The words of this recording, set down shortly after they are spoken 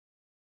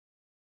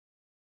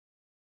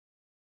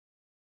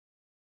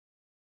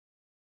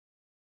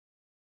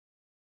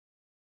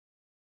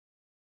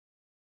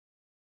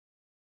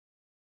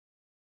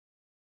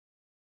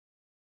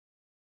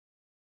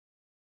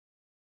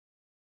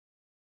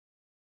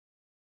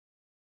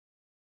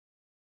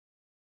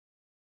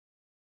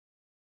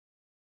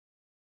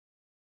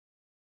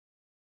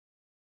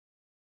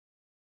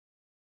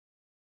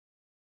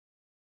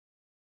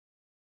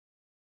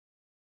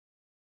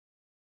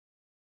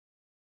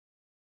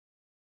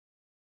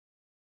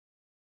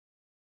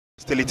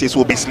Hostilities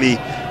will be sleek,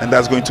 and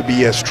that's going to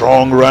be a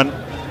strong run.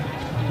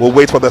 We'll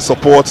wait for the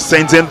support.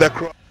 Sends in the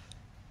cross.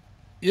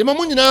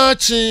 Yemamunyina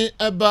chi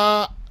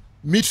eba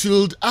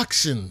midfield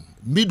action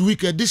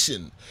midweek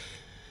edition.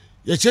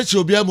 Ye cheche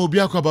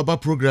obia kwa baba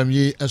program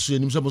ye aso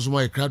enim so mo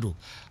ekrado.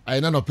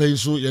 Ayina no pay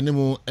so ye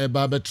nemu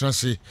eba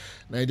betrase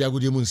na ide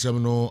agudi mu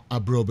nsem no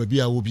abro ba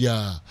bia wo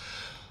bia.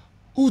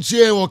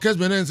 Utie wo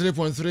Kessben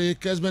 3.3,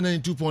 Kessben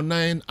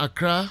 2.9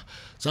 Accra.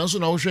 Sanso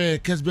na wo hwe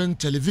Kessben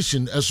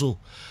television eso.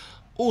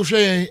 O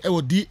hwe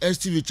e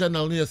DSTV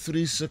channel near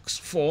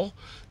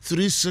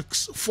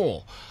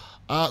 364.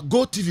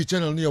 Go TV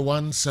channel near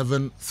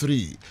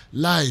 173.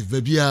 Live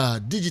babia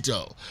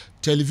digital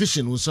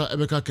television usa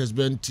Emeka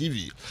Kessben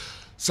TV.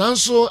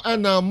 Sanso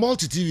and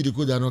multi TV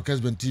decoder no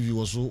Kessben TV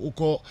was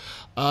uko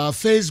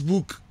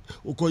Facebook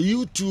uko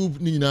YouTube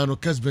ni no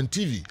Kessben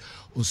TV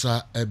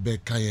usa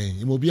Ebeka yen.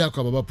 Imobia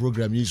kwa baba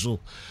program yiso.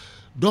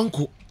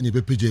 Donko ni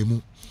bepeje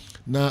mu.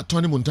 Na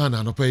Tony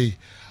Montana no pay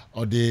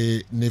or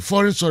the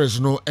foreign stories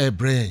no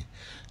brain.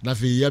 Na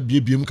fi ya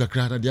biebiem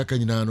kakra na dia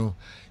kanyina no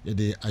ye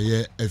de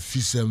aye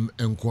afisem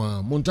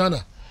enkwa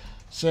Montana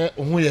se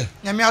ohoye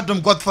nyame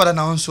adom Godfather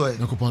na onso e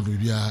nakopando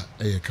bia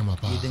kama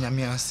pa ye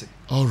nyame ase.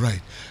 All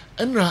right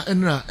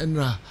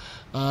enra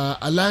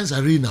Alliance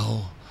Arena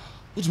ho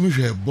utumi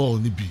hwe ball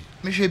ni bi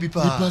me hwe bi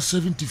pa people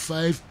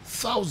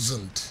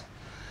 75,000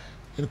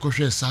 en ko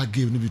hwe sa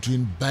game ni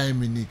between Bayern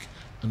Munich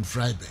and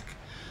Freiburg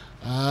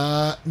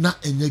na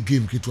enye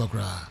game kitu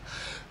akra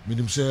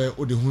minim se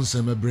o de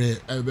hunsem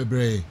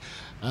ebre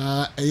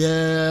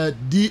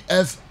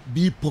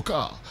DFB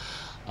Pokal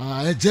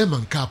a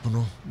German Cup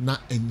no na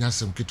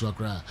enyasem ketu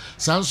akra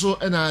sanso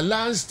na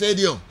Alliance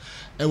Stadium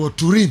e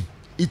Turin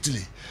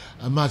Italy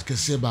a match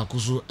Kessben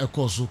akuso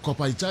ekoso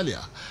Coppa Italia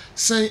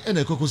sen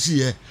na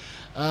ekokosi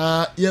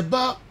ye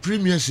ba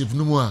Premiership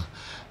no mu a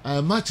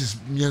matches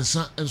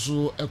miensa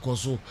enso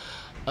ekoso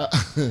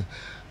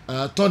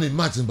Tony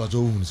Martin but o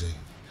hun say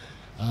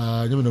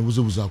nyame na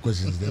buzo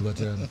questions there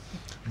but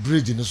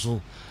bridge in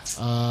so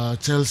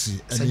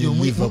Chelsea and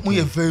Liverpool. We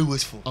are very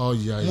wasteful. Oh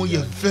yeah. We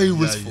are very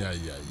wasteful. Yeah.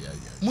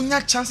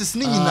 Munya chances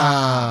ni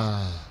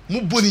nyina.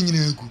 Mu boni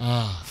nyina egu.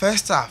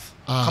 First half.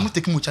 Come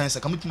take mu chances.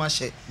 Come to my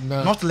share.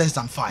 Not less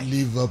than 5.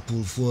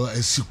 Liverpool for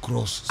a 6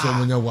 cross. So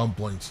munya 1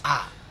 point.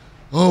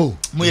 Oh,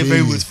 we are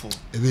very wasteful.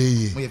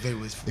 We are very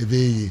wasteful.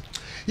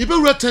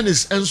 Ibe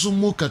tennis enso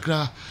mu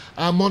kakra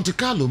Monte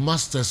Carlo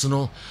Masters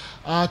no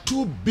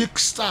 2 big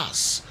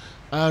stars.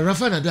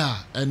 Rafa Nadal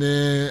and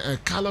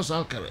Carlos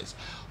Alcaraz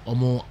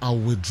omo a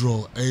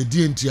withdraw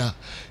dientia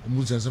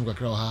mu sensem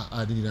kakra ha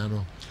adina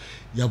no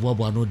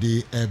yaboabo no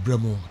de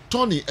bremo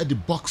Tony at the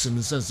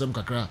boxing sensem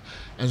kakra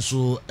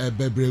enso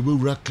bebre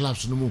we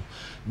clubs no mu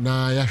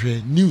na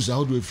yahwe news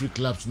how do free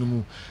clubs no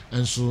mu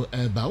enso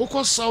ba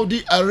woko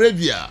Saudi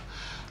Arabia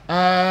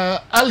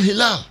Al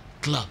Hilal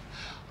club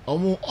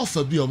omo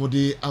offer bi omo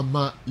de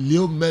ama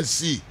Leo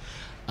Messi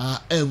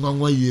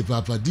enwanwa ye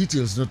papa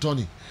details no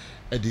Tony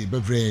edi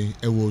bebre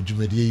ewo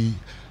dwumadi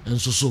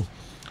enso so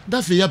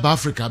that for yaba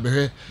Africa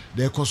be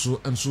de ekoso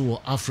enso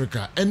wo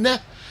Africa and the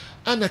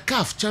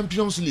CAF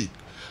Champions League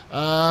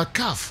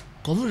CAF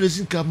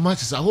Confederation Cup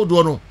matches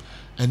ahodo no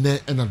and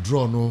a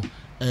draw no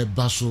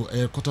baso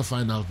quarter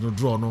final no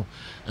draw no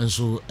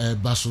enso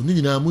baso ni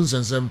nyina mu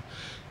nsensem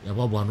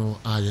yababo no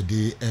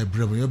ayede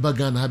brem yaba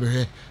Ghana ha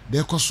be de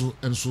ekoso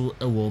enso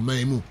ewo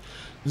maimu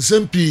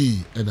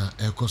nsempi na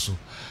ekoso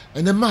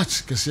and the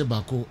match kese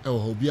bako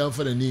ewo obi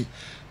amfa ni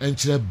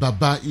enchire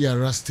Baba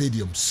Yara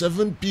Stadium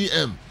 7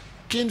 p.m.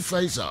 King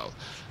Faisal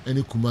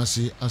and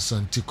Kumasi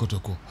Asante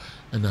Kotoko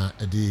and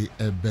the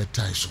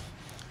Betaiso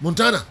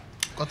Montana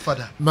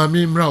Godfather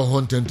Mami Mrao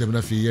Hontentem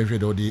na fi yehwe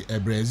do the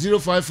Ebre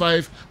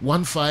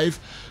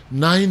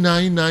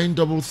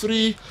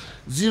 055159993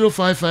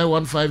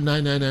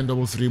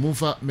 055159993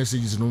 mumfa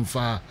messages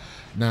numfa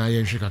na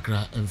yehwe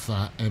kakra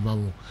emfa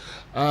emamu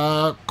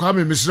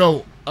kwame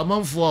misrao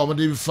amanfo a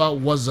omde fa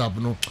WhatsApp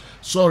no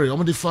sorry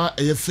omde fa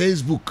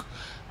Facebook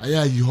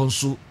aya yi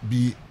honso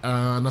bi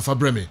na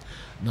fabreme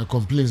na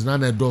complaints na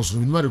endorse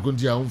we no go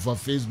dia on for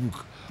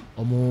Facebook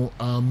omo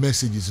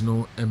messages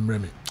no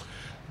emreme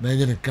na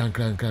yenye kran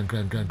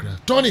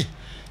Tony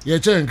ye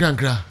che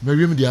nkran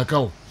mawiem di aka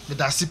wo me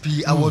da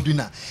CP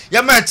awoduna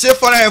ya ma tie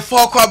for na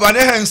for kwaba ne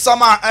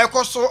hensama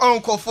ekoso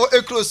onkofo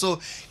ekroso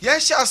ye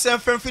sha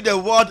semfrem the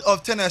world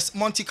of tennis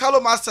Monte Carlo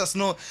Masters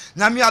no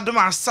na mi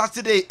adoma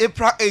Saturday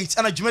April 8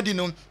 and Jumadi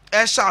no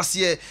shas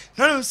here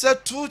none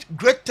said 2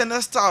 great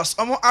tennis stars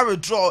omo are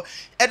draw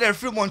at the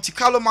free Monte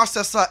Carlo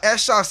Masters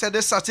shas said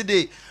this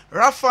Saturday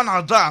Rafa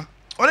Nadal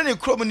on the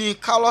Cromony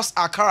Carlos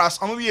Alcaraz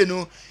omo we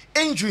no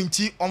injury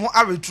nti omo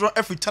are draw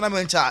every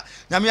tournament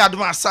na mi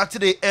adoma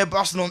Saturday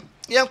Airbus no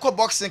yenko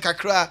boxing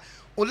kakra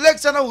o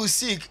lecturer will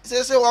seek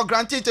say we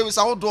granted to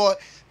our door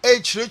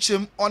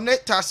hrhm on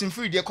net tasting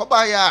free de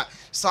koba ya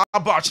sa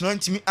batch no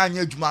ntimi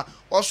anya adwuma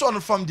also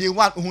from day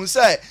one who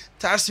say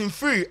tasting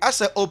free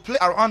as a play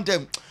around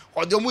them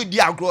or dem we di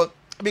agro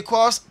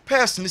because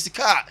person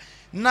sika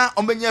na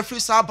omenya free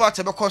sa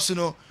batch because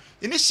no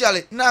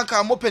initially na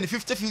ka mo pen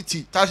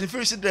 50-50 Tyson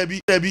Fury si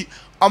derby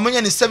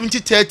omonya ni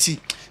 70-30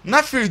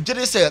 na Fury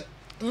jere say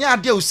nya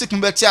ade Usyk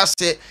mbeti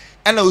ase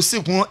ena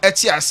Usyk hu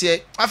eti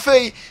ase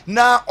afei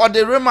na o the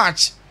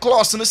rematch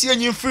clause no se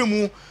anyim Fury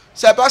mu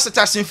say ba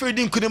Tyson Fury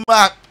din kudi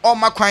ma o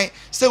makwan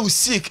say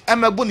Usyk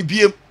emebo ne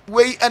biem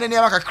wei ene ne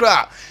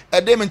makakra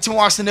ede mentim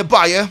wase ne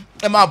baye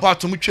e ma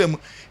abato mu twam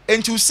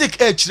enti Usyk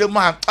kire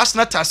ma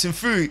asna Tyson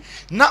Fury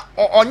na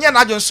onye na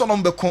adwonso no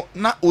mbeko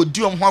na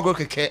odi om ho agro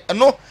keke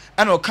eno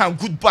ena o kan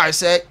goodbye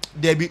say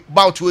there be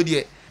bout we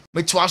there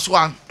metwaso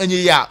an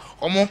enye ya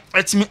omo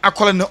etimi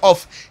akole no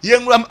off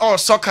yenwuram all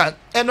soccer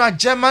eno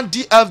German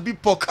DFB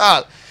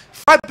Pokal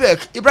Freiburg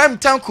Ibrahim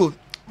Tanko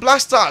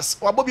Black Stars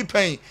wabobi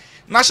pen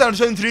national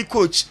 23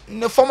 coach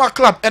the former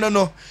club eno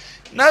no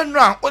na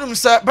nra onim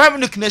say Bayern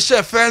Munich na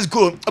share first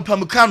goal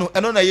Upamecano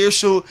eno na ye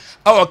show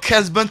our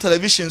Kessben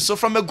television so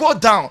from a goal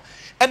down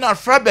and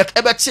Freiburg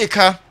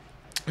ebeteka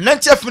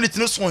 90th minute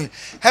no so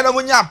hena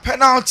wonya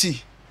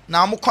penalty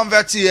na mo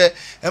convert here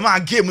e ma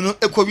game no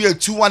ekowi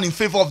 2-1 in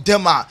favor of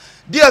them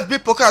DFB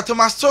Pokal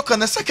Thomas Tuchel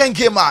the second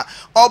game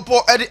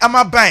obo Eddie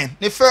Amabain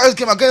the first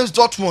game against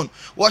Dortmund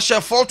was share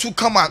 4-2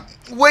 come out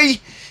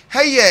wey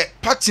hey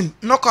patim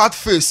knockout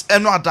phase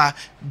and other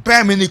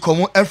Bayern Munich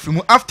come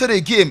after the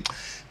game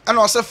and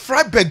also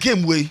Freiburg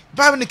game way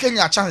Bayern Munich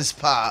Kenya chances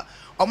pa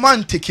o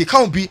man take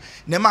can be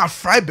na ma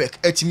Freiburg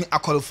etimi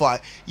qualify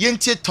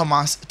yentie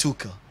Thomas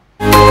Tuchel.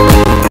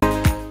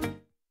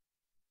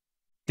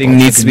 Thing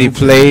needs to be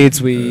played.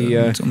 We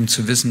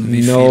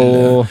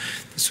know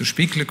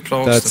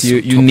that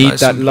you need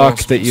that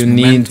luck, that you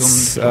need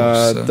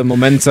the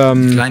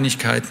momentum,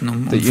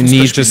 that you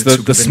need just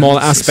the small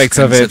aspects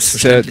of it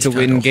to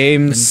win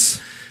games.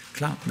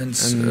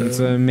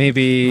 And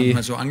maybe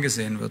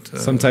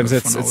sometimes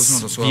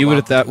it's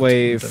viewed that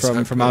way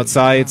from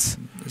outside.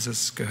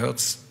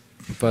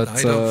 But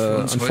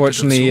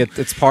unfortunately,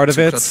 it's part of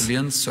it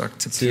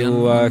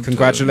to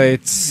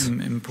congratulate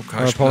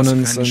our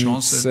opponents,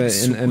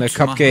 and in a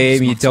cup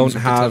game you don't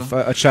have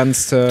a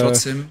chance to.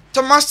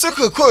 Thomas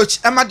Tuchel coach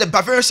Emma the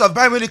Bavarians of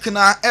Bayern Munich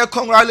na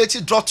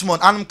congratulated Dortmund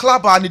and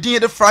club and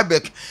the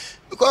Freiburg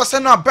because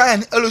na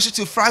Bayern lose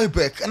to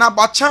Freiburg and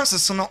about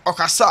chances no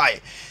okasai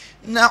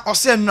na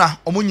osenna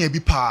omunya bi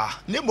pa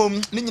na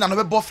mom ni nyina no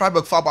be bo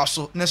Freiburg fa ba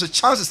so na so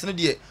chances no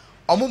de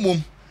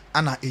omomom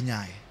ana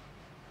enyai.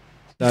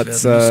 That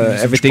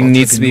everything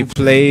needs to be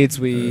played.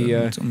 We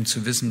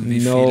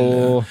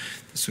know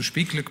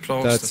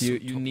that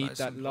you need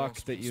that luck,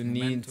 that you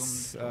need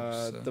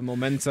the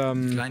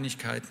momentum,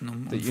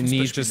 that you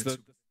need just the.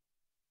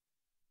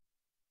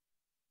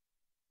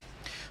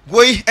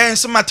 Boy, and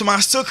some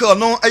Thomas Tuchel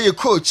no a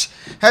coach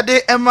had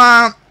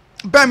Emma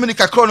Bayern Munich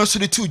across to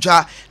the two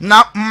jar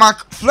now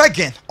Mark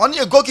Flegen only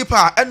a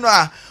goalkeeper and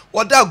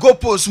what that goal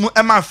post mu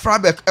Emma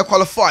Freiburg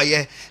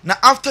qualify now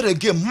after the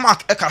game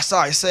Mark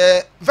Ekasai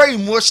say very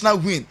emotional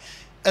win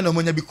and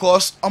omonya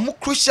because a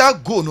crucial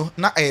goal no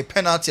na a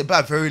penalty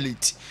by very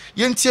late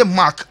yentie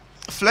Mark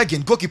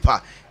Flegen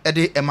goalkeeper at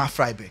the Emma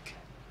Freiburg.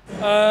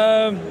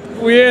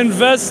 We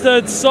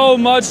invested so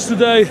much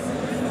today.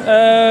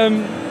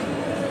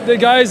 The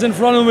guys in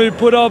front of me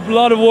put up a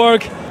lot of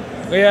work.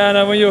 Yeah,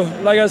 and when you,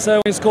 like I said,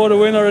 when you score the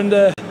winner in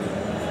the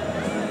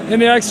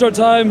extra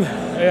time,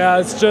 yeah,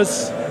 it's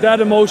just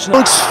that emotional.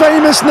 It's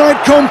famous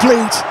night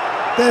complete.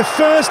 Their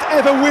first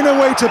ever win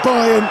away to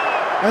Bayern,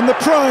 and the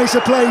prize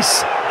a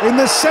place in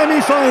the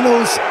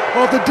semi-finals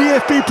of the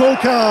DFB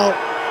Pokal.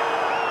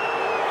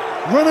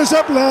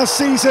 Runners-up last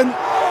season,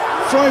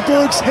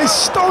 Freiburg's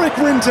historic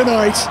win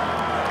tonight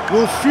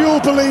will fuel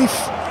belief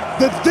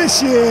that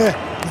this year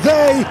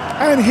they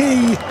and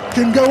he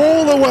can go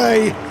all the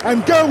way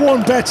and go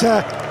one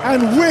better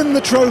and win the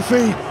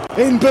trophy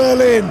in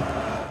Berlin.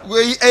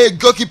 We a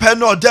goalkeeper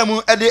no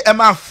demo at the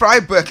Emma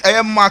Freiburg, I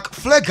am Mark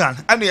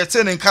Flegen, and the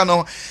attending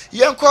Kano,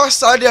 Yanko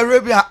Saudi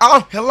Arabia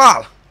Al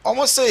Hilal,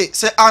 almost say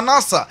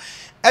Anasa,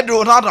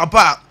 Edo Nada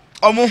Ba,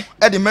 Omo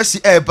Eddie Messi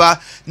Eba,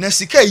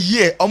 Nesika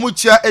year,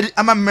 Omutia Eddie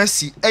Ama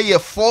Messi, a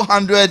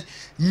 400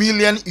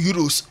 million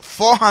euros,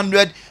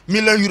 400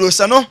 million euros,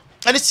 ano,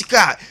 and it's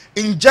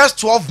in just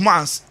 12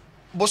 months.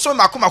 Boso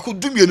makoma ku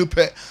dumienu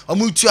pe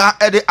omutua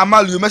ede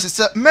Amalu Messi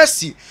say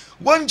Messi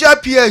wonja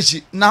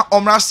PSG na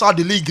omra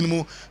Saudi league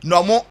mu na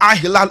omo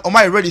Ahilal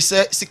omo ready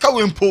say sika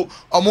wempo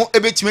omo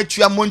ebetime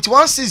tua monti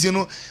one season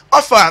no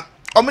offer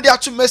omo de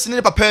atu Messi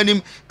ne papa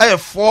anim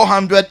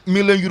 400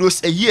 million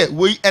euros a year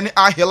we any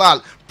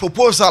Ahilal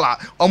proposal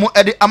omo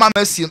ede ama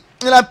Messi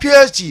na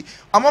PSG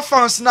omo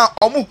fans na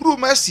omo huru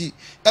Messi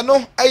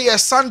eno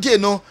Sunday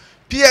no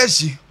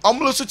PSG omo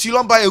lo so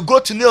tilon by a goal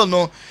to nil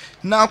no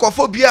na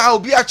kwafobia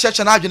obi a church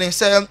na adwene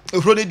say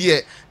ehro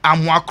de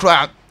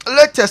amwakra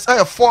latest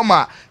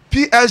former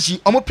PSG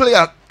omo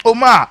player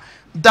Omar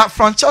da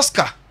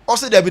Francesca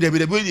also de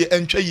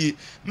entwe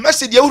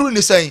Messi de ehro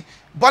ni say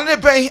bonne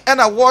ben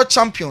na world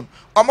champion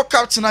omo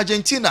captain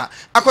Argentina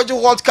akwaje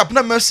world cup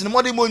na Messi no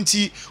mode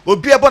monti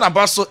obi ebo na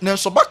baso na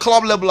so ba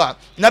club level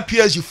na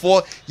PSG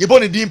for ye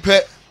boni dimpe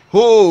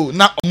ho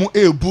na omo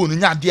ebu no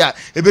nya de a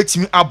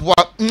ebetimi aboa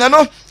na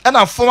no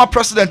na former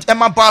president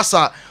Emma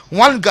Barca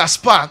one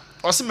Gaspar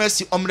ɔse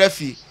Messi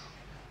ɔmrɛfi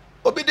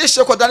obi de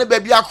hye kɔda ne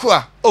baabi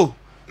akoa oh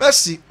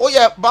Messi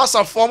oyɛ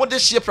Barca form de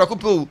hye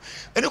prakopo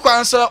eni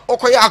kwan sɛ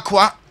ɔkɔyɛ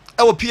akoa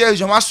ɛwɔ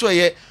PSG ma so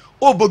yɛ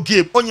obo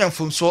game onya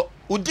mfomso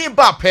udin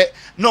ba pɛ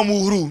na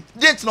ɔmuhuru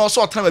dent na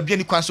ɔsɔ ɔtena baabi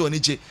ani kwan sɛ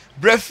ɔnigye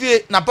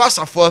brɛfie na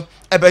Barca for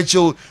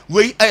ɛbɛgye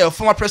wei ɛyɛ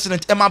former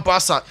president Emma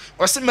Barca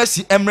ɔse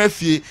Messi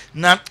ɛmrɛfie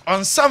na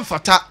ɔnsam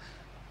fata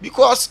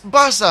because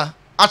Barca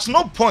at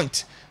no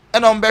point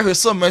and on Barry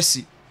so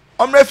Messi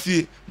on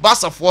refi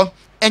Barca for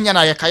enya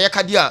na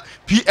yeka dia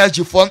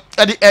PSG for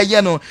edi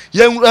eye no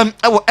yen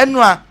ewo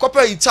enra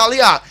Coppa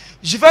Italia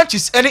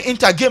Juventus any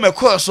Inter game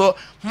across so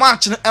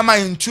match no ema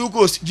in 2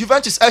 goals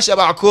Juventus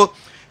Eshabako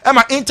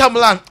ema Inter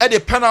Milan edi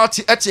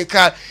penalty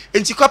eteka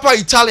into Coppa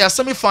Italia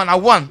semi-final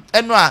 1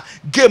 enra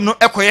game no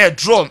ekoye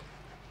draw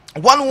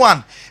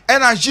 1-1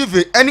 and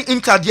Juve any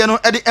Inter dia no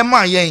edi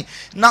ema yen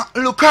na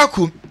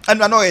Lukaku and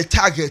no a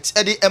target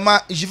edi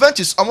ema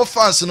Juventus omo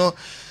fans no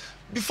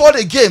before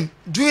the game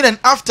during and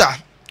after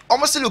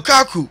almost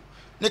Lukaku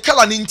ne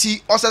kala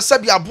ninti ose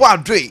sebi abo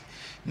adre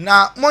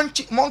na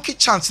monkey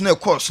chant na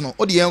course no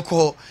odi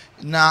enko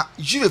na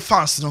Juve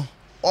fans no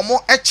omo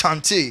e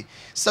chante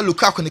se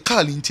Lukaku ne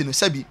kala ninti no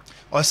sebi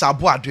ose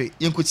abo adre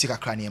yenko ti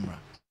kakra na emra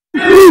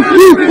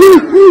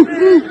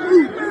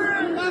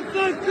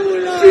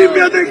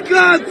Figlio del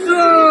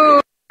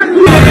cazzo!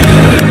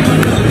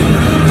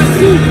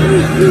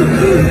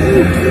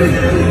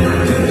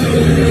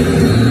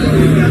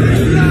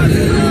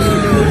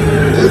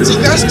 It's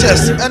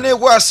gestures any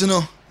worse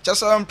no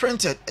just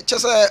printed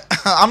just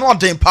I'm not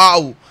doing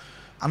power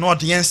I'm not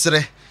the answer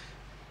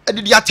e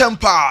did ya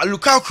temper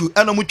Lukaku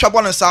eno mu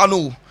twabo no sa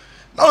no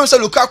na so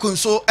Lukaku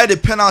so e the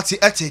penalty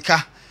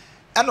eteka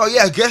eno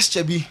ye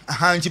gesture bi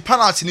anti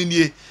penalty ni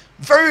nie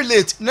very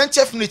late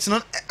 90th minute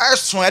no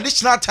extra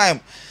additional time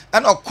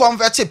eno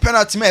converted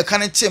penalty make kan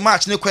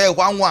match ne koye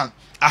 1-1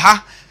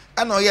 aha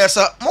eno ye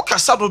so mo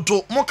kasa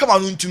dodo mo kama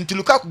no ntum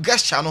Lukaku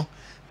gesture no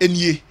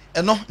enie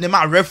eno ne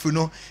ma referee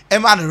no e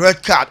ma the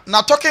red card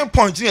na talking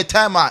point in a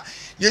time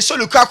you show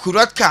Lukaku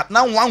red card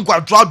na one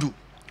Guadrado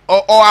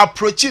or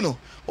approach no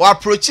or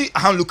approach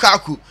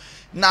Lukaku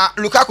na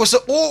Lukaku so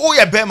o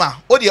ye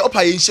bema o de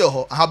opa ye nhye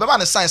ho aha bema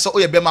ne sign so o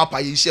ye bema opa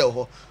ye nhye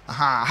ho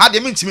aha ha de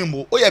mintimi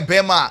mbo o ye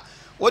bema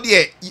o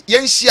de ye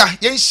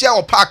nhye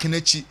o park na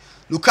chi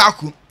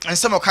Lukaku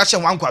ensem o ka che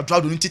one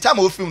Guadrado nti time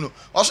o film no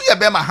o so ye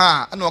bema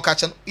ha na o ka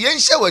che ye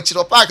nhye wa chi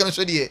o park no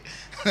so de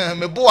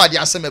me bo ade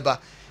asemeba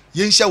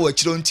yensha wa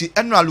chiro nti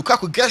eno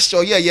Lukaku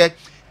gesture ye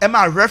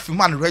ema referee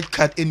man red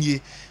card enie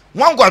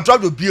one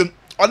Guadrado biem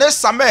one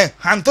Samuel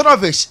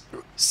Handanovic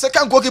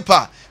second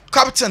goalkeeper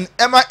captain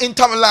Emma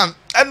Inter Milan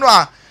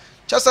eno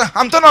just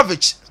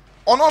Handanovic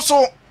ono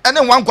so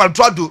ene one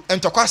Guadrado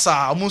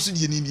entokwasa omonso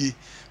die nie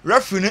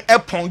referee no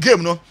epon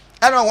game no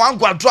eno one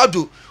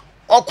Guadrado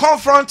o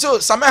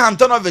confront Samuel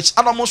Handanovic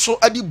anomoso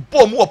adi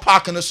bom wo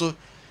park no so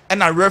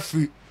ena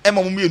referee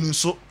ema mumienu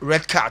so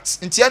red cards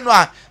nti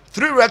eno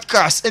 3 red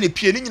cards and a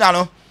pie ni nyina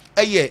no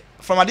eye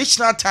from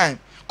additional time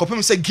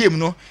kopem say game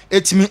no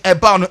etimi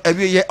eba no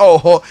ewe ye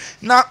ho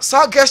na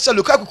sa gesture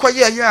Lukaku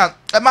kwaye ya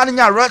e ma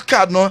nya red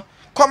card no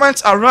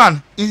comment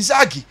around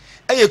Inzaghi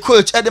eye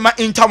coach edema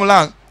Inter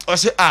Milan o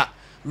say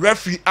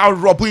referee out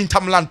rob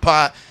Inter Milan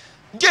pa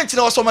gent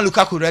na also ma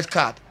Lukaku red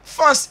card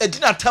fans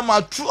edina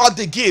time throughout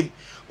the game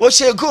o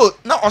say go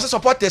na also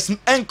supporters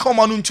en come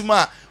on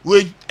ntuma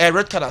we a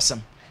red card asem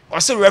o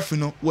say referee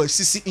no we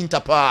sisi Inter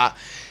pa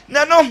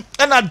na no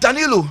and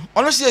Danilo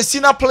honestly a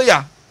senior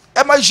player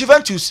at my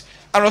Juventus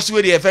and also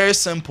very very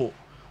simple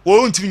we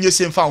won't even use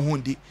same fan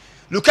hundi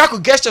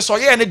Lukaku gesture so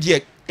yeah and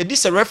there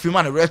this a referee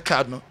man a red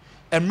card no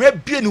and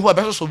red be who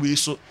better so we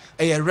so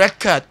a red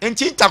card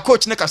and Inter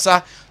coach ne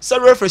kasa say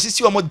referee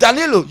see o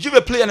Danilo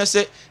Juve player and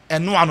say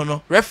and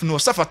no referee no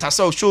suffer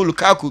tasa show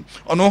Lukaku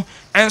ono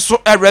and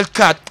so a red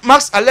card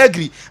Max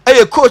Allegri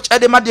a coach at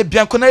the Made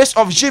Bianconeri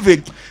of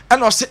Juve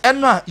and also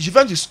and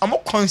Juventus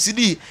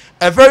consider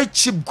a very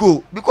cheap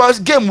goal because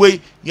game way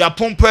you are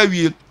pump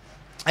wheel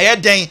I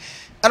den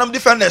and I'm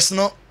defenders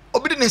no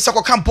obi ne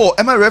sako campo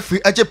e ma referee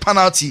eje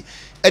penalty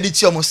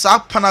edit your sa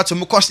penalty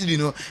mo consider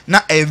no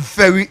na a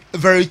very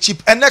very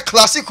cheap and the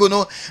classico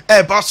no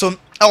Barcelona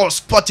or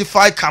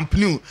Spotify Camp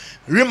Nou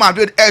Real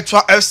Madrid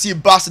Ultra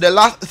FC Barca the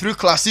last 3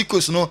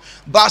 classicos no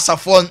Barca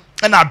for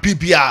and a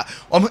BBR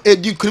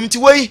the community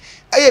way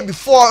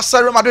before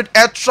Real Madrid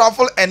air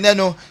travel and then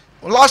no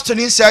last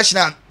training session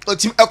and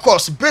team of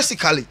course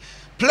basically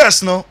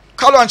players no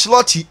Carlo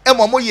Ancelotti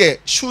mo ye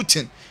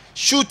shooting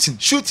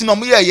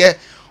omo ye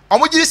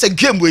omo just a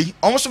game way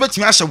almost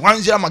betimi ahye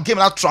 1-0 ma game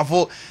na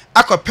travel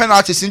akọ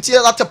penalties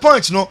until at a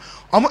point no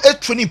omo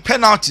 8 training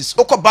penalties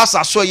okọ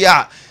Barca so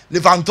ya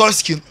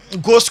Lewandowski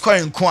goal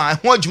scoring kwa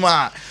ho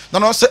adwuma na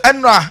no so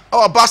enra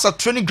our Barca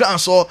training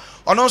ground so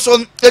ono so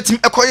etim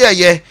ekoye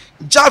ye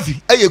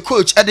Javi eye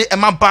coach ede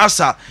ema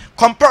Barca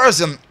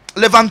comparison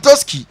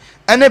Lewandowski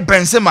ene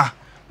Benzema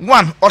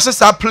one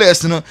osesa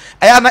players no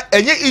aya na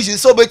enye easy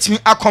so betimi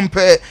a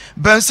compare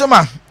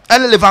Benzema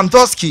and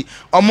Lewandowski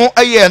omo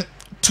eye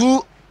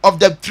 2 of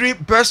the 3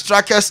 best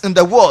strikers in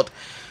the world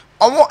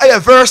omo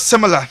very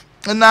similar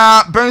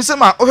na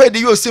Benzema already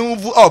you see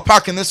move out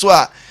park in this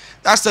one.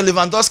 That's the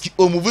Lewandowski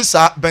o move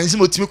sa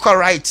Benzema timi kwa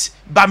right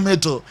back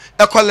middle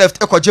equal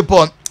left equal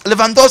jebon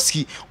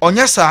Lewandowski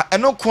onyesa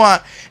eno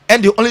kwa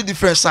and the only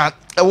difference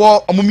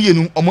ewo omo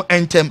mienu omo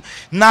entem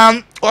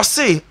na o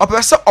say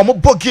opese omo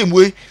bo game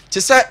we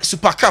to say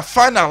Super Cup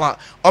final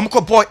omo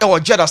ko boy ewo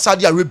Jeddah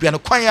Saudi Arabia no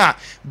kwan a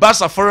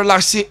Barca for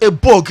last say a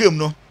ball game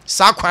no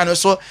sa kwan no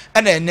so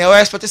and then we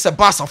expect say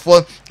Barca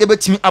for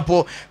ebetimi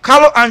apo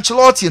Carlo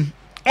Ancelotti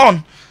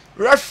on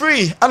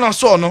referee and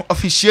also no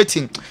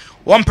officiating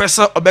one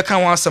person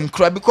obeka wan some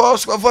cry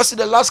because obviously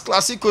the last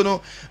Clasico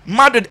no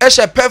Madrid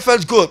a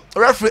perfect goal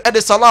referee at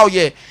the Salah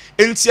here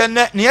into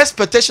the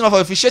expectation of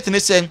officiating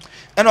is saying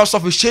and also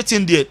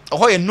officiating there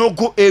or no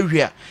go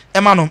area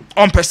emano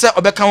on person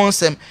obeka wan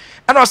some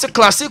and also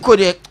Clasico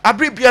there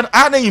abribian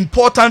an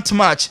important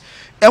match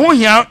and we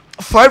here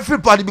for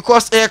everybody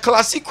because a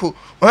Clasico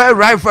or a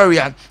rivalry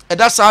and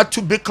that's our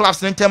two big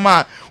clubs in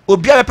tema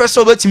obi a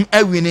person over team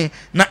winning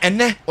na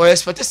ene or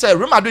expect say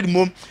Real Madrid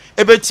mom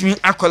ebe team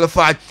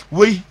qualify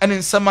we and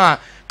in sama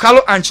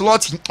Carlo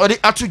Ancelotti or the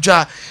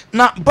atuja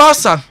na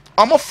Barca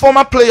omo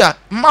former player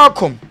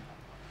Malcolm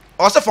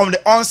also from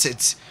the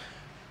onset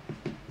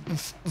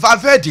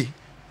Valverde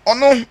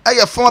ono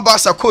a former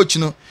Barca coach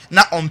no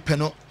na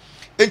ompeno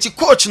enti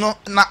coach no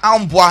na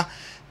amboa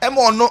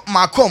emo no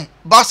Malcolm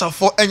Barca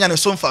for enya ne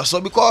so mfa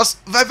so because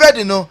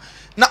Valverde no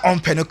na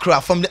ompeno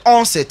kra from the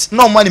onset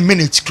no money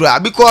minutes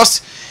kra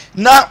because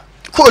na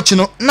coach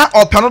no na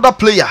op another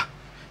player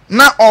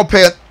na op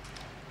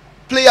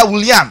player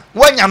William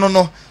wanya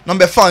no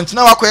number 5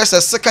 na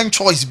wakoyesa second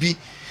choice bi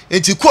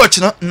enti coach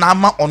no na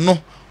ma ono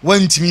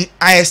wantimi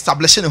I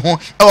establish ne ho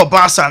e wo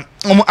Barca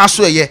omo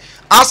aso ye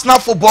Arsenal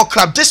Football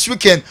Club this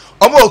weekend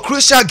omo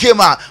crucial game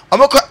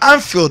omo ko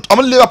Anfield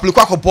omo Liverpool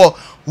kwakobo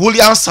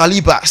William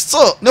Saliba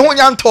still ne ho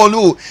nya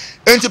ntolu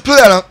enti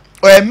player no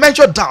a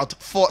major doubt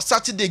for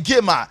Saturday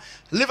game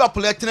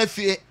Liverpool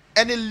etnefie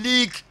any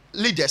league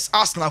leaders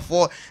Arsenal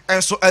for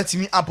and so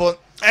ultimately upon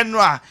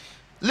enra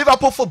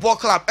Liverpool Football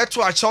Club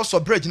eto a Chelsea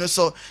bridge no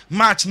so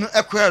match no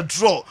equal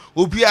draw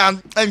obi an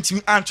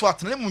antimi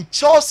Antwerp na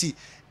Chelsea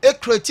e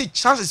create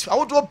chances I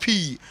would do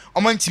p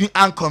o antimi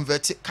an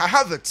convert Kai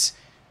Havertz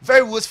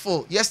very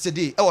wasteful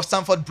yesterday it was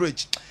Stamford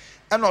Bridge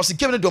and also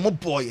giving it to my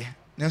boy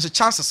there's a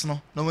chances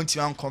no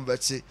antimi an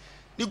convert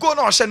you go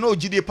no share no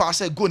GD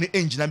pass go ni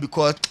engine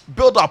because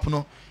build up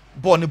no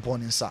born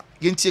inside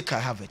you take Kai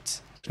Havertz.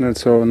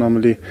 So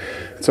normally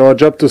it's our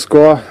job to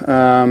score,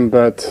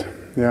 but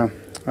yeah,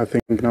 I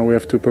think now we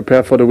have to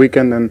prepare for the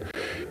weekend and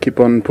keep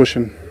on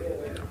pushing.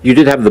 You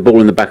did have the ball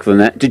in the back of the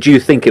net. Did you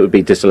think it would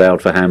be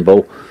disallowed for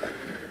handball?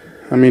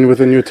 I mean, with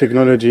the new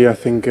technology, I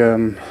think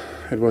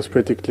it was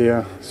pretty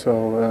clear.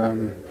 So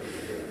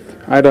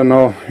I don't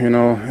know. You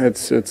know,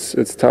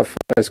 it's tough.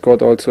 I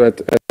scored also at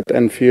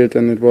Anfield,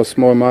 and it was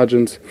small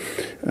margins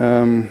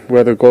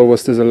where the goal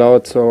was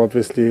disallowed. So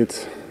obviously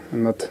it's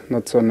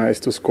not so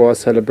nice to score,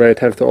 celebrate,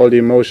 have all the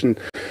emotions,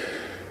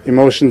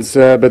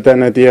 but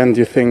then at the end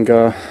you think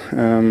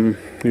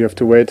you have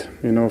to wait,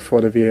 you know,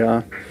 for the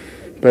VAR.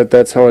 But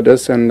that's how it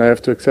is, and I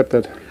have to accept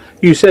that.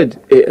 You said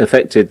it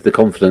affected the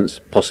confidence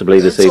possibly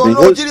this evening.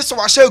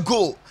 So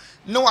goal.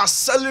 No, I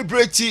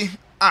celebrate.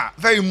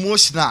 Very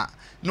emotional.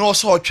 No,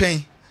 so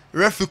train.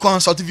 Referee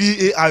consult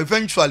VAR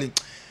eventually.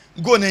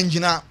 Go on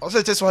engineer.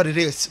 Also, that's what it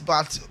is.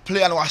 But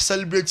player no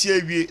celebrate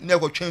we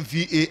never train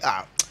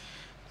VAR.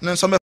 No,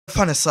 some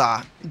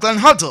Fanessa, Glenn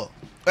Hoddle,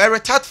 a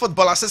retired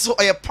footballer says so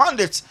a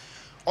pundit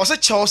or say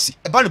Chelsea,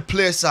 a band of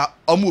players are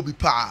almost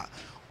power.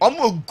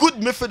 Almost good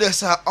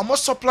midfielders are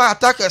almost supply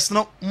attackers,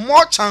 no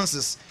more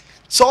chances.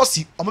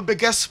 Chelsea, my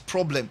biggest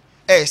problem,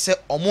 say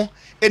almost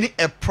any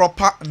a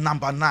proper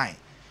number 9.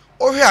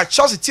 Or here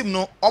Chelsea team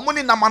no,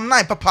 almost number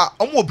 9, papa,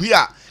 almost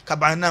here,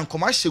 Cabana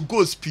commercial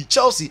goals,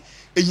 Chelsea,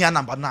 in your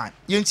number 9.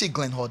 You see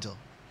Glenn Hoddle.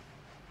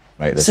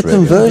 Right, it's a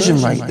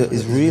conversion rate that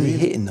is really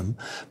hitting them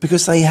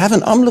because they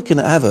haven't. I'm looking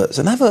at Havertz,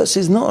 and Havertz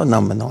is not a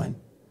number 9.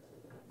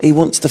 He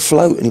wants to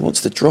float and he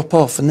wants to drop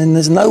off, and then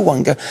there's no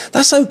one go.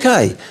 That's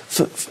okay.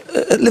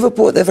 At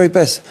Liverpool at their very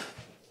best,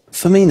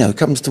 Firmino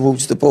comes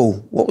towards the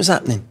ball. What was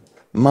happening?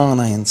 Mane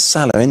and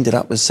Salah ended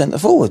up as centre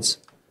forwards,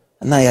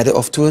 and they had it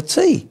off to a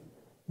tee.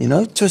 You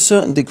know, to a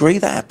certain degree,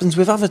 that happens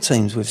with other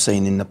teams we've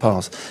seen in the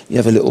past. You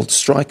have a little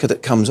striker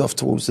that comes off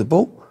towards the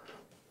ball.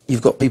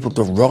 You've got people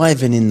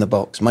driving in the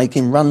box,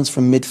 making runs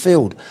from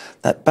midfield.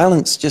 That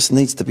balance just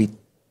needs to be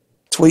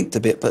tweaked a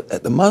bit. But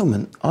at the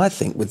moment, I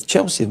think with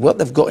Chelsea, what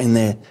they've got in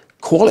their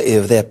quality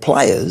of their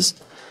players,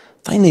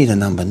 they need a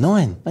number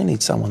 9. They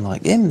need someone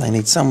like him. They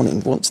need someone who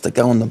wants to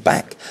go on the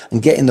back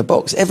and get in the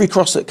box. Every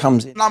cross that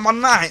comes in. Number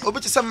 9, Obi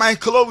to say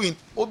Michael Owen,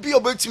 Obi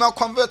to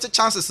converted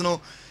chances, you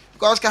know,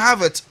 because can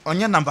have it on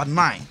your number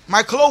 9.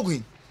 Michael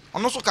Owen,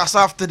 and also cast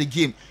after the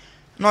game.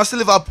 No, still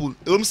Liverpool,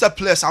 the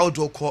players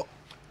outdoor court.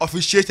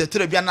 Officiated to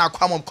the Biana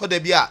Kwam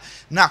Kodebia,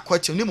 na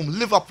question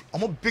Liverpool.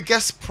 Our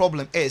biggest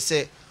problem is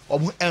say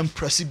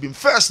impressive being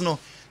first no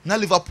na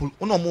Liverpool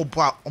no more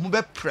bar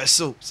be press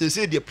so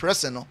say the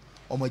press no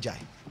jai.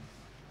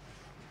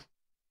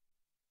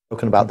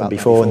 Spoken about them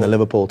before in the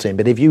Liverpool team,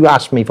 but if you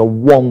ask me for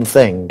one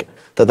thing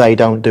that they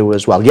don't do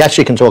as well, yes,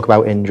 you can talk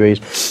about injuries,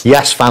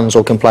 yes, fans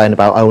will complain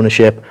about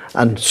ownership,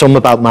 and some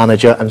about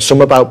manager, and some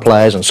about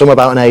players, and some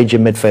about an age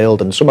in midfield,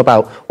 and some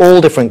about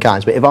all different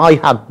kinds, but if I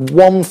had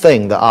one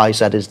thing that I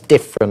said is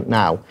different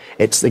now,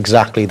 it's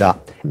exactly that.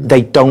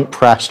 They don't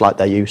press like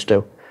they used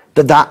to.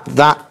 That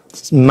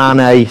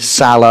Mane,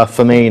 Salah,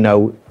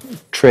 Firmino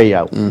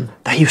trio,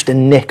 they used to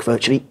nick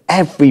virtually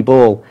every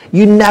ball.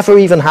 You never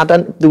even had,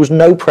 there was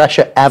no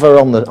pressure ever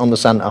on the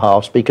centre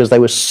halves because they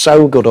were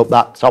so good up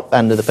that top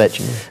end of the pitch.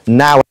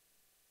 Now,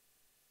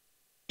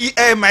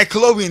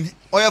 Michael Owen,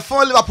 or a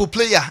former Liverpool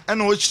player,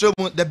 and which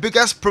the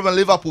biggest problem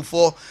Liverpool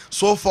for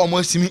so far,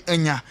 Mosimi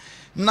Enya.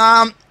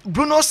 Now,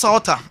 Bruno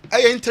Sauter,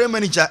 interim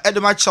manager at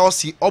the match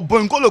Chelsea, or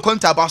Bongolo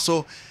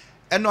Contabasso,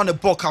 and on the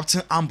ball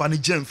captain Ambani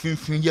Jem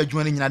Fin year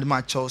joining in the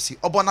match Chelsea,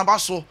 or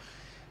Bonabasso.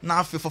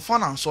 Now, for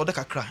fun, so the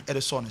Kakra at the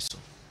Son.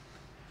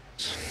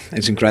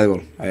 It's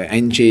incredible.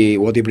 Angie,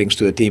 what he brings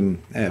to the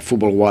team,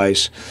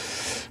 football-wise,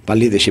 but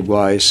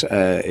leadership-wise,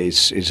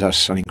 is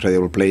just an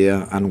incredible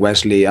player. And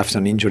Wesley, after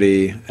an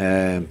injury,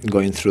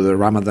 going through the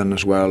Ramadan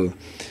as well,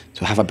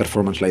 to have a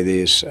performance like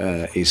this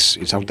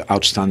is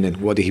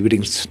outstanding. What he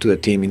brings to the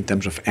team in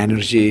terms of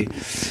energy,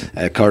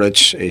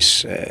 courage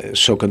is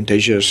so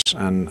contagious,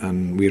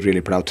 and we're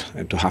really proud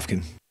to have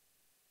him.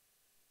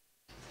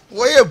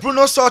 Where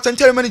Bruno Salt and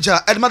interim manager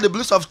Edmund the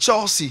Blues of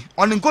Chelsea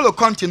on N'Golo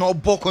Kanté no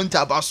ball Conte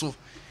Abaso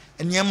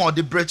and Yemo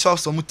the Brett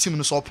Chelsea team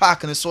no so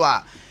park and so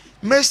a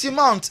Mercy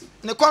Mount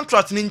the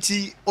contract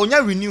ninti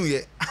onya renew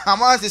ye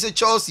ama say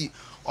Chelsea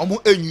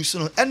omo enyu so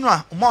no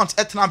enra Mount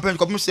etna bench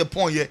ko say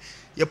pon ye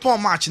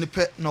pon match ni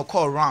pe no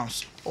call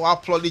rounds or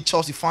applaud the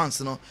Chelsea fans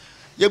no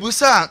ye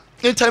busa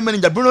interim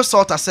manager Bruno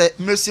Salt say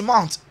Mercy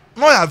Mount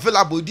no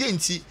available di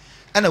enti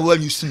and a well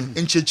you soon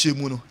encheche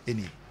mu no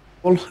eni.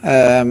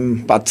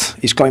 But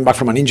he's coming back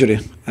from an injury,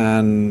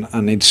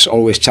 and it's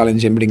always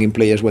challenging bringing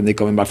players when they're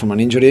coming back from an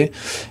injury.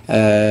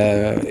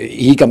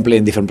 He can play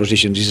in different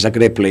positions. He's a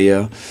great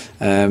player.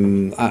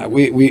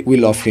 We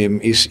love him.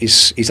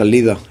 He's a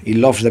leader. He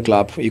loves the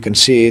club. You can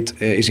see it.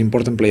 He's an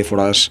important player for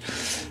us,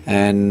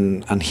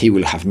 and he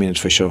will have minutes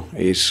for sure.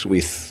 He's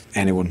with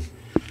anyone.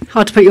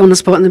 Hard to put you on the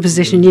spot in the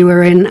position you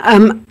were in.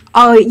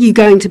 Are you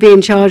going to be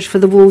in charge for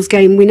the Wolves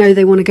game? We know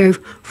they want to go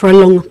for a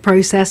long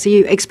process. Are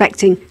you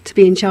expecting to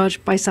be in charge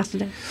by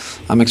Saturday?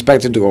 I'm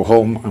expecting to go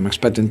home. I'm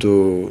expecting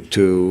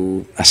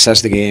to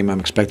assess the game.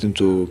 I'm expecting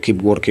to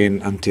keep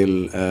working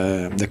until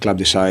the club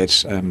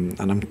decides. And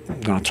I'm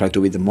going to try to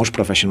be the most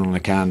professional I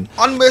can.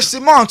 On Mercy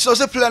Mount, so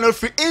plan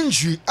for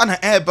injury and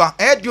Eba.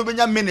 I had you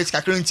minutes.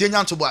 I couldn't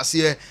change to was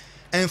here.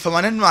 And for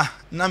Manenwa,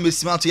 now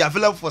Mercy Mount, you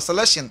available for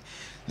selection.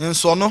 And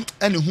so no,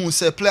 and who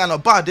say play no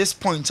bar this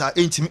point are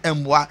intim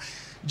MWA.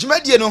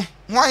 Jumedie no,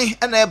 why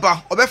and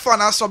Eba,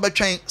 Obefana so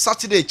between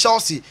Saturday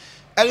Chelsea,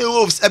 and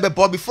Wolves ebe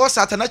ball before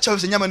Saturday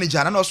Chelsea manager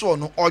and also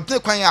no or de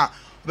kwanya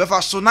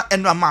Obefa so na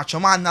enra match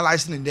or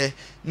analyzing in there,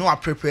 no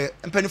prepare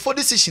and penny for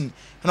decision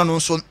and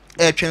also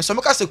train. So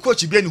make say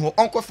coach be any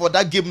uncle for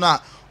that game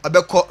now.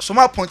 Obeko so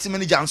my point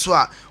manager and so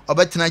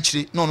obetena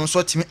actually no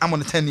so team am on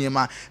the 10 year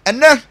man.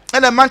 And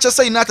then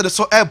Manchester United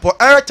so airport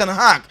Eric Ten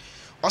Hag.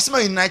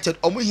 Arsenal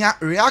United omo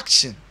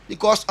reaction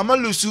because I'm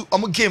lose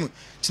omo game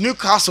to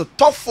Newcastle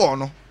top 4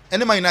 no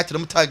and Man United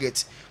omo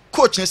target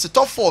coach is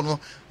top 4 no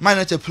Man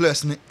United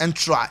players and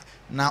try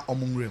now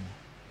omo ngrem.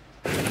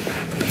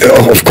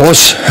 Of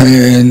course,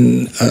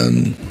 and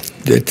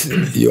that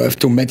you have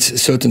to match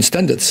certain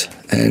standards,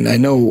 and I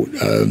know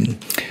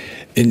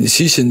in the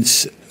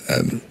seasons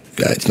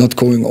it's not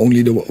going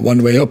only the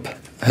one way up.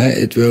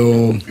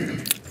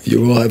 You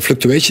will have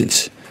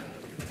fluctuations.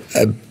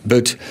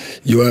 But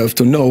you have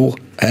to know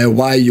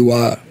why you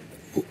are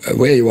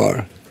where you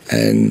are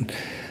and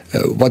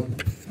what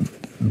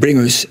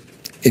brings us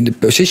in the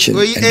position.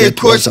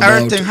 Coach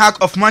Eric Ten Hag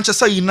of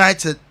Manchester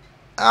United,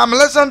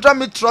 Alexander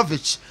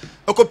Mitrovic,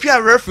 Okopia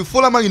referee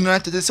Fulham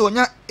United. They say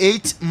on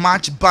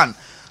 8-match ban.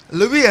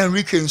 Louis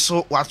Enrique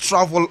so will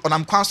travel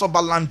on Council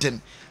by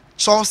London,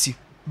 Chelsea.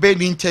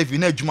 Baby interview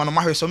na Jumano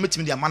Mario so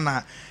meeting the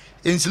man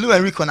in Louis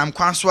Enrique on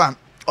Council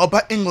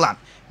over England.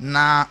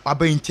 Na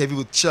aba interview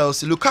with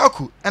Chelsea.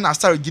 Lukaku and I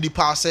started gidi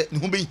pass ni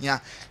hu be hia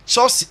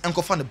Chelsea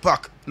enko fa the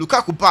back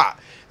Lukaku ba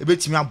e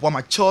betimi aboa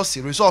ma Chelsea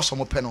results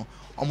omo pe no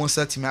omo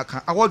setimi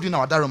aka award na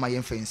wadaro ma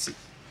yemfancy.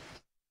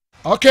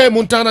 Okay,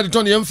 Montana the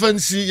turn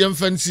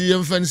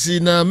yemfancy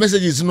na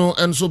messages no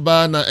enso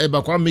ba na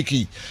eba kwa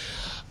Mickey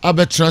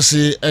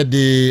abetrase e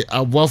de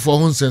aboa for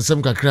hun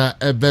sensem kakra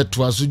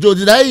ebetwa so Joe,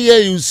 did I hear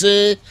you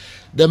say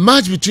the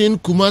match between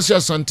Kumasi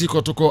Asante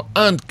Kotoko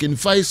and King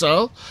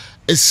Faisal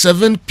is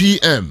 7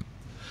 p.m.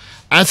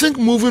 I think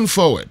moving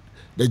forward,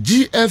 the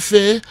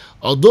GFA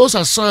or those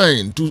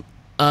assigned to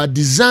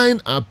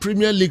design our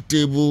Premier League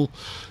table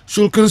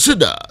should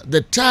consider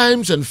the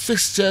times and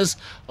fixtures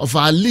of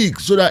our league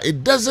so that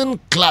it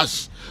doesn't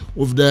clash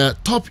with the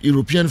top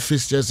European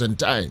fixtures and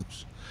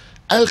times.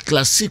 El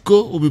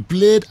Clasico will be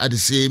played at the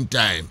same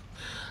time.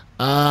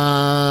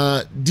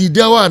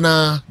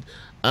 Didawana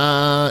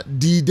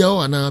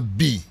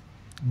B.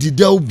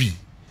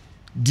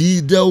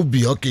 there will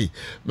be okay.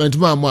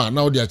 Mentuma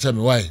now they are telling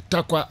me why.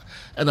 Takwa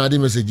and I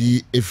did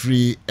message a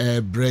free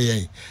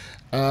brain.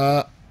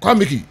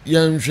 Kwamiki,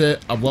 yan share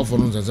above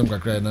for us and some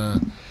cracker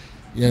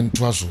yan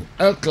twaso.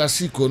 El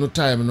Clasico no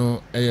time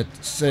no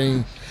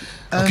saying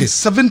okay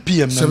 7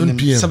 p.m. 7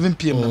 p.m. 7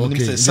 p.m.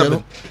 Okay.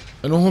 7.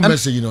 And home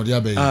message you know they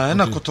are baby.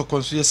 And I could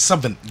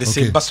 7. They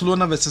say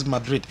Barcelona versus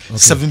Madrid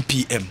 7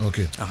 p.m.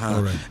 Okay.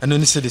 All right. And then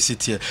they say they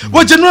sit here.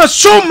 Well, general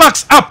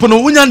Showmax app no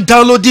when you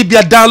download it,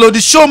 download the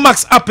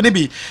Showmax app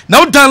maybe.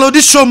 Now download the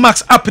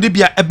Showmax app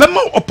maybe a better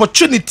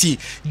opportunity.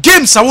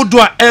 Games I would do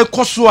El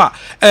Kosua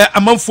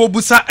among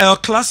Fobusa El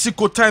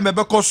Clasico time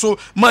ebe koso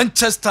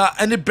Manchester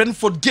and the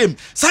Brentford game.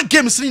 Sa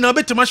games ni na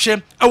better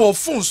share our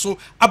phone so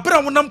abra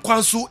wonam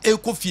kwanso e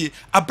kofie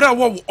abra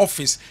wo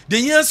office. The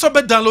yen so be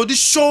download the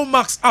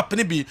Showmax app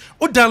maybe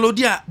o download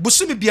ya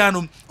busumi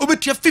biano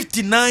obetua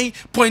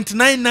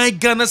 59.99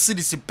 Ghana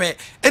cedis per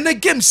and the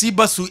game si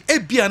basu e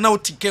bia na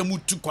otike mu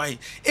tu kwan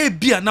e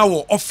bia na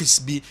wo office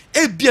bi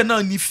e bia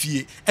na ni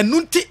fie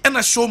enunti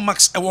na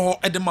Showmax e wo ho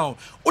edema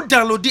o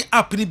download the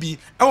app ni bi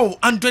e wo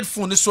Android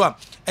phone so a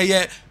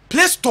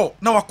Play Store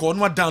na wako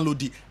no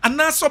download it and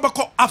na so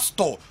bako App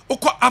Store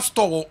oko App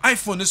Store wo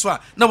iPhone so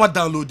na wa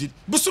download it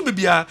busumi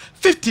bia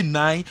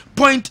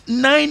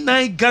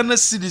 59.99 Ghana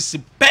cedis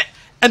per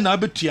and now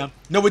betia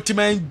now we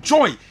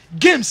enjoy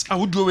games I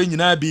would do when you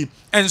be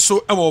and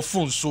so our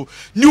phone so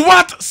New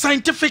What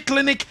Scientific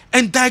Clinic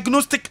and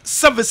Diagnostic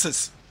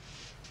Services.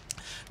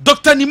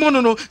 Dr.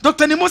 Nimono no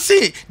Dr. Nimo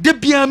say de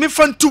bia me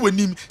fan to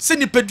anim se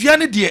ni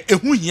peduane de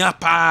ehu hia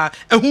pa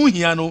ehu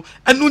hia no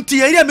enu nti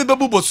ye me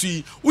bebobosu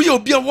yi wo ye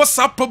obi a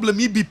WhatsApp problem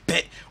yi bi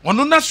pe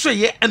ono na so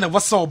ye na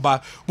wasa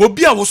oba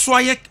obi a wo so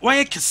aye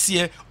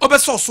kese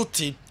obesa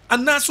osote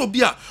anaso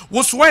bia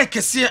wo so aye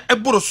kese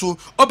eboroso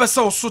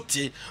obesa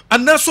osote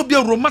anaso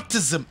bia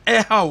rheumatism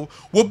how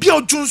obi a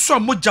odwunso a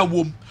moja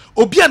wom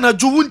obi a na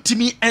dwo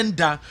ntimi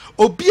enda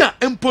obi a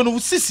empo no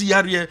sisi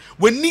yare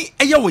wani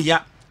eye wo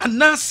ya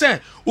and say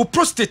o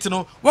prostate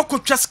no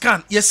wakotwa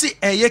scan yesi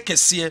eye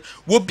kese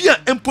wo bia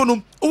empo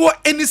no o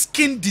any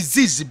skin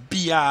disease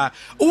bia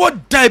o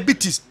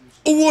diabetes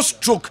o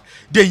stroke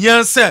the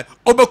yan say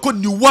obeko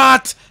New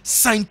What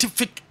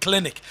Scientific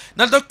Clinic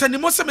na Dr.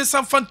 Nimose me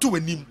samfan to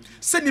anim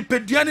se ni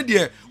peduane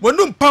de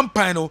wonum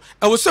pampan no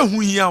e wo se hu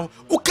hia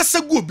o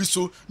kasa gu obi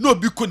so na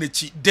obi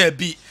konechi there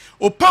be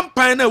o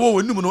pampan na wo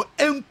wonum no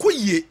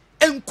enkoye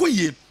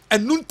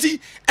enunti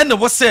ena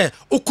wo se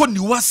oko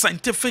New What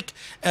Scientific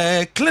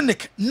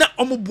Clinic na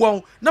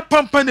omoboa na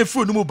pampan na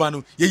furu no ba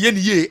no ye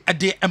ni ye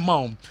ade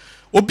ema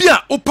obi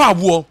a opa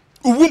wo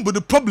uwumbu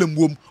the problem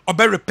wom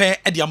obe repair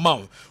e de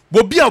ama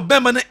obi a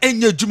obema na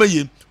enya adwuma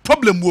ye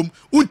problem wom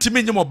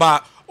untimi nyem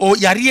oba o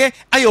yare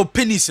ayo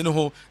penis no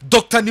ho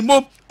Dr.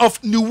 Nimo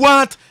of New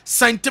What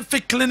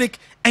Scientific Clinic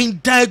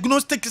and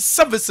Diagnostic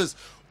Services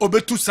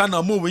obetu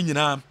sana mo we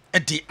nyina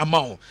edi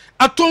amount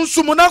aton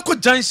sumonako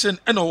junction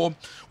eno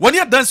woni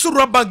adansu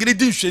rubber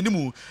grade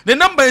nhwenimu the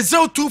number is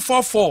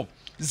 0244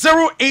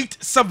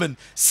 087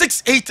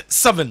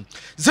 687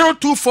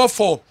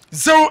 0244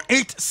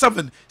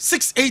 087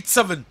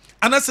 687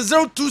 and that's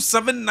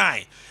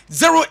 0279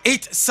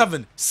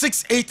 087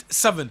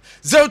 687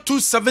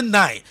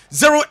 0279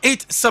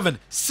 087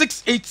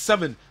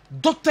 687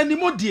 Dr.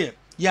 Nimo dear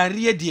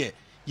yare dear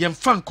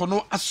yemfa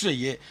kono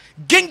asreye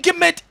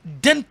Gengemet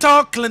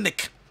Dental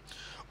Clinic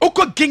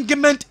oko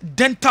Gengemet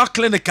Dental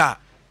Clinica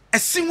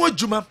esinwo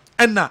djuma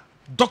ena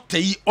doctor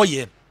yi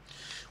oye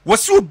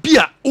wasi obi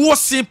a wo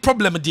sin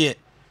problem de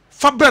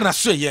fabra na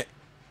so ye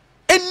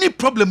any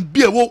problem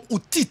bia wo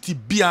utiti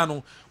bia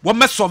no wo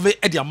mesolve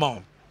e dia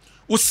ma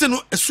wo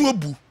sino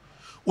esuobu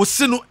wo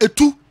sino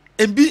etu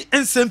embi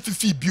ensem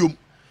fifi biom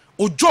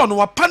ojo no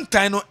wa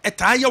pantan no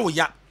etaaye wo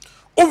ya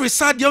o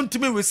wesa de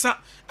ntime wesa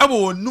e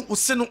wo nu wo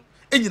sino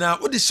enyina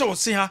wo de hye wo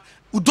se ha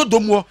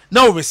udodomwo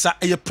na wo wesa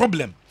eye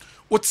problem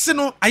wo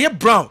sino aye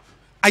brown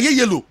aye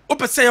yellow o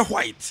pese ye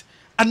white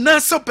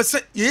anasa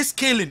pese ye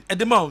scaling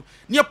edema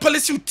ne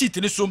policy teeth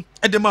ni so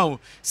edema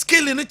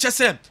scaling ni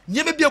chese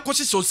nye be bia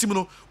kwose osim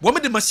no wo me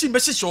de machine be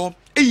hye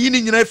eyi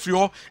ni nyina afri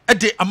ho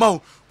ede ama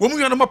wo mu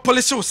yana ma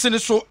policy o sene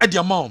so ede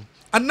ama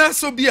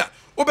anasa bia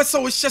wo be se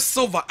wo hye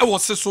silver e wo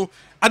se so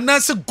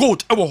anasa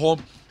gold e wo ho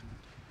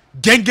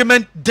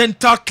Gengemen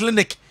Dental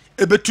Clinic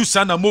ebetu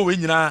sana mo we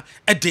nyina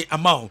ede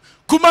ama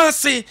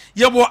Kumasi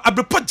ye wo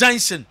Abrepo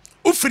Junction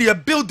ufiri a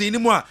building ni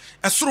mu a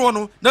esoro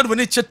no na do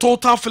ne che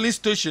total filling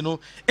station no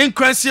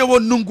enkranse wo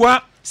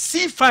nungwa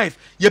C5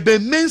 ye be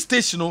main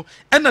station no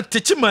ena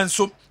techiman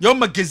so ye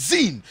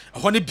magazine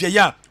ho ne bia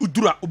ya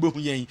udura obehu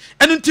yen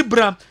eno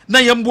ntibra na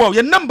ye mboa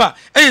ye number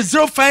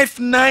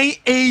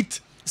 0598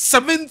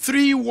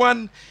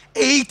 731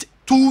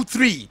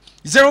 823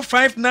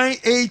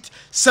 0598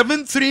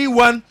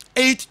 731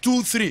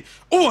 823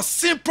 oh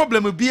same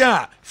problem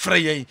bia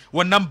frayen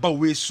wo number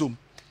we so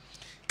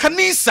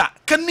Kanisa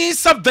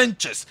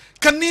Ventures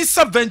and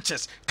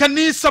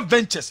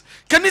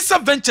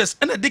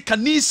the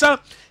Kanisa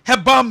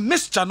heba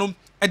mischano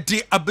e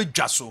de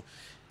abedwaso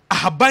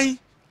ahaban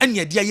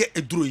enya de ye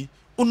edroi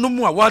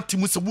onomu a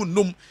watimu se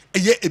wonnom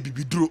eye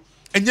ebibiduro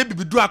enye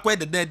bibiduro akwa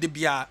de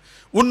bia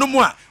wonum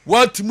a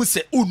watimu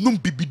se onum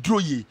bibiduro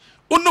ye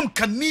onum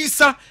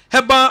kanisa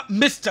heba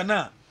mixture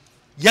na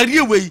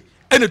yare we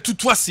ene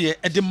tutu ase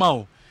e de ma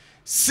o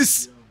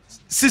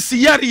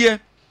sisi yare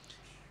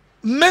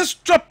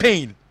menstrual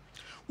pain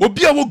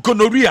obi a wo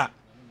gonorrhea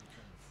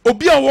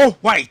obi a wo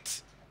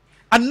white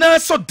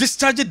anaso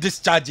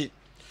discharge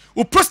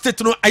o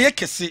prostate no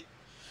ayekese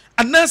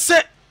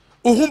anase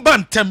ohumba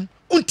ntem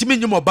untimi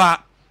nyimo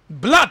ba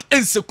blood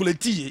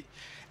insecurity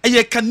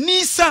eye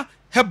kanisa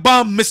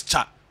herbal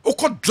mixture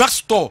oko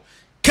drugstore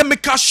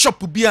chemical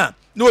shop bia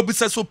na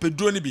obisa so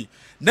pedro ni bi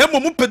na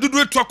emo pedudu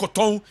etu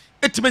akoton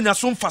etimenya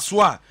so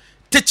mfaso a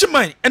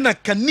techiman na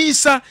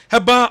kanisa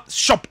herbal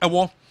shop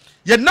ewo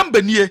ye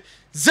number nie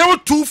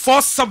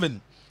 0247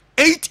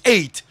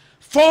 88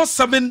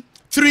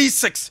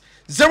 4736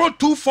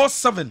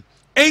 0247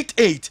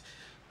 88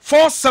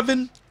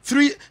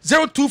 473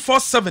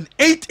 0247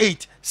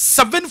 88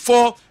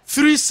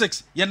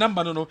 7436 your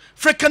number no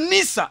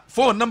frekanisa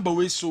for number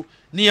we so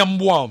ni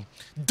yamwa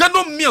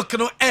dano milk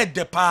no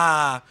ede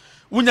pa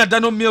unya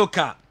dano milk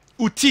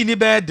uti ni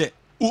bede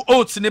u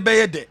oats ni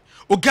bede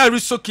o gari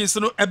sokins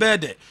no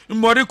ebede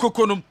mmori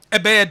koko no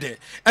ebede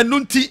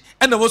enunti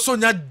ena wo so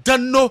nya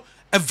dano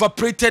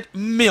evaporated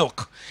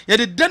milk ya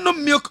the dano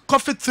milk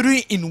coffee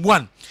 3 in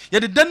 1 ya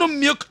the dano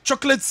milk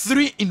chocolate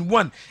 3 in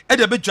 1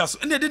 ede be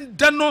just and the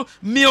dano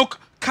milk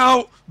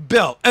cow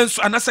bell and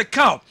so anase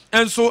cow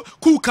and so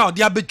cool cow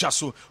dia be just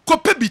so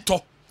kope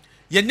bito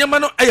ye nyama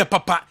no eye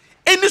papa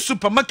any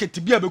supermarket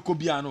bia be ko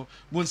bia no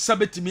won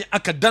sabetimi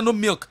aka dano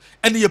milk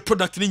and ye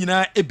product ni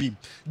nyina ebi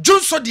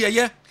jonso de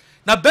ye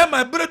na be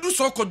ma bredu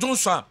so ko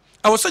jonso a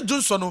I was say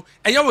jonso no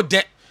eye wo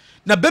de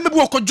na be me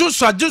bi ko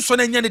jonso a jonso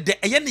na nya ne de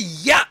eye ne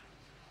ya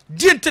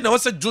diente na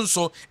wose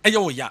jonso eye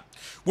wo ya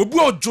wo bu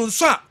o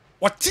jonso a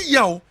wote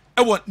ya o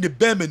e wo ne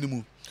be ma ni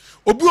mu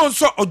obu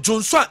onso o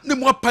jonso a ne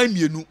mu apan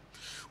mienu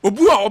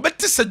obu a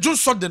obete se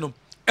jonso de no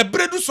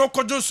ebredu so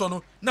ko jonso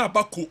no na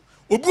abako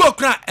obu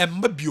okra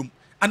emba biom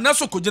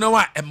anaso kogina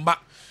wa emba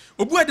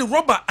obu a de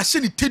rubber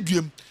ahye ni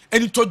teduem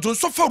eni to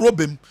jonso fa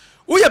robem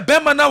wo ye be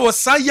ma na wo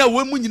sa ya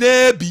wo mu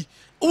nyina bi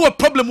wo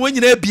problem wo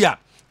nyina bi a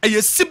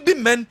eye sibi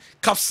men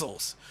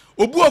capsules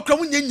obu okra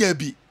wo nyanya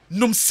bi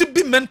num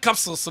sibi men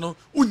capsules no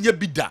unya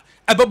bida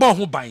ebeba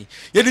ho ban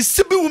ye de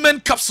sibi women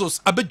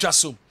capsules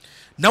abedwaso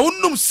na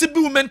wonum sibi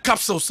women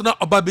capsules na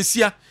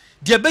obabesia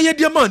de beye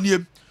de ma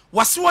niem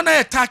wase wona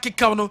ye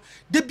takeka no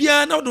de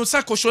bia na wo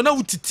sa kosho na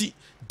wutiti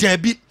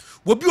dabi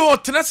wobi o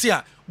tenase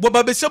a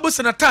bobabesia bo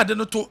senatade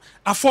no to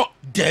afọ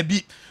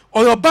dabi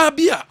oyoba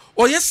bia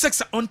oye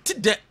sex onti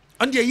de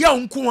on de ya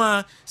nko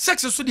a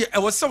sex so de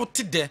ewo se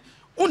wote de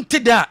unti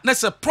de na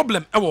se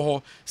problem ewo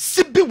ho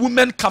sibi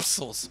women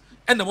capsules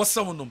ena wo se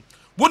wonum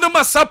wonum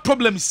asa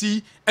problem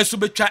si eso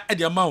betwa e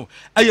de ma wo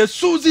aye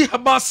Suzy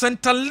Herbal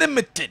Center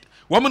Limited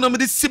woman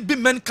the sibi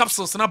men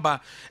capsules na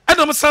ba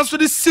and so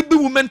the sibi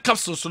women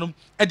capsules no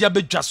e dia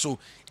bedwa so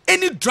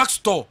any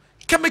drugstore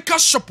chemical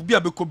shop bia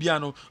be ko bia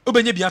no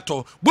obenye bia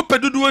to bo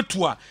pedudu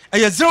atu a e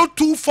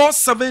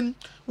 0247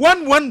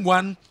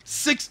 111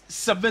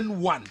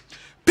 671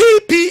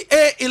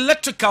 PPA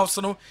electricals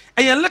no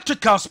e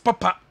electricals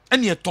papa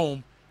ene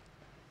eton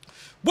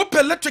bo pe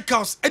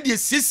electricals e dia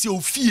siesie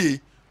ofie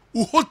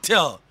u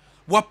hotel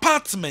u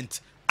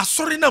apartment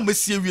asori na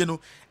masie wie no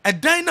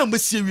edan na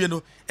masie wie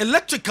no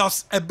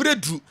electricals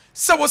ebredru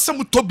se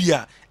wosem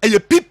tobia eye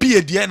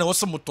PPA de na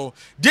wosem to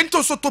de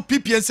nto so to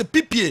PPA se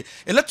PPA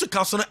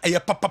electricals no eye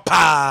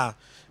papa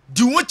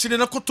di wonchire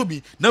na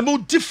kotobi na mo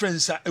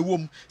difference a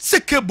ewom se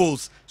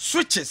cables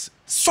switches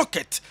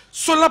socket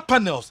solar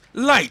panels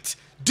light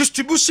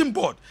distribution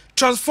board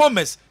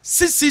transformers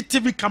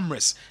CCTV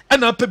cameras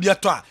and a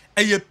pebiato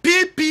a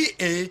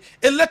PPA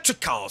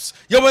electricals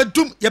ya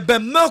dum ya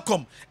ben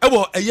Malcolm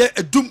ewo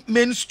a dum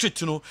main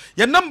street no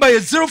your number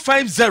is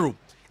 050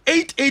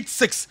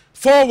 886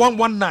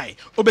 4119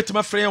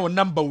 obetima frey your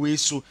number we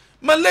so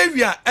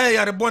malaria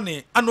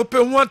yarebone anope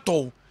ho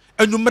ato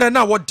enumere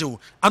na wodew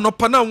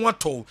anopa na ho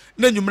ato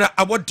na enumere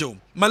awodew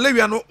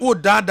malaria no wo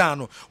dada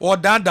no o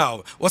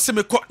dada wo se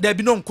me ko da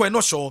bi no nko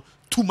no sho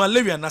to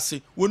malaria na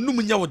se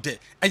wonum nya wode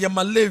eye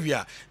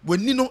malaria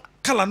woni no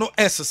kala no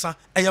esesa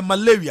eye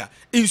malaria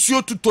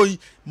insuo tutoi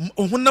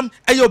honam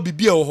eye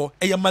obibia ho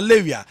eye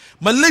malaria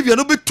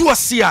no betu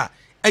ase a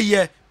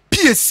eye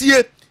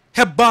PCA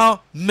herbal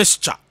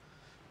mixture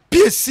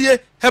PCA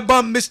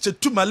herbal mixture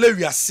to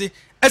malaria se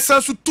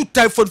esanso to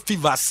typhoid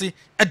fever se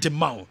e de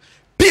mawo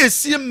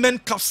PCA men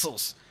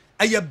capsules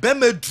eye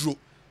bemedro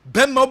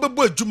bema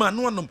obebo adwuma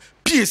no anom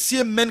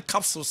PCA men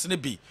capsules ne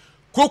bi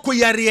koko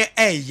yare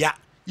eya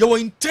your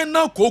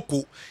internal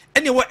cocoa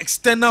and your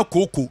external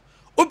cocoa.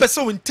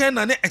 Obeso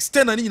internal and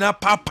external in a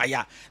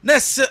papaya.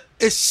 Ness a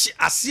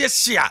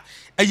shia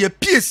a your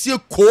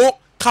PSC core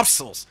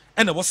capsules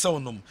and a was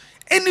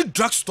any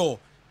drugstore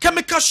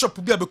chemical shop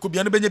be a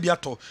becobian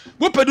benebiato.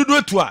 Whoop do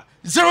it to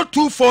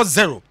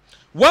 0240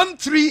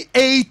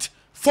 138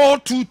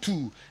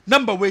 422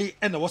 number way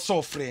and a was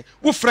so free.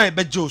 Wo fry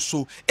bejo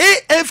so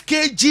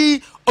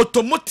AFKG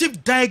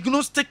automotive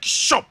diagnostic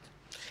shop.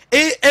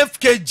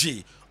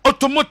 AFKG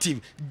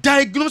Automotive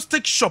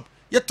Diagnostic Shop.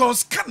 Yeton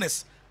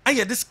scanners.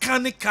 Aye, this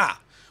scanning car.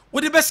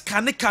 What the best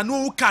scanning car?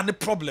 No car the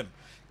problem.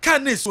 Car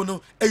is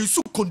no a use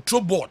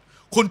control board.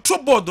 Control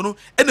board no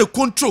and a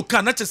control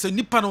car not just a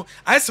nipano.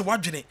 I say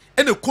wajene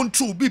and a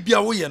control be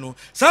away no.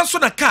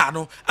 Sanso na car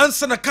no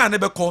answer na car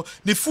never call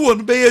ni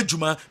phone be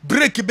juma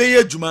break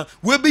be juma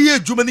we be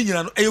juma ni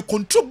no a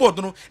control board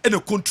no and a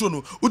control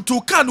no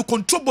until car no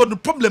control board no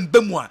problem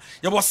bemwa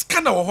ya was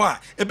scanner or wha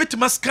a bit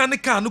ma scan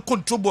car no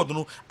control board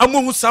no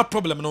among sa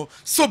problem no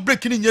so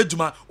breaking in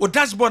juma or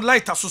dashboard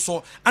light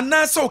so and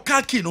na so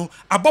car key no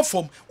above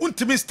form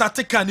untimi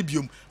start car ni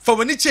bium for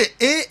when it's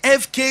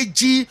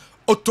AFKG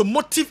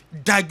Automotive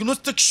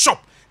Diagnostic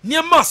Shop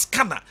near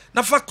scanner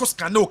na fa ko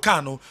scanner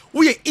car no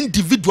we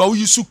individual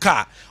use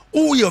car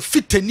we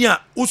fitenia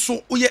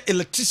also we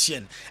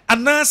electrician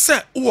and na say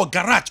we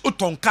garage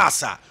uton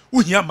car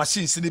we here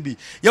machines ni bi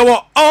ya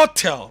wo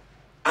Autel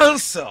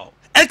Ansel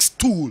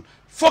X-Tool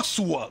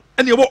Foxwell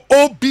and ya wo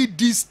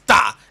OBD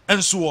Star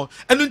and so on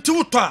and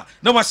until to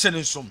na wa share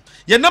nsom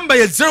your number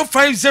is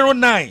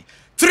 0509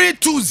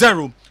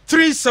 320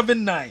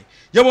 379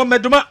 Yawa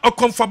meduma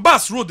okonfa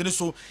bus road ni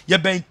so ye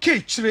ben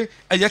kechire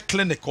eye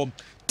clinicom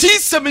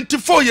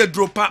T74 ye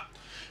dropa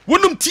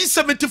wonum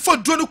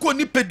T74 drone ko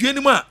ni pedue ni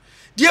ma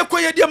de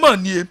ekoye de ma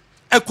nie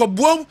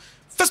ekoboam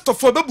first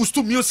of all be boost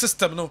immune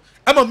system no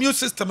ama immune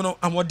system no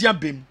amode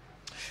abem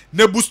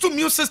na boost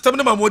immune system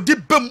no amode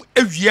bam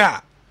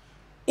awia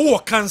o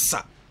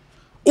cancer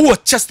o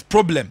chest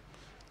problem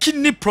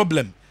kidney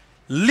problem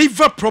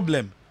liver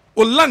problem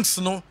o lungs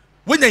no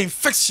when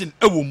infection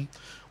ewom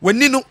when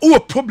no o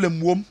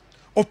problem wom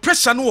o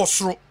pressure no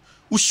osoro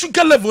o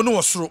sugar level no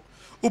osoro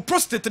o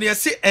prostate no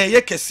yesi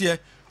eye kese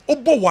o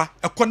bowa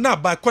ekona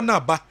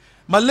aba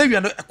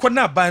malaria no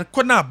ekona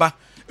aba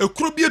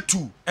ekuro bi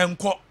etu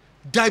enko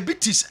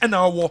diabetes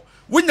ena wo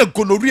wenya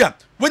gonorrhea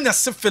wenya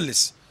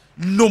syphilis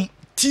nom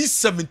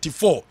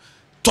T74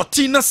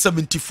 Totina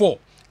 74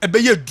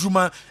 ebeye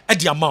druma e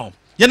di amount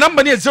your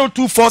number is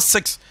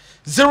 0246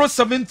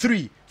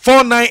 073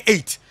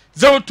 498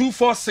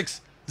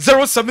 0246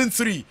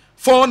 073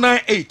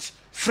 498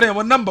 friend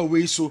one number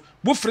way so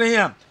bo friend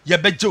ya ye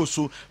beje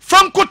so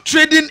Franco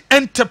Trading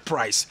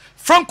Enterprise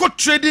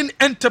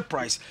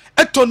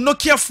eto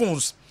Nokia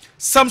phones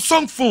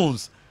Samsung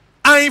phones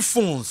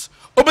iPhones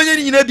obanye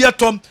ni nyina bia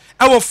tom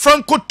our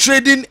Franco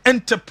Trading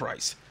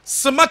Enterprise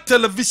smart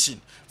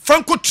television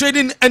Franco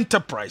Trading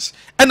Enterprise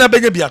and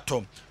abanye bia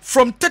tom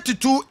from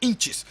 32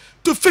 inches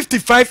to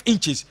 55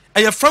 inches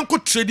a Franco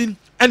Trading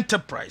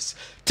Enterprise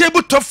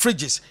tabletop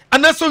fridges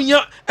and also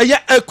nya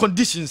air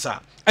conditions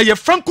are a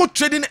Franco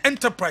Trading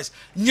Enterprise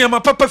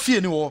nyama papa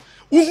fie ni wo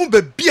uhu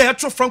be bia ya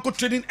Franco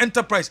Trading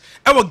Enterprise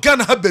ewo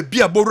Ghana ha be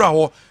bia bora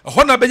ho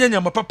ho na benya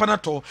nyama papa na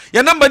to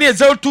your number ni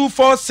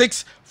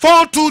 0246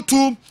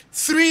 422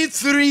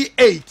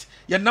 338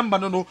 your number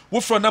no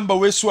wo from number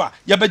we so a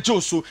ya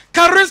bejo so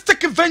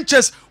Charistic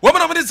Ventures wo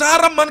na me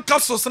Zahara Man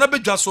capsules na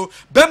bedwa so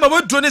be ma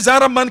we drone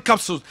Zahara Man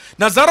capsules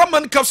na Zahara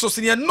Man capsules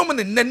ni nom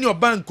ne nani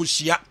oba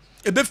nkohia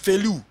ebe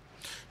felu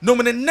nom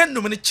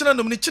ne china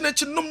nom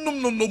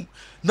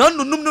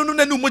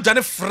na num mo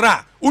jane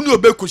fra uni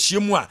obe kohie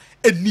mu a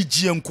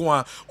enigye nko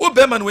a wo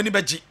be ma no ani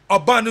beji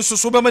oba ne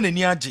so be ma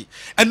nani age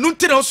enu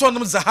nti na so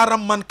nom Zahara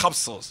Man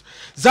capsules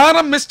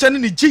Zahara mixture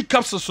ni G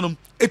capsules no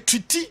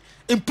etwiti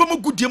empama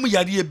gudiemu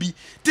yare bi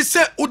te se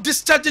o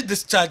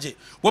discharge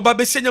wo ba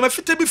be senya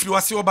mafite bi firi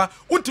wase oba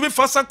untimi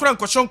fa sankra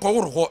nkwohye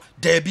nkwo ho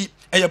da bi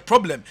eye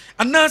problem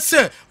ana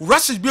se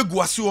rushes bi egu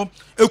wase o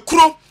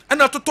ekuro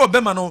ana atoto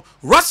bema no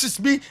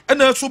rushes bi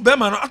ana so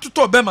bema no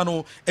atoto bema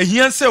no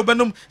ehian se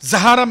obenom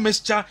Zahara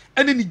mixture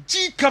ene ni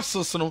G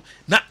capsules no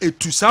na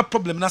etusa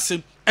problem na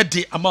se e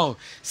de amount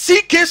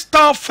CK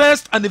Star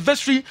first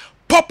anniversary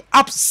pop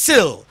up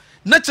sale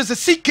not just a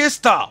CK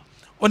Star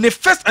on the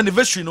first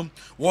anniversary no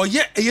wo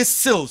ye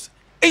sales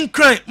in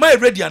crime my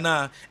ready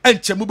na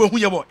enchemu be hu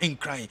ye wo in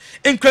crime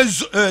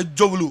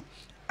Jowulu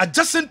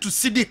adjacent to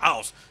City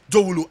House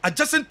Jowulu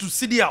adjacent to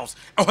City House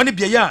ehone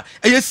bia ya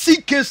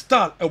CK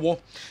Star ewo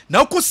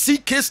na ko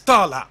CK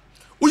Star la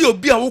uye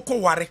obi a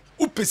woko ware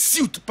upe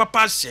suit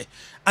papa hye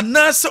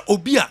anase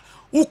obi a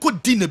woko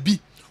dina bi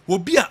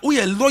obi a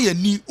uye lawyer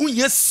ni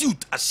uye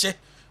suit ahye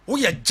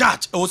uye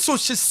judge e so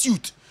hye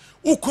suit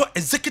uko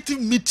executive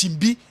meeting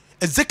bi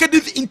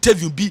executive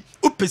interview bi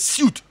upe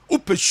suit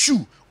upe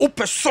shoe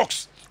upe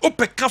socks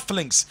upe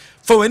cufflinks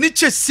for when it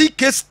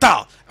CK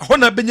Star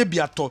hona benye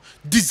biato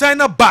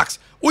designer bags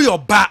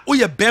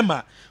uye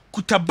bema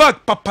kuta bag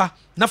papa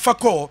na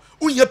fako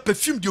uye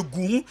perfume de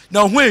gu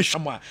na ho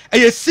ehwama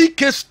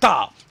CK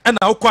Star and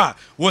akwa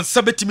won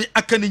sabetimi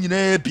akani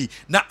nyina bi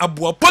na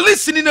aboa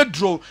police ni na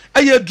draw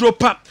draw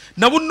pa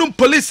na wonum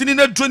police ni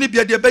na draw ni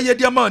bia de beye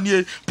de ma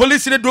ne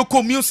police ni draw ko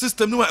immune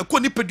system no ko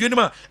ni pedue ni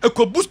ma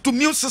boost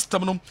immune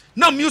system no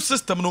na immune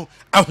system no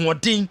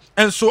ahoden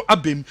enso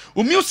abem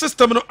immune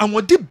system no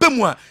amode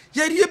bemu a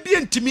yare bi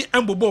ntimi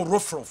embobo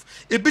rough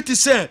ebiti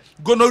say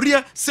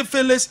gonorrhea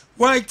syphilis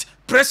white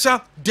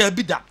pressure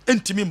diabetes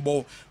ntimi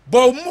mbo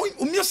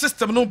immune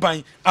system no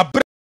ban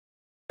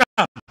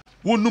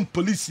wonum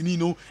police ni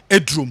no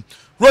edrum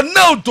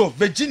Ronaldo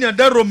Virginia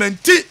da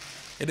romanti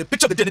the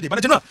picture of the day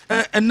but general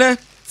and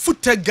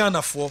football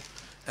Ghana for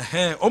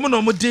omo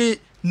no mo de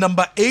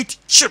number 8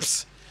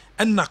 chips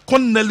and na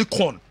Connelly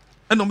corn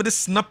and omo de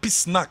snappy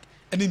snack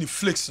and in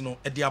flakes no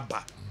e de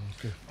aba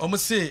omo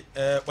say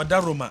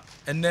wada Roma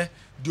and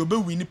the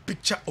obe win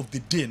picture of the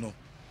day no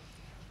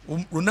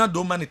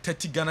Ronaldo man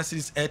 30 Ghana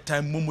series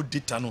airtime momo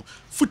data no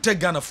football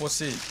Ghana for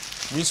say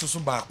we so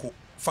baako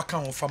faka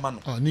ho fama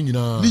no ni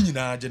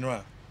nyina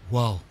general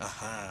wow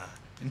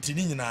nti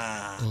ni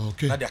nyina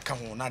na de aka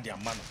ho na de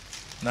ama no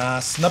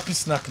na snappy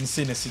snack ni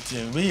say na city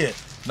we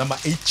number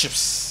 8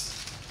 chips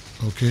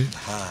okay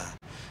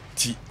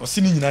ti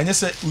osini nyina anya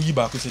se uyi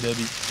ba ko se da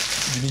bi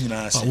ni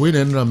nyina ase we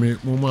na nra me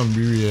mo ma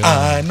mbiwe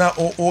na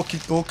o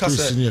ka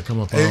se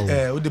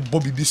o de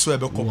bobby bi so e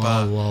be ko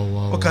pa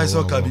o ka se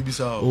o ka bibi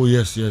sa oh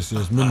yes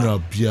minra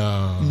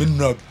bia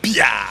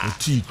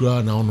ti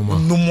kra na onuma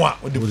numwa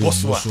o de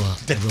boswa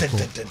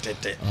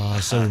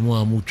so mo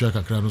amu twa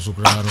kakra no so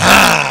kra no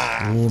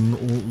o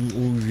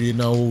ri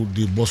na o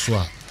de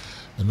boswa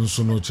eno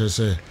so no che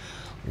se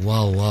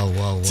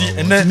wow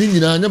ni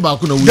nyina anya ba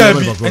ko na wuyi ba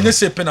ko enya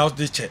se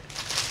penalty check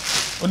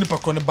oni pa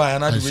ko ne ba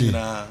na de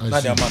nyina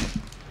na de amano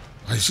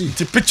I see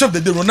the picture of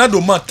the day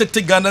Ronaldo man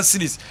 30 Ghana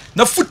series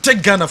na foot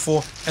take Ghana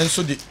for and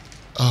so the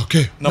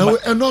okay now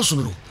and also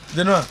no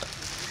the no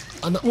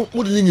and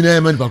what the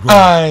nyina man ba ko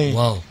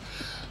wow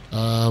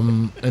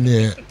and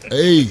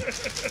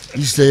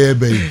you stay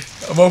be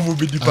amafu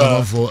be di pa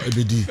amafu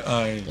be di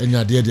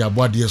enya de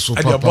abode so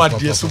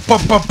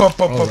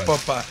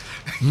papa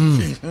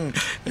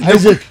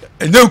Isaac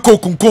and then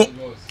kokunko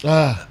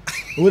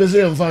what is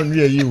it fan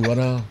we you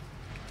wana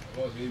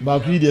ba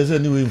ku dey say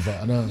anyway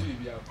fa ana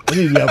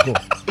ni bi akọ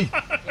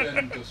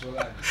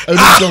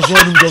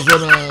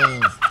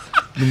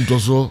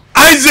Numtoso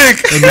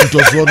Isaac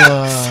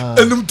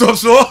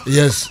Numtoso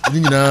yes ni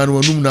nyina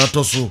no num na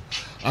atoso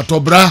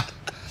atobra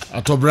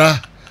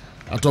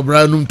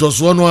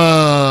numtoso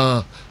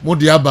no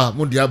modiaba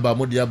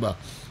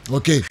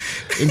okay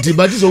nti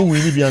ba so wi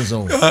ni bi ansa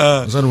o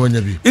ansa no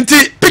wanya bi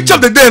nti picture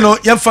of the day no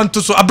yan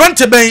fanto so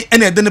abrante ben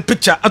ene de ne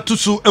picture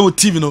atuso e wo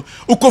TV no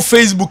uko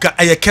Facebook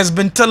a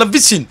Kessben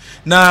television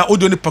na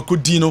odo ne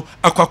pakodi no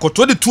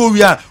akwakoto de tuo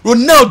wi a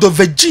Ronaldo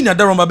Virginia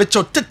da Roma be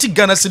 30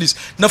 Ghana series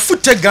na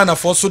football Ghana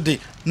for so de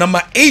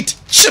number 8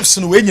 chips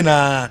no we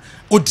nyina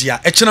odia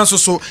e chena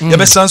so ye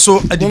be san so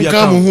adibia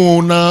ka mo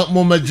ho na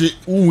mo maji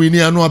uwi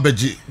ni anu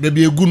abeji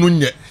bebi egu no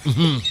nye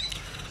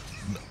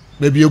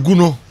bebi egu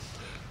no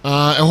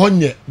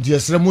ehonye die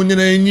sere mo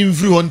nyina enyi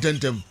free hon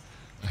tentem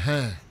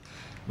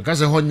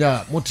because ehonye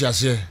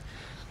motiase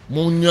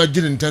mo nya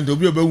gire ntente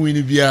obi obawi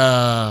ni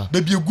bia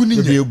bebi egu ni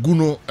nye bebi egu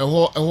no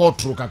eho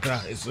tro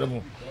kakra esere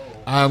mo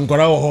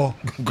ngora ho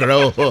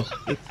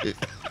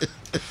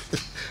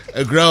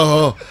agra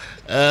ho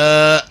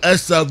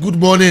Esther good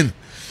morning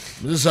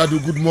Mrs. Adu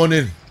good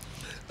morning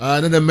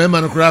then the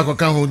member kra ko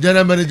kan ho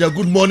general manager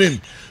good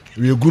morning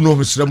we egu no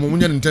mesere mo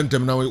nya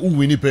ntentem na we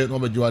uwi pe no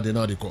bejo ade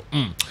na de ko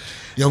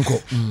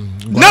yanko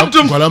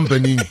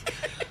gwalampani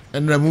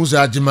enra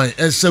musa ajiman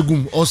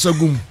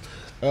osagum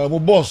mo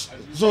boss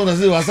so na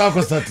say wasa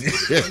ko start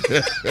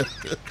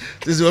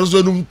this is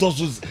also num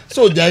toso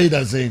so jai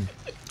da saying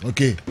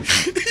okay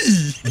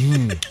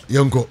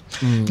yanko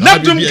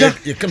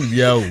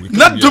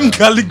Nadum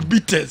garlic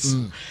bitters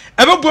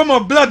ebe bo mo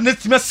blood na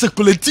time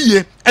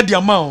circulate e de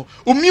amount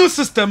immune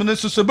system na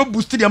so be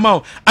boost the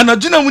amount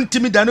anaduna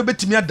wuntimi da no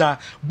betimi ada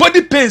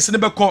body pains ne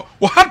be ko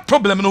o heart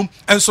problem no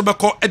enso be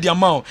ko e de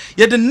amount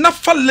ye de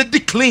nafa lady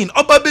clean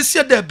oba be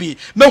sia da bi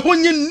me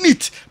honye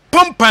neat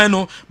pampan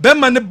no be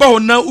ma ne ba ho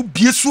na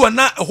ubie su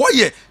na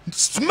hoye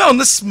smell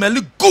no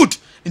smell good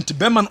into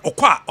beman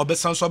okwa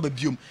obesan so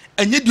ababiom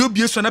enye de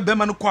obie so na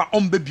beman kwa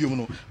ombabiom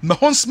no me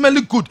hon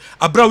smell good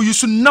abra we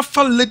use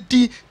nafa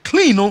lady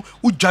clean no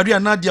udware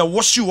na dia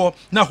wash you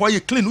na hoye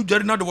clean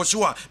udware na de wash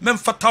you me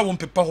mfata won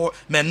pepa ho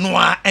me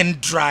noa and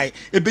dry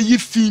ebe yi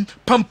fin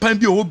pampan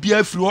bi obia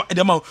afiri ho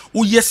edema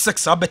wo ye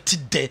sex abeti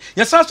de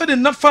yesa so de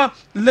nafa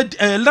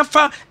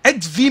lafa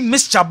XV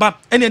mixture ba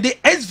ene de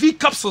SV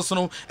capsules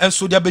no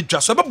enso de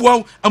abedwa so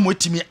beboa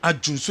amotimi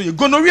adjun so ye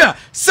gonorrhea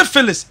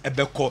syphilis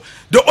ebeko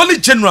the only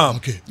general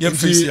okay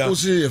you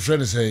see your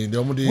friend is saying the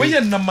omodi we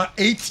number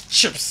 8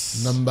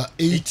 chips number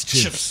 8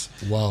 chips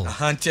wow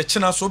anti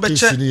chena so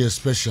beche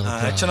special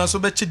chena so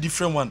beche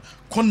different one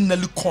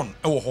Connelly corn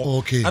e wo ho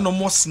okay and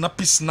more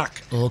snappy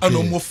snack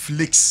and more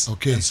flakes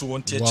okay and so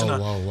want chena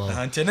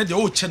anti na de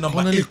o che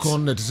number 8 Connelly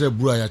corn that is a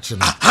bru aya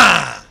chena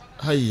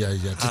ai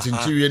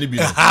titinchi we ni bi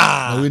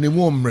na we ni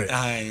mu omre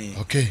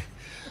okay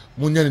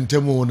munya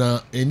ntemo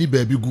na eni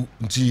baabi gu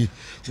nti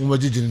mu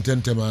magigi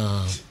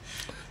ntentema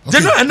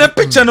Jeno and a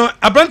picture no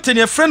abrante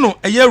ne friend no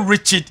eye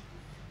Richard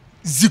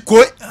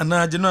Ziko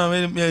ana jeno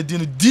me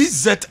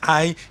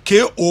DZIKOE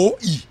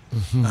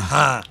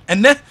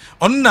and then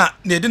on na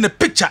ne de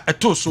picture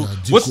eto so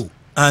was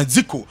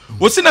Ziko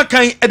was in a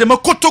kind edema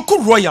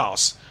Kotoku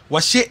Royals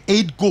was share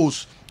 8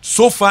 goals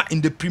so far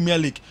in the Premier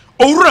League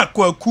Ora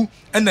kwaku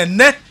and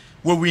then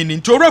we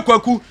winning to Ora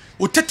kwaku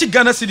o 30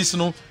 Ghana cedis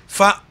no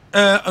fa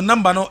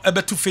number no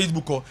ebe to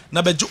Facebook or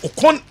na beje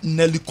okon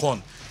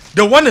nelikon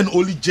the one and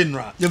only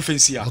general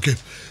yemfensia. Okay.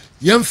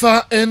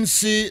 Yemfa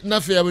NC na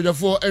fe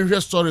abejafo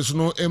enhwe stories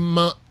no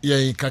emma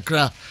yen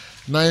kakra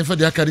na yemfa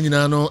de akari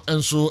nyina no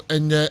enso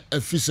enye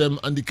afisem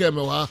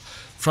andikeme wa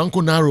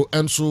Franco Naro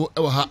enso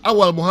ewa ha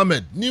Awal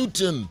Mohammed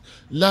Newton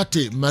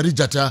Latte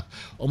Marijata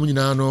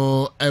omunyina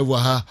no ewa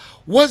ha.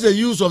 What's the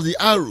use of the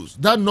arrows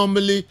that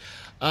normally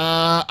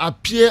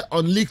appear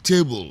on league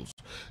tables?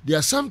 They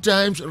are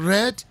sometimes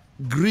red,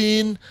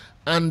 green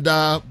and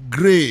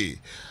grey.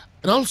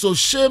 And also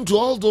shame to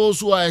all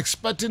those who are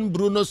expecting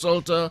Bruno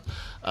Salter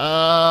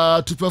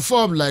to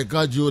perform like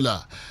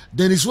Guardiola.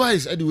 Dennis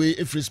Wise, anyway,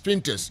 if he's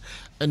sprinters,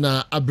 and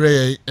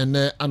Abreye and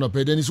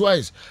Anope. Dennis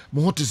Wise,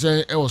 Mohoti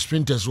say was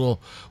sprinters. Well,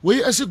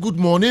 we say good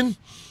morning.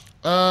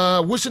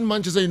 Wishing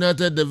Manchester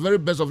United the very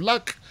best of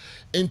luck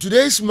in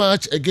today's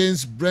match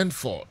against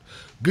Brentford.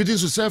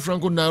 Greetings to Sir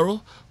Franco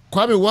Naro.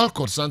 Kwame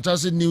Walcott,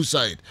 Santasi News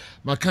Side.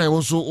 Makai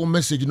also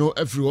message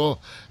everywhere.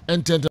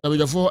 Enter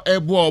for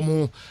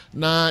airborne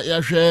na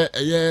ya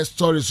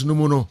stories no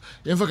mono.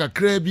 Yemfaka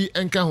Krebi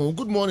Enkaho.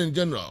 Good morning,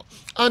 General,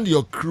 and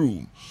your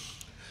crew.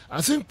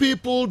 I think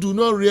people do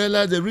not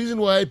realize the reason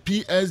why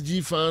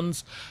PSG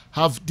fans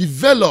have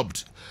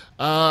developed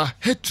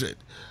hatred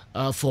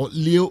for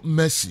Leo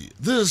Messi.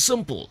 This is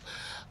simple.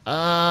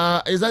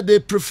 Is that they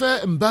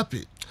prefer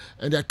Mbappe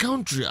and their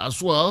country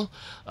as well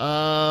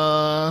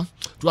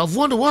to have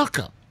won the World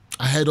Cup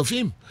ahead of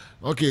him.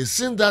 Okay,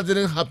 since that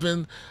didn't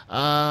happen,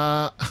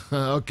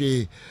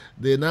 okay,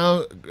 they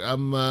now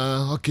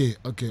okay.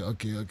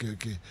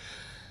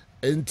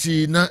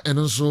 And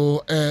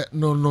also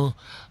no.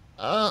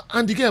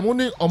 And the game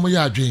only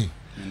omoya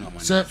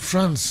say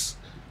France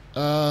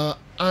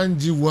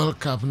Angie World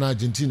Cup na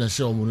Argentina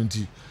share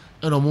omonti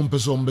and omon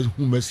person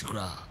who Messi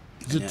cry.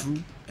 Is it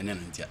true?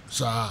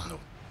 Sir. No.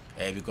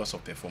 Because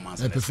of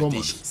performance and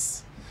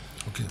expectations.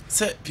 Okay.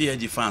 Say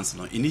PSG fans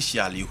no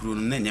initially who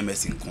no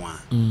Messi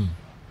nko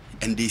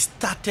and they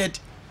started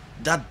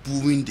that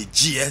booing the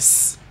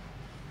GS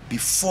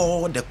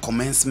before the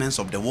commencement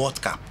of the World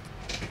Cup.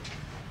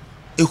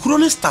 It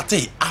only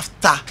started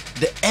after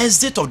the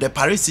exit of the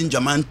Paris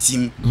Saint-Germain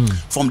team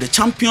from the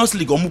Champions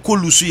League. Omuko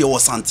Lusu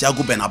was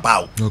Santiago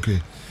Bernabeu.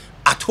 Okay.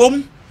 At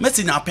home,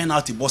 Messi na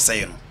penalty boss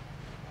saying.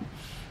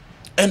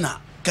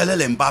 Ena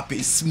Kelele Mbappe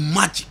is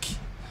magic.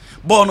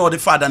 Born or the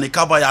father and the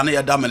Kabaya na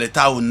yada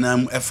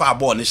meleta a far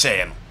born the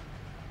share.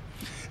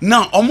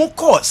 Now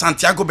Omuko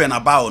Santiago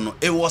Bernabeu no,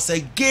 it was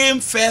a game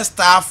first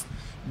half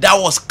that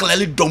was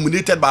clearly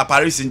dominated by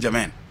Paris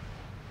Saint-Germain.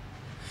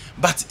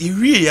 But in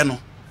real, no.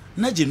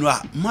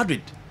 Najinwa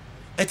Madrid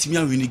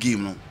etimian winning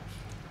game no.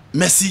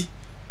 Messi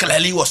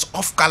clearly was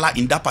off color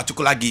in that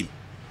particular game.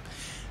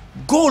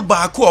 Goal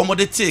by ko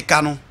omode take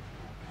no.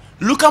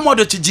 Luka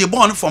Modric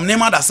jebon from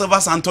Neymar da Silva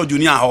Santos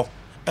Junior ho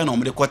and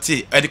omode kwate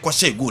e de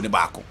kwahye goal ne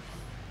baako.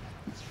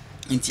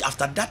 Until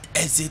after that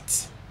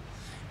exit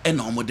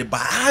and omode ba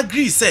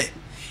agree say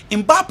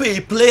Mbappe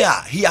a player,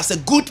 he has a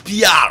good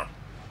PR.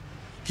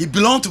 He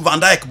belonged to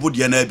Van Dijk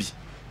Bodianabi.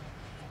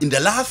 In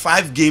the last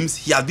 5 games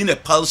he has been a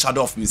pale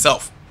shadow of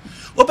himself.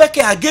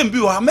 Obeke again be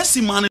wa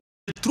Messi man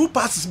through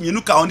passes me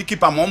nuka on the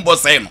keeper mombo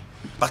say no.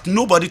 But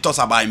nobody talks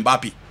about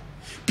Mbappe.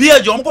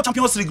 PSG on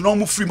Champions League no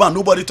move free man,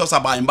 nobody talks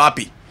about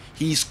Mbappe.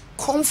 He is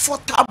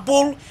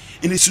comfortable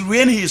in his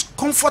reign, he is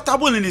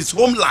comfortable in his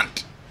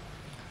homeland.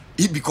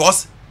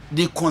 Because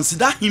they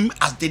consider him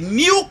as the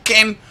new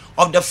king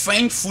of the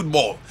French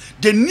football,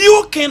 the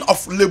new king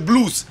of Le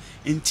Blues.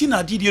 In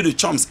Tina Didier the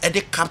Champs at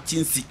the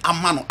captaincy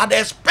amano at the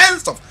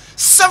expense of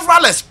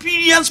several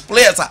experienced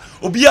players.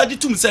 Obiadi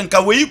tum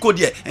senka we you could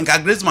there and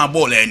can grace my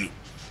ball any.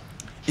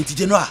 In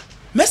Tijenoa,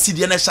 Messi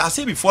the shall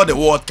say before the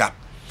World Cup.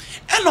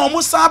 And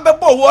almost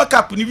World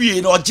Cup in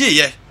the or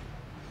J.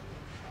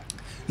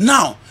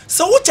 Now,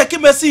 so what check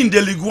Messi in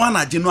the Ligue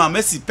 1 Genoa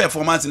Messi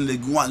performance in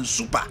Ligue 1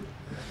 super.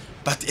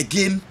 But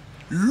again,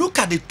 look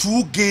at the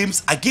 2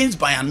 games against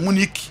Bayern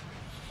Munich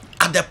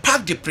at the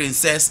Parc des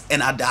Princes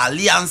and at the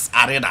Allianz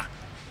Arena.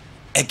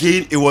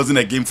 Again, it wasn't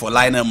a game for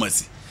Lionel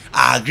Messi.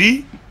 I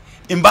agree.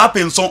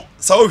 Mbappe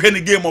so when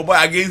the game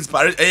against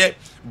Paris,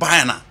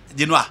 Bayern,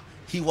 you know,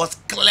 he was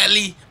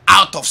clearly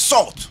out of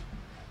sort.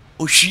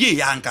 Oshie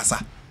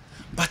Yankasa.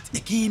 But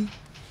again,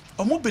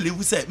 Omobele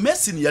we say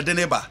Messi ni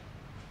Yadeneba.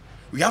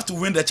 We have to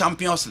win the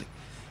Champions League.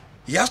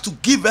 He has to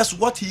give us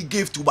what he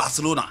gave to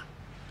Barcelona.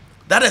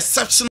 That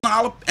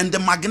exceptional and the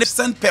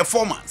magnificent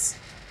performance.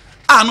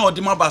 I know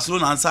the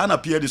Barcelona and Sana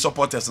Pierre the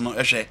supporters no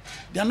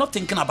they are not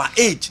thinking about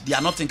age, they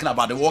are not thinking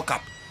about the World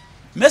Cup.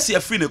 Messi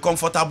is in a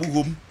comfortable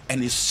home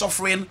and is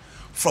suffering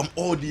from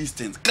all these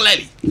things.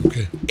 Clearly,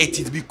 okay. It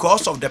is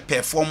because of the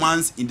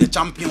performance in the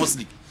Champions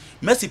League.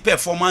 Messi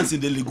performance in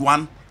the Ligue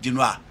 1, you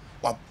know,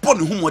 but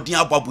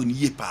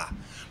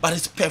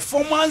his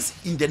performance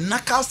in the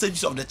knockout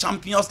stages of the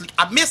Champions League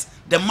amidst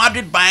the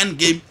Madrid Bayern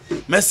game,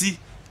 Messi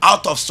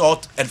out of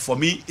sort, and for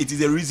me, it is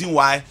the reason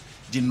why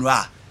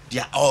Genoa they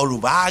are all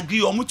over. I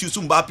agree, I'm not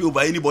choosing Mbappe over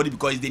anybody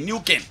because he's the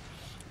new king.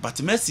 But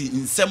Messi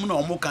in seminar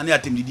or more can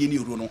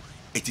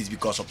it is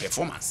because of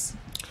performance.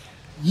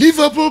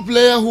 Liverpool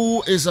player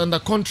who is under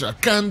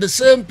contract, can the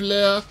same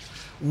player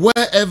wear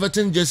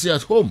Everton jersey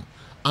at home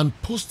and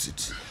post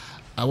it?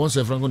 I want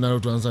Sir Franco Naro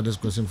to answer this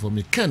question for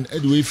me. Can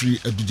Edway free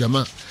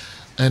Edujama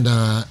and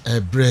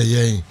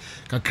Breye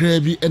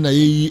Kakrebi and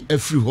a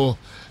free ho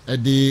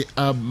the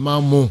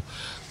Mamo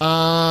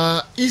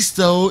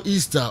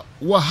Easter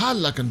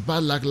Wahal luck and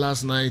bad luck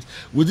last night.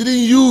 We didn't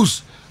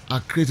use our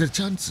created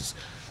chances.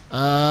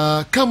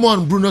 Come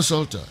on, Bruno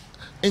Salter.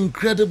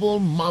 Incredible,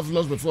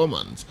 marvelous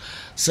performance.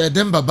 Said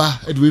Dembaba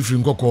Edway free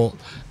Nkoko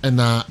and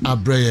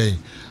Abreye.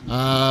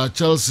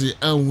 Chelsea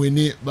and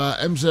Winnie, but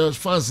MCS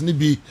fans need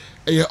be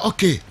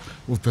okay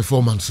with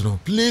performance. No,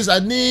 please, I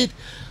need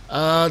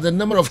the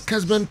number of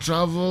Kessben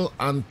travel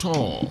and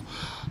tour.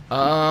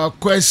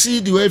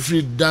 Kwesi the way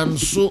free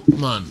Danso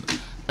man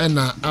and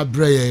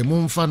Abreye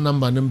Mumfa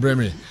number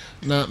Nembreme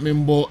na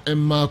Mimbo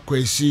Emma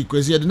Kwesi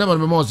the number of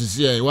members is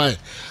here. Why?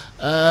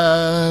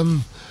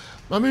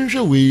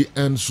 We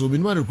and so we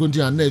want to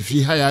continue and if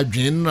he higher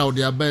drain now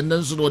they are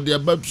banned so they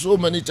are so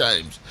many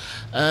times.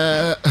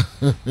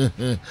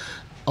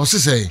 Also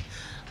say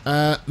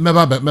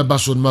meba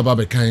so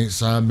meba kan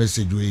sa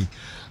message we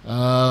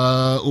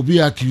obi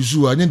accuse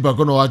you and ba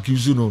kono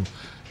accuse no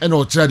and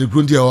o try the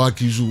grundy o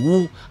accuse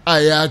you I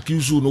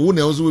accuse you no who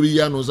else will be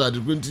ya no say the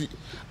grundy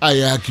I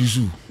accuse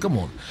you. Come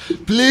on,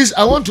 please,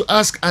 I want to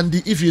ask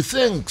Andy if he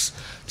thinks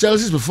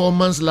Chelsea's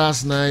performance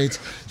last night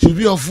should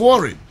be of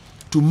worry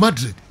to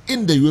Madrid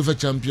in the UEFA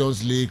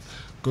Champions League,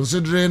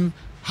 considering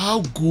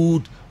how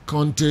good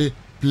Conte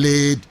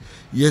played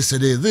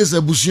yesterday. This is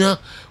a Bushia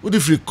with the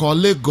free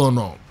colleague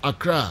Gono,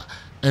 Accra,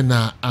 and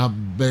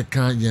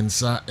Abeka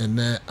Yensa and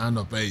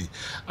Anopay.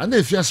 And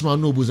if yes,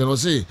 man, no booze, and I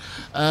say,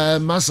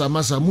 Massa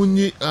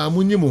Muni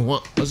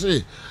Muha, I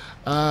say,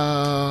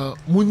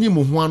 Muni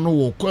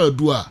Muhuano,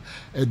 Quadua,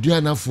 a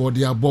Diana for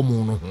the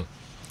Abomono.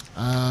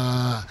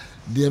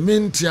 The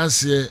main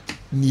Tiasse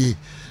near.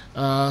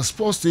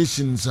 Sports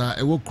stations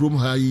a work room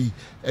high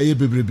a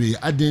baby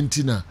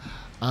Argentina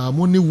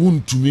money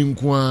wound to me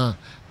kwa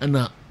and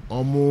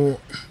omo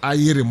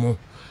ayiremo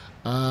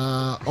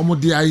omo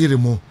di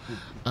ayiremo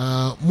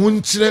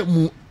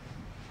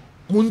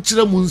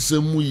munchire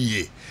munsemu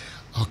ye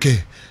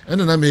okay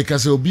and na make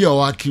us obi a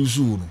accuse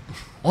no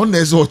on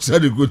is what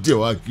said the good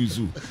deal accuse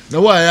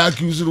now why I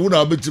accuse you would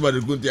have been to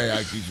the good deal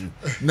accuse you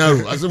now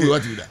as we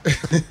what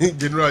that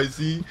General, I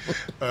see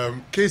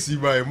Casey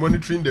by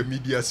monitoring the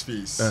media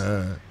space.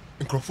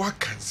 Nkrofo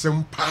can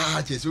some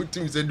pages you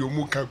think say the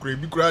mo can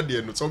create big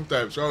radio no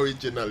sometimes how a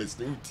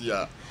journalist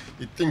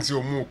it thinks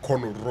you more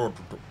corner road.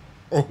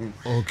 Oh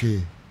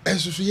okay. And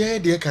so yeah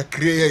they can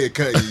create a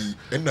kai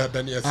and not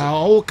Daniel.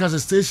 All kinds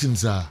of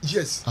stations are.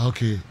 Yes.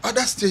 Okay.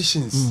 Other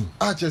stations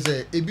I just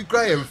say a big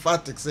cry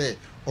emphatic say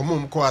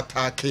Omum ko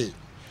attack.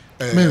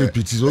 May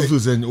repeat it also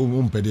say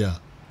pedia.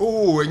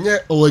 Oh, and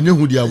yet,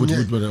 who they are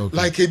with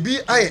like a be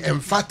I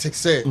emphatic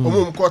say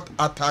Omum ko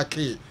attack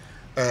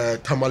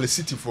Tamale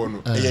City for no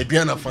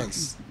Biana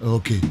fans.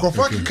 Okay.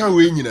 Kofaki can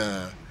win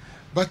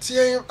but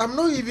yeah, I'm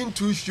not even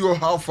too sure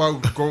how far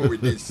we've gone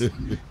with this.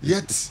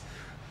 Yet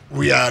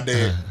we are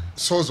the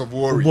source of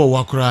worry.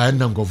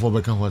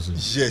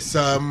 Yes,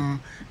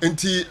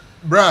 anti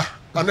bra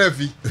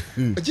Anavi,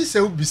 I just say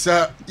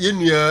Bisa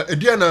Yenia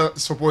Ediana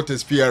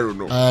supporters Piero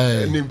no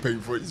name paying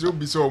for it. So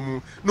be so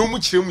no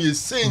much him ye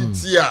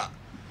saint ya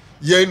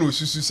no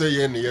susu say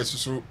yen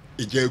yesusu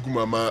ejegu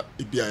mama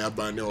ibia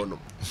bane ono.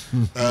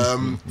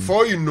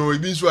 For you know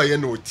it means why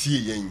yen no tie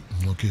yen.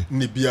 Okay.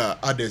 Nibia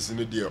others in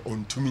the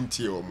on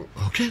tumintie omo.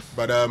 Okay.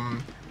 But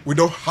we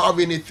don't have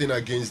anything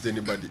against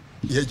anybody.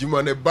 Ye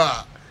jumane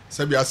ba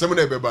sabi asem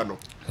na beba no.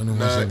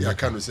 Na ya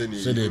kanu say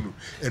ni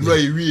and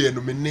why we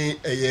no me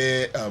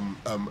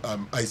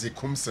Isaac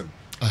Compson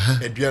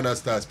Adriana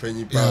Stars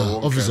penny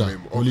officer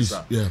police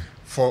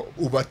for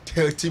over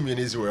 30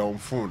 minutes we were on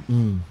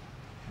phone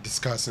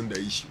discussing the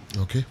issue.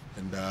 Okay.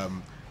 And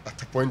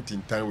at a point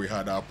in time we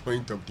had our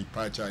point of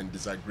departure and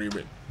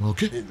disagreement.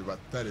 Okay. But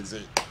that is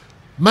it.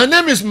 My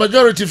name is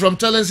Majority from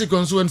Talency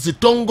Constituency,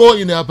 Tongo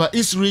in the Upper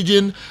East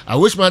region. I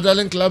wish my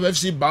darling club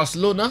FC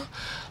Barcelona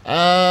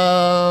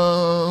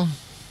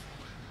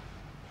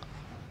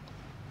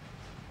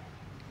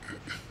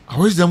I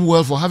wish them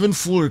well for having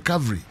full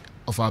recovery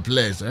of our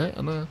players.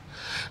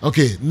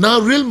 Okay, now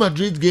Real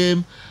Madrid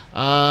game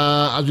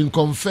has been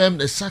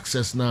confirmed a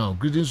success now.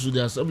 Greetings to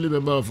the assembly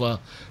member of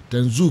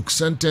Tenzuk,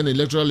 Senten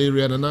electoral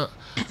area,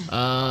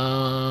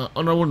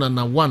 Honorable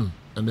Nana 1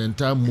 and the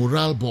entire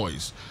Mural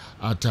boys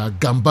at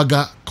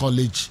Gambaga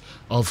College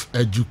of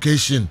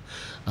Education.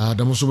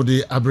 The most of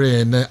the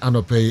Abre and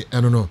Anope,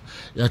 I don't know.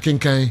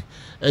 Yakinkai,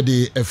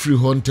 Eddie, a free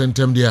home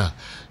tentem there.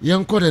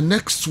 Yanko, the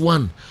next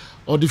one.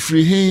 Or the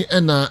free hin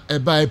and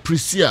by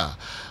Prisia.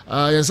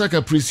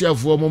 Yansaka Prisia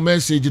for more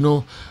message,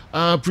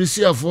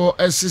 Prisia for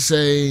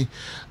SSA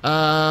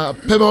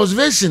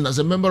observation as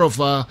a member of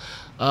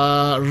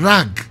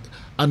RAG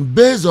and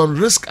based on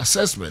risk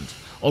assessment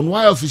on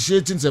why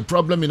officiating is a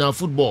problem in our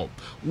football.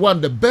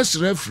 One, the best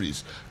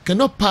referees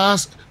cannot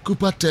pass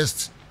Cooper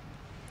tests.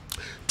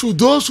 To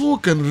those who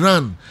can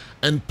run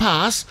and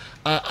pass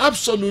are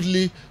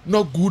absolutely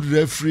not good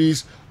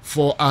referees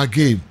for our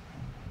game.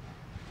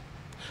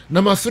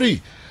 Number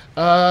 3,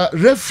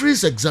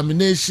 referees'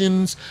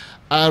 examinations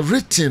are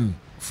written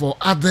for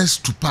others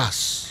to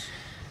pass.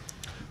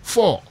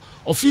 4,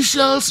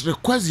 officials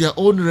request their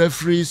own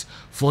referees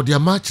for their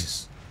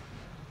matches.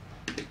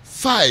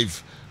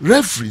 5,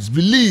 referees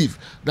believe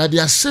that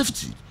their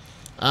safety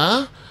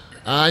are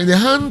in the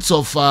hands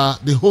of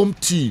the home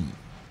team.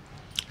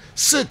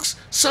 6,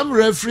 some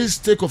referees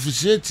take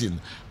officiating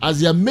as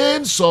their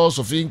main source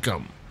of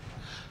income.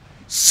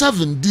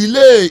 7,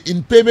 delay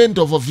in payment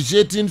of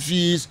officiating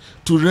fees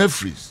to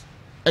referees,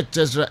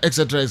 etc.,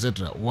 etc.,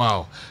 etc.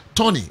 Wow.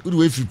 Tony, who do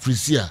we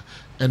feel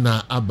and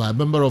a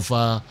member of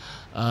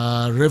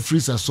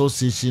Referees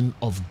Association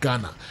of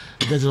Ghana.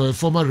 That's a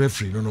former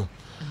referee, no.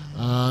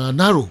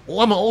 Naro,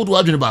 I'm old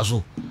watching about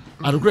so.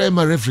 I regret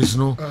my referees,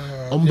 no.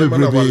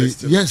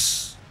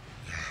 Yes.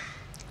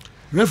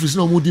 Referees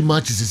no moody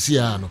matches is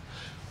here, no.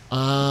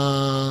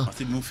 Yes.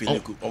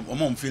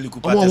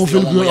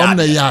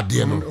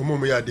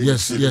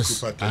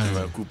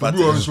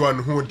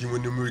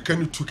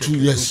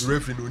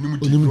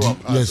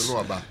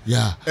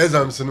 Yeah.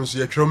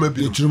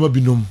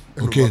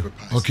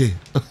 Okay.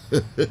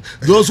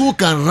 Those who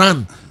can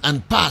run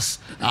and pass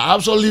are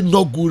absolutely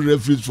not good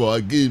referees for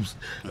our games.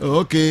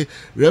 Okay.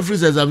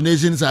 Referees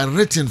examinations are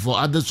written for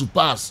others to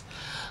pass.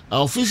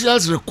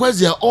 Officials request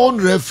their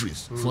own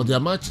referees for their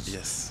matches.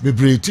 Yes.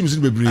 Bebre teams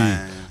in Bebre.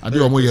 I do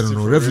omo yero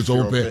no referees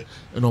omo pe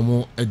and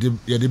omo e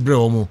de bre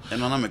omo.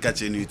 And na me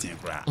catch anything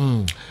kra.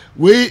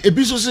 We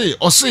ebiso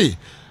say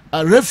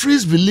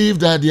referees believe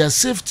that their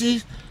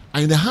safety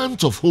are in the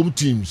hands of home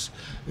teams.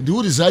 The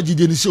who decide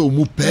they say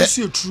omo pe. That's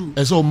true.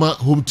 As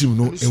home team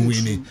no and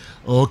winning.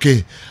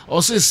 Okay.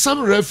 Or say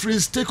some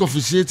referees take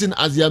officiating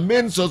as their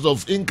main source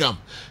of income.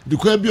 The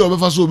can be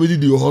obefa so obedi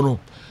di ho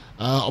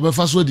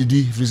obefa so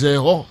didi if say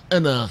ho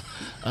and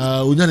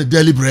unya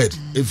daily bread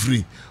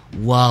every.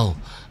 Wow.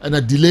 And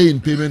a delay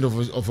in payment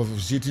of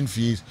officiating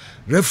fees,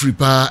 referee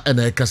pa and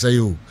a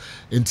kasayo.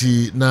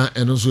 Enti na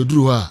and also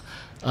drew her.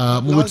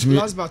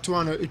 Last but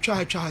one, it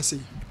try say.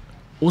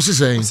 What's he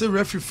saying? I say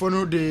referee for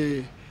no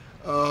the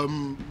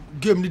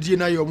game need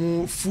na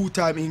your full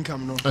time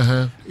income no.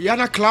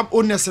 Yana club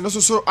owners and also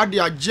so at the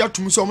agya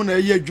to me so na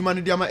ye adwuma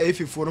ne dia ma AF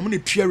for no me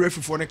twa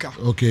referee for ne ka.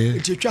 Okay.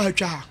 It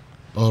twa.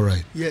 All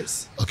right.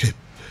 Yes. Okay.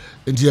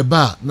 Nti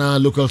eba na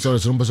local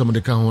service no person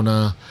de ka ho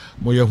na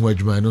mo ye ho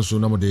adwuma no so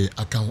na mo de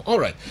account. All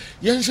right.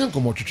 Yen hyan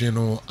komo twetwe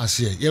no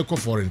ase ye ko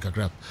foreign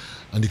kakra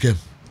and came.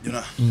 You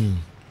know.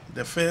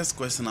 The first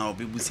question I will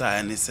be busa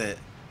and say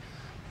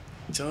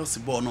Chelsea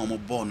born no mo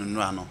born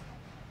no ano.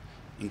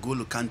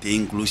 Ngolo Kante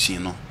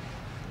inclusion no.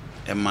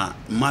 Emma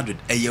Madrid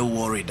eye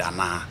worried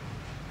ana.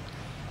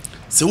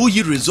 So who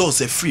yi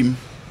results a free.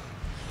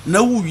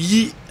 Now who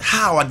yi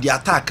how the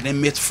attack they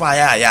made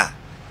fire ya.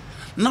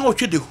 Now we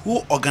the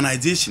whole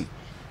organization.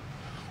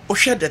 We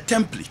share the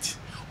template.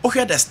 We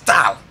share the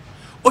style.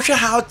 We share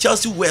how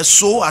Chelsea were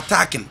so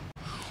attacking.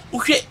 We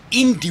share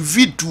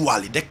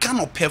individually the kind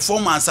of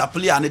performance a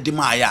player and the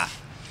Maya.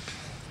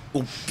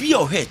 Obi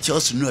or her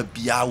Chelsea no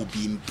Bia will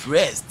be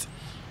impressed.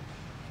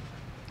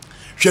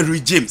 Sherry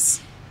James,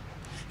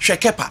 She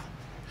Kepa,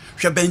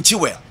 She Ben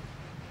Chilwell,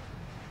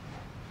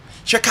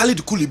 She Khalid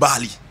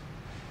Koulibaly.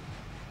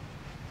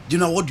 Do you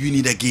know what do you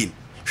need again?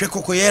 She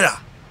Kokoyera.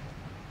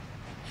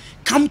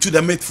 Come to the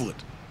midfield.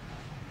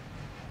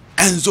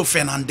 Enzo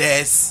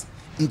Fernandez,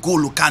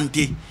 N'Golo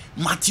Kante,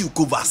 Matthew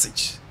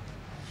Kovacic,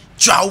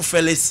 Joao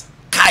Felix,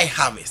 Kai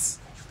Havertz.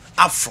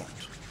 Up front.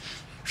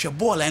 She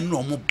ball and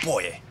no more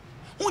boy.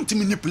 Unti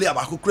mini player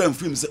ba ko kra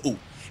film say oh,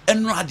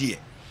 enro ade.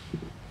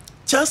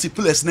 Chelsea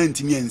players na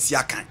ntimi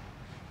ansia kan.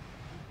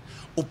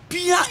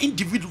 Opia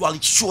individually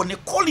show ne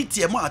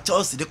quality e ma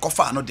Chelsea de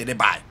kofa no de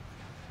buy.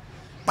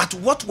 But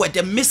what were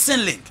the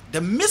missing link? The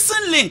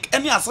missing link,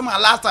 any asama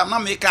last time na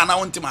make na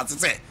wontim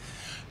asese.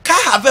 Kai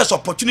Havertz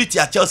opportunity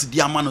at Chelsea di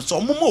amano so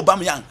Momo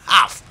Aubameyang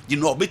half, you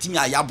know, betting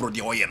ayabro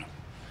de oye no.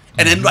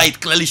 And then it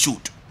clearly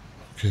showed.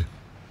 Okay.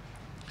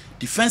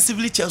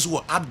 Defensively Chelsea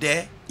were up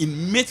there.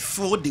 In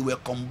midfield they were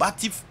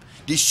combative.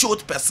 They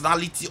showed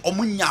personality,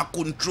 omunya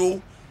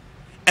control,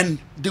 and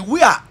the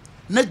way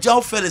na Joao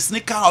Felix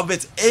ne Kai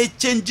Havertz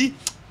change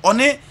on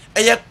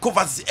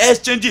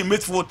Kovacic changing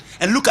midfield,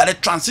 and look at the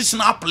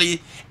transitional play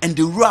and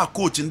the raw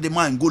coach in the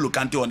man N'Golo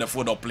Kante on the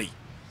field of play.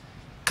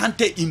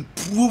 Kante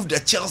improved the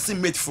Chelsea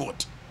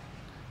midfield,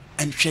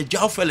 and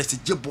Joao Felix is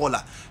a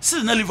baller.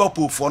 Since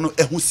Liverpool for no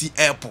ehusi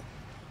airport,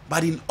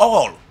 but in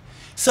all,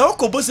 so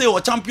Okobo say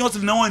or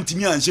champions no one to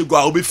me and she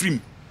go be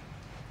free.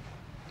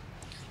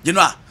 You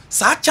know,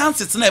 such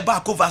chances na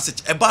about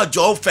Kovacic, about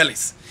Joao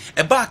Felix,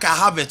 about Kai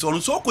Havertz,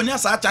 on so konya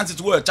such chances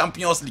to win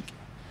Champions League.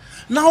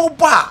 Now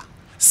ba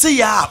say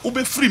ya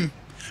ube free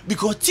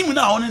because team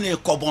na on na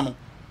kobono.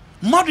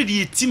 Madrid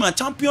the team and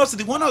Champions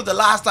League one of the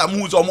last time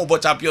who's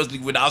almost Champions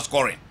League without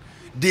scoring.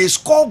 They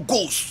score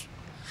goals.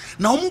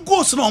 Now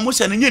goals na almost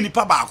any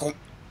nipa baako.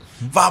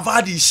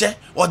 Valverde share,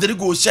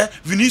 Rodrigo share,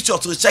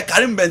 Vinicius share,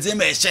 Karim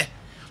Benzema share.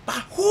 But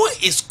who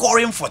is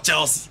scoring for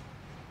Chelsea?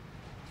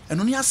 and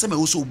only asem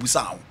also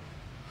obusa.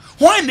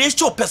 Why they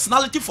show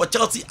personality for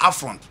Chelsea up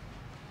front?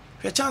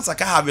 Her chance I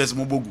can have as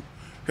Mobogu.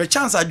 Her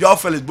chance I Joao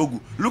Felix Bogu.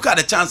 Look at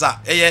the chance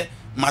I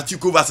Matthew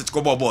Kovacic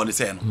Kobo ball the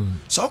say no.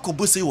 So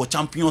Kobo say o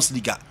Champions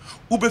League.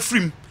 Ube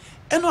free.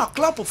 And no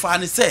club of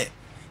fan say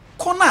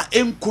corner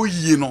enko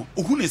yie no.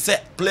 Who ne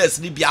say players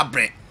ni bia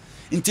bre.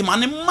 Inti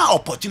mane ma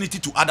opportunity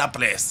to other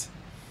players.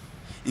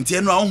 Inti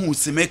eno hu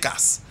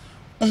Semekas.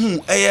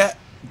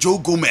 Joe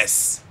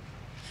Gomez.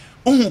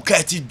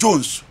 Curtis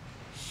Jones.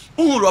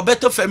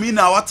 Roberto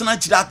Firmino watana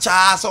chida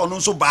cha so no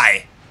so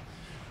buy.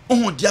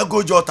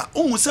 Diego Jota.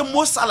 Say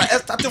Mo Salah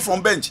started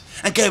from bench.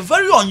 And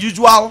very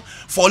unusual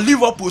for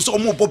Liverpool so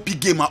mo big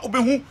game.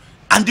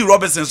 Andy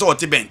Robertson so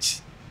at bench.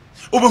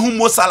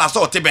 Mo Salah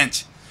so at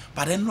bench.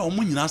 But then no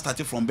mo nyina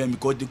started from bench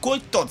because the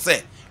coach thought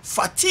say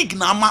fatigue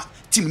na ma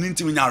team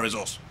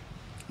results.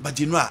 But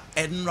you know,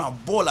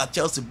 ball at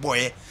Chelsea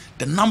boy,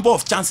 the number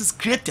of chances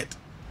created.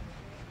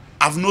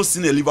 I've not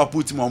seen a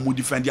Liverpool team or more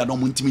defend and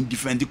no team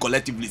defend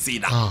collectively say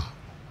that.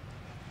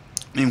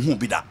 Who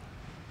be that?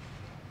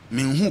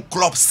 Who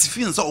clubs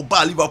feels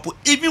about Liverpool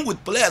even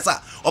with players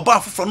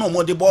about from no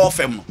more the ball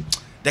fem.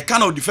 The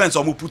kind of defense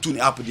or put in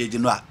up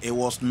the it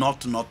was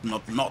not.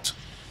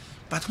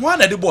 But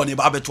one of the ball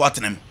never to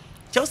Tottenham.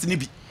 Chelsea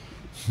nibi.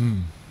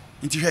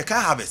 Into her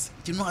car harvest.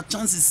 You know a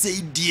chance to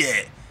say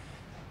dear.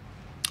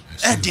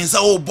 Things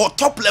are about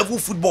top level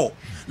football.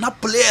 Not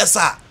players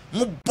are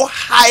more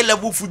high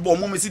level football.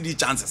 More see the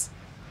chances.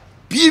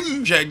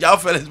 Beam, Joao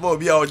Felix ball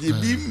be out the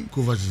beam.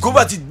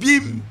 Kovacic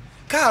beam.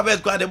 Car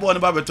harvest got the ball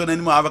about 20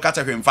 anymore. Have a catch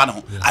him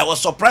fan. I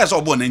was surprised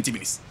about 90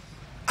 minutes.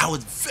 I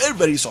was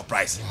very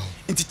surprised.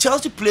 Into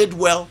Chelsea played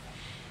well.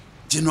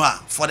 Genoa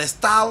for the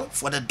style,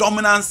 for the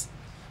dominance,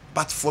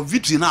 but for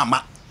victory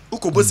now.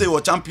 Ukobo say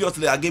your Champions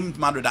League against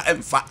Madrid are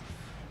emphatic.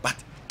 But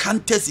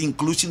Kante's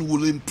inclusion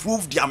will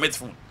improve their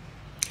midfield.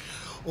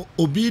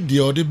 Obi the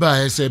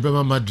Odiba say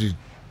Bema Madrid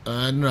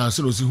and I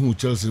still see who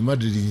Chelsea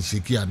Madrid in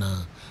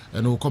Shekiana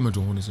and no comment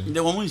on what say.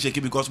 They won't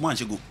shake because one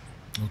should go.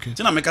 Okay.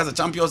 Tina make us a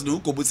Champions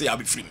League Ukobo say I'll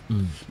be free.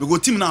 We go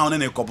team now on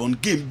a couple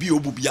game be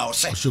obu be our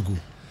say.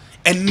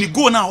 And we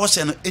go now was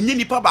and any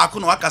nipa back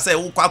on waka say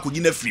ukwa could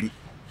in free.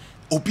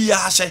 Obi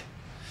ashe.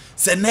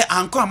 Say ne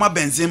anko ama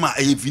Benzema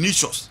e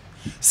Vinicius.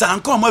 Say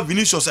anko ama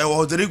Vinicius e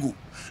Rodrigo.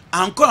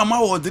 Anko ama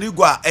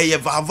Rodrigo e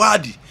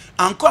Valverde.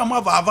 Anko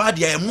ama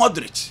Valverde e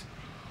Modric.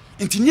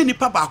 Inti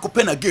nipa back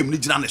open a game ni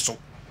jina so.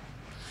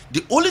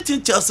 The only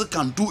thing Chelsea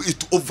can do is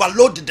to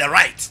overload the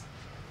right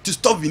to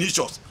stop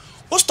Vinicius.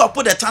 Or stop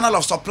the channel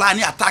of supply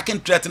and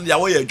attacking threat in their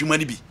way of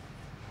humanity be.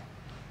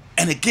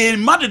 And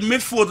again, Madrid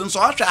midfield and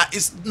so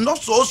is not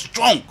so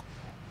strong.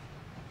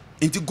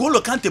 Into goal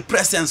can't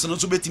presence and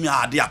also bet me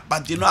idea.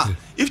 But you know,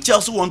 if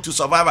Chelsea want to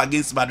survive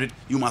against Madrid,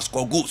 you must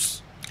score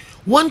goals.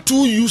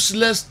 1-2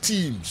 useless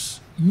teams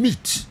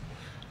meet.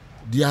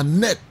 Their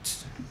net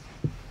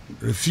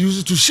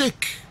refuses to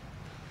shake.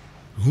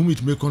 Whom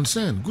it may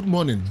concern. Good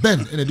morning,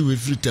 Ben. And I do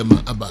every time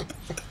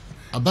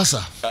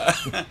Abasa.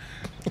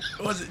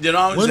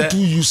 1-2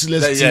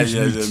 useless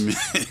teams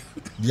meet.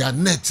 Their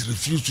net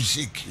refuse to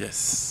shake.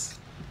 Yes.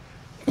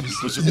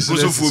 Because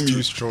of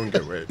too strong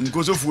away.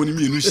 Because of when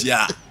you know,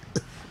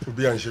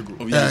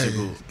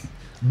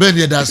 Ben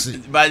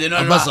Yedasi. But you know,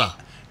 Abasa.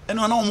 And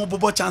no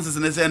more chances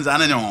in the sense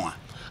and anyone.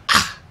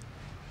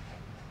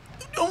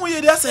 Don't we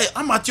say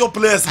amateur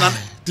players now?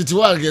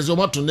 Titiwa gets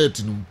over to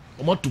net.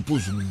 To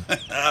push me.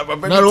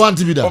 Now want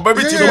to be that.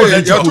 Probably to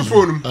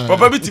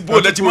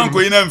let you go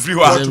in and free.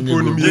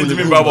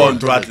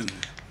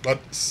 But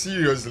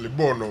seriously,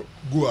 Bono,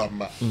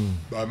 Guama,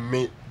 but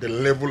me the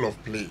level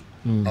of play,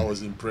 I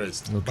was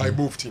impressed by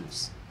both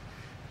teams.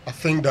 I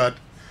think that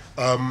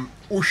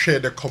who share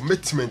the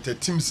commitment the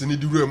teams in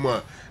the room,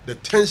 the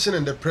tension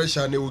and the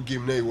pressure in the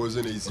game, it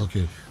wasn't easy.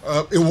 Okay.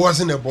 It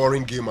wasn't a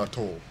boring game at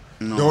all.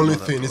 No, the only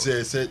thing is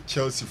I said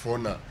Chelsea for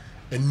now.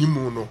 And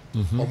Nimono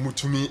or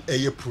Mutumi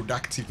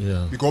productive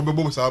because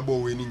Bobo Sabo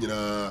winning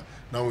now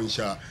in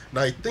Sha.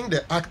 Now I think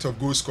the act of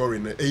goal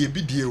scoring a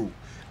big deal.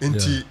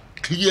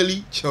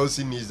 Clearly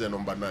Chelsea needs a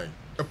number 9,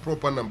 a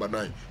proper number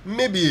 9.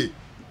 Maybe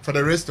for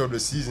the rest of the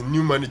season,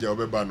 new manager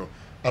Obebano.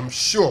 I'm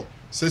sure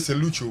says a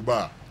Lucho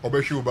Bar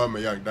Obeshu Bar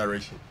Mayak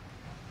direction.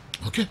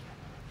 Okay.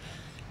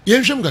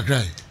 Yensham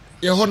Gakrai.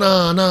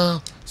 Yahona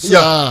na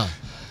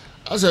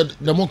I said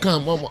the more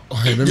come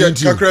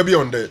Kakrabi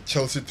on the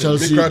Chelsea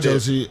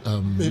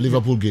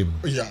Liverpool game.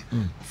 Yeah.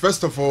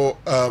 First of all,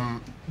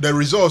 the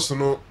results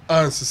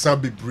answer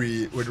Sabi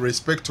with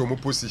respect to more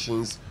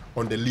positions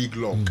on the league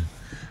log.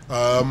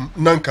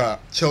 Nanka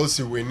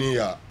Chelsea winning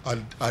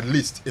at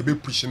least a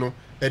bit pushing not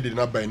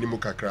by Nimo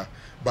Kakra.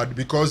 But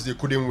because they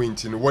couldn't win,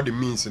 what it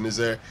means is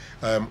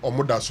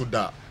Omoda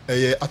Suda.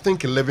 I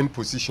think 11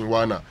 position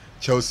wana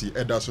Chelsea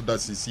Eda Suda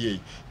CCA.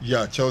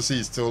 Yeah, Chelsea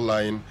is still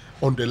lying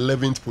on the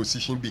 11th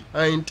position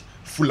behind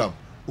Fulham.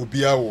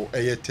 Obiawo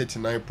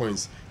 39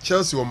 points.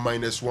 Chelsea on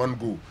 -1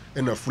 goal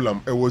and a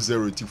Fulham was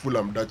 0 to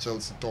Fulham that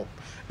Chelsea top.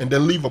 and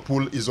then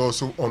Liverpool is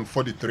also on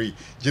 43.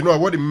 You know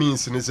what it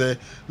means? Is a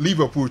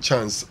Liverpool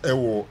chance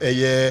top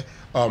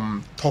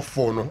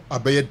 4 no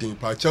abeye din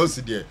pa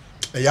Chelsea there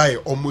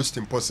almost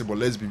impossible.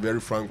 Let's be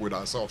very frank with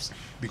ourselves,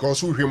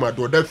 because who him at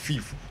that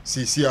fifth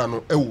CCR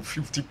no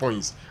 50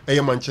 points.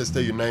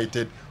 Manchester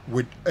United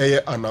with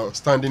an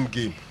outstanding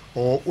game,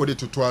 or ode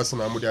to twice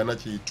and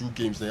Amudianachi 2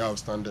 games they are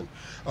outstanding.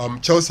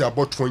 Chelsea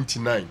about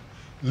 29.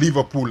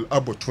 Liverpool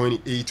about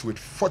 28 with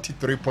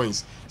 43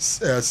 points.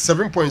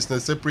 7 points na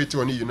separate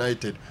on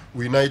United.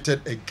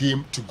 United a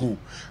game to go.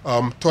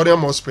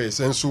 Tottenham Hotspur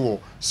and so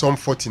some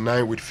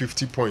 49 with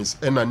 50 points,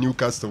 and a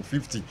Newcastle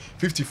 50,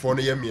 54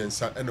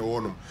 and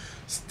a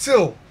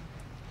still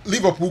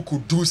Liverpool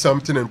could do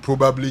something and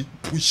probably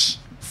push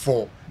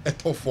for a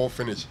top 4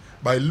 finish.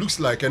 But it looks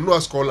like a no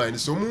scoreline.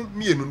 So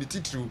me and Unity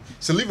through.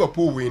 So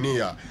Liverpool win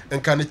here,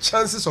 and can the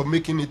chances of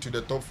making it to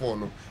the top 4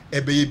 no?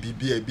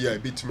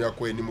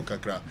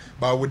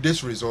 But with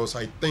this results,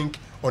 I think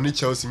only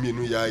Chelsea me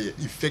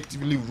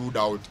effectively ruled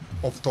out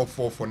of top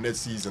 4 for next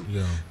season.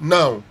 Yeah.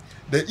 Now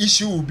the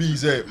issue will be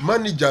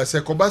manager say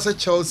Kobasa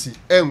Chelsea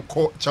and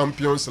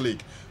Champions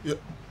League.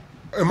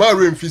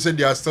 Emma said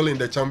they are still in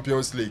the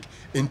Champions League.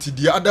 Into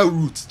the other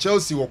route,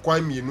 Chelsea will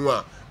quite me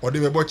or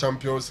they will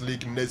Champions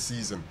League next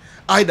season.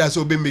 Either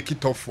so be make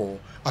it top 4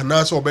 and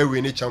also be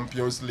winning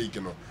Champions League.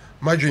 You know,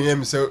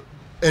 imagine say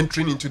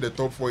entering into the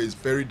top 4 is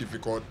very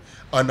difficult,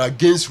 and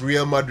against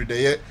Real Madrid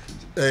they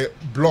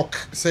block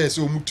says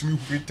so mutumi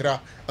fritra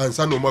and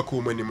sanoma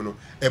ko manimno.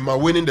 Emma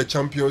winning the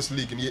Champions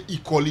League is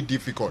equally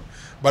difficult.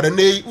 But then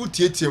they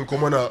utieti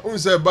komana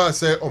unse ba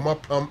say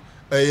omapam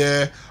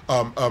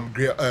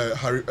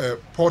Harry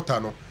Potter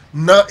no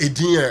na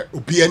edin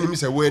obi anim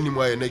say we anim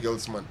aye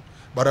Nagelsmann.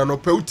 But an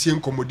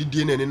opeltien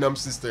commodity and enam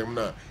system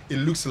now. It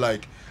looks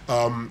like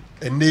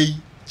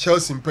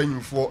Chelsea paying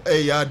for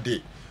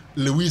day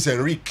Luis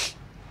Enrique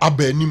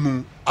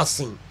Abenimu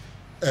Assing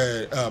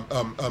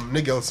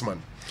Nagelsmann.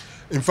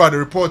 In fact, the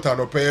reporter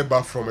no pay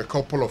back from a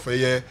couple of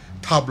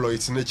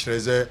tabloids nature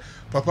as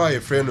Papa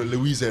a friend of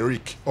Luis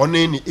Enrique on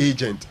any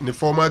agent, the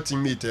former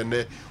teammate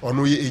and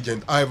on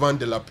agent Ivan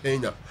de la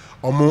Peña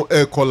or more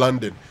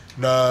London.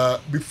 Now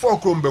before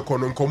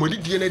Krombekono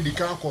commodity and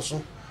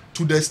the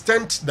to the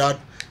extent that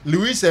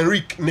Luis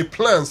Enrique ne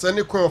plans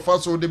any kind of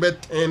us they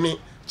bet any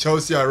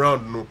Chelsea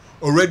around no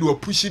already were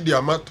pushing the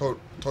amount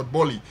Todd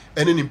Bolly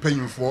and then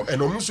paying for,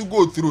 and almost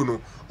go through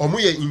no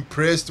are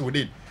impressed with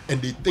it,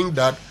 and they think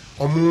that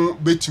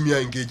bet me are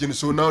engaging.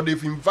 So now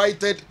they've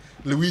invited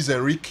Luis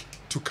Enrique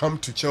to come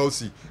to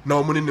Chelsea.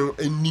 Now money no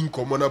ending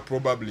commoner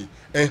probably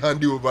and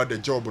hand over the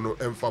job no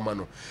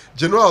enfamano.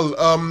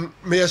 General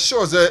may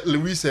assure that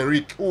Luis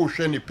Enrique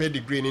share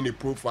pedigree in a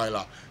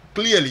profiler.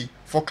 Clearly,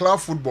 for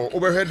club football,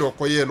 overhead or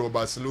Koye no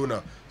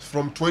Barcelona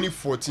from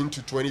 2014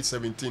 to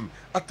 2017,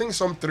 I think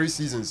some 3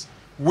 seasons,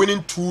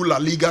 winning 2 La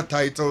Liga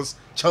titles,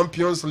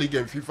 Champions League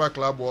and FIFA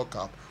Club World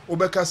Cup.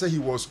 Obeka said he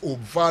was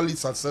overly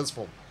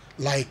successful.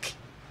 Like,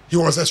 he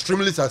was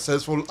extremely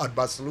successful at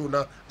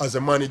Barcelona as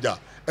a manager,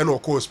 and of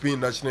course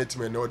being national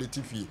team and all the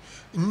TV.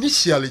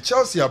 Initially,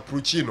 Chelsea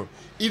approached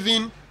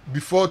even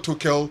before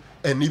Tuchel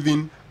and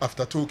even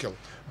after Tuchel.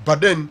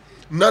 But then,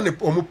 none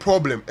of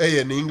problem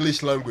in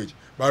English language.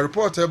 But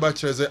reporter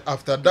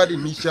after that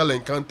initial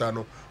encounter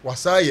no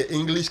was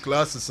English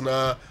classes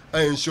na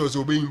I ensure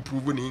will be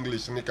improving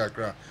English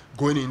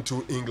going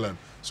into England.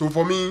 So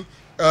for me,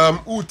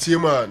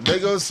 Utima,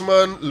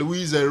 Nagelsmann,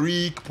 Luis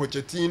Enrique,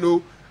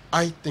 Pochettino,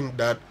 I think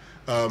that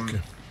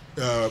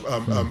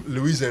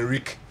Luis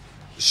Enrique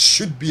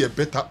should be a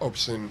better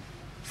option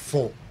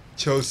for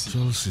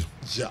Chelsea.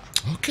 Yeah.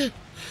 Okay.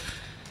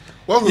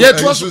 What yeah,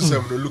 it was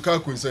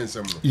Lukaku in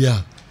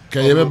yeah.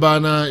 Can you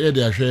remember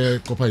yeah, share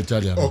Coppa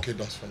Italia? Okay,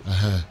 that's fine.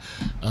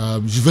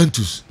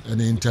 Juventus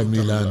and Inter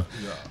Milan,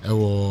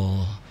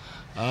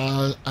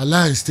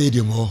 Allianz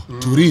Stadium or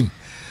Turin,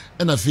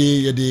 and I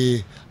feel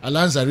the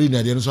Allianz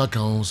Arena. The answer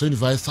account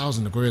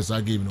 75,000. The Koreans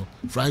are giving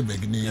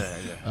Freiburg,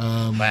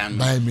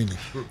 Bayern Munich,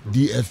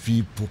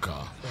 DFB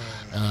Pokal,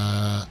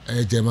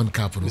 a German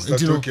Cup. And the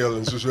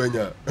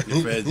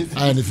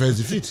first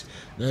defeat.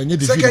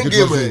 Second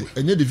game,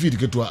 and you defeat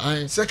get to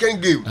a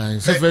second game.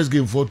 It's the first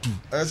game 4-2.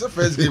 It's the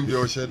first game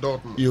you share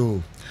Dortmund.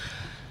 Yo,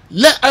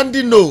 let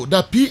Andy know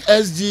that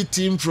PSG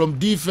team from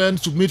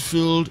defense to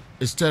midfield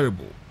is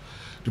terrible.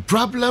 The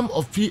problem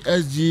of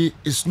PSG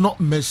is not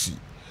Messi.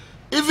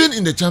 Even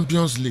in the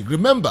Champions League,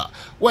 remember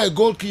what a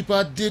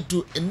goalkeeper did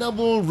to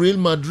enable Real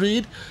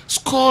Madrid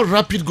score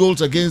rapid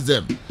goals against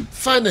them.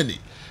 Finally,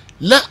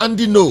 let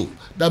Andy know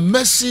that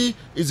Messi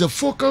is a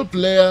focal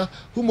player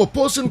whom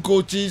opposing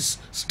coaches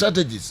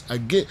strategize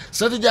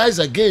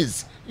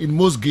against in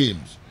most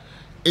games.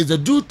 It's the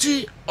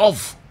duty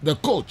of the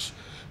coach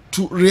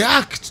to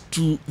react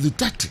to the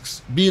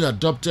tactics being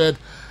adopted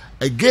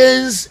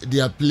against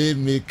their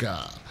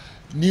playmaker.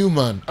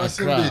 Newman,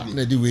 Accra,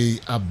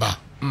 Nediwe, Abba.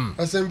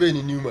 Assembly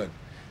Newman.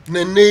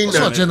 Opposing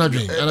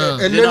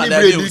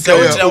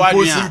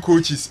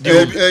coaches.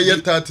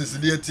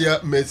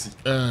 Messi.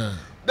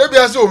 They be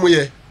as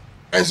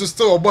and so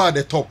still about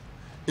the top.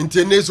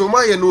 Inteneso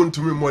ma ye no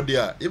ntumi mmode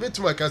a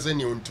ebetuma ka se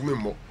ne ntumi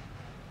mmo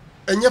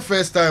enye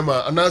first time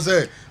and I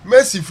say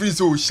Messi free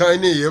so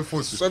shining here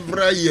for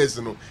several years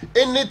no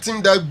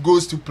anything that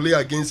goes to play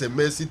against a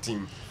Messi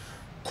team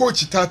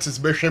coach Tatis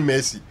behwe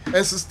Messi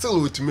and so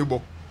still with me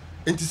bo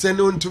enti se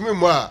no ntumi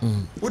mmo a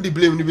wo di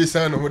blame ni be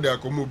san no de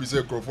akomo bi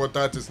se Crawford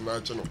Tatis na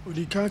ache no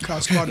we can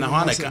squad na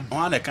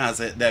one can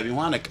say there be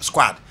one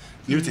squad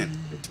Newton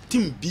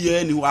team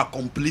bia ni wa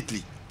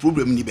completely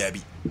problem ni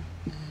baby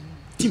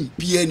team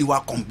bia ni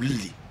wa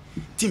completely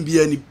team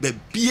bia ni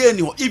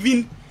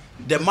even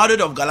the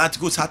Madrid of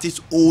Galacticos has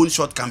its own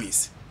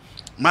shortcomings.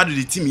 Madrid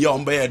the team here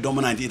on by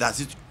dominant, it has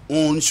its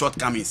own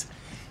shortcomings.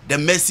 The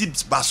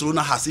Messi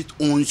Barcelona has its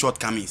own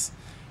shortcomings.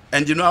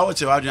 And you know how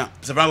much Barca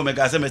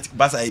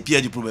a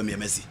PSG problem here,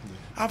 Messi.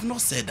 I have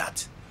not said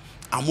that.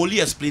 I'm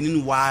only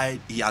explaining why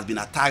he has been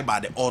attacked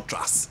by the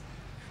ultras.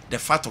 The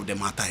fact of the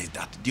matter is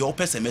that the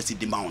opposite Messi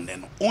demand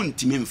then on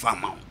team in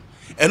farm.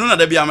 And none of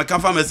the be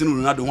American farmers in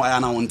Ronaldo why I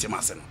want team.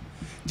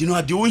 You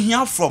know, do you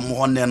hear from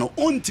one then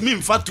on to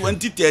me for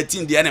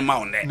 2013 the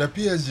animal on there? The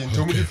PSG in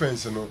terms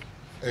defense, no,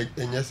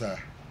 and yes, sir.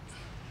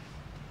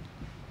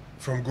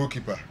 From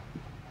goalkeeper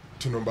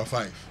to number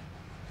 5.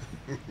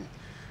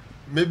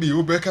 Maybe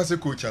Ubeka as a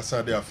coach as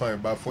they are fine,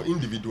 but for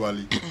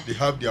individually, they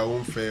have their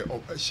own fair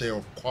share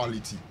of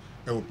quality.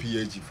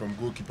 PSG from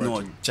goalkeeper.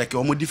 No, check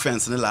your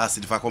defense in the last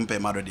if I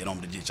compare Madrid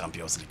and the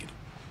Champions League.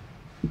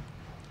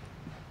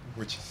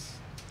 Which is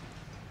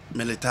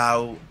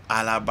Militao,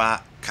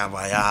 Alaba,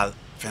 Carvajal,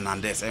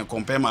 Fernandez, and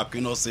compare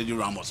Marquinhos, Sergio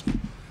Ramos.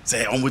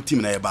 Say on with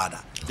team na bad.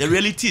 The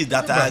reality is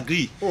that I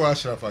agree. Who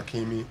Ashraf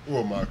Hakimi,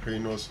 who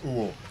Marquinhos,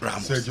 who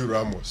Sergio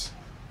Ramos,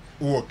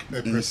 who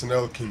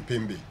personnel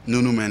Kimpembe,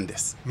 Nuno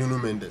Mendes.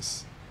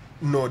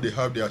 No, they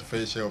have their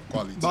fair share of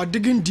quality. But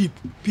digging deep,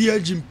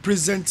 PSG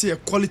present a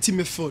quality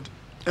midfield.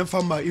 And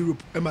from my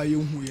Europe, and my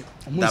young here.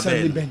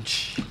 That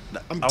bench.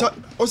 I'm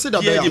also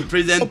that PSG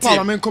present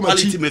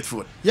quality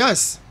midfield.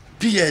 Yes.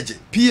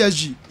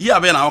 PSG. Yeah,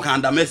 ben I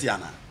can under Messi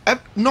ana.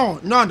 No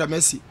under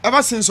Messi.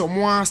 Ever since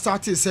someone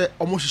started say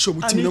almost show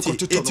with team no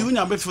control. It's when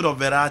you midfield of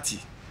variety.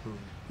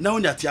 Now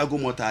when Thiago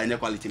Motta in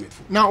quality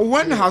midfield. Now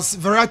when has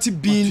variety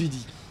been?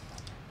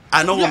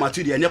 I know what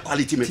Matuidi any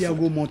quality midfield.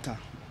 Thiago Motta.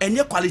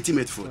 Any quality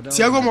midfield.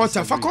 Thiago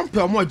Motta for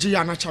compare more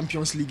Gianna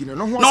Champions League no.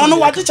 No,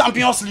 what the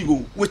Champions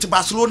League with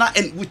Barcelona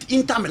and with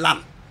Inter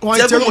Milan.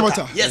 Thiago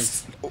Motta.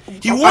 Yes.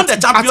 He won the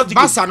Champions League.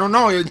 Barca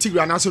no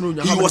Integral national.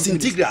 He was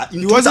Integral.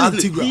 He wasn't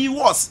Integral. He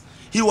was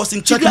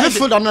Integral. Check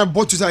midfield and I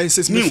bought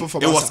 2006 midfield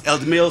for Barca. It was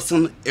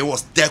Eldmelson, it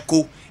was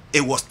Deco,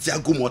 it was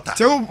Thiago Motta.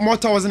 Thiago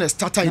Motta wasn't a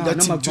starter in that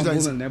team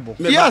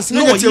 2006. Yes,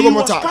 no, he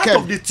was part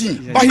of the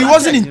team. But he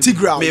wasn't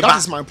Integral. That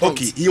is my point.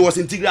 Okay, he was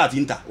Integral at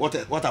Inter.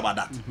 What about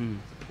that?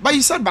 But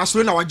you said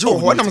Barcelona was Joe.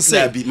 What I'm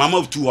saying. Mama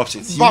of two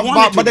options.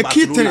 But the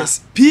key thing is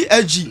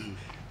PSG.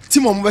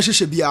 Team of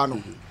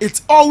Shebiano.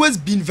 It's always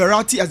been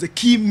variety as a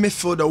key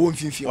midfielder.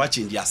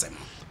 Watching the assembly.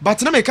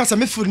 But now make us a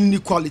midfield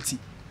inequality.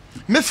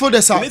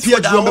 Midfielders are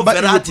PSG.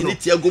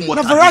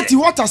 No variety.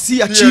 What has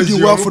he achieved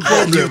in world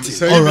football?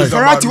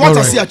 Variety. What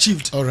has he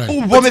achieved? All right.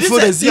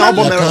 Midfielders.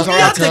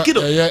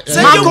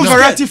 Malcolm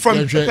Variety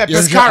from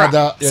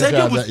Pescara.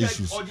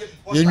 Issues.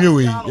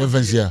 Anyway,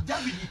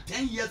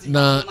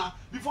 na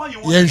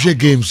yenhwe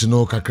games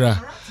no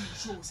kakra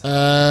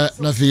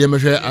na fi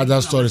yemhwe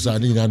other stories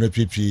ani na no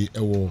pp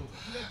ewo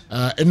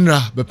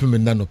enra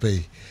bepem na no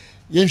pay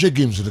yenhwe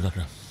games no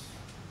kakra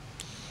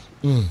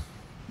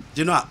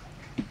you know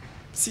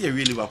see a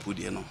real Liverpool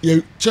there no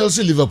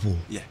Chelsea Liverpool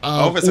yeah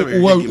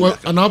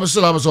and I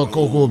still have so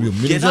call me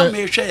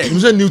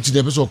say Newton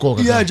dey so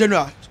call yeah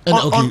general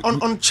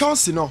on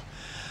Chelsea no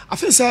I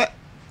feel say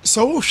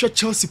so we share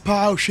Chelsea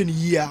pa hwe ni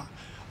year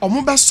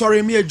omo be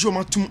sorry me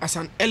adwumatum as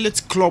an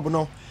elite club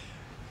no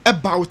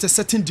about a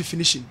certain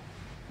definition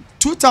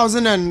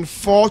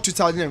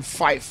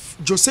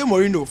 2004-2005 Jose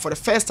Mourinho for the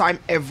first time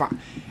ever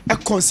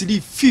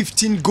conceded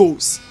 15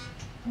 goals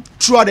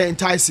throughout the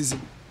entire season.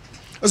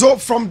 So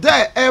from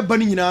there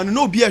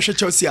no be a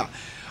Chelsea or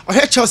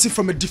Chelsea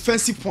from a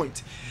defensive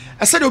point.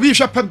 I said obi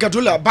Pep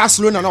Guardiola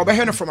Barcelona now be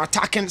from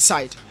attacking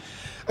side.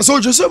 So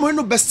Jose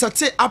Mourinho best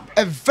set up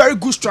a very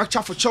good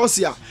structure for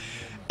Chelsea.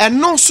 And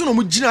no sooner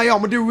we gina ya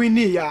omde win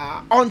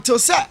ya until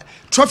say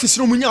trophies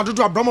no munya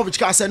dodo Abramovich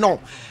ka say no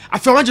I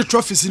feel want the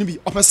trophies ni bi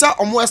opesa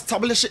omo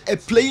establish a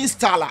playing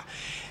style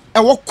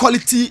a work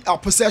quality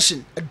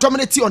possession a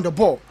dominating on the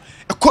ball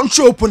a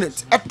control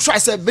opponent a try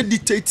say be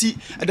dictate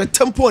the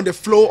tempo and the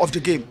flow of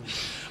the game.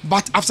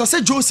 But after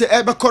say Jose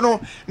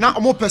Ebekono na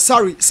omo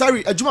pesari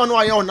adwuma no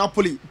aye on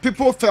Napoli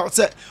people felt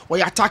say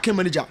we attacking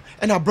manager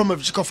and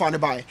Abramovich ka fa ne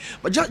buy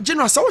but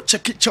general say we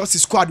check Chelsea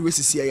squad we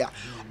see here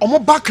omo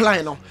back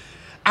line no.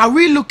 Are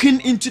we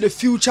looking into the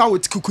future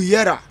with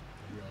Kukuyera,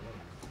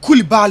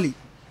 Koulibaly,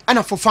 and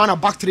a Fofana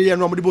back 3 years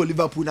and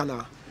Liverpool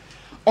nana?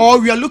 Or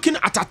we are looking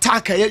at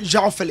attacker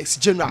João Felix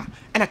General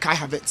and a Kai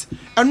Havertz.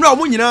 And now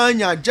when you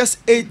just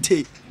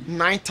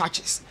 89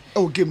 touches, it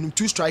will give them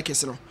 2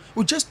 strikers,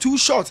 with just 2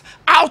 shots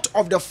out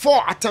of the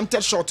 4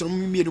 attempted shots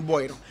on me the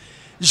boy.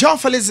 Jean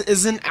Felix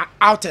isn't an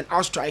out and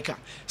out striker.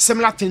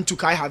 Similar thing to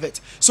Kai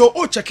Havertz.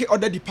 So check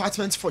other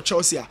departments for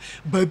Chelsea.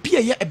 But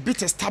be a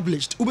bit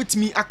established. Ubit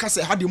me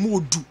akase how the more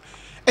do.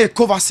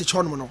 Kovacic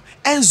on no.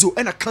 Enzo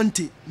and a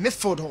Kante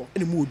midfield ho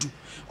any more do.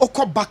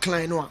 Oko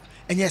backline no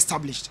and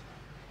established.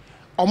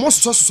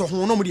 Almost so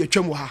no mo de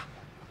atwam ha.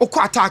 Oko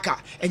attacker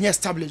and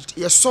established.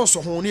 Yes so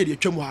ho ne de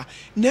atwam ha.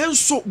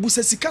 Nanso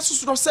busasika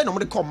so say no mo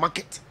de call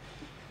market.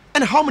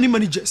 And how many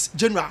managers,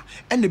 general,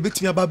 and the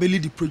bit me about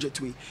the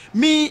project way?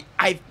 Me,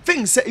 I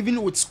think, say,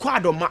 even with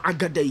squad or my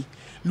Agadei,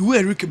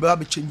 Luis Enrique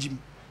Babe changing.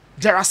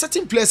 There are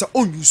certain players that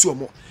own you so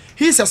more.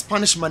 He's a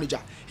Spanish manager.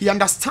 He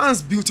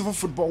understands beautiful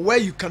football where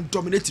you can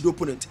dominate the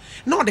opponent.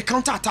 Now the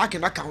counter attack in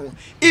that can.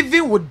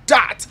 Even with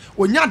that,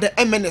 when you're the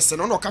MNS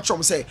and no catch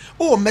them say,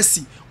 oh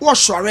Messi, oh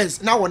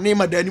Suarez, now name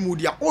the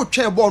Animudia, oh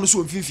chair ball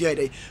so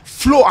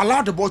flow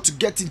allow the ball to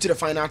get into the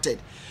final third.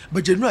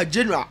 But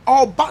general,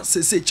 all but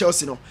say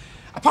Chelsea no.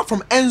 Apart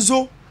from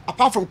Enzo,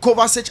 apart from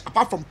Kovacic,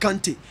 apart from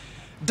Kante,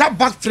 that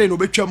back three no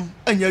betwam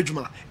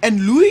anyajuma.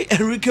 And Luis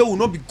Enrique will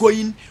not be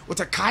going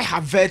with a Kai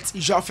Havertz,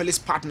 Joao Felix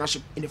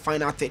partnership in the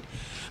final third.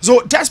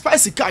 So despite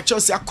the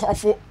Chelsea call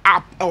for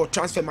up or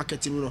transfer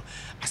marketing,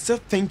 I still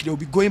think they will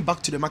be going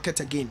back to the market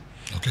again.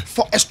 Okay.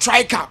 For a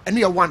striker,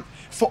 and one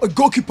for a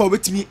goalkeeper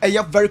with me, I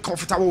am very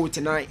comfortable with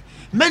tonight.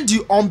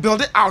 Mendy on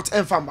build it out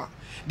and famba.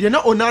 They are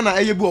not Onana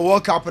able to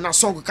World Cup and a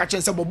song catch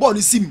and say, but ball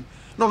is sim.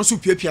 No, so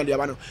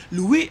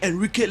Luis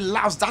Enrique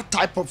loves that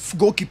type of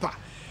goalkeeper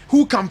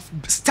who can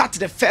start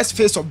the first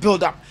phase of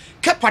build-up.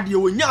 Kepa de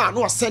Onya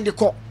no send the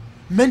call.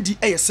 Mendy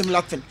a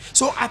similar thing.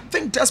 So I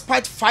think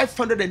despite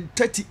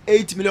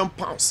 538 million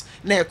pounds,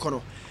 na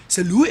econo,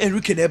 so Luis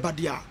Enrique never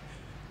dia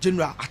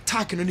general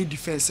attack and any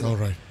defense. All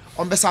right.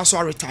 On besa so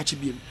retouch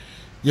him.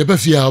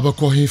 Yebefia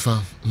obako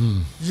hifa.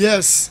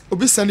 Yes,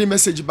 obi sending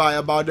message by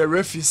about the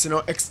referees,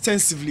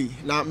 extensively.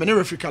 Now many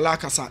referee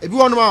Laka sa. Ebi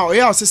one ma o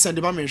ya send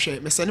the man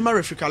share. Me send ma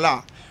referee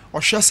Laka. O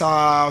hwe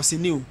sa o se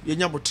new. Ye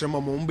nya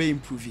botrema mo mbe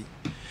improve.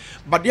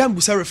 But the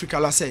busa referee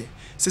Laka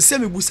say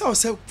me busa o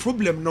say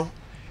problem no.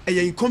 E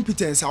ye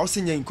incompetence, I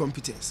say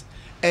incompetence.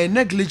 E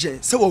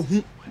negligence, say wo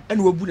hu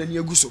and wo bu na ni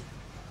agu so.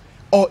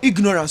 Or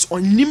ignorance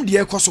on nim de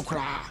ekoso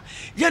kra.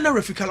 Ye na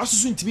referee Laka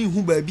so ntimi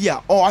hu ba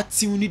bia or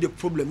ati need the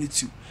problem it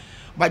too.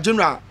 But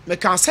general, me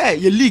can say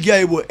your league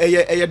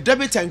a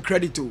debit and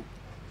credit to.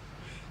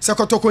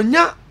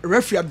 Sakotokonya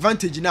referee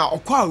advantage now or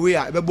kwa way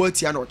a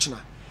bebotia no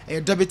china. A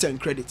debit and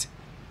credit.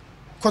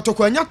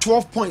 Kotokonya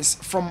 12 points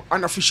from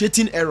an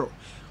officiating error.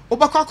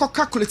 Obaka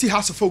calculate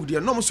has of folk there.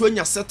 No so when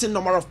you certain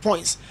number of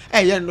points.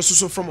 No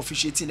so from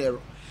officiating error.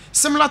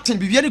 Similar thing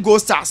be very goal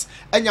stars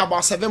and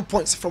about 7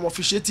 points from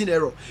officiating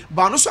error.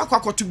 But no so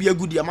akwa to be a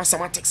good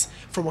mathematics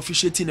from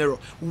officiating error.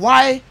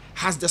 Why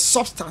has the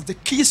substance, the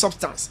key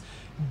substance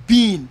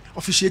being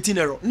officiating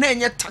error?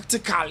 Nanya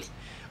tactically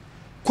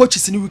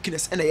coaches in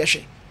weakness and a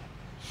yeshe.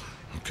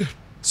 Okay.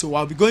 So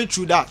I'll be going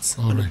through that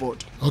on the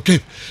board. Okay.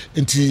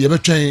 Inti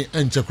yebetwen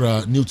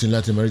enchekra Newton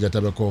Latin America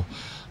tabako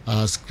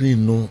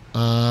screen no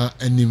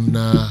enim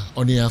na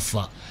oni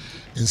afa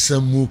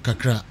nsemu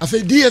kakra. Afa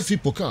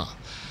DFP poka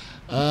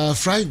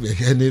Friday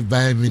and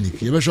Bayern Munich.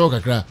 Yebesho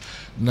kakra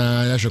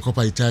na ya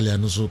Copa Italia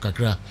no so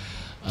kakra.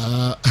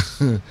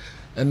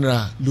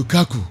 Enra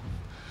Lukaku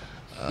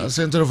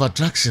center of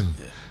attraction.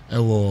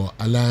 Ewo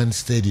Allianz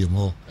Stadium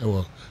or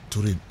ewo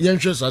Turin.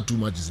 Yanchos are too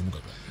much is him.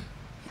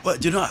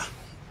 But you know,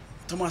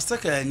 Thomas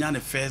Tuchel had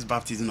the first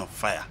baptism of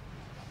fire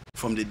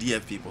from the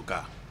DFP people.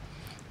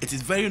 It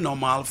is very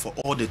normal for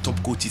all the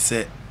top coaches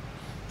say,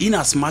 in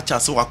as much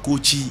as our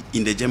coach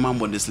in the German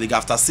Bundesliga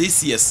after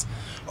 6 years,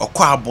 or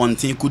qua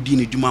bontin could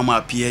dini Dumama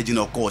appeared in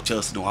our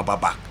Chelsea no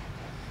back.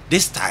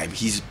 This time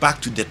he's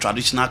back to the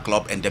traditional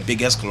club and the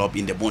biggest club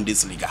in the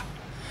Bundesliga.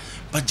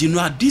 But you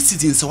know, this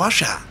season so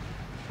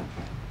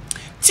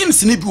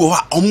teams need to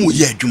omu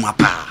ye adwuma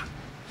pa,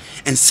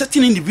 and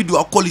certain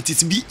individual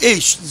qualities be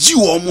age ji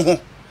omo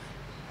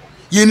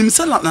ye nim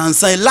say na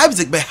say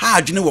Leipzig be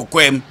hard ne wo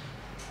kwem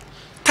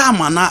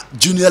time na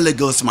junior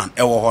legalisman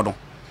e wo ho no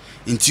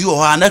nti o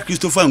ha na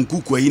Christopher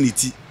Nkuku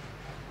ayiniti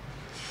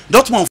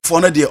Dortmund for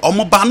na de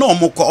omo ba na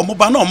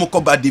omo ko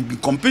ba de be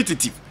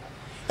competitive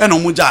and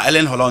omo ja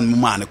Ellen Holland mu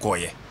ma ne ko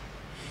ye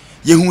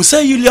ye hu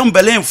say Julian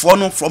Berlin for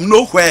no from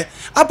nowhere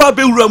aba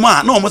be wura mu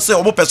a na omo say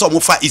omo pese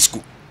omo fa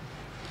isco.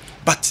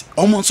 But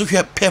almost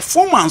her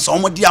performance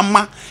almost the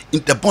ama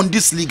in the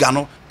Bundesliga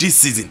no this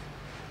season.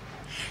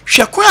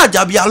 Shekwa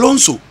Jabi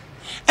Alonso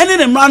and then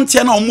the man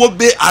na almost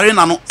be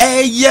arena no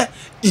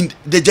in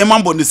the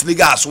German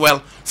Bundesliga as well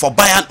for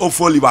Bayern or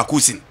for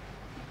Leverkusen.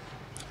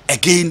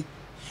 Again,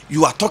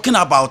 you are talking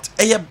about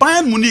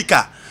Bayern Munich.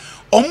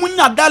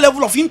 Omunya that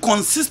level of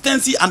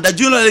inconsistency and the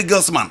junior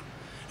Nagelsmann.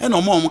 And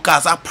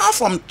apart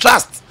from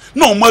trust,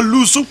 no more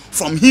lose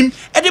from him.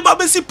 And the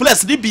Babesi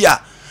plus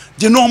Libya.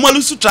 The normal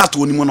lose trust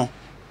to anyone.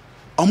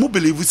 I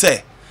believe we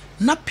say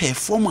na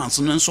performance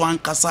no so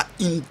ankasa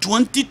in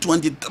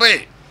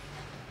 2023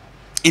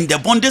 in the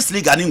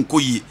Bundesliga ni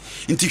nkoyi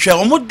nti hwe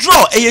omo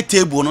draw a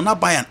table no na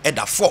Bayern at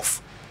the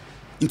fourth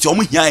nti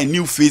omo here a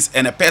new face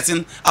and a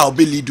person I will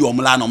be lead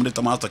omo la na omo de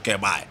Thomas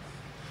Tuchel by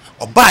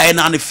Oba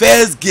na the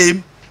first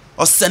game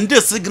or send the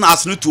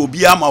signals no to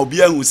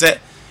Obia who say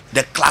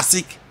the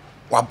classic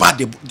were bad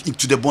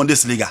into the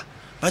Bundesliga.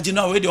 But you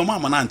know where the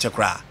mama na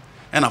nchekra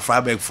and a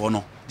Freiburg for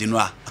no, you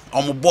know,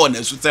 born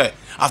as say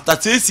after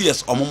 6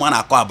 years man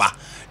akwaba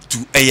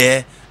to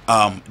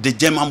the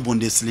German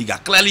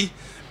Bundesliga. Clearly,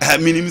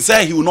 meaning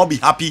say he will not be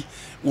happy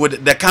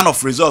with the kind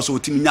of results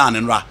with Team Nyan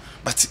and Ra.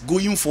 But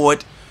going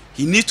forward,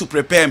 he needs to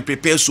prepare and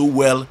prepare so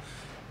well.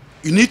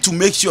 You need to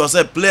make sure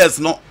that players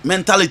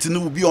mentality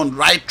will be on the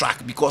right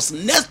track, because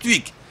next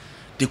week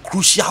the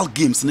crucial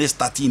games next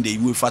starting in the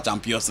UEFA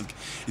Champions League.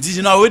 It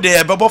is where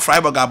the Babo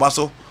Freiburg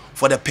Abaso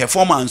for the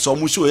performance. So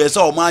show yes,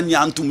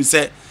 man to me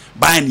say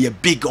buying a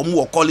big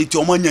more quality,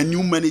 a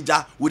new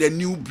manager with a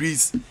new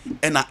breeze,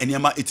 and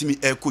anyama itimi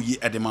eko ye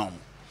at the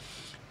moment.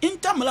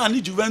 Inter Milan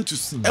and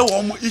Juventus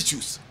more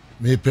issues.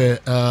 Maybe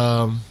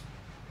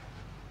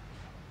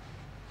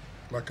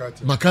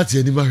Makati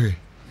any marry.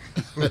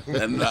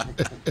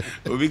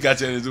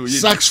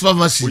 Sax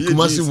Pharmacy,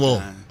 Kumasi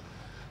Mall.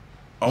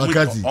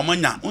 Makati.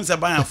 Omanya, unse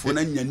buy for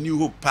na new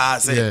hope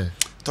pass.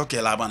 Talk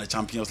about the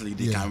Champions League,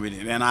 they can win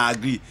it. And I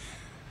agree.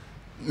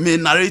 My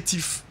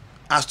narrative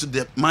as to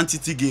the Man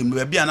City game,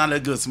 there will be another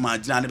girls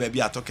match, and there will be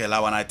a talk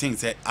about, and I think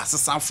say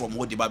assistant from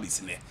what the Babis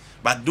in there.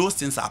 But those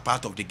things are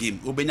part of the game.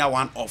 Obenya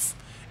one off,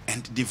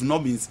 and they've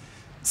not been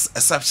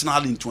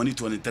exceptional in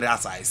 2023,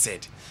 as I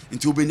said.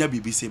 Into Obenya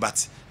BBC,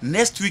 but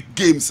next week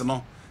games,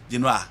 you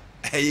know,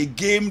 a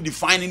game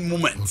defining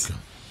moment.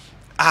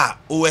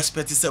 Okay.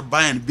 expect to say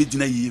Bayern big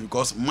year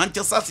because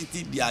Manchester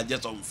City, they are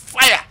just on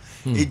fire.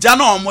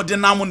 Ejano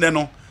modena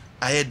muneno,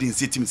 I didn't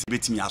see teams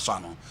beating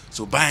Yasano.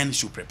 So Bayern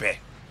should prepare.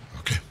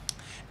 Okay.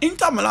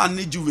 Inter Milan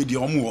need you with the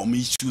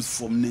issues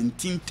from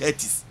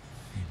 1930s,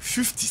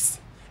 50s.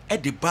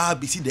 At the bar,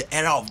 we see the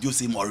era of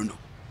Jose Mourinho.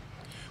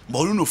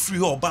 Mourinho free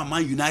or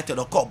Man United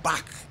or call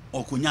back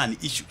or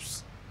Kunyani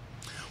issues.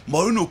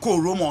 Mourinho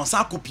call Roma on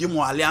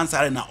Sakupiemo Alliance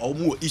Arena or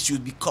more issues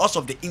because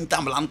of the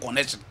Inter Milan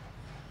connection.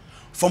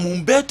 From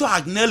Umberto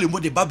Agnelli, mo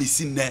the baby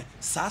seen there,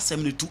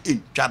 72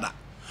 in Chada.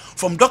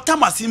 From Dr.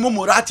 Massimo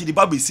Moratti, the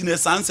baby seen there,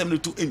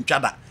 72 in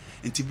Chada.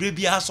 And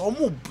Tibribia has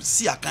almost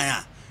see a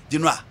kaya, you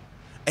know,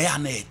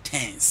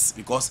 tense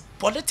because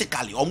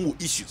politically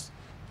almost issues.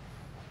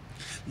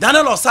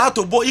 Daniel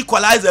Osato bo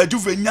equalizer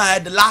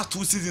Juvenile the last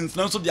 2 seasons,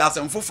 so they are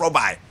some for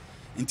by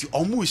into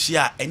almost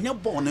share and your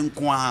born and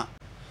qua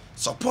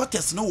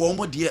supporters no one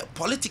more dear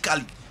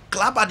politically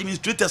club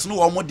administrators no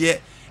one more dear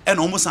and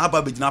almost have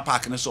a Bidina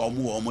Park and so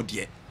more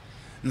dear.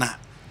 Now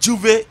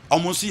Juve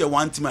almost see a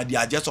one team they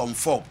are just on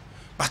form,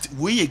 but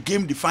we a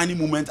game defining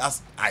moment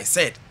as I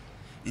said.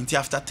 Until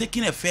after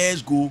taking a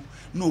first goal,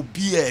 no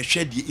beer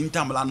shed the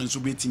Inter Milan and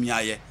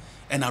Subetimiaye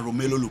and a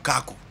Romelu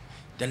Lukaku.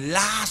 The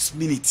last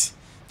minute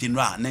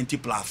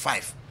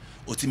 90+5.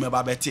 Otime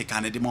Babete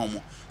Canada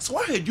Momo. So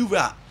what had you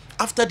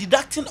after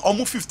deducting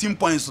almost 15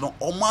 points,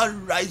 Omar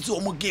rise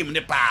omo game in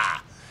the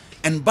pa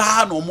and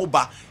bar no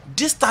moba.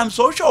 This time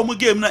social omo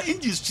game na in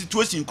this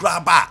situation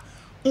craba.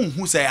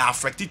 Who say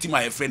affected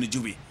my friend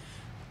Juve.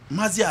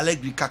 Mazi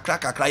Allegri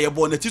kakra ye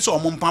born it is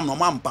omo pam no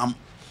man pam.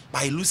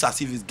 But he looks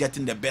as if he's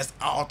getting the best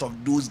out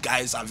of those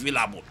guys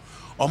available.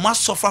 Omar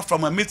suffer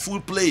from a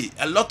midfield play.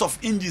 A lot of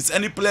injuries.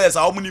 Any players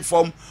are only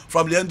from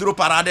Leandro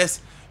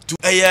Paredes to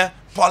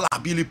Paula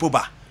Billy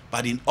Poba.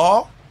 But in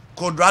all,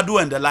 Colorado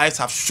and the lights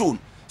have shown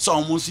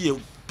some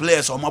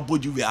players on my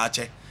body we are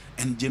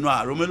and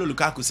Genoa Romelu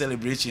Lukaku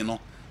celebration,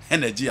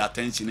 energy,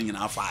 attention in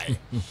our fire.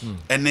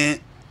 And then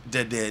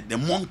the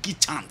monkey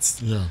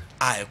chants.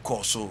 I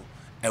call so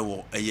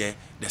the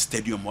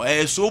stadium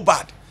so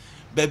bad.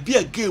 But be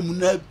a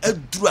game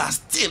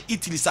still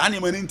Italy's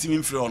animal in team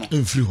in front.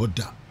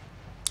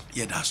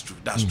 Yeah, that's true.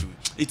 That's true.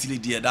 Italy,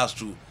 dear, that's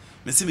true.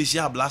 Me see me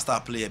share blaster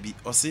player bi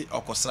or say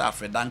okosra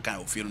Fred Duncan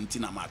of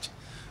Fiorentina match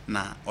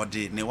na or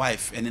the ne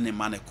wife any ne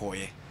man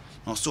ekoye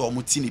no so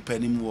omuti ni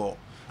panim wo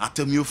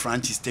Atemio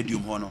Francis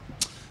Stadium hono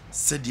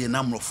said the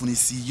number of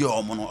funisi ye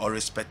omo or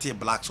respected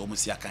blacks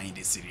almost ya kan in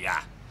the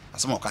Syria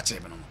asema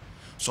okache no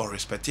so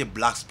respected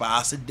blacks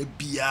pass the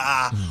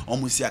bia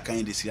almost ya kan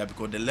in the Syria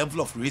because the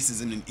level of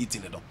racism in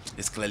Italy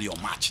is clearly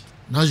unmatched.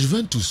 Now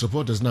Juventus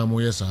supporters now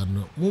more yes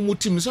no mo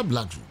team is a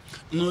black.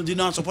 No, the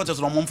non supporters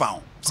no mo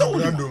found. So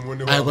I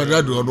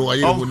quadrado no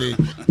aye boni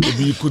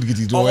be could get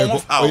it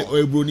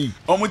o boni.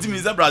 Omo team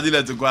is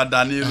Brazil to go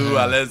Danilo,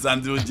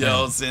 Alessandro,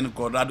 Gelson,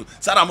 Quadrado.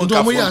 Sara mo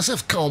ka.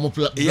 Yourself ka omo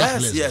black.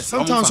 Yes.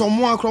 Sometimes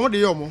omo akro mo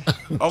dey omo.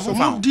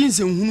 Omo din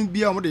se hunu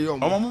bia omo dey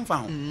omo. Omo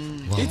found.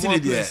 Italy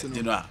there,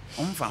 you know.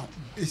 Omo found.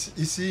 You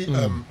see,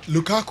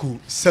 Lukaku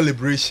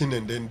celebration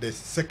and then the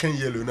second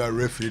yellow na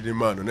referee the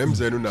man on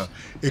MZNuna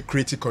a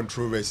creative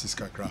controversies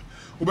kakra.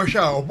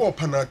 Obasha obo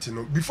penalty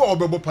no before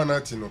obo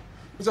penalty no.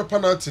 It's a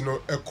penalty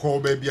no a call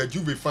baby a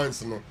Juve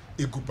fans no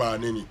e gupa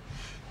neni.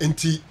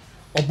 Enti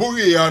obo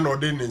we ya no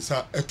den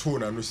nsa eto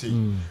na no say.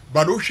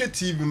 But o hwe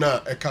TV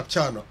na e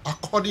capture no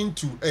according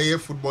to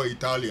AF Football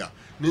Italia.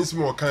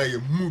 Ninsmo kan ye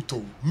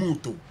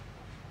muto.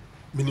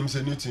 Minim say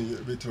anything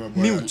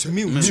mute.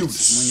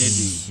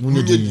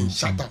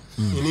 Shut up.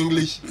 In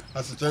English,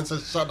 as a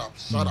chance shut up.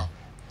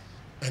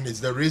 and it's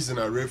the reason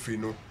a referee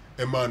no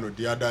a man or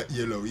the other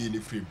yellow in the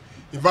frame.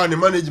 In fact, the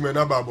management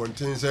about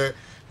Bontin say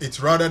it's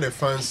rather the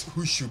fans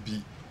who should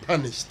be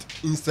punished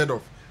instead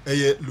of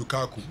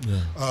Lukaku.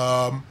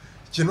 Yeah.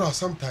 You know,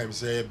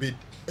 sometimes a bit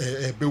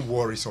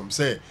worrisome.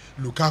 Say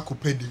Lukaku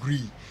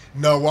pedigree.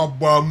 Now what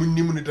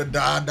munim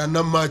da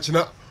na match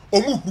na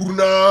omu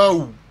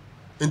now.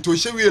 Into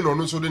shewe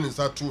no so then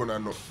start to na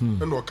no.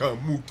 And we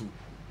can move to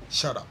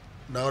shut up.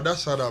 Now that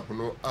shut up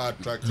no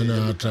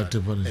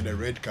attractive and a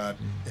red card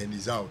and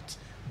he's out.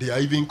 They are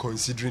even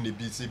considering the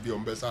BCB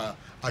on better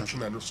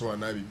action and so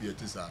on.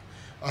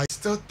 I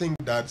still think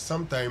that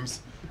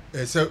sometimes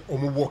say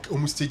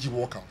almost stage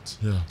walkout.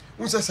 Yeah.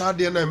 Once I said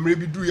there na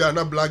maybe do ya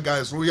na black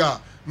guys so yeah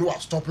no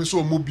stop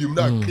so mobile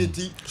na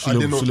kreti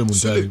and no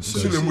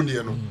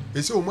Sulemudi no.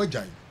 They say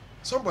omajai.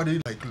 Somebody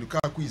like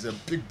Lukaku is a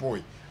big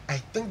boy. I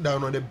think that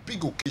on a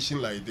big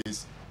occasion like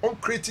this, on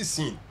creative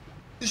scene,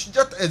 he should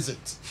just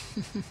exit.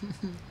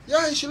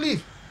 Yeah, he should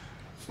leave.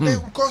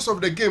 Because of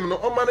the game,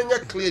 no, man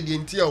clear the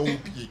entire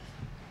OP.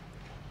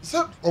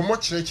 So,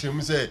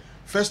 say,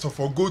 first of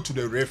all, go to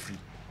the referee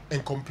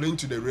and complain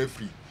to the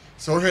referee.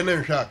 So,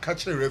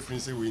 catch the referee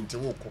and say, we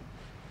interwalk.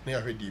 Near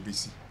her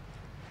DBC.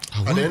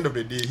 At the end of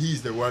the day, he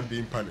is the one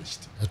being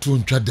punished. I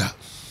don't try that.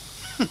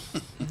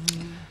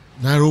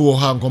 Nairo will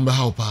have come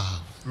help.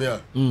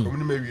 Yeah,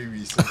 come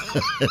we say.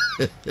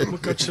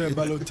 Catch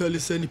Balotelli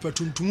send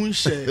Patuntumun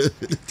share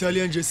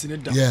Italian just in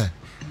it. Yeah.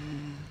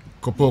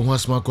 Kopo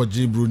once Marco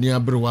Jibru near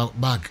Brewa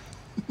bag.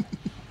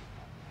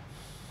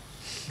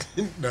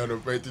 No,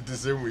 fight it the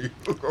same way.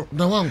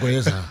 No one go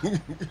yes, sir.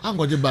 I'm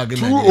going to bag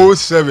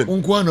 207.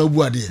 Unquano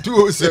Buadi.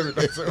 207.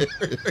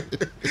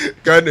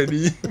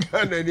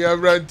 Canani,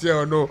 I'm right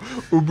here. No,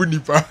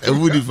 Ubunipa. I'm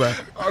going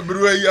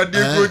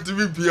to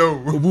be Pio.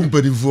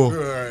 Ubumpedi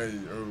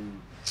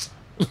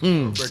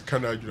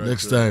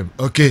next time.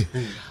 Okay.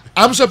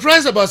 I'm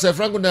surprised about Sir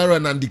Franco Naro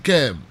and Andy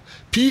Kem.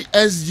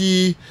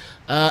 PSG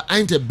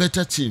ain't a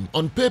better team.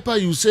 On paper,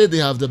 you say they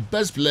have the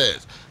best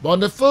players, but on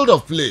the field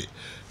of play,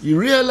 you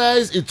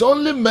realize it's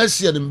only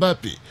Messi and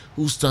Mbappe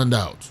who stand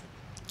out.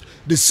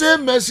 The same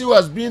Messi who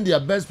has been their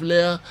best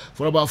player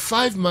for about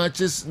 5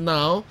 matches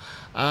now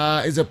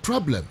is a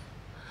problem.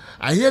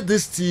 I hear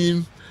this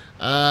team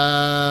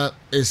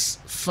is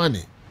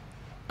funny.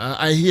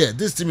 I hear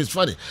this team is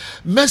funny.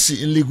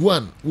 Messi in League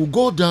One will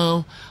go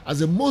down as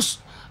the most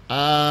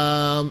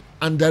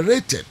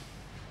underrated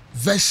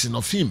version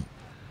of him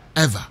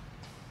ever.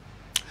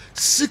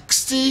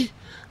 60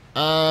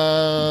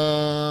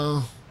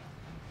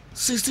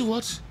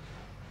 what?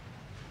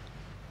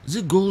 Is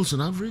it goals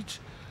on average?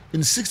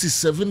 In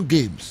 67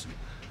 games.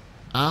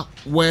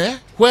 Where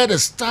the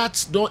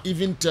stats don't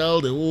even tell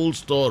the whole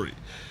story.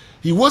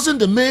 He wasn't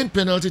the main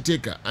penalty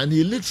taker, and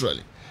he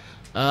literally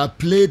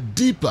played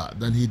deeper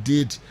than he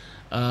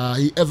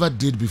ever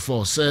did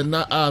before.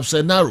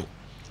 Senaro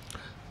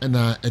and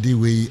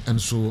Ediway and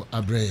so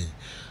Abre.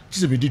 This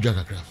is a bit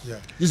kakra.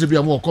 This is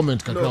a more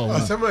comment kakra. No,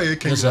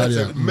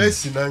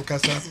 Messi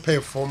Nankasa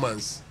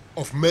performance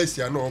of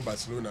Messi and all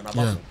Barcelona.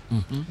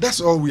 That's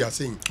all we are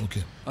saying.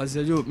 Okay.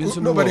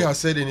 Nobody has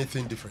said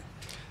anything different.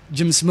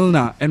 James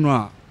Milner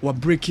Enwa were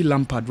breaking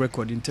Lampard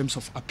record in terms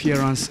of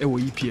appearance at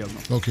EPL.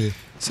 Okay.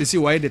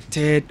 So why the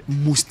third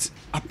most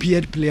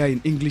appeared player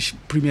in English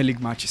Premier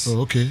League matches. Oh,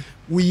 okay.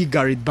 We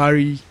Gareth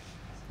Barry,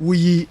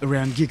 we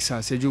Ryan Giggs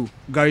said you.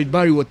 Gareth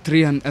Barry was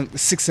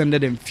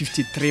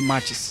 653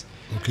 matches.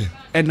 Okay.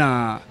 And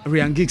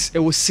Ryan Giggs it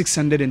was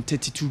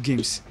 632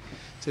 games.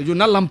 So you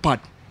not Lampard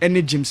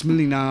any James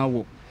Milner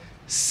now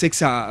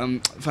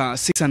 609.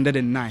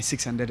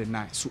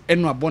 So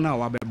Enwa Bona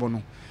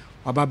Wabebono.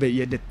 Wababe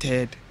ye the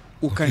third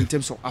in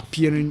terms of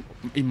appearing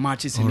in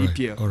matches in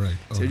EPL. All right.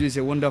 So it is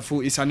a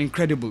wonderful, it's an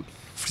incredible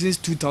since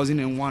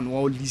 2001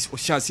 all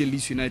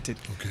Leeds United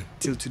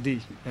till today.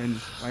 And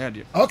I had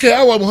you. Okay,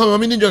 I want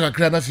Muhammad Ninja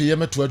Kakra na fi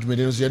yema to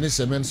admire so any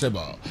semen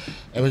seba.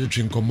 E be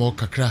twin komo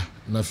kakra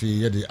na fi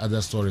ye the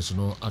other stories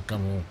no aka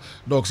ho.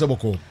 Dog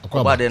seboko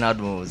akwa ba de na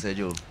do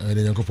Sejo.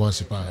 De Nyankopon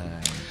asipa.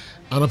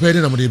 Ana pe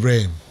de na mo de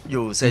Ibrahim.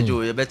 Yo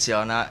Sejo ye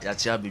betia na ya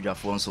chia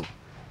bidwafo nso.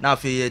 Na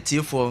fe ye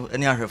tiefo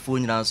ene ahwefo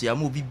nyina nso ya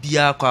mo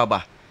bibia kwa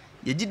ba.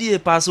 Ye gidie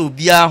pa so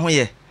bia ho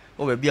ye.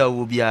 O ba bia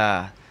wo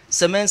bia.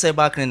 Semen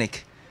seba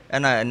clinic.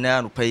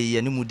 Na pay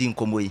ye ni mudi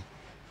nkomo yi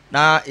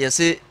na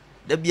yese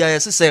da bia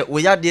yese se wo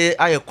yade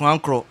aye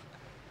kwankro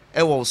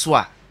e wo so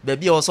a ba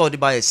bia wo so de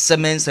ba ye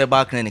semen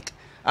seba clinic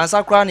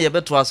ansa kra na ye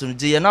beto aso no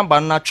ye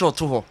number na tro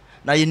to ho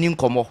na ye ni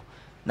nkomo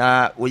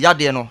na wo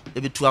yade no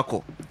e betu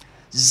akọ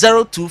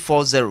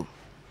 0240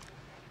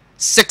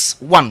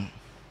 61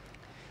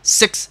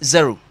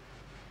 60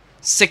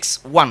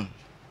 61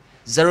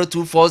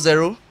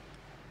 0240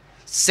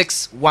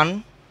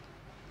 61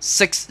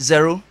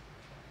 60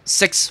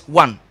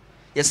 61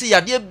 Yesi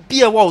yade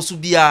bia wa so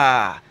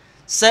bia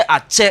se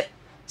ache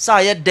sa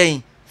ye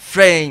den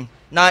friend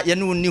na ye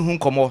no ni hu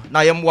nkomo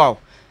na ye mwa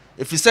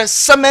if say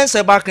semen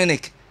seba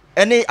clinic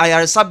ene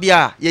ayaresa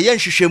bia ye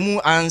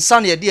nhwehwemu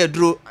ansa na ye de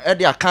aduro e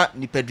de aka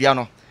nipadua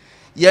no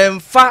ye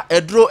mfa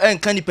aduro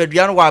enka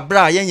nipadua no wa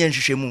bra ye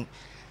nhwehwemu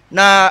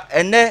na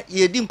ene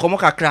ye di nkomo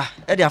kakra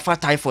e de afa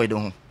typhoid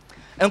ho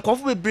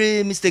enkofo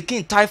bebre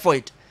mistaken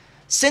typhoid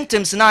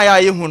symptoms na ya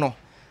yehu no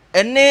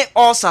ene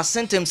ulcer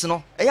symptoms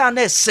no e ya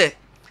na ese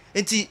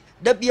enti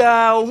da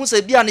bia ohun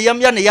se bia ne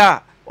yam ya ne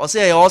ya o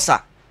se e ulcer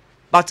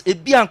but e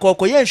bia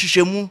nkoko ye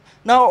nhwehwemu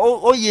na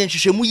o ye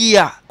nhwehwemu yi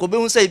a ko be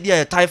hu se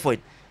bia e typhoid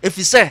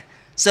efi se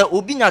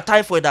obi nya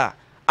typhoid a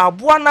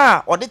aboa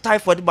na o de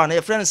typhoid ba na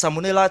ye friend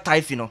salmonella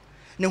typhi no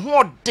ne ho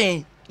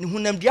odin ne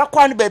hunam dia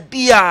kwa ne ba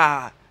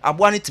bia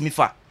aboa ne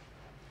timifa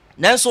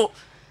nanso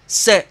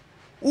se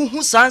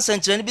uhu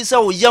sansenkyere ne bi se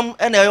o yam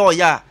ena ye o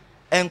ya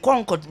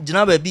enkonko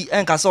gina ba bi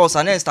enka se o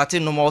sa na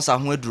starting no mo sa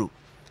ho aduro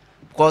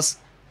because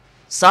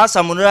sa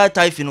salmonella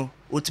typhi no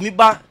otimi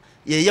ba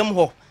ye yam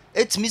ho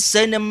etimi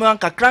se ne man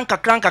kakran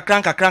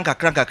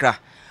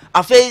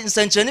afi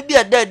nsenkyere ne bi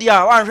edadi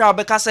a wan hwe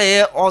abeka se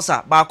ye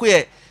osa ba ko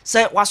ye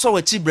se waso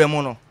wa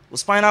chibremu no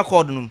spinal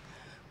cord no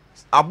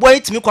aboa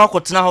etimi kwa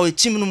akotena ho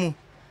echim no mu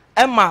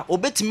emma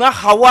obetimi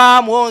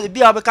ahawa mo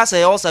bi abeka se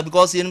ye osa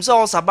because yenim se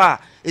osa ba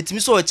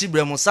etimi so wa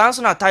chibremu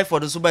sanso na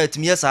typhoid so ba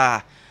etimi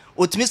yesa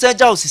otimi se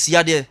ja osisi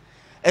ade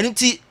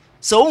eniti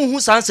se ohun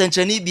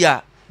sansenkyere ne bi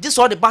a this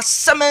all the ba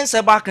semen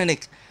se ba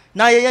clinic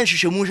na ye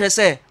nhwehwemu hwe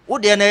se wo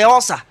de na ye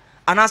osa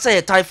ana se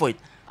ye typhoid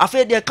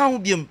afi de ka ho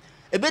biem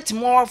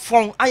ebetimi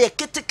wafon aye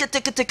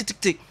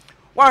kete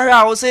wan hwe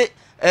a wo se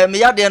me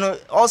ya de no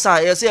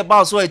osa ye se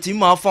ba so etimi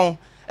ma fon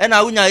e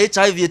na unya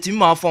HIV etimi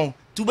ma fon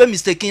tu be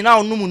mistaken na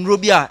onum nro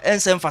bi a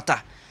ensem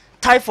fata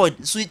typhoid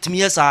so etimi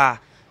yesa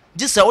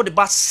this all the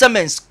ba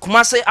semens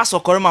kuma se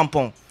asokore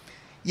mampon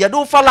ye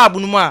do fa lab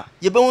no mu a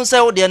ye be hu se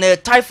wo de na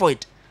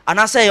typhoid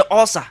ana se ye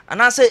ulcer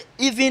ana se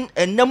even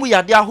enamu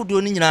yade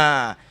ahodo ni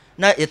nyina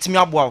na etimi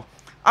aboa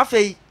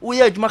afei wo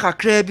ye adwuma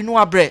kakra bi no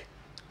abre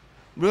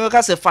bro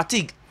ka se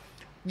fatigue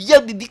ye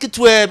bibi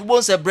kitwe bi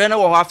bon se bre na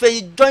wo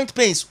afei joint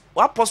pains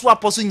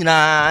waposo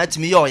nyina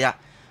etimi yo ya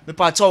me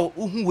pa cho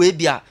uhu we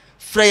bia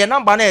frɛ ye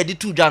number na ye di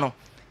tu dwa no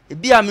e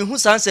bia me hu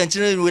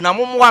sansenkyere we na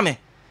momwa me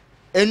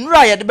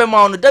enura ye de be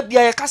ma no da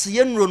bia ye kase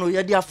ye nuro no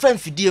ye de afa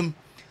mfidiem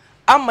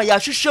ama ya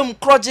hwehwem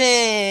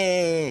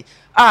kroje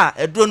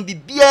eduro no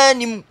bibia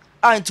nim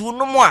nti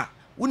wonom a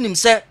wonim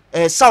se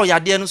saw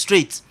yade no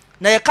straight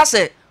na ye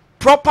kase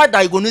proper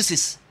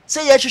diagnosis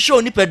say ye hwehwe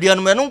onipadua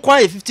no me no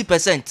nkwa ye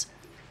 50%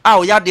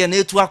 o yade na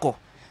etu akọ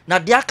na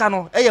de aka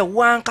no ye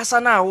wan kasa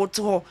na wo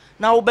te ho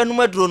na wo benum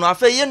aduro no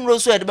afa ye nuro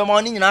so ye de be ma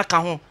oni nyina aka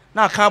ho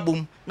na aka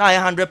bom na ye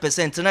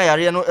 100% na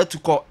yare no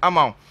etukọ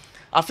ama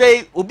afa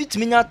obi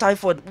timi nya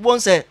typhoid bon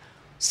se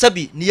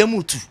sabi ne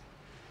yamutu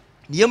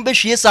ne yam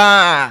behwie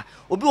sa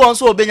obi won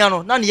so obenya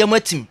no na ne yam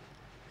atim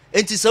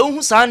enti se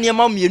hu sa ne yam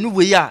mienu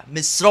we a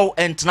mesrew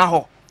entna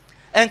ho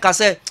enka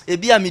se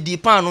ebi a medi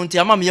pan no nti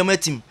ama me yam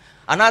atim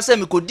ana se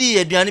me kodi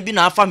aduane bi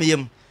na afa me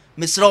yam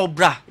mesrew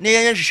bra ne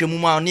yen hwehwemu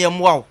ma ne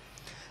yam waw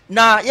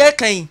na ye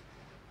kan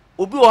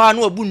obi wo ha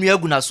no abu nua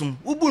agu nasum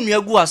ubu nua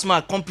agu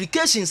asma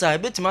complications a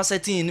betima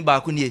setting ni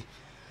ba ko nie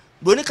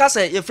broni ka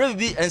se ye frɛ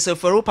bi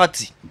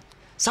encephalopathy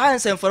sa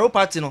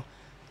encephalopathy no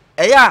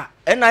eya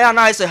ena ya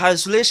na ise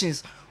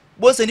hallucinations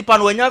bo se nipa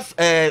no wanya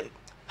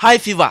high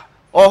fever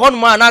or hon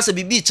ma na se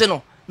bibi che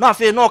no na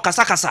afi no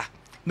kasa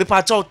me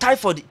pa cho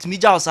typhoid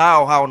timija osa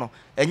o ha no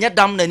enye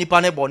dam na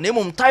nipa ne bo na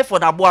mum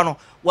typhoid aboa no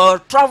will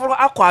travel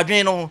akwa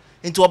adwen no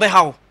into obe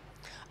hawo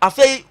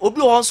afi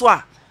obi ho so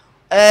a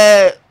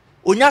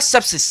onya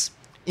sepsis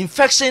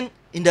infection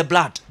in the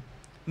blood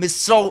me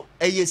so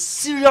a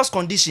serious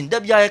condition da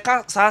bia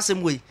ka sa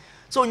asem we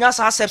so onya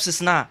sa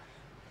sepsis na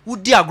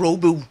wudi agro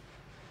ubewu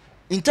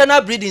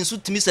internal bleeding so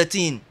timi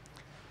setting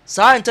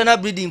sa internal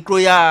bleeding kro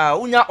ya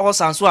unya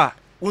ulcer so a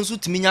unsu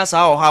timi nya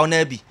sa o ha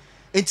na bi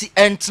enti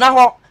entna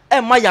ho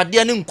ma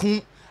yade ne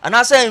nku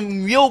ana say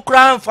nwie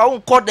ukra mfa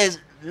unko the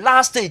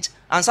last stage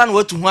ansa na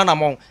watu hu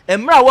anamon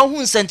emra wa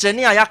hu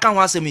nsenkyerene a yaka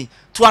ho asemi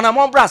to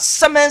anamon bra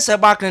semen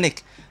seba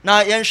clinic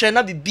na yenhwe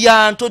na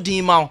bibia nto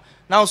din ma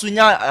na unsu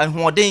nya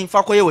hoden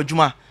fa koye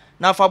wadwuma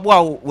na fa bo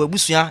a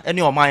wabusua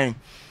ene oman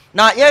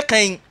na ye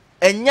kan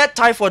enye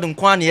typhoid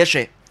nkwa na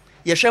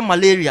yehwe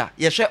malaria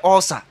yehwe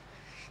ulcer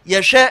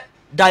yehwe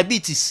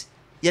diabetes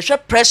yehwe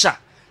pressure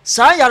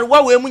sa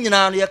yarwa we mu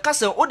nyina no ye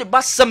kase o de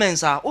ba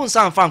semens a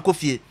unsa mfa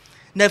nkofie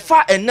na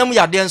fa enam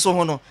yade nso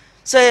ho no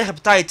say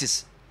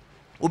hepatitis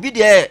obi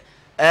de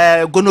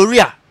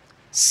gonorrhea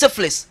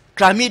syphilis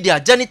chlamydia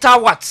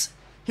genital wart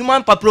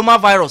human papilloma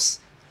virus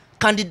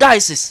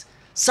candidiasis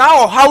sa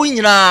o hawo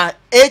nyina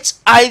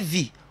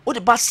HIV o de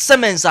ba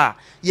semens a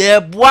ye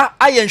boa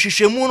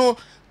ayenhwehwemu no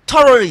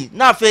thoroughly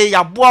na fe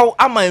ya boa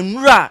ama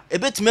enura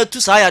ebetime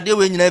tu sa yade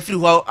we nyina afiri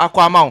ho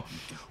akwa ama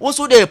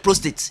wo de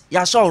prostate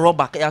ya show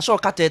rubber ya show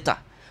catheter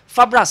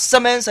fabra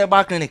semen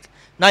seba clinic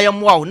na ye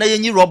moa na ye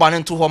nyi rubber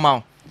nto ho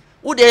ma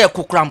wo de ye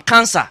kokram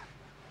cancer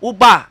wo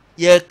ba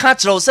ye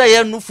cancer say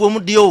ye nufuom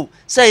de o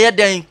say ye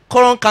den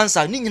colon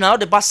cancer ni nyina wo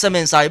de ba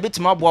semen sa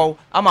ebetima boa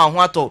ama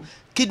ho ato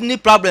kidney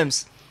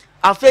problems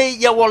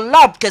afei ye wo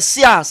lab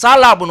kesia sa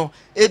lab no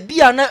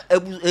ebia na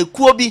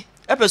ekuo bi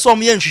epeso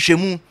om ye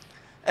nhwehwemu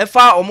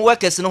efa om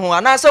wekese no ho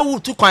ana sa wo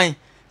tu kwan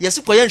ye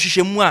si koye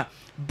nhwehwemu a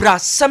bra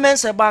semen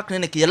seba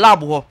clinic ye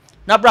lab ho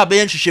na bra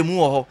be nhwehwemu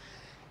wo ho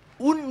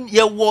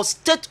ye was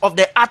state of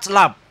the art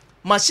lab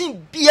machine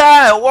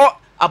bia wo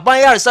aban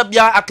yaresa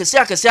bia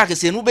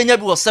akese no benya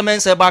bi wo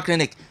Siemens Herbal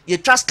Clinic ye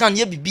trust scan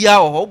ye bibia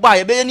wo ho ba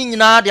ye be ni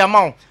nyina de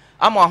ama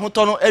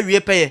ahoto no awie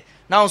peye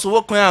na so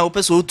wo kwan a wo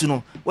pese otu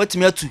no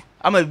watimi atu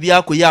ama bibia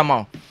akoyi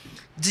ama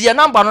di ye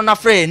number no na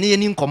frɛ ne ye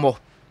ni nkomo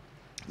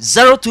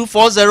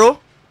 0240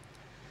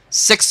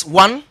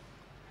 61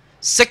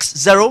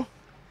 60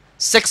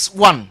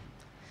 61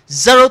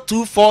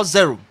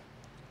 0240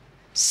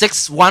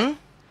 61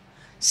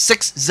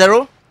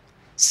 60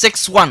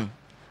 61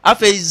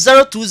 after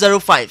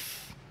 0205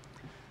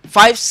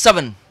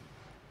 57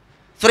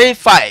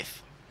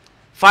 35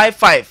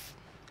 55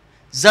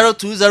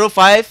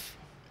 0205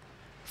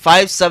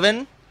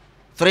 57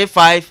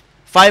 35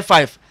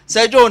 55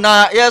 Sergio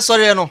na yes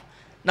sorry no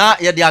na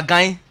ye de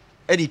agan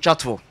e di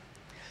twatfo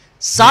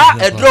sa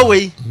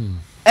edroway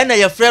e na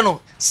ye frɛ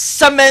no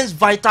Siemens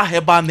Vital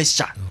Herbal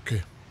Mixture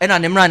okay e na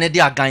nemra ne de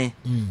agan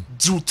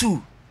due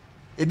to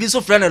ebi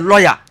so frɛ no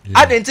lawyer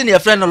adenti ne ye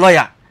frɛ no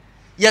lawyer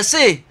ye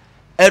say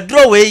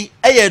edroway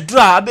e ye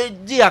dra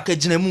abedi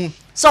akaginamu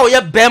sa wo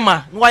ye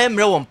bema no wa ye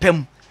mre won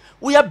pam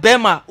wo ye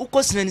bema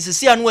ukosina ni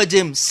sisi anu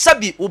agem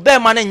sabi wo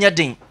bema na nye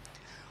den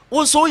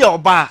wo so ye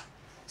oba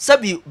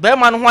sabi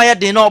bema no ho aye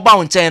den na oba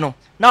wo nchen no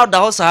na da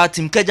ho sa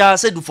tim kaja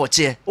se du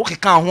foche wo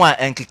keka ho a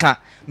enkeka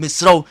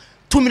mesraw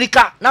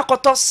tumirika na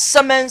koto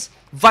Siemens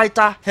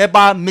Vital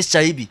Herbal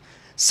Mixture ibi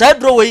sa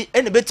edroway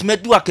ene betime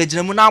du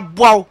akaginamu na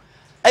boaw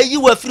ayi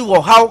wa free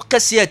wo haw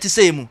kese ati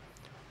sei mu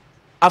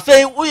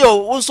afei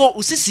wo so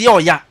usisi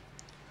oya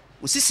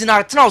usisi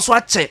na tena so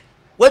ache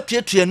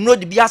watuetue no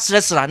de bia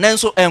sresra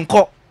nanso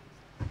enko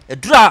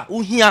edura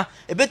uhia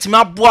ebetimi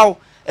aboa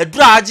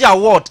edura age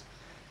award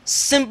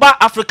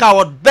Simba Africa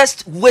Award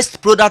Best Waste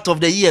Product of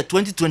the Year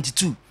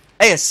 2022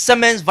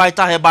 Siemens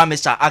Vital Herbal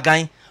Mixture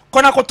agan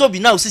kona kotobi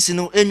na usisi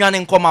no enwane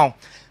nkoma o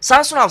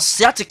sanso na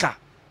sciatica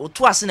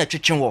otu ase na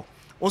twetwen wo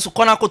onso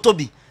kona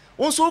kotobi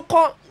onso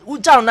ko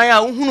uja na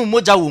ya uhunu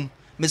moja wom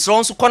mesro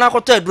onso kona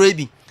koto edura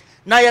ebi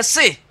na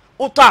yese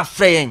oto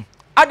afreyen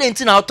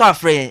adenti na oto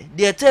afreyen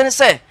de ten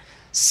se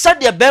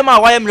de bema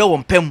wa yemre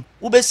won pam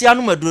ubesi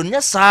anu maduro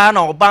nya saa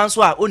na oba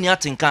nso a oni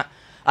atenka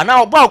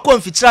ana oba ko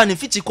mfitira ne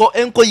fitiko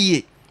enko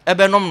yie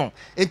ebenom no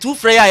entu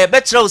frey a ye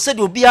bekyerɛ se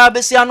de obi a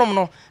besi anom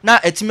no na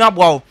etimi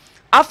aboa o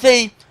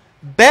afei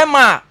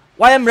bema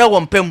wa yemre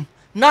won pam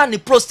na ni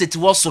prostate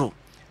wo soro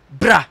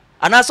bra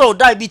ana so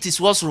diabetes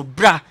wo soro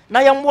bra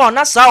na yemwo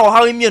na saa o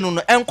haw emienu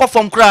no enko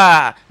fom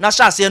kra na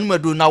hyase anu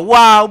maduro na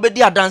wa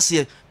obedi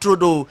adanse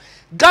trodo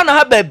Ghana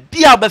ha be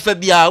bia befa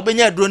bia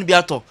obenya aduro no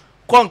bia to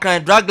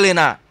concrete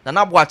draglina na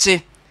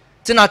naboache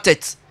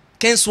tinatet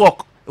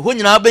kingswalk ho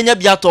nyina obenya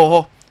bia to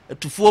ho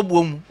etufuo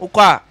buom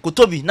ukwa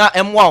kotobi na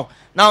emwa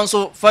na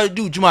nso fa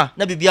di ujuma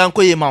na bibia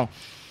nkoye ma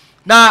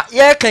na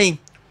ye kan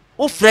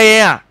wo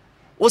frɛ a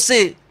wo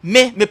se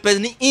me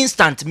peni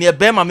instant me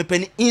be ma me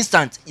peni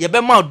instant ye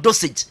be ma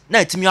dosage na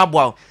etimi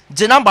aboa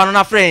je number no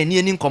na frɛ ni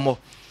eni nkomo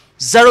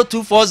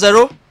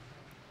 0240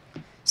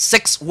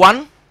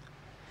 61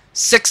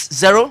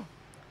 60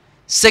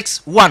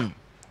 61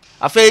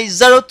 afei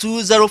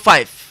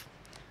 0205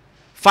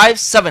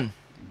 57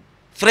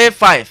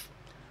 35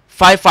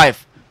 55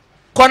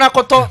 kona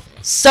koto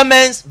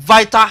Siemens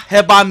Vital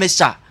Herbal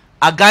Mixture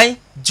agan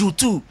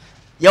jutu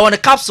ye won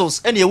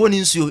capsules ene ye woni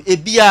nsuo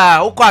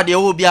ebia ukwa de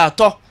wo bia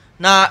to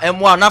na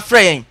emwa na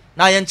frɛ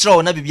na ye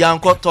nkyerɛ na bibia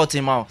nko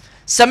totima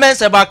Siemens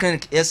Herbal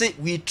Clinic ye say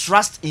we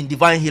trust in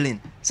divine healing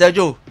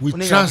Sergio we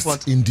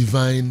trust in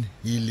divine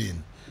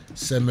healing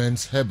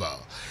Siemens Herbal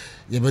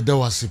yebeda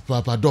wasi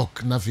papa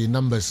doc na fi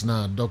numbers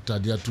na doctor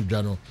dia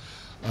tudwa no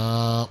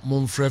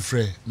mom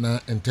frɛfrɛ na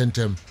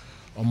ententem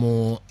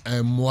omo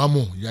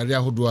moamo yare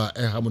ahodo a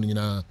eham no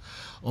nyina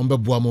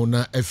ombeboamo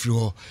na afiri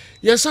ho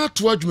yesa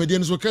to adwumadi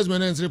no so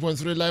Kessben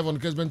 3.3 live on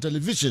Kessben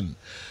television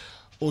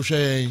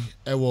ohwe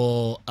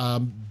ewo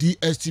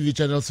DSTV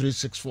channel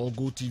 364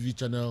 Go TV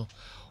channel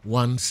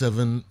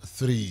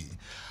 173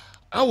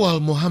 Awal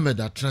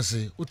Mohammed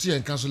Atrase uti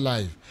en cancel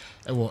live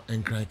ewo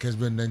enkran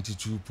Kessben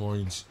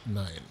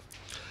 92.9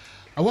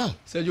 Awal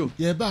Sergio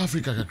ye ba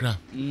Africa kakra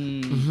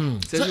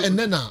so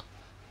enena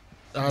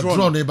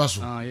draw no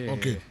baso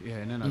okay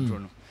enena draw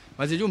no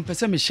but Sergio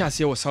mpese me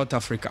share was South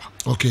Africa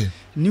okay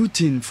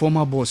Newton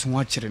former boss ho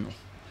akire no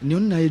ne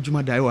on na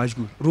ejuma dai wa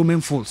asgu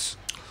Roman Falls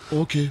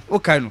okay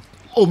no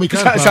oh me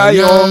can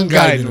young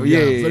guy no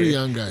very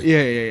young guy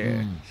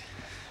yeah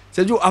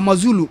Sergio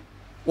Amazulu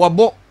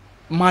wabo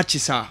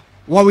matches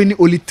wa win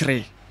only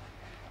 3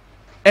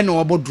 and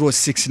wabo draw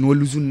 6 no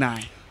lose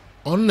 9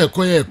 on na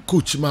koye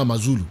coach Mama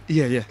Zulu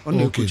yeah on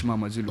na coach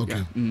Mama Zulu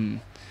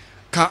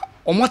ka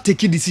omo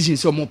take decision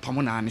say omo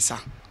pamo na anisa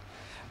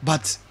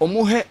but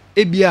omo he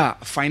ebia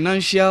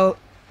financial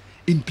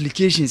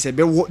implications e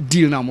be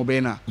deal na omo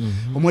be na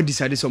omo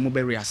decide say omo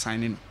be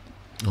reassigning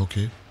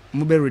okay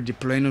omo be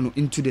redeploying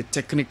into the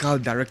technical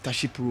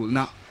directorship role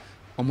na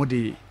omo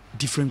the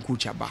different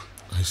coach aba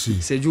I see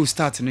Sergio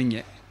start no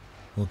nye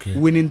okay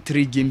winning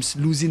 3 games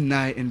losing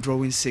 9 and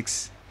drawing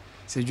 6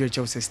 Say Joe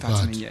Chelsea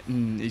starting yet.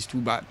 It's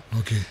too bad.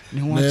 Okay.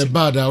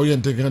 Bad. How you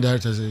thinking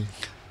director say?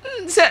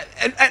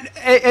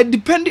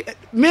 Depending,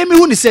 maybe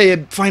when they say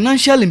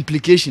financial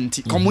implication,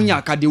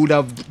 Komunya they would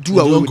have do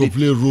away with it.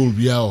 Play role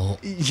biya.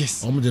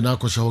 Yes. Omo de na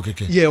kosha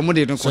okeke. Yeah, omo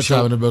de na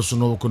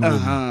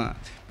kosha.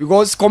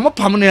 Because komo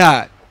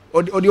pamne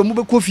or the omo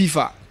be ko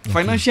FIFA.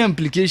 Financial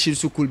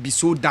implications could be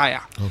so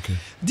dire. Okay.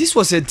 This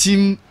was a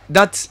team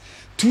that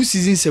 2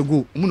 seasons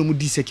ago, omo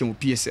did second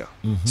PSL.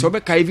 So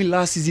even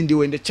last season they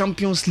were in the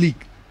Champions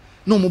League.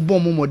 No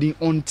more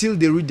until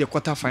they reached the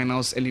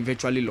quarterfinals and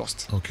eventually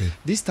lost. Okay.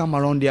 This time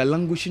around, they are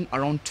languishing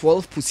around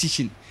 12th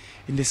position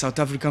in the South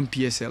African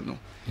PSL now.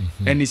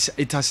 And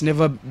it has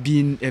never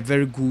been a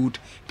very good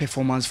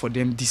performance for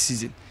them this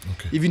season.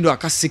 Okay. Even though I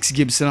got 6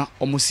 games now,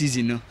 almost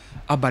season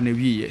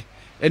abanewi.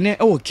 And then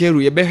our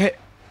carry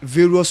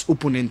various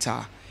opponents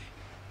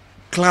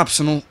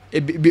clubs no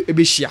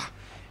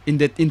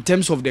in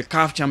terms of the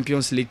CAF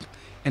Champions League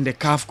and the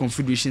CAF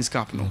Confederations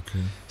Cup no. Okay.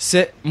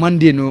 Say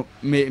Monday no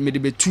me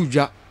be two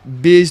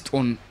based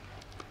on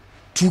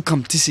 2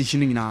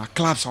 competitions in our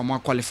clubs are more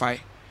qualify.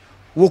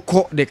 We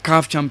call the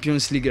CAF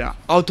Champions League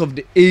out of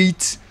the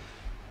 8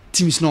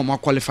 teams no more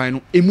qualify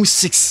no. Emu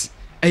 6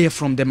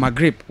 from the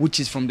Maghreb, which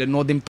is from the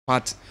northern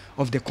part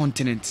of the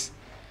continent.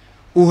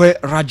 Uwe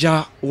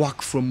Raja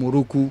Wak from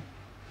Morocco.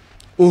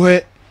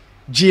 Uwe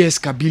JS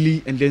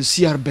Kabylie and then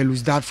CR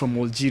Belouizdad from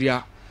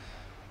Algeria.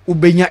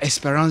 Ubenya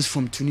Esperance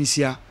from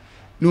Tunisia.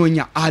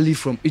 Noenya Ali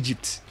from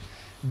Egypt.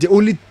 The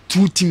only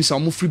 2 teams are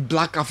mostly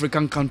black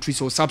African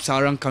countries or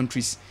sub-Saharan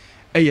countries.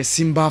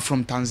 Simba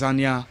from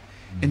Tanzania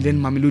and then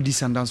Mamelodi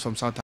Sundowns from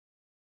South Africa.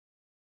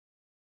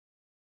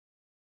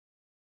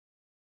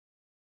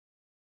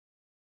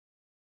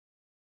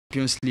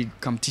 Champions League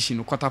competition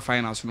or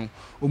quarterfinals no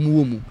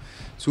omuwomu.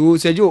 So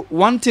Sergio,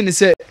 one thing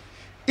is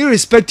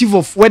irrespective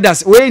of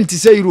where into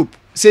say Europe,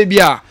 say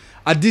bia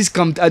at this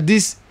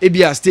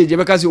ABA stage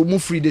because you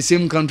move free the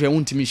same country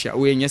won't misha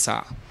we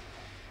nyesa.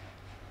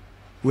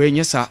 We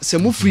nyesa say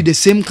move free the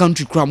same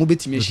country kra mo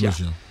betimi hia.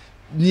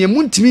 Ne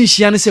muntimi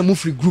hia ne say move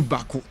free group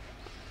back.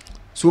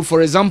 So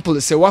for example,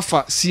 say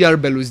wafa CR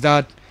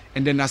Belouizdad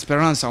and then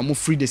Esperance are more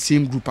free the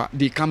same group.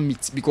 They can't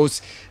meet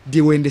because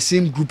they were in the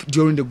same group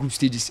during the group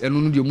stages and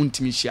only the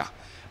team share.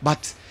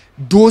 But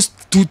those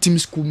 2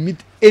 teams could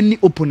meet any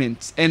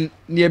opponent and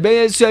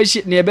nearby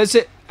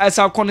as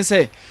our corner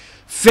say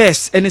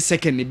first and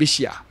second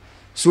nebishia.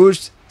 So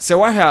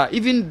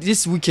even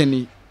this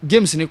weekend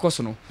games in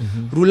Kosono,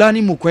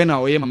 Rulani Mukwena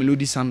or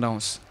Mamelodi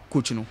Sundowns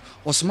coach no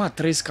Osma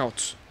 3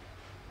 scouts.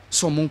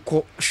 So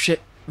monko share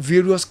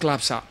various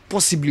clubs are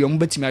possibly on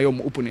betting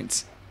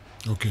opponents.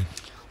 Okay.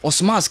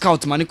 Osma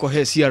scout mani ko he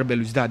CR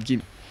Belouizdad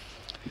game.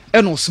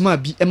 And Osma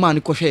bi e mani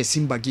ko he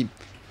Simba game.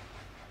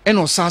 And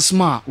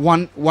Osasma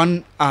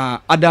one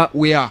other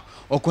where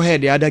or ko he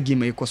the other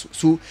game.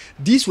 So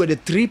these were the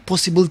 3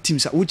 possible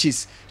teams which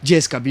is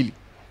JS Kabylie.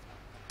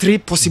 3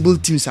 possible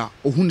teams are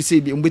ohun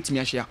say bi mbetimi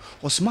ahia.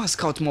 Osma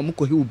scout mo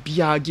ko he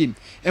obiya game.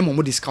 E mo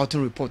the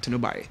scouting report no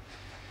buy.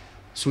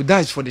 So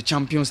that is for the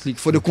Champions League.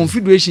 For the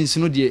Confederations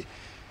you know the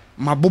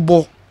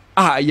Mabobo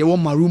yewo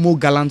Marumo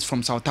Gallants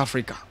from South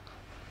Africa.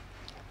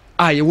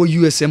 Yewo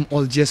USM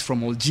Algiers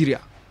from Algeria.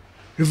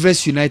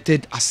 Rivers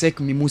United, ASEC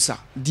Mimosas.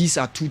 These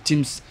are 2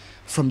 teams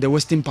from the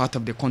western part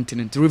of the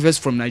continent. Rivers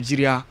from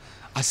Nigeria,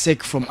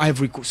 ASEC from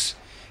Ivory Coast.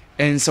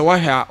 And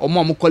Sawaha,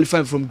 Omo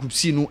qualifying from Group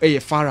C, no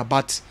FAR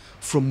Rabat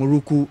from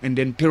Morocco, and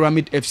then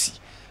Pyramid FC.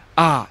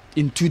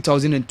 In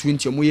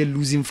 2020, Omoye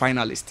losing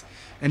finalist.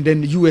 And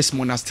then US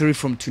Monastery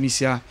from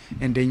Tunisia,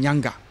 and then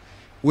Nyanga.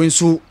 When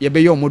so,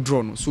 yebe yo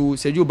modrono. So,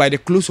 Sergio, by the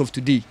close of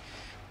today,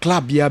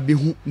 club ya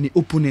behu ni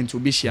opponent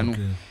obeshiano.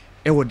 Okay.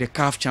 The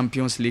CAF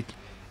Champions League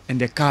and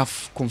the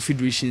CAF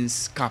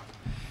Confederations Cup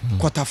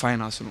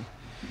quarterfinals. No.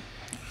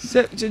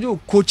 So,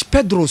 Coach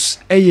Pedros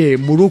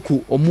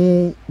Morocco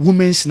omo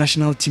women's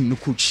national team no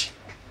coach.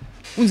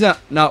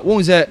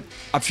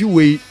 A few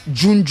way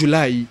June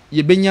July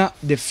yebenya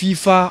the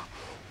FIFA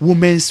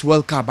Women's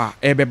World Cup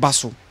ebe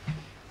baso.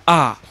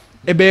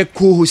 Ebe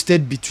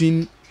co-hosted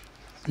between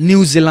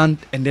New Zealand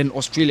and then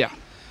Australia.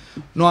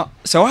 No,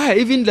 so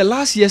even the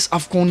last year's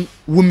AFCON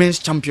Women's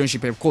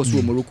Championship, of course,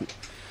 Morocco.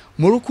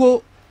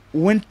 Morocco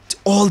went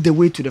all the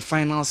way to the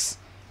finals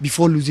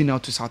before losing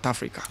out to South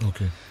Africa.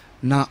 Okay.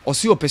 Now,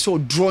 also,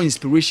 person draw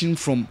inspiration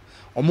from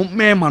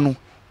Memano,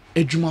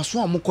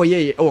 Ejumaso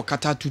Mokoye or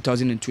Qatar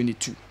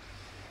 2022.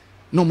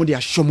 No more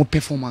their show more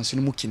performance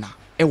in Mukina,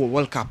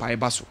 World Cup,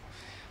 Baso.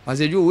 As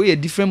I do a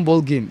different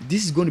ball game.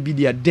 This is going to be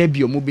their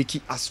debut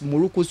Mobeki as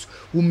Morocco's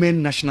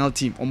women national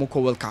team,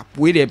 Omoko World Cup.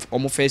 We have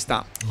almost first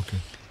time. Okay.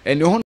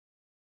 And the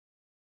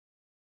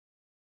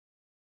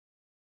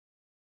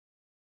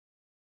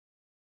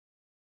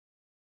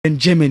in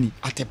Germany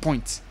at a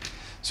point.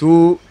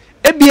 So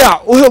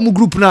Ebia Ohomu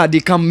group now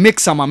they can make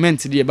some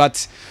amends there,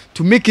 but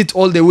to make it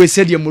all the way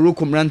said the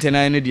Morocco rant and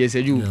I know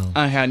said you and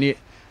Hani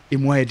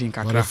Imwedin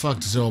Kakra. But the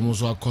fact is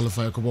almost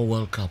qualify for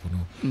World Cup,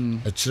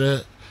 no.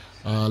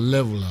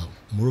 level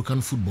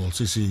Moroccan football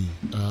say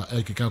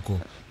ekikako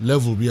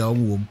level bi a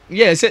wom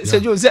yeah say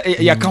Joe say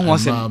ya kan ho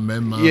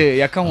asem yeah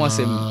ya kan ho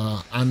asem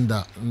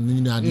under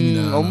nina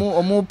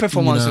omo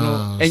performance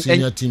no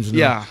senior teams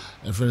yeah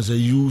and friends say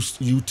you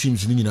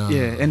teams nina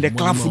yeah and the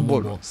club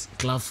football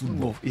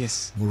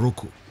yes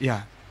Morocco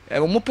yeah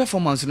omo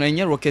performance no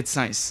enye rocket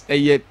science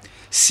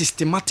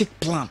systematic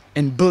plan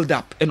and build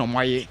up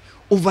omo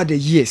over the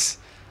years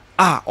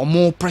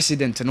omo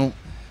president no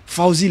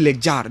Fauzi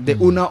Legjar the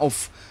owner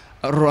of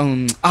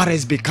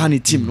RSB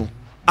Kani team no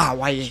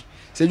why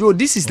Sergio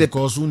this is the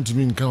cause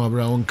untimi nka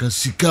mabra wonka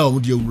sika o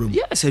de awuram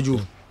yes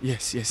Sergio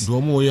yes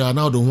do mo ya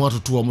na do ho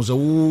atoto o mo se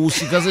wo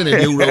sika se na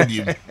de awuram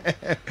di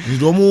mi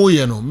do mo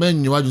ye no men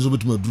nyi wadun so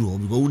betuma duro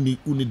because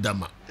uni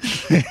dama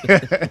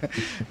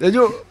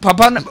Sergio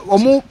papa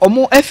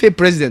omo FA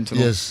president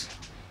no yes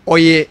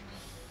oye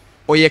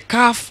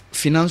CAF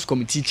finance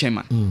committee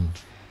chairman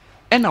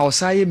and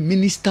also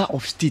minister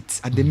of state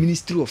at the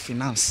ministry of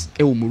finance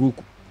e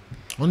Morocco.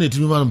 On est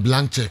man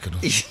blank check no.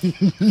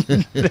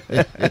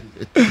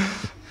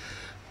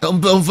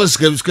 On first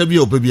scabi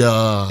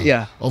opebia.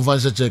 Yeah. On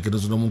first check no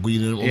so no ko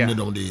yin on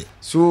dem dey.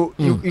 So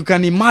you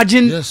can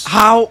imagine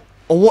how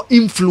or what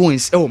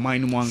influence e o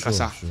man no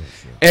ankasa.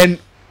 And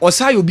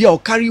Osayo be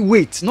carry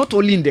weight not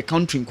only in the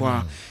country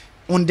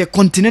on the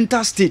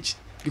continental stage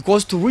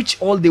because to reach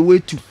all the way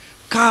to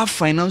CAF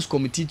finance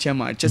committee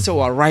chairman just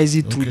or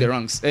rising through the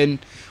ranks and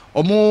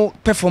more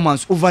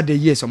performance over the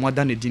years or more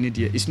than a dinner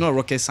there. It's not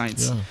rocket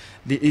science.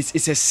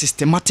 It's a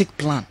systematic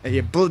plan. A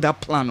build up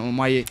plan on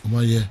my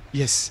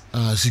yes.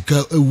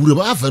 Sika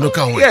ewure afa no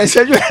ka ho. Yes,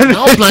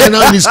 now plan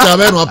now this ka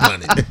no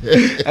plan.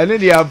 And then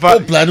they are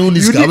plan on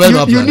this ka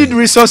no plan. You need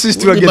resources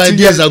to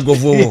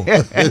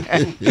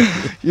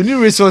You need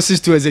resources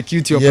to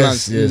execute your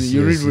plans.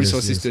 You need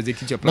resources to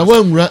execute your plans. Now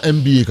when we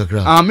MBA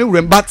kakra.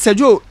 Me but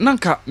Sergio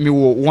nanka me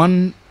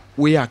one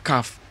way a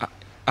CAF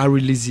a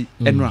release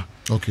enra.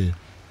 Okay.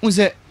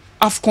 Unse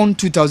AFCON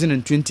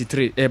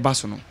 2023 eba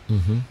no.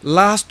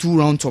 Last 2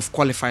 rounds of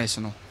qualifiers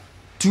no.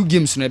 2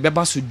 games no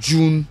eba so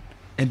June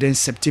and then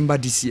September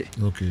this year.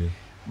 Okay.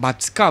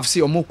 But CAF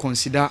say omo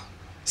consider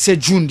say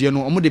June there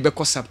no omo de be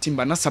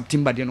September na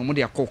September there no omo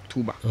de akọ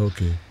October.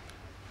 Okay.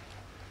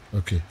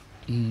 Okay.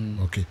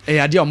 Okay.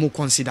 Ade omo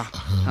consider.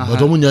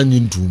 But omo nya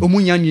nyintu.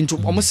 Omo nya nyintu.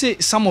 Omo say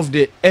some of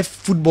the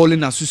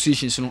footballing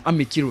associations no are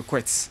making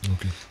requests.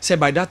 Okay. Say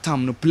by that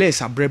time no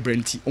players are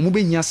brenti. Omo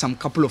be nya some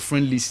couple of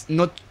friendlies,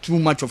 not too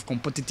much of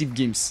competitive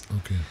games.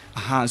 Okay.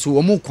 So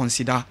omo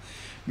consider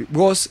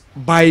because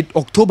by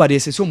October they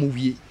say so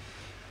we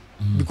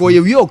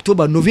because we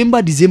October,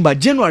 November, December,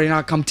 January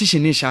na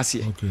competition in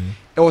Shasi. Okay.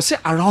 It was say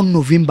around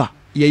November.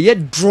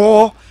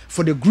 Draw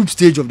for the group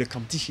stage of the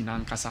competition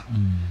and kasa.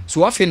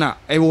 So after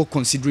I will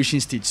consideration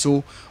stage.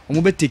 So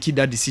I'm be take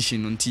that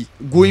decision until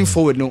going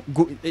forward no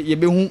go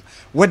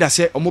whether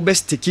say I'm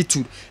best take it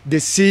to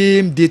the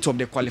same date of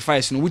the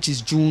qualifiers which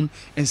is June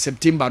and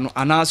September no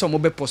and also I'm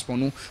be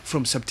postpone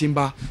from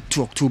September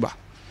to October.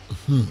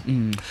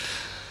 Mami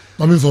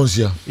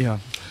Fonsia. Yeah.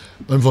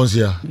 Mami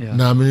Fonsia.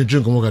 Na me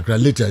drink komo kakra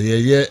later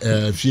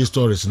few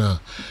stories na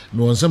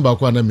me won sem ba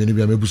kwa na me ni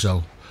bia mebusa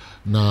wo.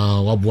 Na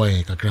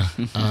waboy kakra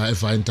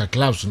if I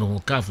interclubs no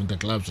CAF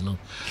interclubs no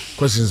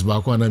questions ba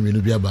kwa na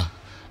menu bia ba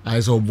I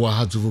saw boy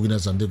had to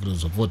organize and different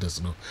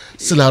supporters no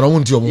still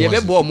around you ye be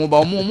bo mo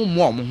ba mo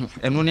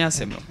eno ni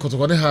asem no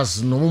kotokode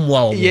has no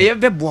mo ye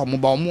be bo mo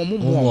ba mo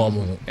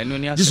eno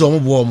ni asem this one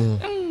bo mo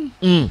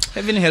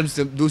heaven helps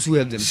those who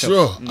help themselves.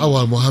 Sure.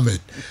 Awal Mohammed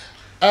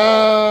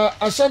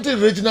Ashanti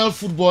Regional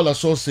Football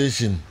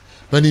Association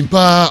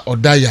Benimpa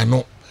Odaya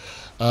no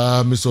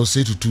Mr.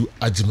 Setutu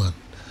Ajiman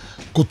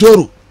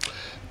Kotoro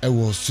I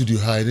was studio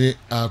high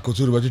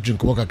Kotoro ba drink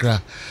komo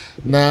kakra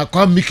na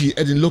kwa Mickey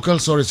edin local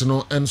stories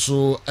no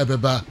enso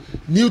ebeba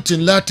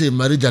Newton Latte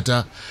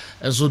Marijata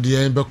enso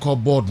de be call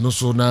board no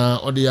so na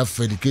ode ya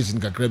education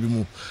kakra bi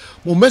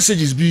mu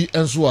messages bi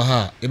enso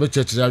ha e be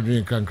church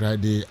adwin krankra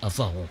de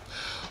afa ho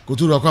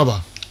Kotoro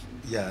akwaba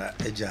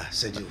eja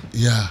Sergio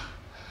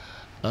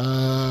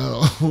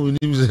we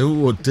need to say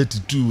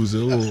 32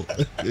 so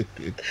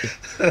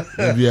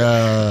maybe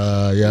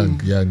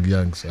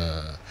young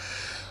sir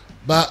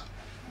but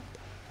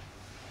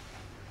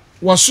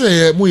was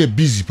more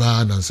busy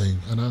pa na saying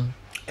ana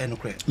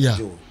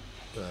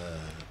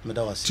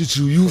teach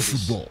you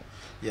football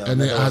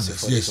and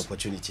others yes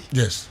opportunity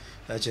yes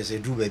that is a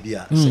do baby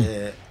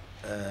say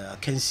I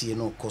can see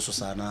no course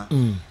sana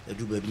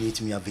do baby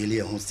need me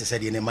avail who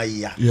said in my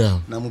year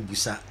na mu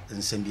busa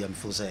nsem bia me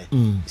feel say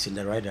it's in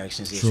the right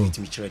direction so it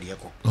me try dey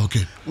go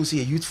okay we see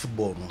a youth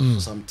football no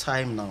for some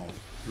time now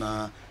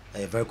na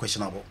very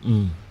questionable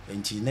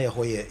and na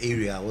hoye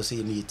area we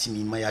say me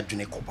team my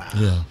adwene kopa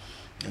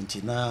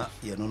and na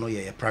you know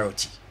a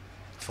priority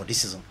for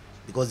this season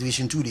because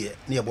division 2 there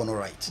near born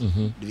right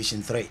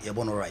division 3 you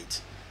born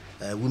right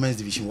women's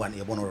division 1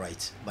 you born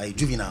right by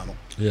juvenile no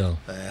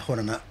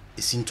honana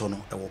isinto no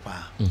e wo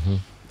pa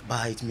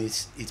but it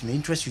may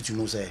interest you to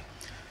know say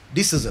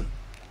this season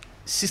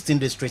 16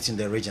 districts in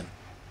the region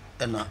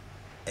and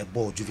a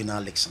ball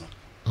juvenile leagues no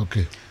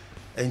okay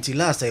until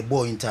last I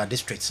bought inter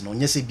districts no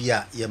nyese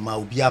bia ye ma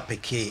obi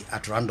apeke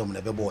at random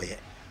na be boy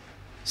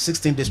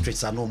 16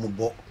 districts are no more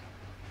bo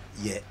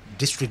ye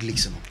district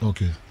leagues no.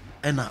 Okay.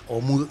 And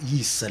omo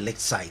yi select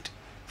side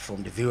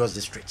from the various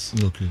districts.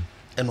 Okay.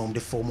 And the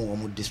form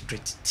omo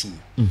district team.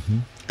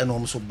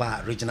 And so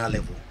ba regional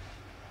level.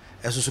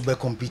 Eso so be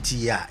compete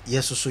ya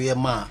yes so ye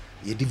ma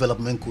ye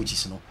development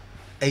coaches no.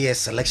 A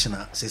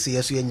selectioner say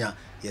yes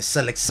ye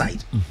select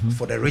side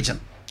for the region.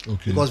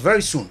 Okay. Because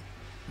very soon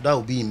that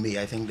will be in May,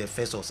 I think the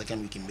first or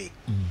second week in May.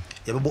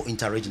 You have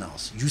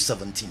inter-regionals,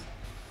 U17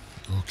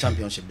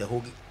 championship, the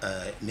whole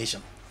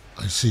nation.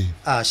 I see.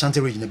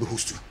 Shanti region will be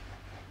host to.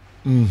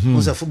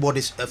 Also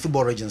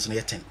football regions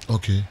near 10.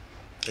 Okay.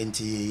 And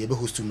you be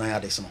host to 9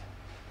 others.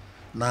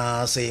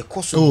 Now say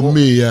course. Oh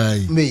May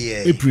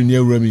April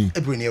near Remy.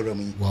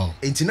 Wow.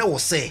 And now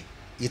was say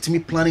you me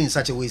planning in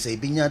such a way say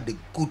being the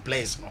good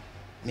players no.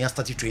 Me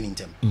started training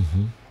them.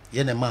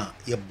 Yenema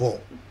ye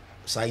ball.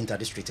 So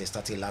inter-district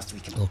started last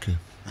week. Okay.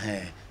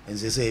 And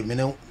they say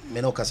meno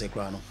kase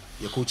krano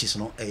your coaches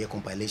no a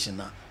compilation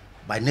now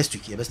by next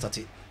week you be start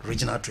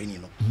regional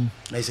training no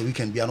na say we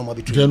can be no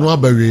be training no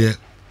abawe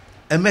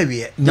e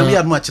mewe na we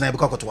adma china be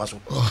kwakoto waso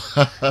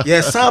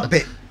yes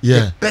sabe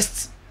the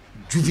best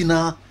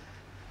juvenile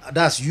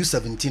that's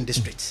U17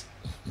 district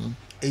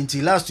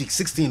until last week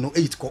 16 no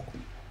 8 ko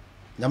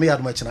na me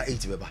adma china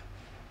 8 beba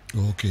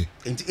okay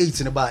until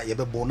 8 ne ba ye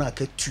be born na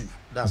 2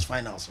 that's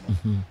finals no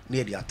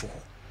near the ato.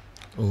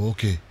 Oh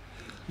okay.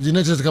 The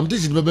next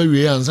competition be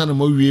we ansa na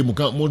mo wie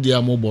mo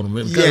dia mo born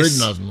me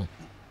regionals no.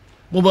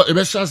 Mo ba e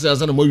be chance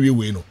ansa na mo wie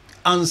we no.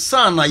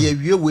 Ansa na ye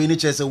wie we ni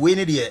chese we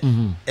ni de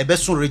e be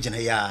so region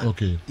ya.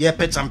 Okay. Ye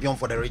pe champion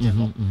for the region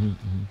no.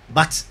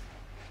 But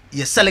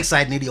ye select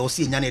side ni de o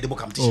see nya na de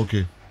competition.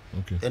 Okay.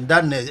 Okay. And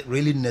that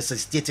really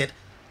necessitated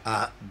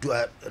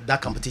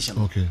that competition.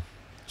 Okay.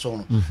 So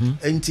no.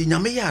 Enti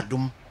nyame ya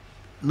dum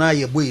na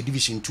ye boy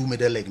division 2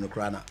 medal leg no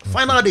krana.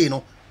 Final day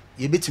no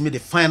ye beat me the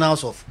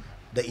finals of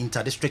the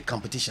inter-district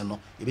competition no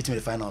you beat me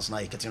the finals now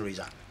you're getting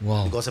region.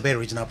 Wow. Because a very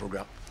regional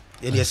program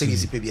and you say you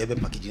see maybe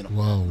package no.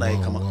 Wow.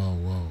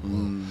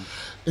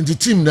 In the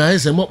team now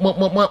is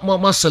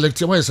ma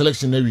select my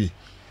selection every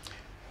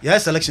yeah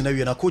selection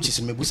every na coaches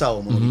in mebusa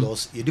o mo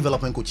because your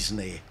development coaches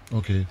na here.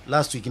 Okay.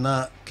 Last week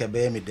na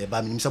kebe me de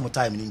ba me some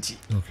time ni nti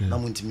na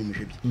mo ntimi me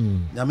hwebi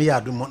na me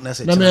ya do na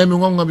say na me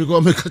ngwa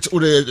because me catch o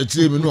de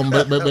tire me no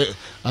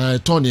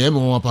Tony me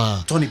ngwa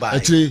pa Tony ba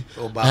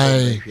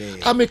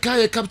America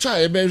ye capture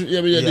ye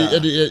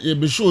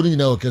be show ni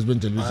na o Kessben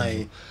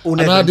television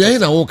na de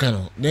na wo kan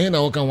no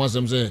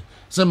wasem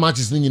say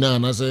matches ni na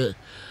na say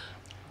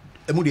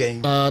emu de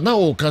na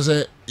wo ka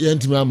say ye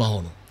ntimi ama ho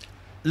no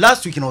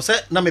last week no say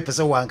na me pese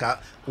wanka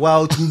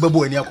wa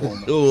tumbabo ani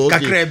akon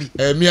kakrabi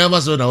mi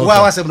ama so na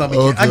wa wasem na me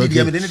agi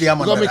dia me de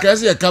ama na me ka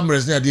say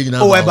cameras ni ade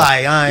nyina oh e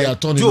bye ya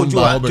Tony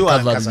ba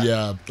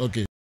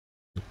okay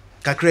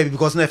kakrabi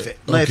because na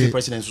efe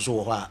president so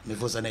wo ha me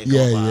for say na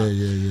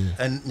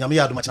and nyame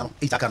ya do match na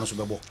itaka no so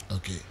bebo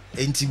okay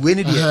enti we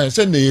ni dia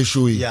say na ye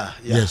show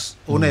yes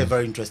ona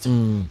very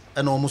interesting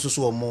and almost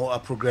so more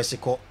progress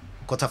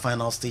quarter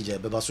final stage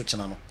beba so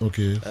china no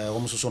okay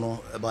almost so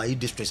no about e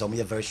districts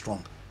are very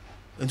strong.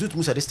 And to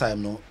this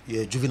time no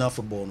juvenile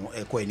football no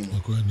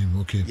anymore.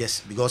 Okay.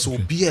 Yes, because will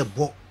be a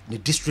bo the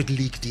district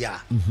league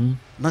there.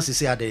 Now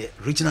say at the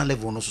regional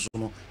level no so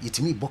no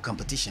yetimi bo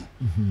competition.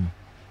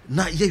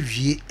 Na ye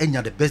wie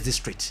enya the best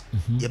district.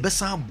 Ye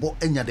besa bo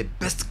enya the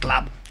best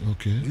club.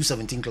 Okay.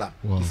 U17 club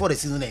before the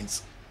season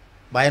ends.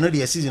 By end of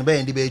the season by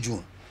end of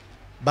June.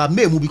 But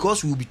May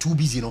because we will be too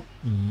busy no.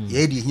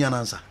 Ye dey here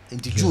answer.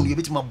 Until June you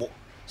betima bo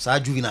sa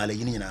juvenile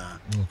yin nyina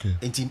okay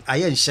enti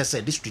ayen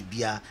hye district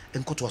bia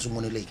enkoto aso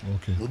money league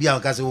okay no bia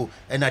ka se o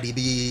na de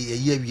be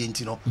ye awie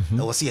enti no e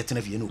wo se ye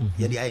tena fie no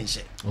ye de ayen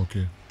hye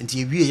okay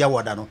enti awie ya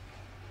woda no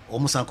o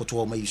mo san koto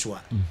o ma yiso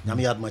a na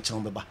me yad ma chiro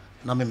beba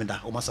na me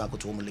meda o ma san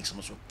koto o mo leagues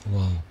no so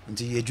wow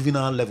enti ye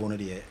juvenile level no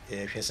de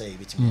hye se ye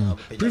betimi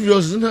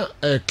previous na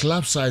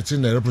club site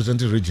in the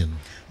represented region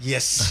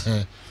yes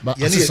but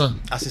assistant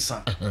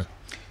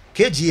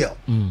KGL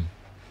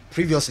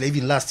previously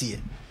even last year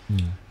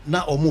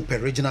na omo per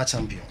regional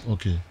champion.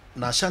 Okay.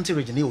 Na Shanti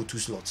region e 2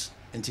 slots.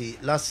 Until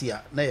last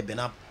year na e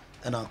bena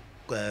na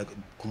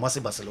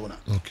Kumasi Barcelona.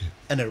 Okay.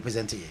 And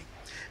represent ye.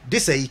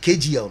 This a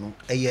KGL no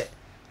a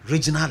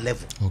regional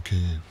level.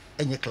 Okay.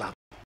 Any club.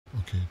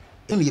 Okay.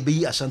 Only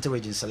be a Shanti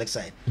region select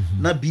side.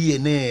 Na be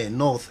any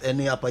north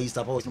any upper east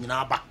upper west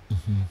na ba.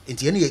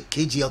 Until any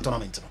KGL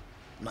tournament no.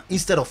 Na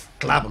instead of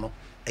club no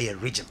a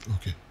region.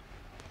 Okay.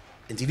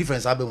 Into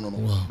difference no.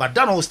 Wow. But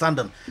that all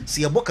standard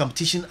see a book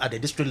competition at the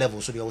district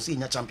level so they will see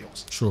in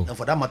champions. Sure. And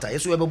for that matter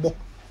yes we have book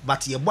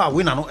but ye boy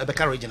winner no ebe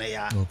region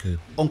ya. Okay.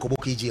 Uncle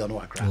KG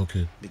no Accra.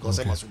 Okay. Because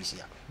okay. I must see.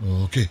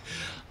 Okay.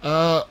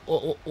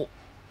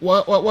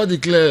 What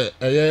declare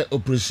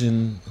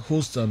operation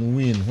host and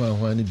win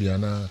when ni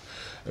biana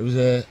e be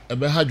say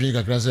ebe ha dwen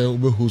kakra say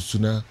we host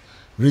na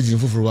region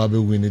foforo wa be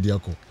win di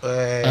akọ.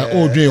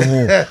 O dwen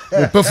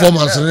ho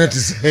performance net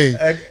is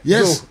hey.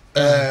 Yes.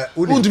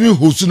 Won't be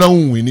host na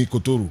win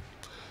Kotoro.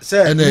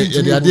 and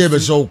the idea be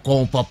so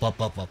come papa.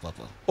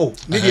 Oh,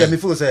 maybe me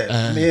feel say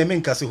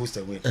me can say host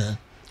away.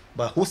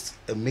 But host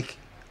and make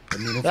a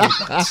meaningful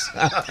match.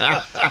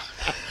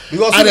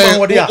 Because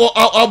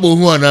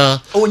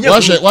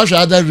what's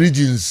other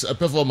regions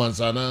performance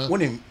now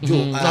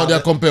they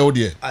are compared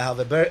here. I have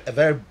a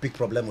very big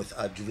problem with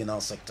our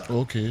juvenile sector.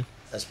 Okay.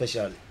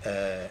 Especially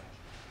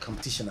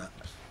competition at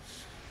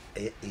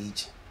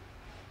age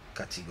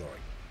category.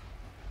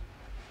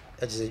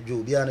 As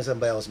you be honest,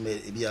 somebody else may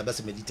be a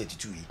best meditate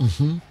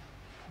 32.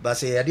 But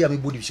say I me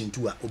body division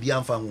 2 obi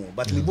am fa ho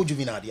but me bo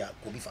juvenile dia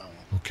ko bi fa ho.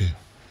 Okay.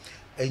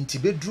 And to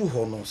be drew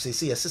hono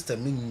say a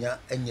system nya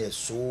enye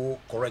so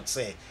correct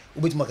say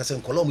obetima ka say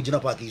nkola mu gina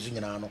park izu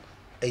nyina no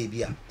e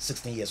bia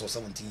 16 years or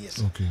 17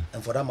 years. Okay.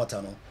 And for that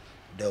matter no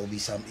there will be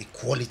some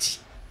equality.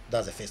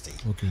 That's the first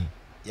thing. Okay.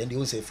 Then they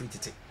won't say free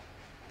tete.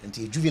 And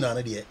to juvenile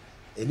no there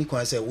any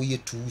can say we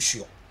too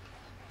sure.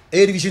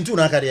 A division 2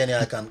 na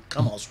I can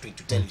come out straight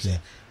to tell you say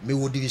me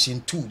wo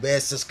division 2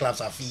 best 6 clubs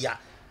are here.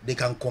 They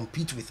can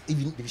compete with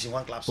even division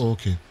 1 clubs.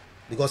 Okay.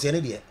 Because any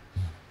there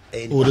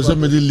there's a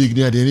middle league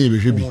near the name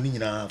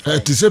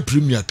it is a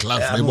premier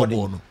class I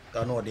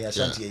know they are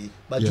shanty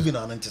but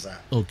juvenile antisa.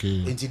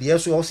 Okay. Into the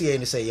so also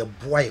say say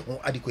boy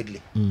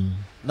adequately.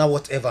 Now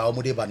whatever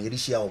omude ban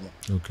yedishia omo.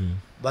 Okay.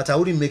 But I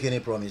wouldn't make any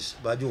promise.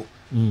 But you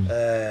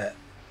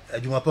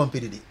Juma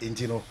Pompidi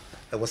into no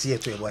I was here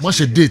to what's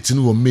a date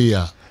in May?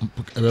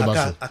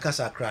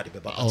 Akasa crowd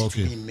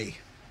okay. In May.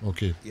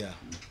 Okay. Yeah.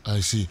 I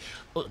see.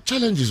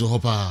 Challenges or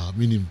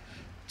meaning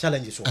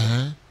challenges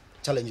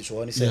challenges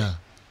one say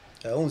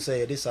I won't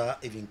say this are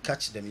even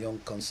catch them young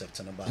concepts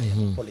and about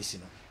policy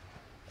no.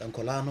 And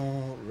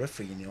Colano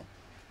referee no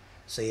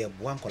say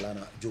one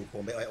colana joke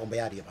on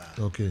Bayadi.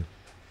 Okay.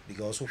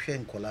 Because we share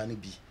Colani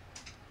be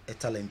a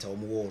talent or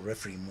more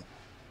referee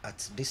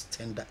at this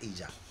tender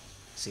age.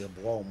 Say a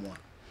boy more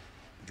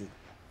joke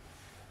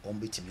on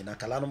beating me na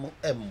Calano more.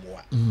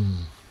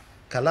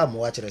 Calam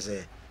watch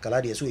say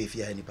Caladi so if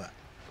you any part.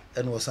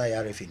 And was I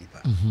RF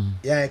nipa.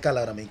 Yeah,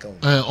 Calana make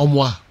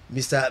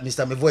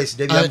Mr. My voice,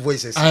 the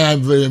voices. I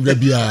am very the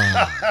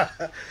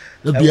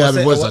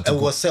voice I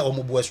was say on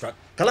my track.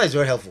 Kala is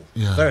very helpful.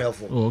 Yeah. Very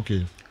helpful. Oh,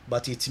 okay.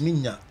 But it's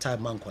minya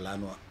time man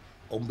Kolano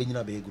on being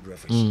a good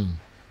reference.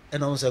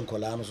 And on say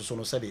Kolano so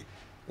no sabi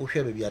o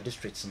hwe be bia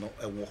districts no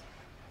ewo.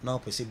 Now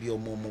perceive be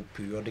more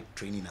periodic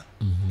training.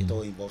 It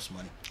all involves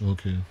money.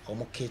 Okay.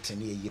 Omo kete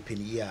ni ye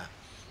penny year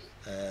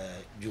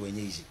do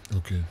easy.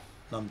 Okay.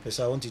 Now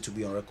I want you to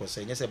be on record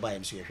saying yes buy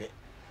him so you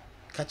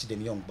catch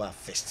them young bar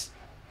first.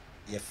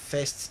 Your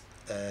first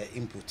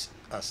input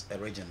as a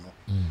region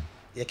no.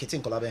 You're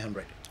getting Colabe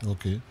 100.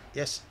 Okay.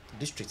 Yes,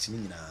 districts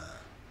ni na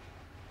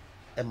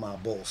Emma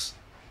balls.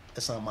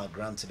 Esa ma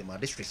grant to my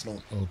districts no.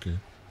 Okay.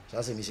 So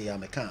I say me say ya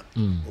meka.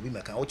 Obi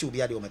meka. What you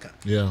be ade o meka.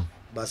 Yeah.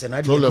 But say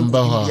na problem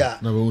ba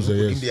na we say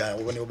yes. India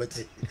when you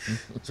better.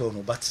 So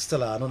no but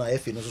still I no na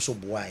FA no so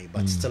boy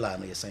but still I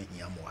no you say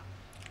here more.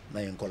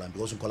 Na in Colana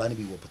because Colana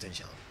be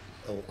potential.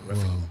 Oh,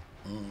 referee.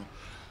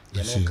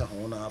 You know ka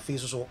ho na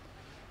face so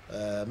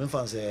men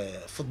fans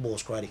football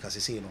squad because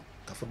say no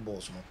ka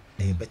footballs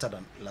no better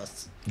than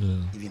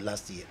even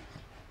last year.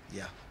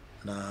 Yeah.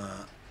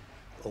 Na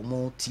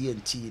omo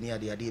TNT ni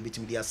ade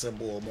betimi dey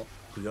assemble omo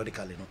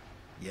periodically no.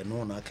 You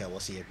know na ka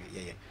was here.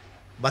 Yeah.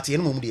 But you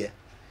know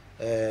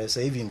there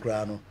say even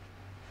cry no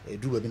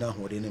do be na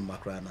ho dey in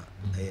makra na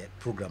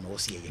program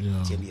was here.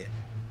 Yeah.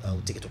 I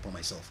will take it upon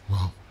myself.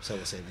 Wow. So I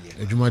was saying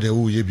yeah. Ejuma de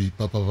wo ye bi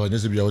papa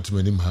nyese bi out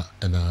manim ha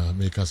na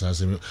make us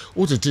asem.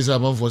 What it is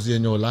about for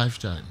in your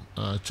lifetime,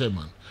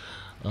 chairman.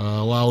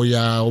 Wa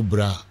ya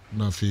obra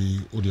na fi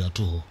odi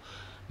ato ho.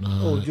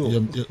 Na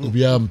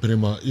obi am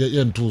prema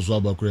ye nto so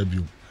abakura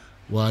biu.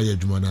 Wa ya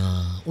ejuma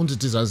na what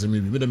it is asem bi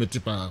me dem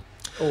tipa.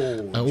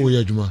 Oh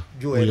ya ejuma.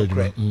 Jo e no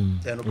kre.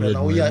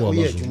 Na we ya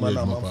ejuma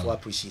na man for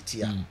appreciate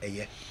ya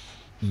eye.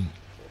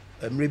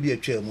 Maybe a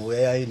chair,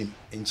 where I am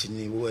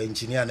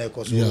engineer and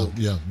echo,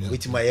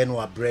 which my end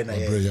or brain.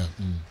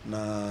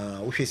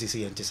 Now, which is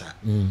and Tissa.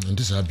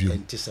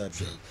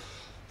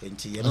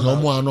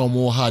 And no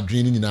more hard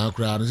draining in our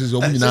crowd. This is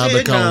only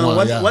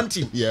now one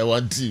team. Yeah,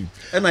 one team.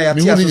 And I have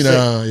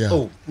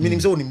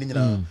meaning only.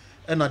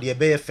 And at the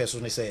bare first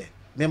when they say,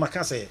 Mema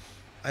can say,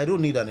 I don't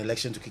need an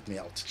election to kick me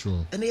out.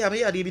 Sure. And they have I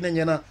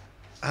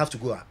have to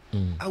go out.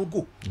 I will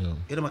go.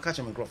 You know, my catch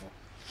him Crawford.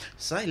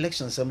 Say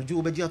elections some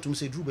do be to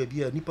say Drew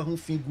baby nipa ho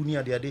fin gu ni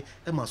ade ade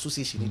e ma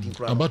association din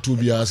kra about to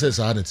be assess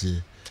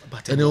anity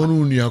ene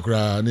onu nua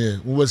kra ne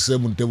wo wese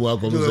mu ntemu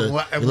akom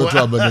say e go to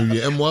abana wi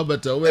emo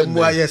better we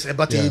yes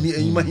but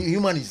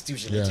human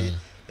institution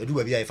e do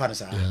baby e fa na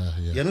sa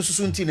ye no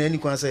susu nti na any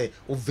kwan say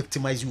o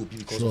victimize you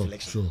because of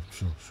election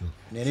sure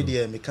na any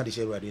dey me can dey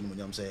share radio mo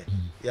nyam say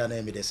ya na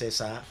me dey say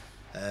sa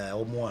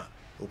omo a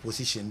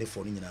opposition ne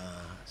for ni nyina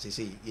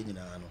say ye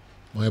nyina no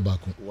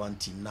one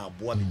team now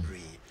boy be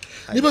brave.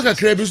 Niba ka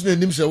Krebs na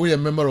nim say we a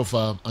member of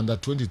under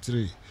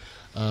 23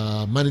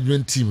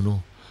 management team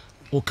no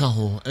oka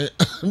ho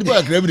niba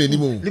ka Krebs na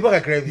nim o niba ka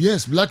Krebs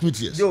yes black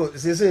meteors yo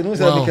say no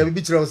say me ka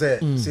bi tire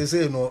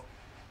say no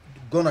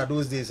gone are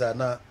those days are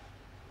na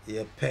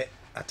ye pe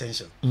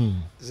attention.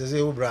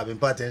 Say oh bra, pay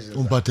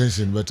attention. Pay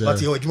attention, but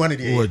you money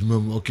there.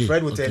 Okay.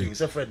 Fred will tell you.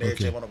 Say Fred, the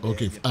chairman of the.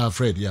 Okay.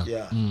 Fred, yeah.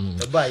 Yeah.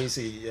 The boy, you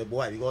say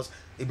boy, because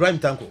Ibrahim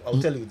Tanko. I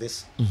will tell you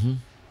this.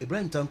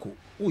 Ibrahim Tanko.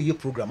 Oh, your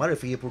program. I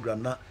refer your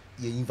program now.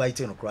 You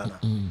inviting no krana.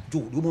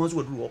 Do you want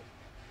to do?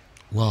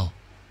 Wow.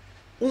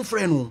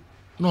 Friend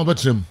no but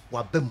him.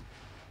 Wa bem.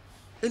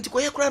 Enti ko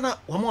ye krana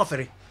wa mo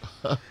afere.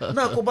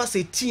 Na ko ba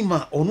say team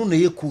a onu na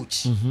ye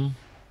coach.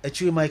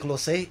 Actually Michael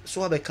say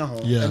so abeka ho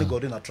and go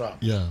in a trap.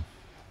 Yeah.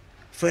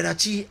 Fred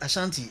Achi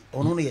Ashanti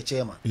onu na ye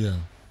chairman. Yeah.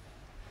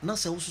 Na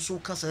say so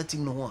kasa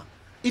team no ho.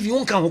 If you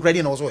won't come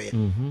credit na also here.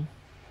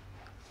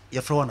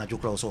 Your friend na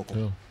jokra also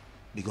ko.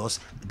 Because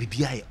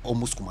BBI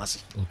almost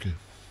kumasi. Okay.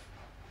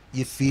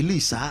 You feel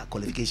is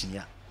qualification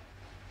ya.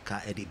 Ka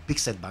a big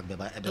setback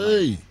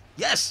Hey.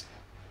 Yes.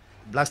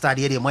 Black Star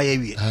the my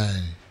area.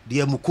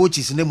 The mu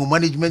coaches ne mu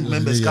management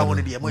members ka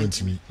won the mo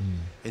ntimi.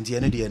 Enti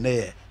ene de na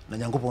na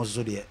Nyankopon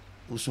so de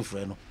usu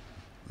frɛ no.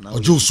 Na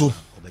Ojoso.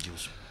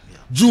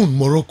 June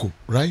Morocco,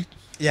 right?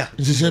 Yeah.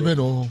 Is it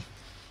no?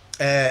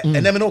 And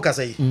then no ka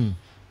say.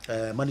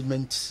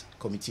 Management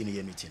committee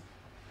ne meeting.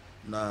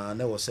 Na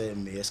was say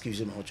me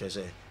excuse me ho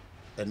say.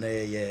 And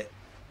yeah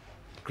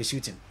Chris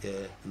Hutton,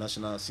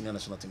 national senior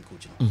national team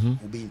coach,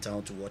 will be in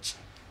town to watch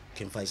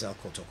Ken Faisal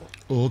Kotoko.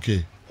 Oh,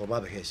 okay.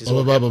 Baba here.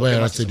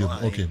 Baba Stadium.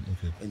 Okay.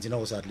 And you know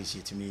was at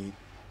least to me,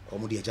 or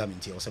Mudi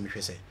Jaminti or some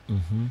say.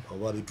 Or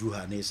Bobby drew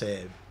her and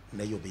say,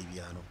 "Na your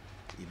baby, I know."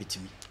 You beat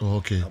me.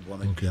 Okay.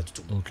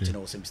 Okay. You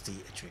know, some stay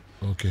actually.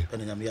 Okay.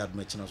 And then I'm here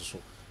mention also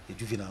the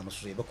juvenile,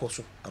 so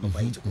because I'm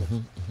about to go.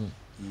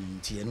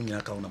 Tienu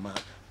Yaka on a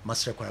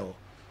master choir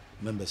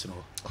members, you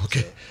know.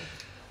 Okay.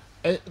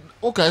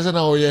 Okay, so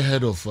now you're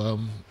head of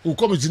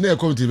committee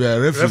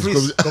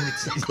referees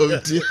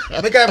committee.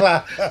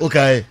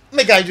 Okay.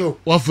 Make I do.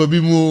 What for me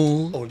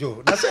more? Oh,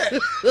 Joe. That's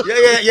it.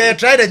 Yeah,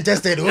 tried and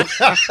tested.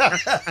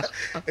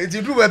 It's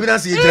you do webinar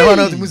see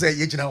you say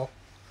you know.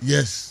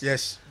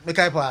 Yes. Make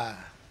I pa.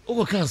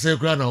 Oh, can't say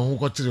grana who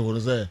got to what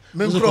say.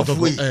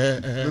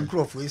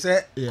 Mencroft,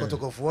 say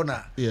Kotoko for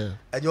na. Yeah.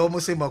 And you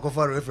almost say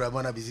Makofa referee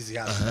man busy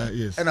house.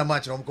 Yes. And a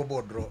match on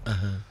board draw.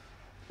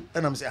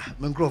 And I'm saying,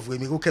 Mencroft, we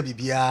go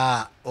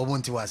Kabibia or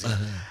Monty was.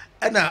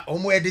 And now,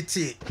 almost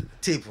edit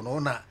tape, no,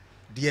 na,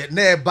 dear,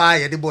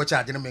 nearby the boy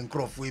charging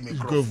Mencroft, we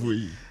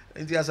Mencroft.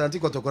 And the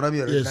Asantico to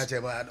Conamia,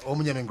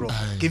 Omnia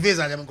Mencroft. Kivis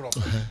and Mencroft.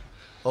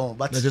 Oh,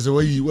 but that's the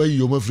way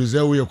you must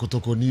reserve your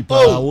Kotoko Nipa,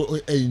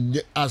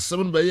 as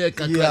 7 by year.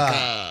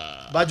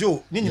 But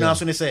Joe, Nina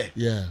say,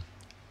 yeah,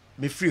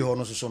 me free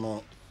honor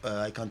so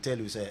I can tell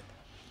you, say,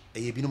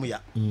 a binomia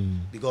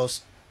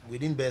because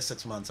within bare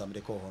 6 months, I'm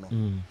the call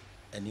honor.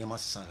 And you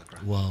must sang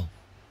a wow.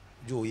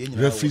 Joe,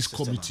 referees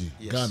committee,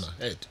 Ghana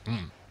head.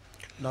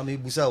 Now, me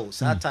busao,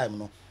 sa time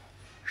no.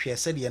 She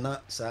said,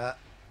 "Yana sa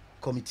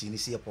committee ni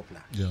see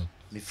popular." Yeah.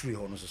 Me free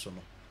honor so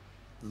no.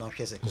 Now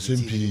she said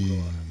committee.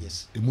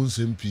 Yes.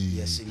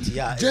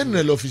 Yes.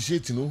 General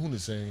officiating, who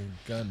is saying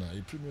Ghana?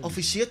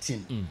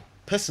 Officiating.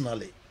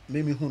 Personally,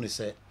 me who is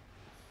say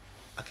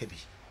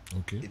Akebi.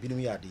 Okay. Ebi no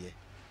ya de,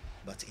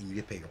 but in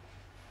repair.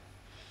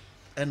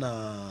 And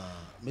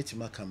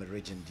Metima Camera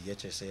region, the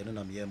HSA, and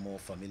I'm more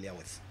familiar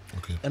with.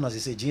 Okay. And as I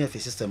say, GFA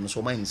system,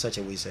 so mine in such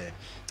a way, say,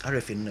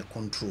 RFN in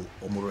control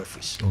or more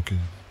referees. Okay.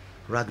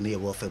 Ragnar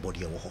welfare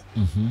body or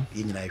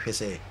in I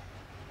say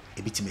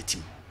a bit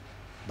team,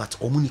 but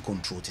only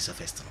control is a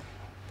first.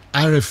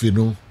 RFA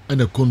no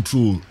and a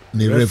control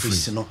the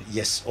referees. No,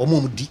 yes,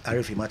 almost the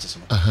RFA matches.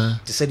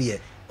 To say the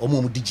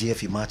almost the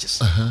GFA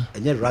matches,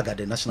 and then Raga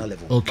the national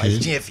level. Okay.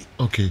 GFA.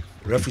 Okay.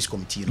 Referees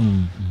committee.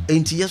 No,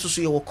 and yes,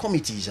 so your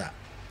committees are.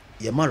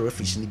 Your man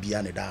referees ni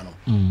beyond dano.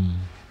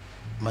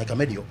 Mike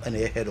Medio and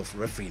the head of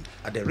refereeing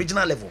at the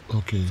regional level.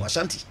 Okay. For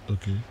Ashanti.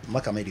 Okay.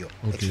 Mike Medio,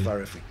 extra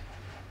referee.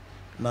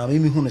 Now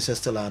mimi hunu se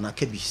Stella na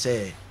Kebi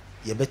say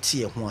ye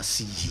beti e ho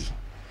asi.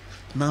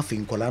 Na afi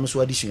nkola no so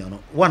addition no.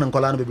 One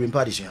nkola no be bring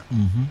addition.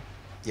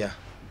 Yeah.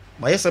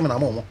 My seminar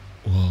mo.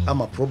 Wow.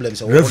 Ama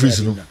problems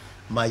referees no.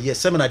 My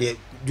seminar dey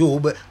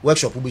do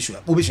workshop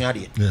ubisua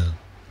dey. Yeah.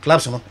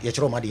 Clubs no ye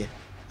chiro ma dey.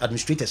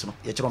 Administrators no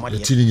ye chiro ma dey.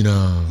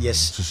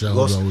 Yes.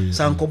 Because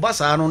sankoba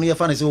sa no ye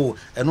fa na say oh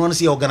eno no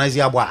say organize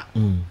abo a.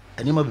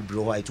 Anima be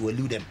bro why to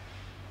elude them.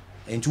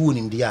 And to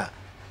wonim dia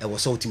e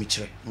was so timi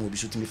kire no obi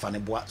so timi fa ne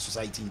boa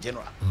society in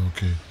general.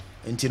 Okay.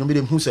 Enti no be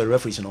dem who say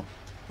referees no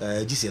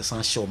GC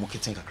san show mo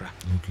keten kakra.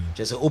 Okay.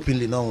 Just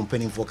openly now on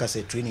penning focus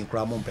training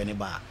kra mo penny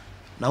ba.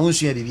 Na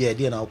wonsu ya bibia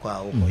dia na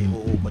akwa o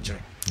kire.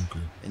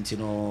 Okay. Enti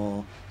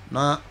no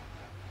na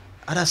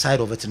other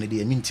side of it no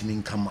dey mean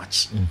timi nka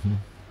match.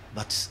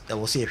 But I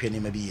will say if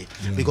you maybe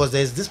because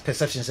there's this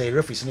perception say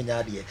referees no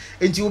nya dey.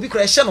 Enti obi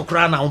kra hye no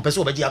kra na on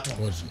person obeji ato.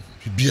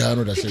 Bibia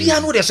no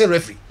da say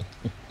referee.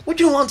 What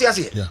do you want to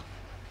say? Yeah.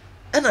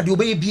 And the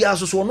obey bia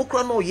so no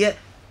kra no ye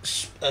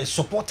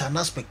supporter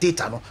na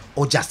spectator no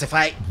or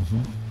justify.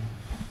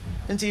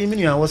 Enti me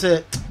nua was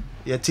say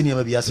ye tini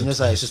maybe as no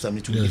say system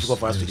it too difficult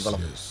for us to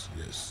develop.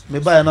 Yes. Me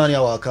buy na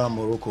ya waka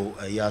Morocco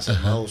yes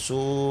I'm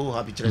so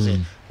happy to say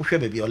we share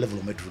baby level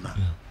of medru na.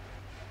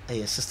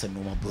 A system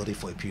no build it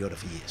for a period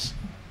of years.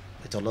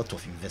 it's a lot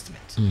of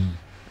investment.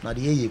 Now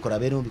the year could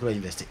have been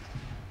invested.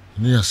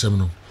 Near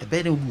Semino. A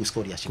better will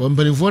score the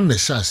company for the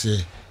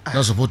say,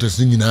 now supporters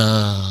in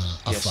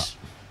Afa.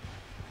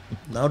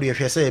 Now the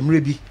FSA say,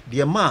 maybe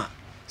the ma,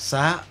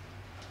 sir,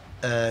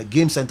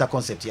 game center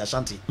concept,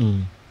 Ashanti.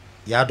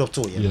 Ya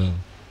doctor, yeah.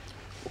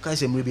 Okay,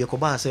 say maybe a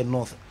Koba say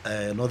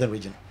northern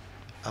region,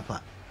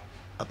 upper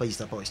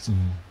east, upper west.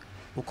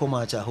 Who come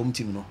at our home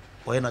team, no,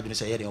 or you're not going to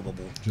say anything about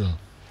yeah.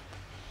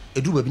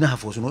 A do webinar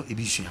for no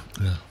ebition.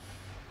 Yeah.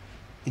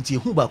 Into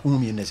who back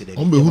whom you necessary.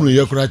 Who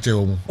you crack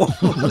home.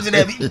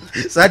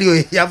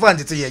 Sadio, you have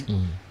wanted to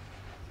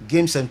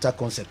game center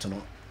concept,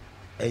 no,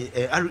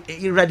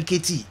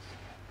 eradicate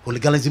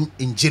hooliganism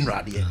in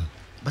general, yeah.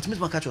 But Miss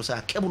Makacho say,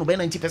 I came on by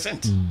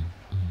 90%.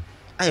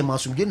 I am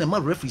also getting a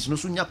man referees no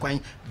sooner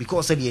quite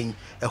because a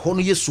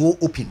honor is so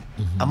open.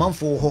 A man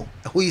for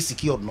her, who is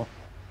secured, no,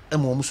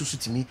 and more musu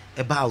to me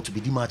about to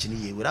be demarching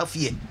here without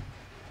fear.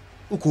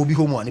 Who could be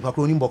home on if I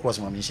crown him across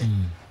my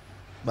mission.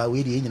 By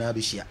way the engine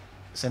Abishia,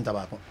 center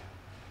back.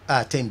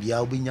 10 be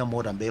I'll be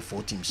more than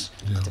 4 teams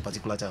at a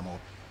particular time.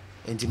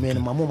 And to me,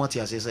 my mom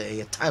says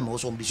a time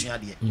also on Bishia.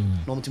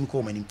 No team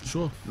call many.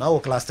 Sure. Now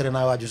class 3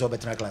 now I just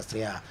better class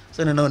 3.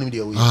 So no name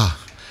the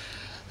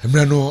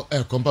Emrano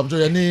compared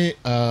to any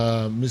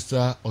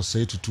Mr.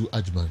 Osei Tutu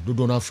Ajman,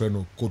 Dodona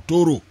Freno,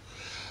 Kotoro,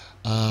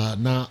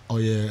 na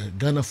oye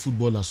Ghana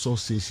Football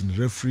Association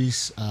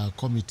referees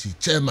committee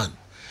chairman.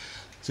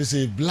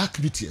 Say Black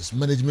BTS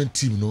management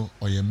team no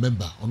oye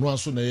member. Ono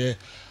aso na ye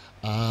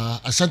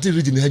Ashanti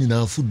region he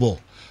nyina football.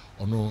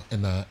 Ono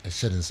na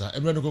shedding sa.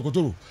 Emrano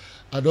Kotoro,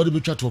 adori bi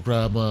twa to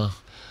kra ma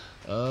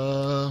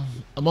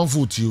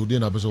amanfo ti o de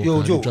na beso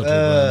twa to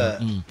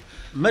kra.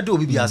 Medo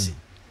bi biase.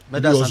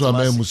 Meda also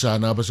my musa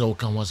na besa o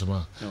kan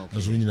wasema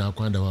so nyina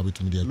kwanda wa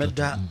betumi de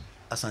Meda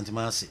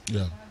asantimase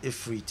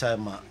every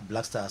time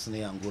Black Stars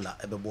na Angola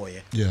ebe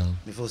boy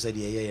before said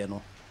ye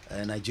no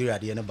Nigeria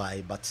de na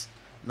buy but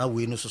na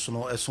we no so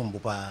no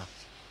esombo pa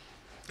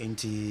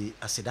enti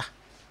aseda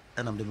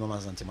enam de mama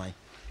asantimai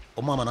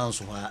o mama na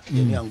nso ha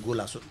ye ni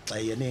Angola so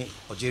ye ni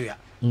Algeria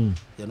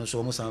ye no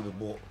so mo san be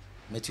bo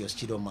Metios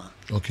Chidoma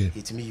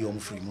itimi yo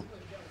mo free mu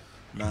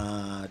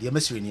na the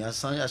Mesri ni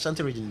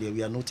Ashanti region there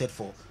we are noted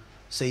for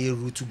say a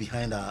route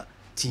behind our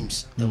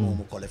teams that will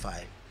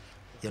qualify.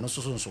 You know,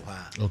 so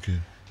ha. Okay.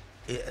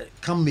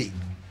 Come May.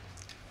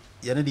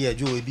 You know, the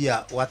Joe be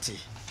a what?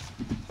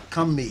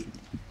 Come May.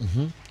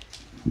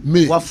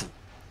 May. Wafu.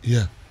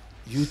 Yeah.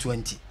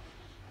 U20.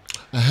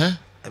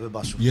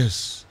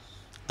 Yes.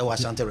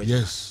 Ashanti region.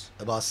 Yes.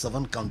 About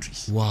 7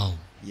 countries. Wow.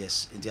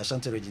 Yes, in the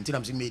Ashanti region.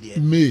 I'm saying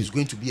May is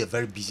going to be a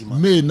very busy month.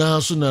 May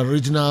now soon a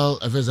regional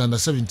affairs under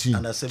 17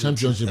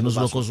 championship.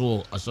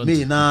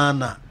 May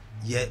na.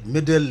 Yeah,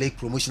 Middle Lake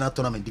Promotional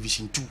Tournament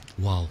Division 2.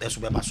 Wow. That's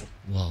where Basso.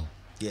 Wow.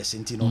 Yes,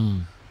 you know.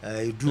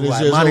 You do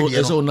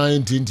it's all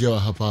 19 year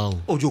hapa.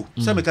 Oh, Joe.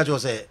 Some catch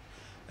us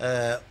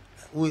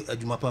we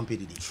Juma Pampe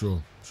did.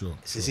 Sure.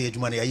 Say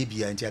Juma na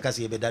Ibia and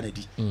Tiakasi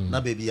Bedanedi.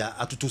 Na baby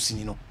atutu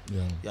sinino.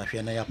 Ya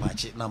hwe na ya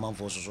patch na man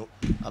for so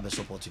abe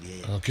support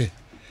the Okay.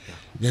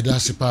 Yeah,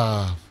 that's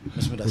pa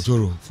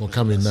Kotoro for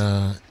coming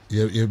na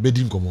you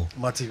bedim komo.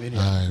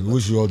 I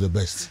wish you all the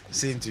best.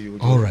 Same to you.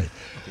 All right.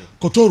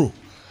 Kotoro.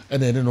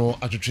 And then,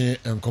 Atutwe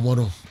and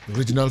Komodo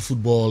Regional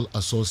Football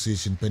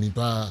Association,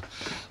 Penipa,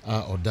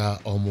 Oda,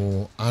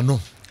 Omo, Ano.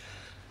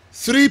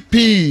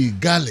 3P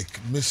Garlic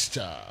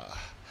Mixture.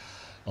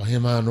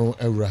 Ohimano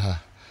Euraha.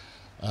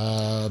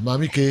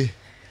 Mamike.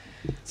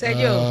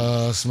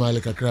 Sergio. Smile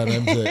like a crowd.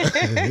 I'm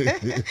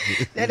saying.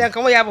 Then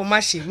come here,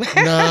 machine.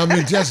 No, I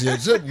mean, just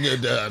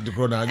the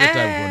corona. I get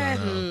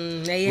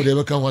time. Would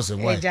ever come once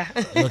and why?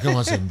 Never come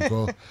once and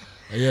because.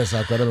 Yes,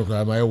 I could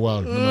have my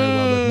world, but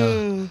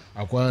now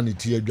I can't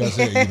eat just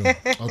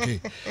okay.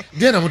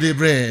 Then I'm the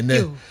brain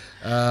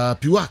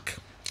Piwak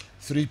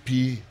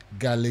 3P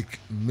garlic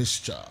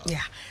mixture. Yeah.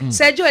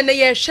 Sergio and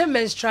the share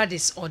menstrual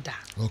disorder.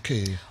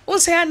 Okay.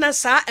 Say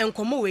anasa and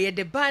come away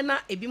the banner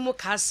a bimo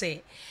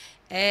case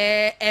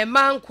a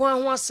man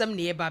kwa some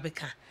near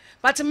Babika.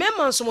 But a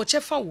man so much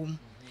for womb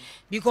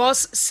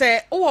because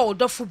say oh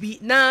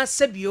dofubi na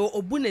sebio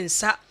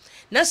obunensa.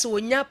 Na so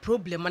wonya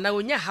problem na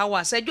wonya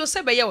hawa say jo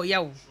se be ye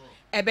wo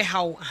ebe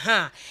haw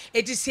ha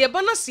eti se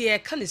eba na se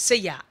ka ne se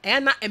ya e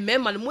na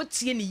emema no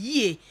motie ne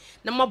yie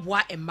na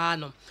maboa emma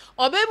no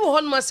obebu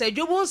hon ma se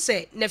jo bon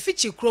se na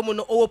fichi krom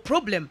no o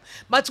problem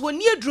but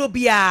woni aduro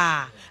bia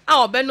a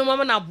obeno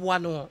mama na boa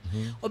no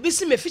obi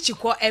si me fichi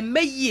ko emma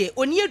yie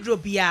oni aduro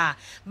bia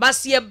ba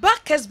se eba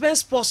Kessben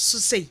sports so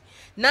say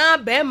na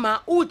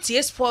bema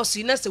utie sports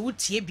na se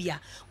utie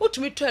bia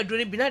utumi to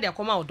aduro bi na de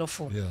akoma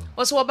odofo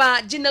o so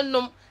oba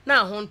ginenom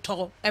na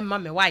honto emma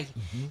me wai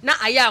na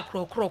aya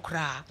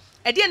krokra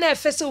e de na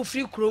efese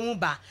ofri kromu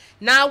ba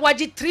na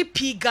waji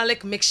 3P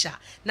garlic mixture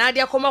na de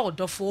akoma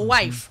odofo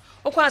wife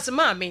okwa se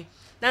maame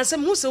na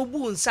nsem hu se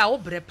obu nsa wo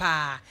bre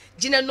pa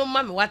ginenom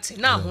ma me wate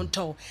na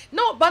honto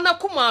na oba na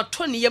kuma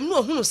to ne yam na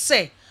ohunu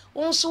se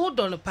onso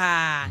wodon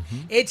pa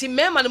eti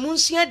mema no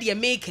munsua de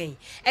making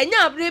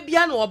enya abre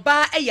bia na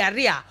oba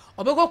eyare a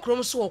obego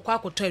krom so okwa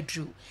akoto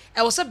aduru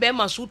e wo se be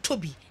ma so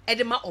tobi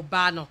edema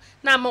oba no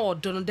na ama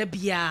odo no da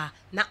bia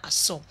na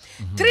aso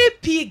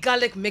 3p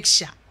garlic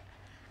mixture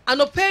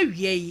anopa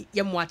wie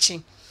ye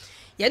moache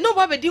ye no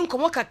ba bedi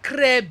nkomo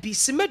kakra bi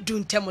simedu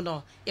ntem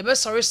no ye be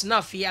sorry so na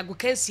afi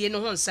agokansie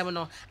no ho nsem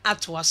no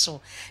ato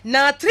aso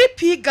na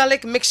 3p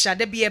garlic mixture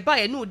da bia ba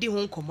ye no di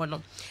ho nkomo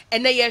no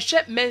ene ye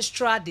hwe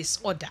menstrual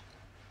disorder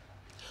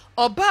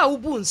oba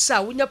ubu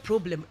nsa wonya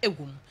problem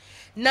egum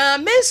na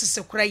menses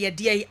kora ye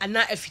de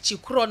ana afichi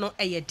kro no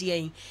eye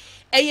de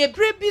eye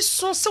bre bi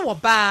so se wo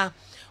ba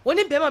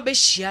woni bema be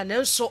hia na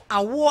nso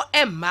awo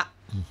emma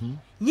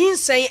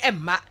nyinsen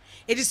emma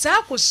edi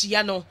saa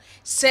kosia no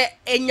se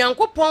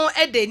enyankopon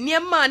ede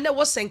niema na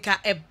wosenka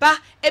eba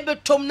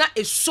ebetom na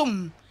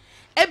esom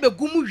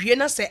ebegum wie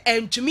na se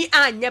entumi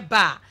anye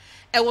ba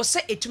ewo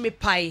se etumi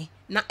pai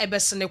na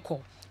ebesene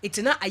ko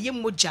etina aye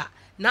moja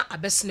na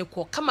abesene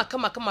ko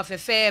kama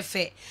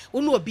fefefe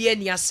wonu obi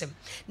ani asem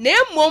na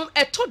emom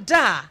eto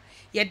da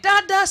ye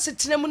dada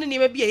setenemu ne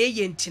niema bi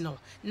ye ntino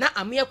na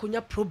amya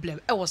konya problem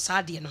ewo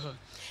saade no ho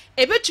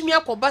ebetumi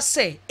akoba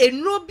se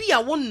eno bi a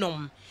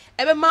wonom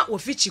ebema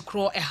ofichi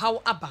kro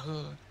ehaw aba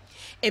ho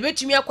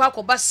ebetumi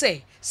akoba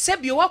se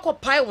sebio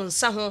wakopai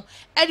wonsa ho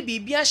ede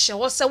bibia hye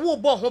wo se wo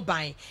bo ho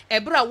ban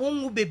ebra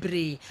wonwu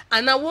bebre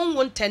ana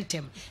wonwu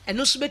ntentem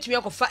eno so betumi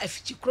akofa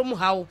afichi kro mu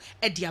haw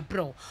ede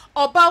abro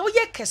oba wo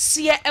ye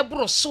kese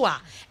ebro so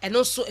a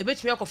eno so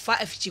ebetumi akofa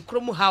afichi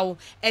kro mu haw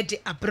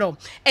ede abro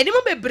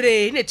enimo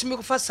bebre na etumi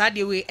kofa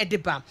saade we ede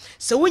ba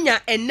se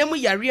wonya ennem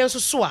yare enso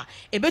so a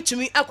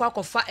ebetumi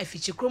akofa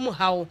afichi kro mu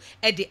haw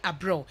ede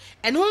abro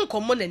eno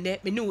nkomo nene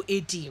meni wo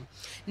edi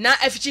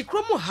na afichi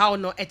kro mu haw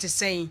no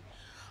etesen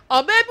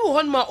obebi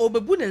wonma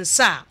obebu ne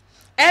nsa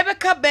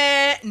ebeka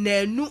be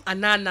nanu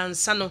anana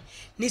nsa no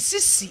ne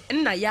sisi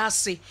na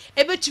yase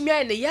ebetumi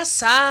aye ne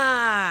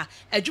yasa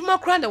adwuma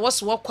kra na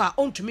woso wokwa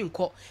ontumi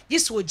nko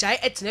yesi wojai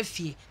etena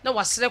fie na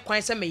wasere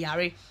kwan se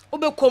meyare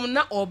obekom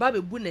na oba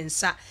bebu ne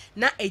nsa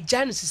na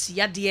agya no sisi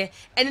yade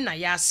ene na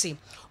yase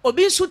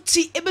obi nso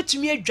ti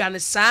ebetumi adwane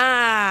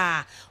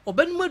saa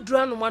obanum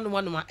adura no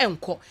manoma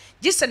enko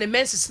yesi ne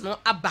menses no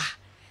aba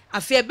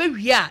afi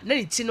ebewie a na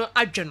ne ti no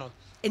adwe no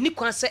eni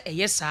kwan se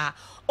eyesa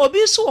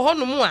obi so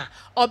honom a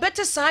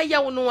obete saa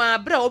yawo no a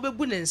bra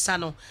obebu ne nsa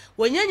no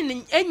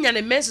enya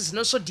ne menses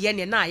no so de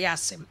ne na aya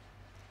asem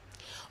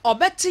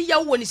obete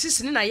yawo ni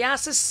sisi ne na ya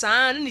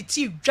asesa ne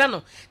ti dwa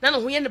no na no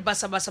ho ye ne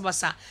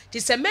basa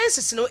ti se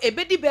menses no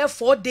ebedi be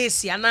 4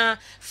 days ya na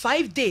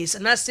 5 days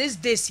na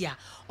 6 days ya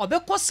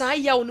obekọ saa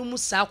yawo no mu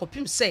saa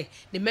kopim se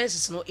ne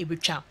menses no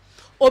ebetwa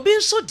obi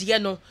nso de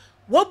no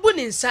wobu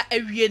ne nsa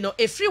awie no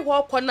efri ho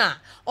kọ na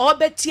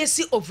obetie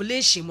si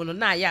ovulation mu no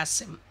na aya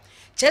asem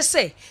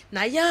chese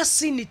na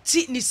yasi ni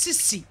ti ni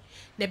sisi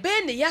ne be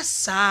ne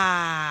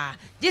yasa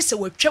yese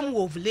watwam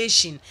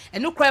ovulation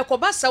eno kra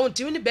ekoba sa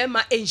wontimi ne be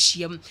ma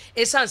enhyiam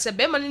esanse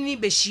be ma ne ni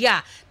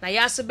behia na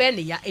yase be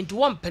ne ya enti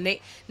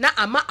wompene na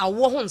ama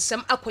awo ho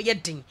nsem akoye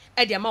den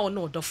e de ama wo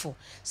no odofo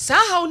sa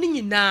hawo ni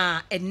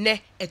nyina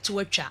enne eto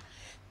atwa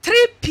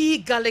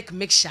 3p garlic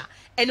mixture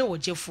ene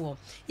wojefo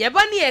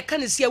yeba ne ye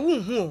kanese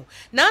wunhu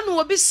na anu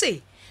obi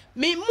se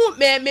me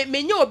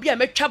nya obi a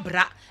metwa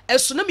bra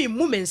eso na me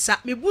mu mensa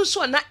me bu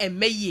so na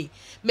emaye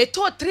me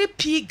to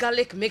 3p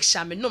garlic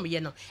mixture me nom ye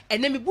no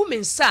ene me bu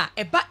mensa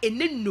eba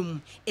enenum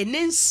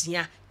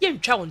enensia ye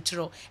ntwa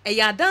wontro e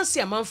ya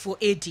dance amanfo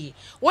edi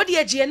wodi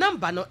agye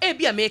number no e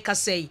bia me ka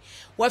sei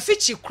wa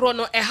fichi kro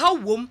no e ha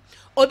wom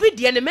obi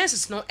de ne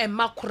menses no e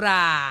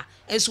makura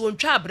enso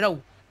wontwa bra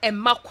wo e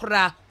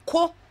makura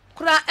ko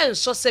kura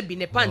enso se bi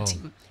ne panty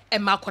e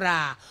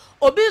makura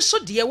obi so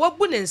de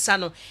wabu ne nsa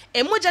no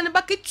e moja ne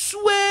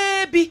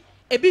baketue bi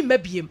ebi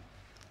mabiem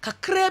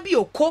kakra bi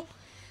okọ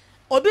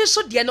obi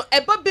so de no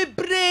eba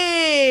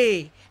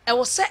bebre e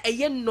wo se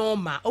eye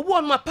normal obo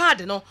on ma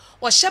pad no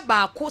o hye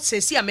baako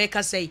sesi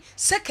America say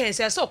second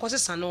say so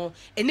okosesa no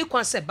eni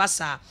kwan se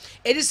basa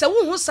edi se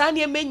wo hu sa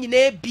ne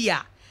manyina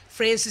bia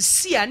Francis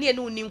sia ne ene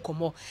uni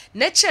nkomo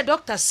na che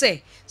doctor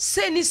say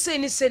se ni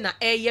na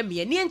eye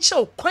me ne enche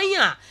okwan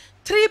a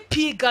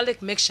 3p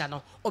garlic mixture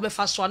no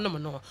obefa so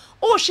anom no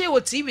o hwe wo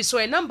TV so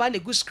e number na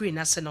go screen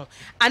ase no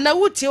ana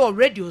wutie o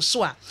radio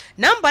so a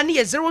number ne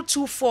ye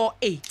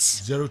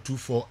 0248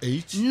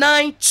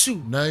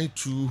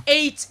 92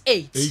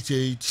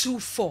 88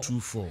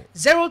 24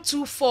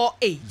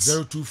 0248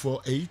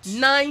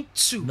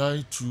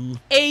 92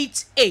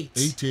 88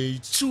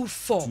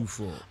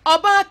 24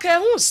 oba ka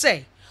hu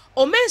se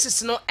o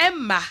menses no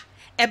emma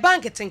e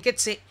bank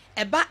tenkete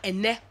eba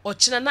ene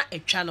ochina na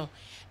etwa no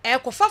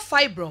ekofa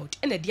fibroid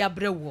ena dia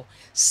brewo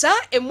sa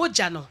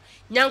emoja no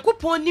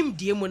nyankopon nim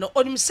die mu no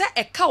onim se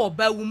eka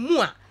oba wu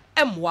mu a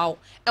emwawo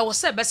ewo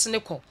se besene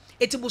ko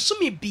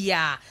etibusumi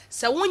bia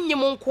se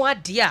wonyem nko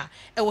ade a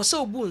ewo se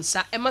obu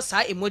nsa ema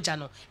sa emoja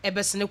no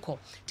ebesene ko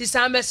ti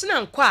sa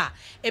mesene nko a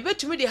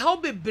ebetumi de hawo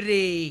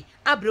bebre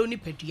abre oni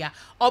padua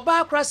oba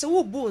akra se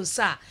wo bu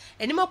nsa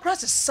enima akra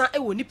se san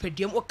ewo ni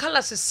padua o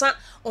kala se san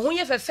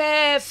ohunye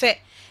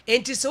fefefe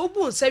enti se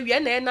obu nsa wie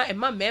na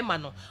ema mema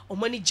no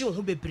omani gi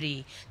ho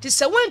bebre ti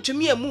se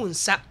wantumi amu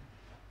nsa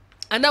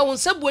ana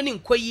wonsa buo ni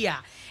nkoyi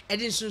a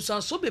ɛde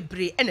nsunsuanso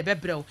bebree ɛna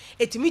ɛbɛbrɛw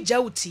ɛtumi gya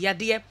wo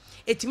tiyadeɛ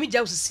ɛtumi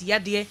gya wo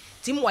sisiyadeɛ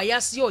ɛtumi wayɛ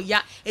ase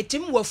ɔya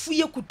ɛtumi wafu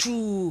yɛ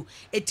kutuu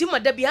ɛtumi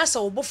adabi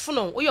asa wo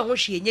bofono woyɛ ho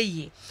hwee nyɛ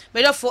yie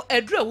mɛdɛfo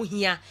ɛduru a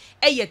wohia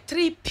ɛyɛ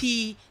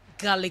 3p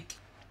garlic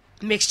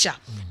mixture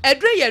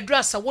ɛduru yɛ ɛduru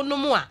asa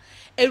wonom a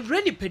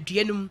ɛwura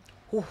nipadua nom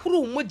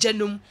hohoro mogya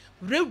nom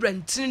wurawura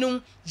ntini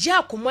nom yɛ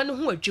akoma no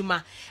ho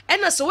adwuma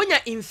ɛna sɛ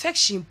wonya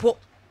infection po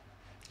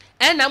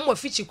ɛna mo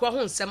afichi kwa ho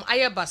nsɛm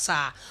ayɛ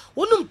basa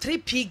wonum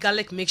 3p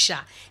garlic mixture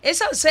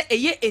ɛsan sɛ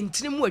ɛyɛ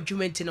ntini mu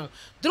adwuma ntino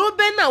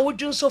drobe na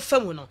wodwu nso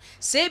fam no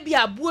sɛ bi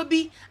aboa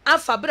bi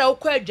afa bra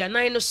wokɔ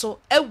adwanan no so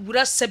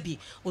awura sabi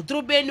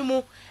odrobe no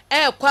mu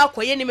ɛkɔ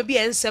akɔyɛ ne bi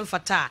ɛnsɛm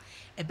fata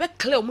ɛbɛ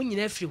clear mu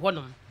nyina afiri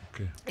hɔnom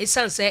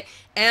ɛsan sɛ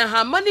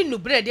ɛnhama ne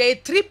nubre de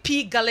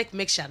 3p garlic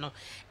mixture no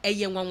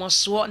ɛyɛ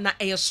nwanwasoɔ na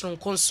ɛyɛ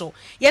soronko nso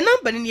yɛ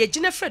number ne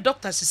yɛgyina frɛ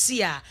Dr.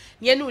 Sisia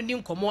ne ne oni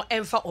nkɔmɔ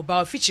ɛmfa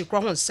ɔba afichi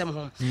kro ho nsɛm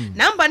ho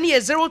number ne yɛ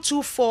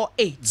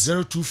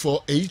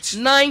 0248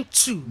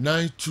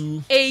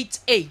 92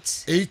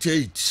 88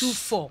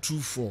 24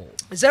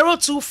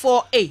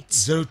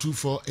 0248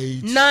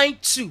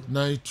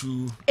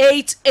 92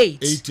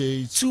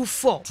 88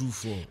 24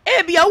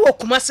 ebia wo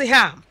kumase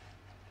ha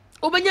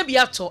obanya bi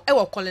ato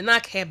ɛwɔ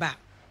Kolenak Heba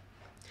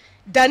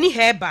Dani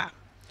Heba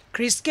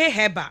Kriske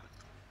Heba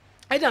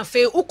ɛda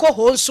fe ukɔ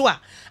ho nso a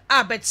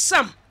abet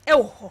sam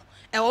ɛwɔ hɔ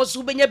ɛwɔ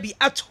so benya bi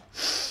ato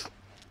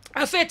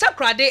afe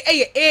takrade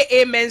ɛyɛ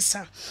AA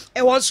mensa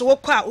ɛwɔ nso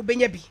wokɔ a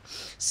obenya bi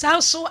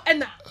sanso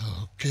ɛna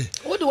okay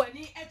wode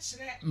wani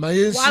ɛkyerɛ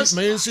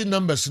mayensi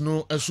numbers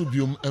no ɛso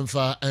biom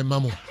ɛmfa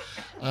ɛmamo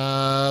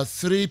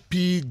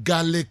 3p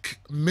garlic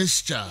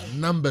mixture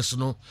numbers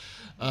no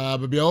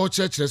baby a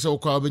wɔkyerɛkyerɛ sɛ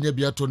wokɔ a wobɛnya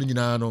bi ato no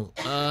nyinaa no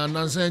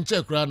nansa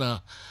nkyɛ kora na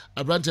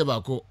abrante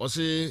baako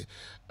ɔse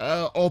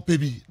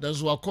ɔpɛbi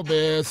nanso wakɔ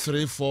bɛɛ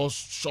 3-4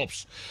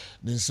 shops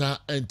ne nsa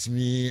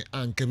antimi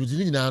anka bi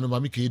ne nyinaa no ma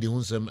mekɛyi de ho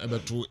nsɛm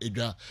ɛbɛto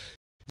adwa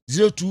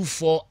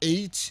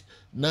 0248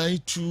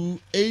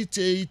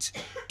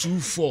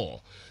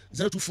 928824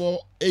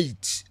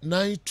 0248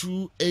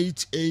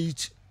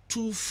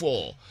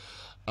 928824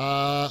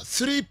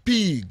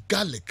 3p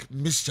garlic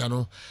mixture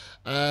no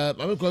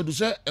mami ko do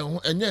say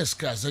enye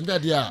scarce enja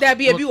dia there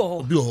be ebi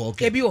wo ho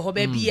okay ebi wo ho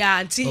ba bia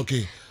anti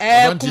okay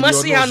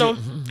kumasi ha no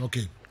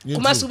okay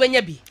kumasi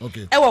benya bi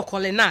e wo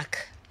Kolenak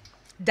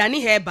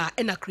Dani Heba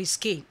na Chris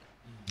K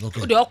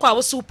okay de okwa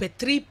wo super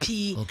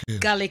 3p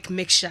garlic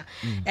mixture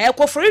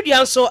ko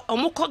foridua nso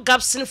omukọ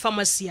Gapsin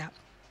pharmacy a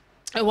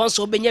won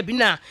so benya bi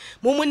na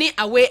momuni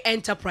away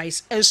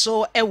enterprise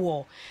enso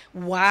ewo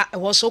wa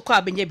wo so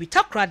kwa benya bi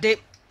takrade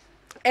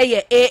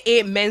eye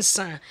AA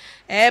mensa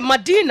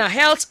Madina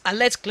Health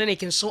Alert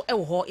Clinic nso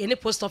ewo ho ye ne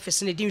post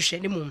office ne di nhwe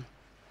ne mum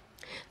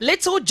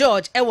Little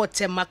George ewo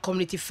Tema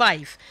Community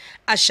 5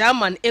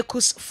 Ashaman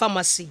Ekus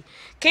Pharmacy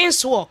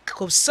Kings Walk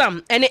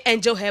Kobsam ene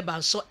Angel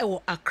Herbal so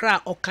ewo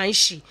Accra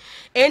Okanshi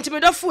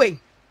entimedofo e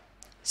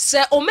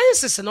se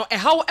omensis no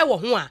ehaw ewo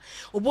ho a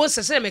obo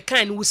sese me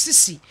kan no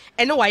wusisi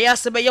ene waya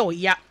se be ye wo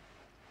ya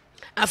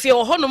afie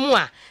wo honom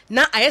a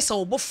na ayesa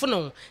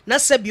obofono na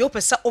se bi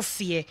opesa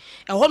ofie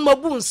ehon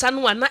mabu nsa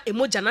no a na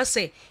emoja na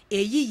se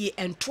eyiyi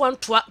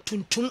entoantoa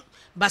tuntum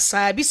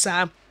basa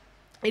bisa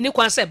eni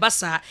kwan se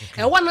basa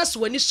ewana so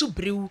wani su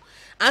brew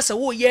asa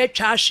wo ye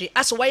atwa ahwe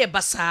asa wo ye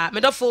basa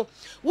medofo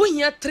wo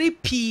hia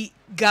 3p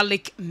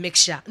garlic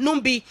mixture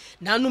numbi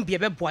na numbi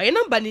ebeboa ye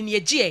number ni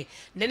egie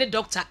ne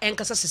doctor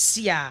enkasa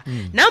sesia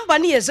number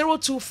ni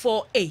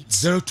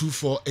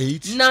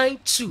 0248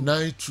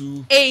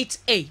 92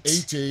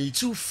 88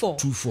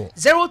 24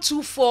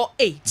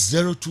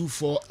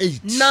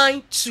 0248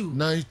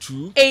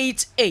 92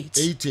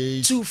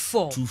 88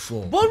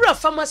 24 Bora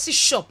Pharmacy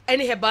Shop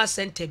any herbal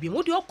center bi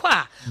mo de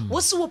okwa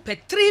wo se wo pe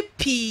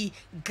 3p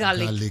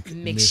garlic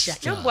mixture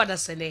nyambo da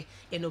sene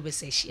eno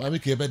besesia mami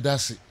ke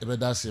ebedase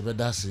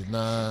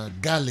na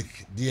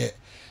garlic die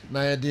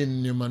na yede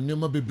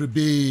nyoma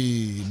bebrebe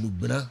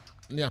nubna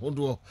ne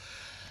ahodo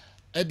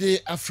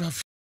ede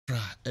afrafra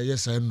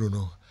eyesa nno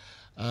no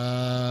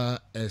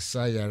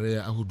esa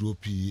yare ahodo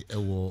pi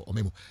ewo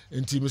omemu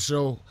enti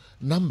misrew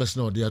numbers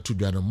na ode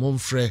atodwa no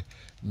momfrɛ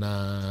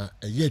na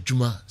eye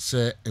adwuma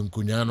se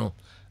enkonya no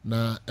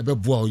na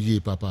ebeboa oye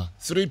papa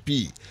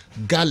 3p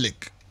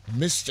garlic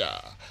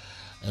mixture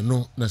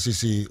eno na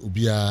sese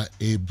obia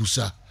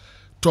ebusa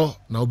to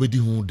na obedi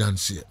hu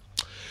dance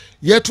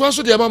yet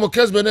also the amamo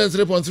Kessben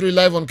 3.3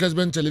 live on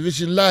Kessben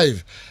television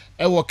live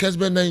ewo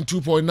Kessben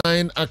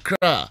 92.9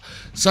 Accra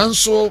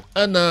sanso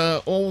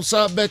ana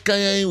onsa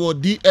bekayen wo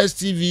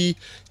DSTV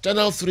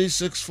channel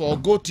 364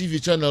 Go TV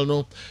channel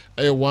no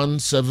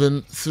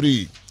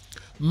 173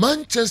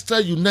 Manchester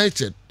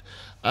United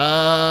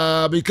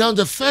become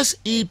the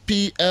first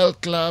EPL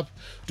club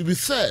to be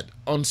third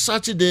on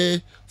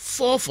Saturday,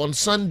 fourth on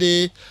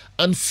Sunday,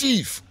 and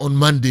fifth on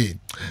Monday.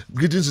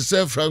 Greetings to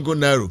Sir Franco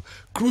Naro.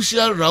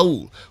 Crucial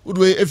Raul.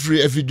 Would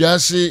every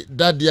jase,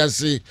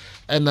 dadiase,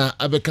 and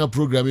abeka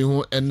programming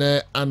home and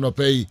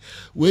anopay.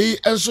 We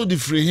also the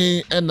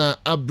free and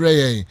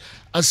abraying.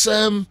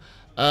 Assam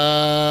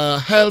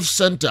health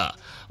center.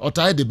 or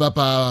tie the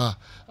bapa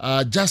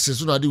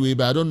justice no way,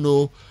 but I don't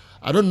know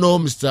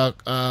Mr.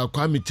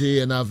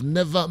 Kwamite, and I've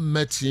never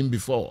met him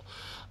before.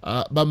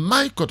 But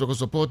my Kotoko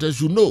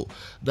supporters, you know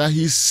that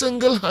he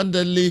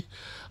single-handedly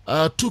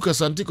took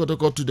Asante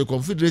Kotoko to the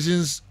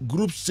Confederation's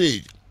group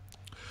stage.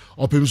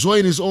 Opimso,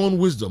 in his own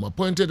wisdom,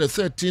 appointed a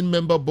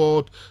 13-member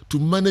board to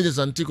manage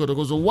Asante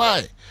Kotoko.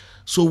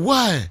 So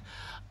why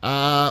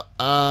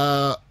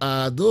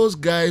those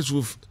guys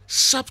with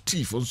sharp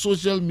teeth on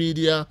social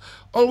media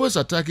always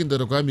attacking the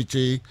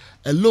Kwamite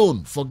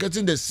alone,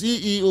 forgetting the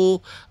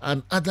CEO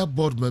and other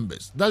board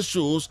members? That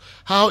shows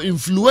how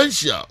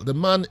influential the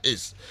man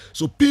is.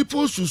 So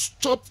people should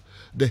stop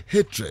the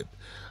hatred.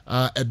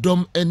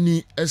 Edom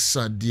any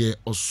esadie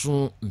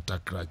osun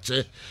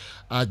ntakrache.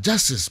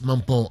 Justice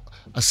Mampon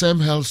Assam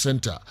Health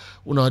Center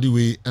unadi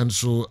way and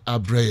so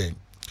abraying.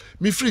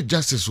 Me free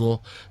justice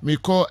wo me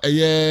call a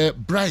year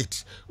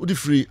bright udi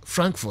free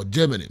Frankfurt,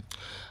 Germany.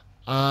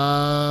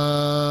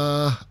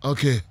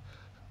 Okay.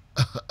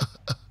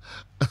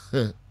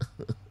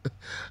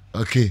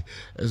 Okay,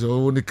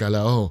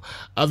 so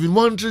I've been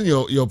monitoring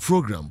your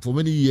program for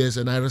many years,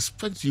 and I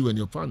respect you and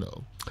your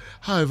panel.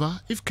 However,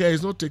 if care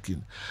is not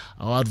taken,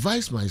 I'll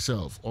advise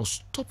myself or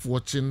stop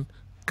watching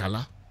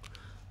Kala,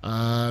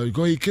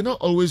 because he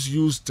cannot always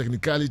use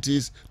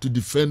technicalities to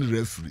defend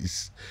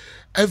referees.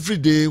 Every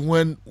day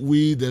when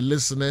we, the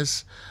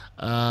listeners,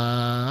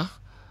 okay.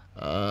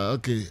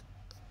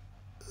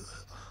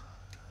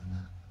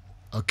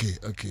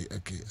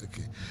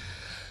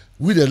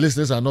 We, the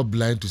listeners, are not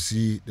blind to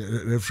see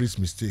the referee's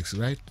mistakes,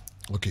 right?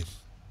 Okay.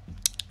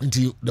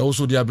 Until they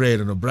also their bread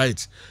and a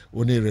bright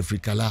only referee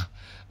Kala,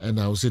 and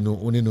I will say no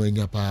only no in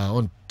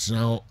on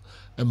now.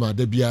 Emma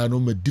Debia no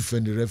me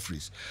defend the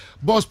referees.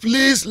 Boss,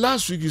 please,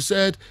 last week you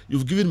said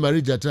you've given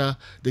Marie Jata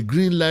the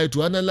green light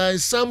to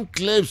analyze some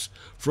clips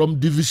from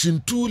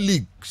Division 2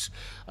 leagues.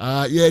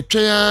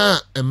 Yeah,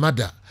 and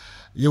mother.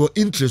 Your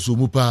interest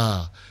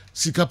umupa.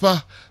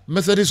 Sikapa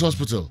Methodist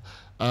Hospital.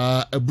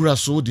 Ebura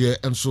so dear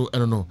and so I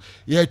don't know.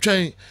 Yeah,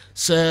 trying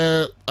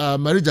say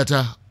Marie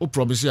Jata o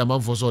promise a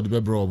man for so the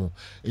bebro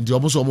in the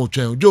almost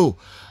train. Joe,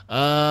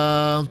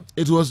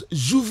 it was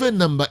Juve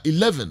number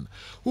 11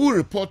 who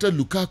reported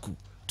Lukaku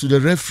to the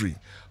referee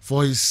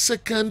for his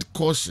second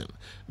caution.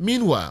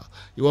 Meanwhile,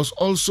 he was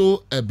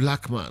also a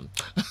black man.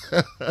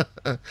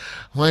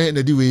 Why in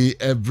the way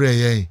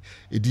every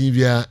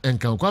Edivia and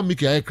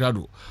Kankwamiki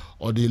Krado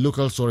or the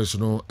local stories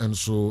no and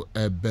so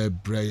a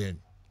Brian.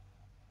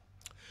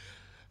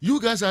 You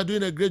guys are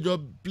doing a great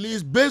job.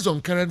 Please, based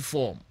on current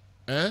form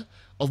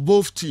of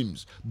both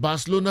teams,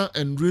 Barcelona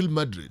and Real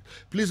Madrid,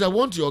 please, I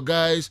want your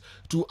guys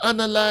to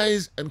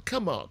analyze and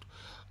come out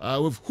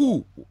with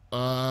who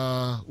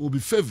will be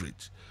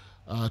favorite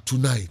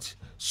tonight.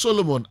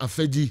 Solomon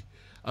Afeji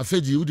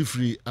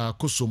Udifri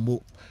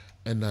Kosomo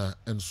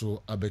and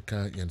so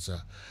Abeka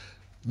Yensa.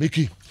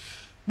 Mickey.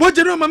 But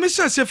you know, my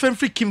mission is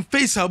free Kim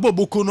Faisal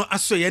Bobo no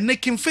asoye ne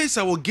Kim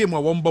Faisal wo game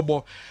a won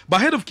bobo. But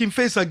head of Kim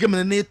Faisal game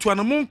na ne to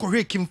anamon ko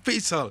Kim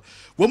Faisal.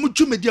 Wo mu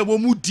dwumedia wo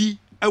mu di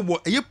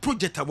ewo eye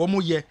project a wo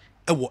mu ye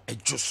ewo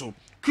edwoso.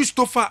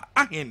 Christopher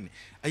Ahen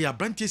aya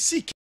branche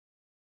seek.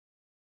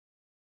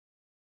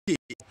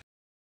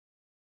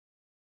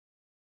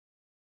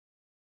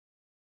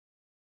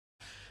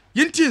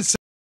 Yintin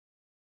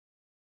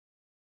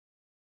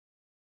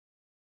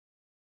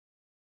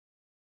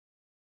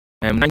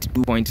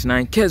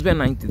 92.9 Kessben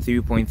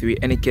 93.3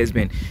 and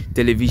Kessben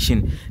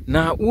television.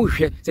 Now who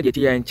said that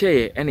you and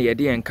chair and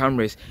the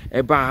cameras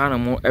about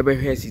Hanamo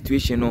ever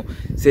situation no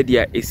said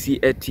ya a see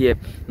at here.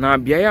 Now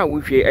Biaya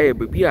we share a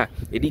baby a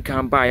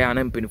can buy an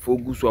empty for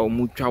goose or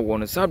mucha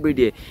one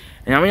sabride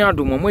and I mean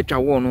do mocha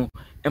one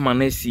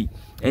emanesi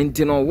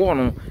entino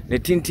wono ne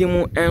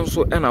tintimu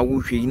enso na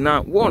wuhwe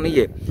na wono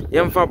ye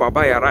yemfa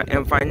baba yara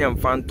emfa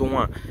nyemfa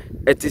ntonwa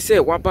eti se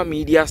waba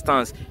media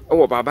stance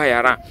ewo baba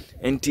yara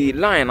enti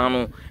line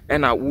ano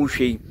na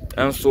wuhwe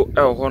enso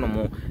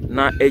hono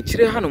na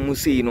echire hanu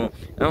sei no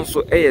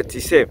enso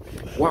ti se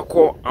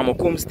wako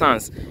amokom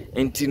stance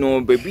enti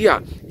no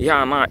babia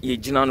ya na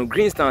yegina no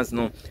green stance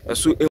no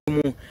eso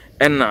emu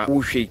na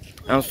wuhwe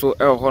enso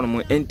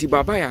hono enti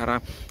baba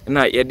yara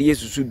na yede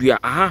yesusu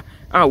dua aha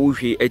a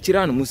wuhwe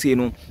echira no musei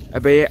no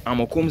ebeye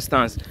amokom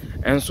stance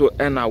enso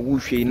na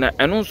wuhwe na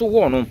eno nso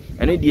wo no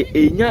ene de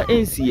enya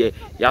ensie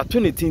ya to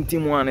ne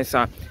tintimu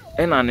anesa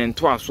na ne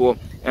nto aso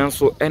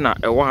enso na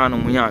ewo ha no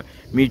munya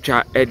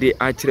mitwa ede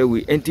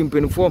achirewe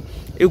entimpenfo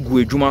egu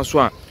adwuma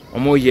so a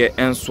omoye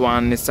enso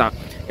anesa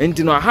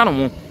enti no ha no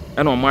mo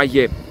na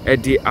omaye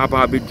ede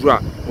aba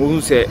bedura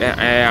ohun se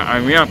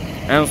anwea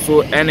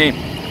enso ene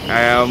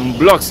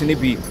blocks ne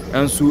bi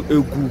enso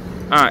egu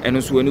a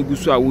eno so ene gu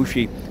so a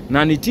wuhwe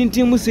na ne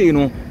tintim sei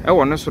no e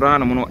wo ne soro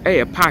anum no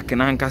park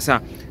na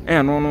nkasa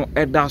ɛno no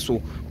ɛda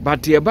so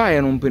but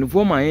yɛbaeɛ no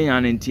mpanimfoɔ ma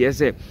yɛnya ne nteɛ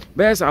sɛ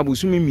bɛyɛ sɛ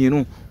abosome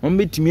mmienu wɔn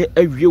bɛtumi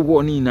awie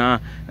wɔ ne nyinaa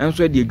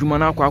nso de adwuma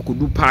no akɔ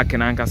akɔdu park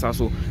nankasa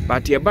so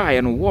but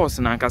yɛbaeɛ no wɔɔs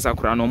nankasa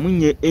koraa no ɔmo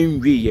nyɛ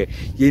ɛnwieyɛ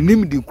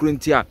yɛnim de kuro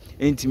nti a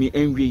ɛntumi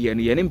ɛnwieyɛ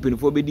no yɛne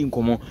mpanimfoɔ bɛdi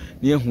nkɔmmɔ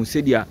na yɛhu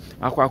sɛdeɛ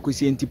akɔ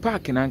akɔsie nti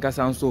park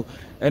nankasa nso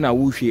ɛna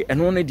wohwie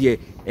ɛno no deɛ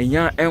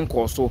ɛnya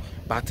ɛnkɔɔ so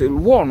but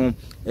wɔɔ no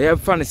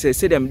ɛyɛfa no sɛ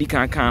sɛdeɛ medi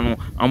kan no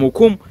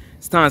amokom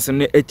stance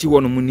no ati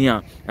wɔ no mu ni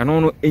a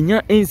ɛno no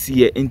enya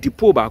ensiye enti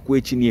po ba ko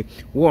achi nie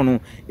wɔ no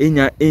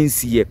enya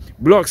ensiye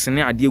blocks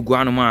ne ade gu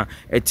anom a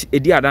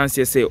edi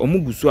adanse sɛ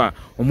ɔmo guso a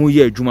ɔmo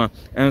yɛ adwuma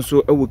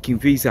enso ɛwɔ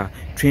Kimfeisa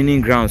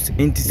training grounds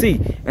enti sei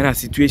ɛna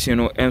situation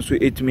no enso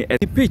etumi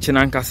pitch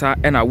na nkasa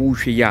ɛna wo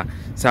hwe ya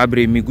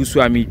sabre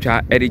miguso a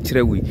mitwa ɛde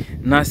kyerɛ wi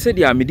na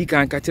sɛdeɛ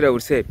medika nka kyerɛ wo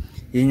sɛ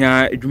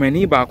yenya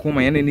adwumani ba ko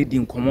ma yene ne di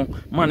nkomo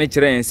ma ne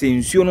kyerɛ yɛn sɛ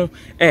nsuo no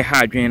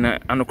ha adwen na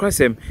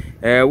anokrasɛm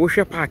wo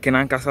hwɛ park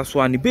na nkasa so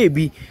ani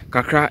baby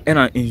kakra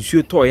ɛna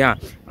nsuo toya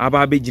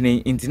aba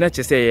begine internet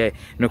kyɛ sɛ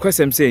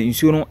nokrasɛm sɛ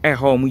nsuo no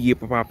ha o mu yie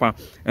papa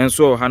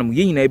enso ha no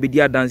yɛnyina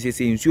bedi adanse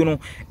sɛ nsuo no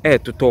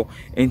totɔ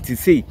enti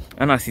sei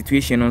ana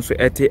situation no so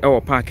ɛte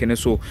ɛwɔ park ne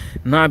so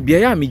na bia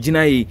ya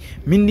megina yi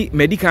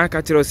medical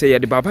ka kyerɛ sɛ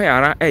yɛde baba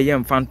yara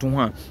ɛyɛ mfanto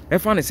ho a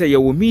ɛfa ne sɛ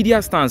yɛwɔ media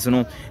stance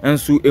no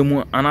enso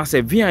emu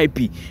anase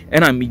VIP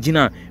ena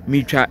mijina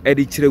mitwa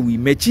edi kyerɛ wi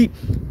machi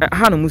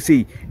hanom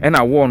sei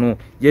ena wo no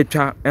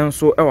yetwa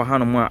enso ewa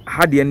hanom a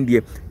hade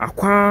ndie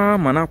akwa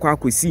mana akwa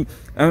akosi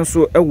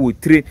enso ewo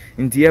tire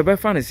nti ye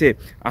befa ne sɛ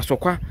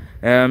asokwa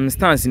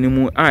stance ni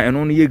mu a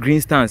eno no ye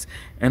green stance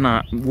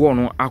ena wo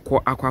no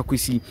akwa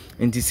akosi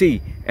nti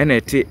sei ena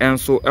ete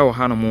enso ewa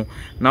hanom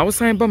na wo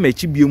san ba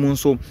machi biemu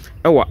nso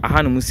ewa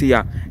hanom sei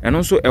a eno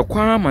nso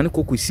ekwa mana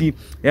kokosi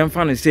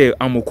yemfa ne sɛ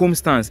amokom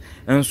stance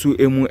enso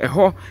emu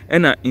eho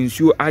ena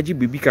nsuo agi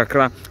bibi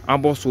kakra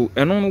aboso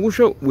eno no wo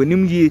hwɛ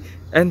wanim yie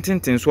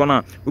ententen so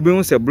na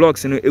obehu se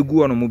blocks no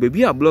egu ono mo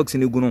bebi a blocks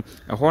no egu no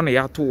eho na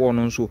yato wo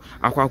no nso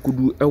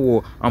akwakodu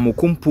ewo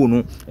amokompo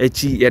no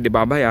echi ye de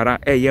baba yara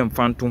eye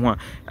mfanto ho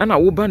a na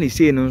wo ba ne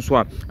sei no nso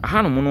a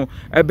hanom no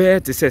ebe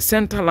te se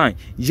center line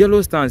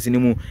yellow stance ni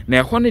mu na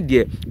eho ne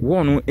de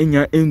wo no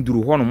enya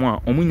enduru ho no mo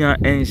a omunya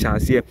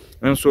enhyase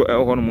nso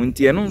eho no mo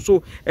ntie no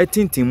nso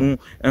etintimu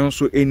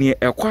nso eni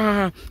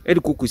ekwa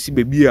ede kokosi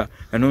bebi a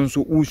eno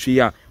nso uhwe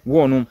ya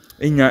wo no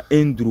enya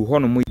enduru ho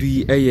no mo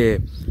dui eye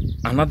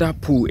another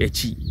pool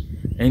echi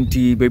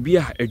enti baby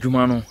a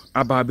adwuma no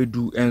aba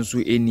bedu enso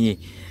enie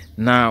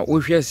na wo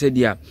hwe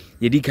sedia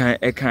yedi kan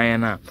ekan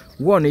na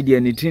wo ne de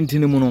ne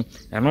tintin mu no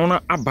eno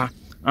na aba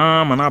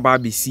mana aba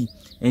besi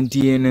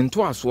enti ne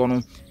nto aso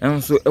no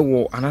enso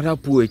ewo another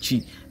pool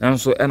echi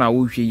enso na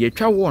wo hwe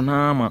yetwa wo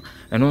na ama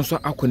eno nso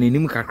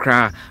akonanim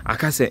kakra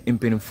akase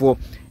mpenifo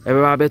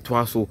ebeba beto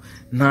aso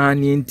na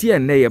ne enti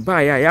enne ye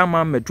ba ya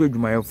ma meto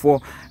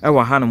adwumayefo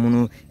ewa hanom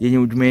no yenye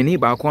adwumani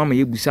ba ko ama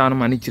yebusa no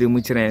ma ne kire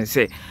mu kire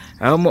ense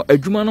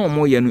adwuma no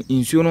mo ye no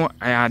insuo no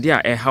ayade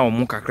a eha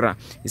omo kakra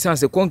isan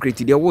se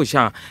concrete de wo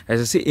hya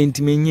ese se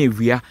entime nya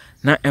ewia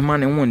na ema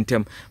ne ho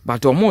ntem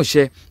but omo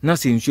hye na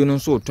se nsuo no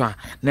so to a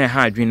na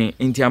eha adwene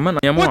enti ama na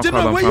yemo akwa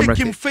ba famra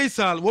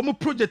Kimfeisa wo mo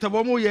project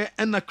wo mo ye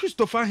na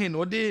Christopher Hen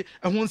ode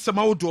ehon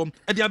nsema wodom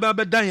ede aba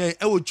bedan ye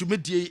ewo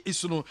dwumedie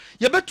isu no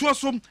ye beto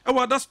aso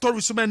ewo da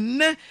story so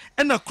ne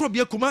na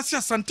krobia Kumasi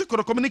Asante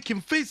Kotoko ne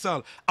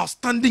Kimfeisa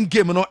outstanding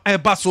game no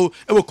eba so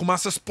ewo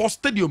Kumasi Sports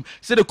Stadium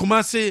say the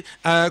Kumasi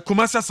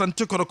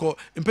Asante Kotoko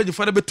impeji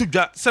fada betu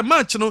dwa se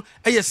match no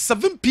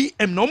 7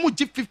 p.m. no mo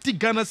 50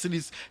 Ghana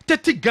cedis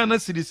 30 Ghana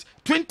cedis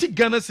 20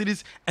 Ghana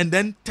cedis and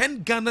then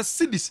 10 Ghana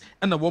cedis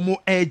and a womo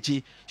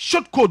edge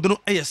short code no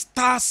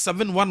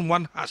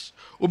 *711#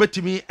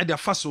 obetimi e dia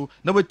faso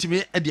na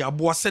wetimi e dia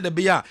aboa se de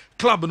be ya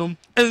club no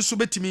enso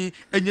betimi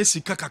enye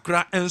sika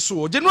kakra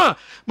enso je no a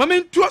mama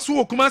ntu aso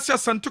wo Kumasi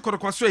Asante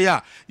Kotoko so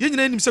ya ye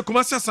nyina nim se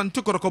Kumasi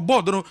Asante Kotoko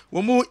board no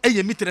womo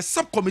eye meeting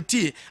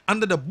subcommittee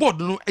under the board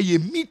no eye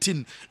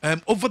meeting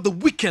over the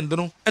weekend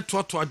no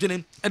eto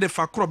adwene e de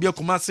fa krobia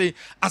Kumasi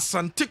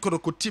Asante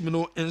Kotoko team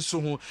no enso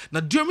ho na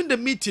during the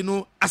meeting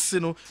no ase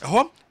no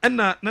eho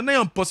na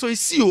na mposo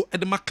CEO e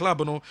de ma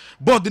club no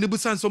board ne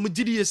busan so mo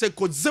gidi ye se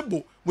ko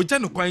zebo mo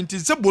jano kwanti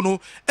zebo no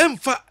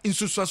emfa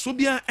insusuaso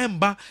bia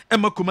emba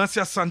ema Kumasi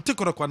Asante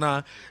Kotoko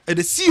na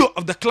the CEO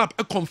of the club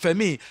e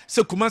confirm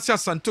se Kumasi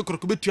Asante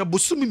Kotoko betua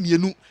bosumi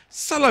mienu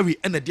salary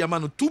and the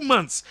diamano 2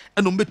 months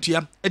and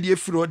betua e de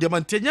efiro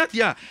diamantenya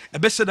dia e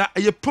be seda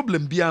eye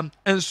problem bia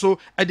enso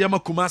e de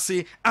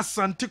Kumasi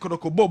Asante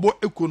Kotoko bobo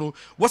ekono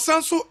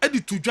wasanso e de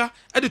tudwa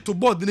e de to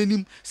board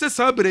nanim se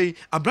sabre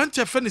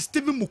abrante fe ne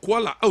Steven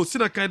Mukwala o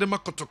sina kan de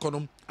Kotoko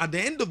no at the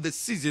end of the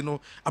season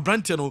no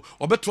abrante no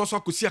obeto so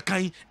akosi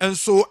kan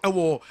enso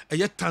ewo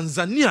eye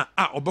Tanzania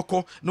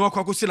obeko na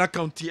akosi la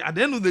county at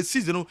the end of the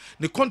season no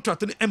the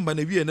contract ne emba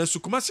na wie na so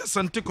Kumasi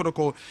Asante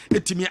Kotoko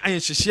etimi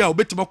ayenhyehye a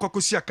obetima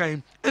akosi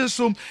kan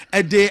enso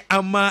ede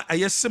ama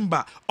eye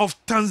Simba of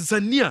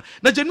Tanzania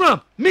na January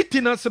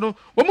meeting us no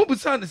wɔn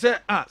busa ne sɛ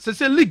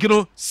sɛ league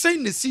no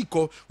sɛn ne si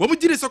kɔ wɔn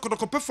gye ne sɛ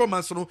kɔtɔkɔ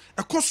performance no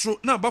ɛkɔ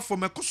na aba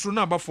fam ɛkɔ soro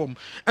na aba fam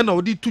ɛna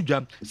wɔde to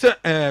dwa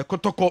sɛ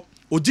kɔtɔkɔ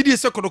ogidi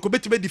sɛ kɔtɔkɔ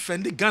betime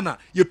defend Ghana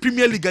ye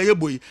Premier League aye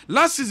boy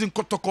last season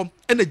kɔtɔkɔ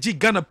ɛna G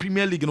Ghana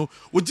Premier League no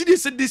ogidi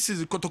sɛ this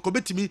season kɔtɔkɔ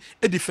betime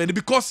defend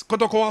because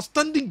kɔtɔkɔ was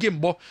standing game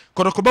bo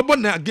kɔtɔkɔ bɛbɔ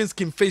na against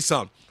Kim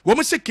Faisal wɔn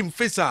hyɛ Kim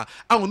Faisal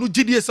awon no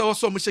gidi sɛ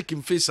wɔsɔ wɔn hyɛ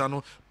Kim Faisal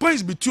no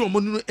points between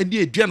wɔn no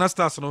ɛne Aduana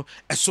Stars no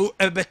ɛso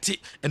ɛbɛte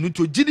ɛno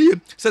to gidi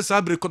sɛ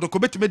sabre kɔtɔkɔ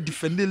betime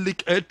defend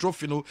league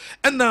trophy no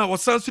ɛna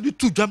wɔsan so de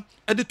to dwa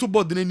ɛde to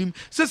board n'anim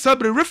sɛ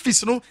sabre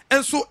referees no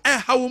ɛnso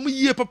ɛha wɔn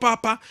yie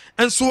papaapa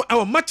ɛnso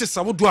ɛwɔ matches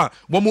awodo a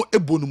wɔn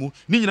ebo no mu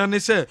ne nyina ne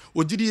sɛ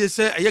ogidi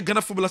sɛ ɛyɛ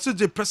Ghana Football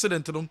Association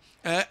president no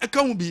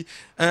ɛka ho bi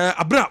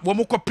abra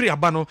wɔn kɔ pre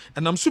aba no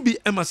ɛnam so bi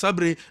ɛma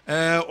sabre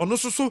ɔno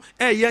so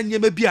ɛyɛ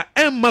nyɛma bi a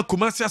ɛma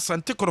Kumasi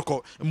Asante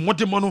Kotoko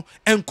mmɔdemmɔ no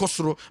ɛnkɔ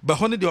soro ba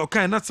hɔ ne deɛ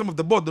ɔkan na some of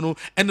the board no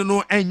ɛne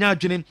no ɛnya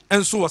adwene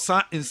ɛnso wɔ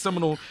saa nsɛm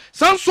no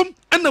saa nso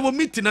ɛna wɔ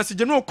meeting ase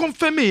gye no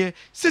confirm yɛ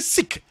sɛ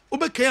sick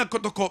wobɛkan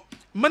akɔtɔkɔ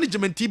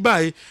management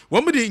by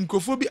wɔn de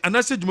nkrofo bi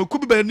anase dwumako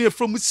bi ba ne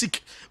from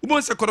sick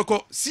wobon sɛ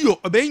kɔtɔkɔ CEO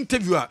ɔbɛ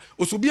interview a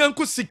osubi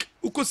anko sick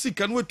uko sick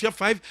and we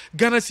 5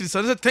 Ghana series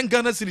and 10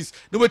 Ghana series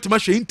no wait ma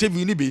hwɛ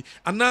interview ni bi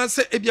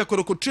anase ebia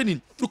kɔtɔkɔ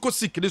training uko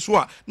sick ne so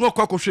a no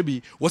akɔ akɔhwɛ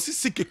bi wɔsi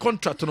sick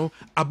contract no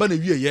aba na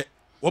wieyɛ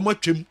wɔn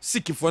atwam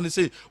sikifo ne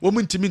say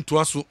wɔn ntimi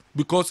ntoa so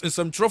because in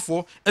some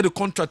trofo the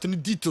contract ni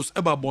details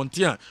eba bonte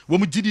a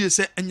wɔn gidi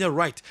say enye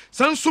right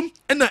sansum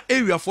na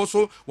area for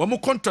so wɔn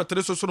contract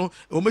ne so no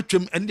wɔn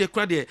atwam ene de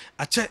kra de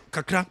akyɛ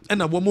kakra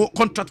na wɔn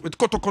contract with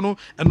kotoko no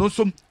ɛno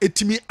nso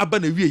etimi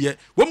aba na wieyɛ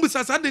wɔn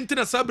bisa sa de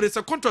ntina sabre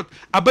say contract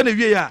aba na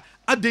wieyɛ a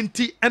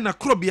adenti ena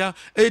krobia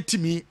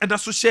etimi eda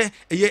so hye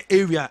eye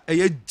area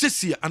eye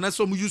jesi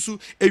anaso mu yusu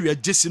area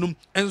jesi no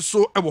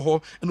enso ewo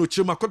ho ena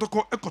ochirema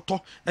kotoko ekoto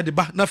e de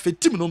ba na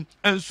fetim no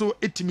enso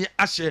etimi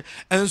ahye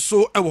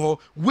enso ewo ho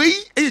we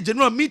eye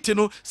general meeting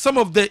no some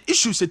of the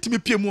issues etimi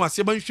piemu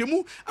ase ba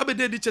nhwemu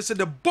abede de chese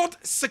the board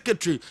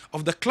secretary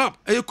of the club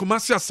eye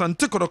Kumasi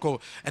Asante Kotoko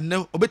and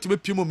now obetimi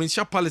piemu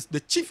Mensha Palace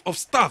the chief of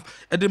staff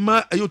e de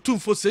ma eye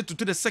Otumfo say to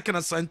the second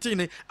Asante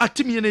ne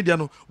atimi ne dia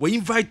no we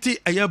invite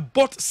eye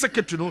board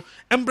secretary no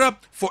embra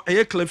for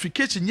a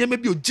clarification ye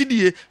maybe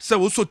ogidie se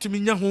wo so timi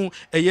nya ho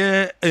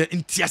eye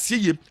ntiase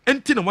ye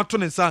enti na wato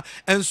ne nsa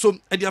enso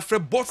e dia frɛ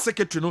board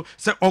secretary no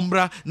se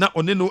ombra na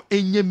one no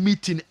enye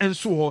meeting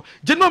enso ho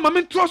general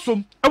mamento so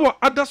e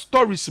other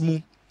stories mu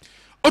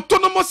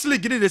autonomous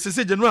league ni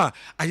se general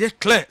aye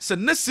clear se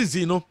next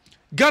season no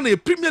Ghana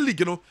Premier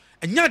League no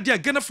enya dia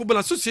Ghana Football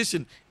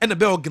Association and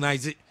be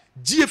organize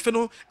GF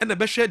no and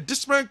be share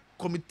disciplinary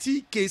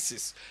committee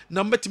cases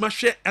na mbetima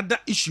hwe other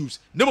issues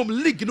na mom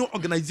league no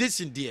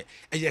organization there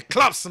and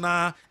clubs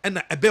na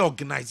and a be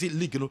organize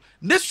league no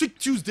next week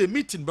Tuesday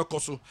meeting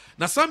bekoso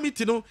na some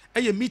meeting no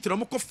meeting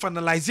no ko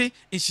finalize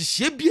in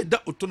hihye bi da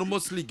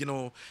autonomous league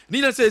no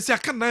ni na say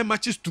aka 9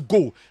 matches to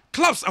go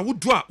clubs I would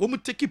do a wo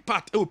take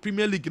part e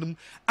Premier League no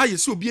aye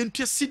say obi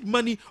entua seed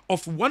money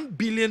of 1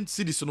 billion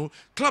cedis no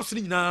clubs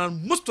ni na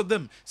most of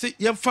them say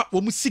yemfa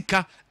wo mu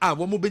sika a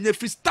wo mu benya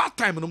free start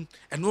time no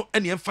eno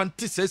ene yemfa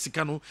nte say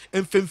sika no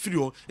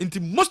emfemfiri nti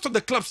most of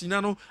the clubs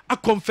ina no a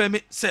confirm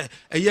say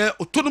eye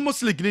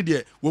autonomous league ni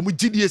de wo mu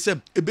gidie say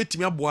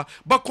ebetimi aboa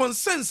but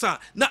consensus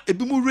na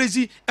ebi mu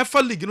raise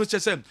efa league no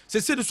chese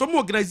say the some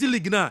organize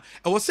league na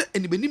e wo say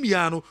enibenim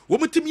ya no wo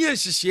mutimi ya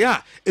nhihye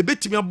a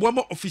ebetimi aboa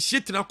ma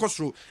officiate na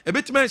kosoro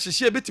ebetimi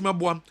nhihye ebetimi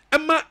aboa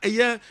ema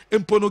eye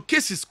empono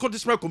cases court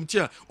disciplinary committee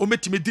a o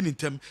metimi di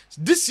ntem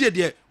this year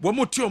de wo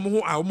mo ti omo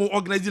ho a wo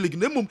organize league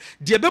na mum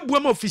de ebeboa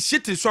ma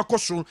officiate so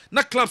akosoro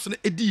na clubs no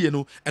ediye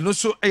no eno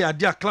so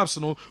ade a clubs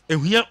no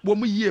ehua wo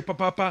mu yie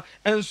papapa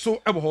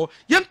enso ebo ho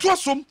yento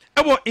asom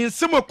ebo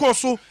nsem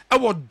akoso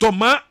ebo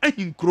doma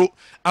ahinkro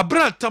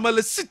abra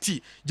Tamale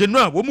City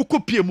general wo mu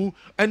kopie mu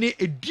ene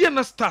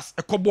Aduana Stars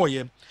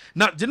ekoboye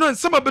na general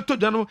nsem abeto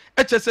dwa no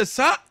echese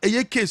sa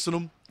eye case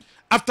no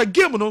after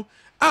game no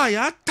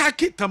ya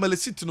attack Tamale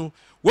City no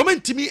wo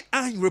mentimi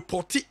an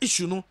report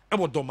issue no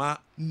ebo doma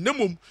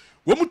nemum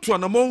wo mu to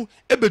anamo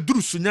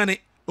ebeduru sunyane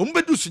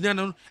ombedu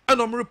sunyane no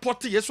enom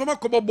report yes wo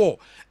makobobo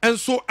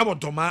enso ebo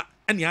doma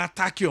ene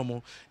attack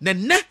yomo ne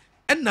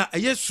na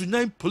aye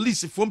sunyan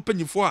police fo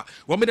mpanyifo a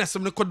wo me da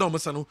sem ne kodon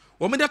msa no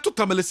wo me da to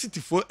Tamale City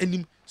fo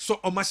anim so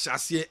o ma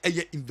hyase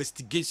eye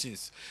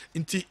investigations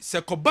nti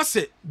se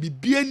kobase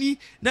bibiani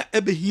na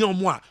ebehia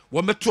omo a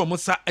wo meto omo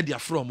sa ade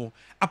afro omo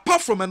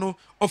apart from no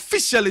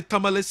officially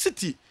Tamale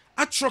City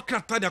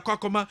atrokrata de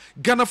akoma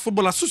Ghana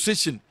Football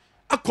Association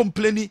a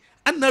complaining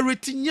and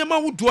narrating nyama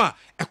wudo a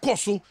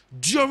ekoso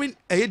during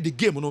the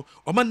game no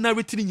o ma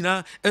narrating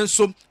nyina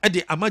enso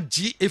de ama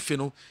GF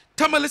no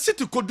Tamale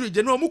City kodu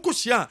je no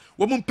mukohia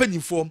wo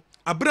mpanyifo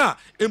abra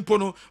empo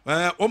no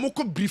wo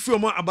mko brief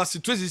wo aba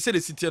situation se the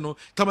city no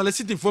Tamale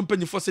City fo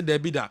mpanyifo se da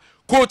bi da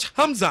coach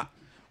Hamza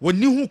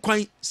woni hu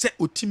kwan se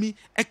otimi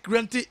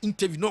grant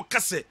interview no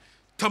kase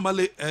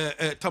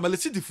Tamale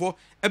City for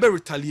ebe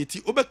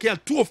retaliate obeka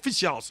two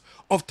officials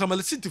of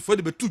Tamale City for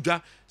the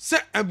betuja se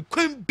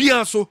kwan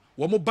bia so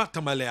wo mo ba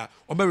Tamale a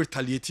o me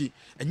retaliate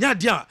enya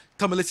dia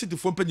Tamale City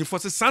for penny for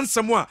se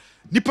sansam a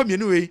nipa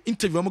mienu we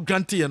interview mo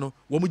grant ye no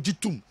wo mo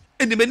gitum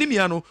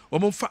enimanimia no wo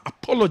mo fa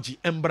apology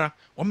embra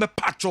wo me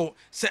pacho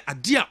se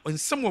adia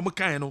nsem wo mo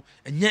kan no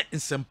enye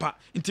nsempa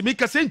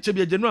intimika se nche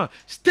bia genu a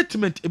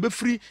statement ebe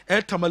free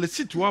Tamale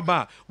City wa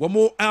ba wo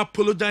mo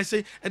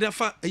apologize e da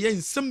fa eye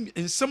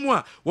nsem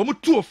a wo mo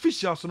two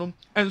officials no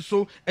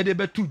enso e de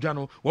betu dwa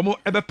no wo mo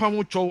ebe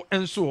pam chow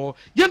enso ho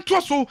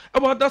yento so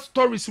about that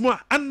stories mo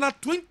under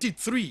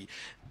 23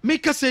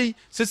 make us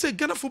say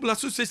Ghana Football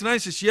Association and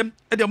CCM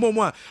at the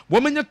moment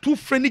woman two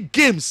friendly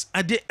games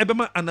at the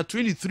Ebema and a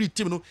 23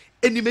 team no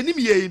any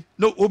many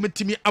no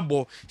ometimi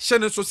abo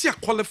shane so see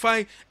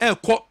qualify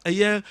a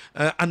year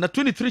and a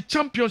 23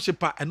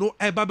 championship and no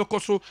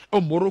Ebabekoso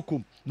or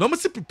Morocco no me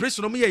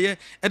preparation no me ye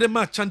e de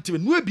match chanti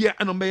no bia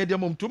and me de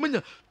mom to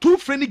menya two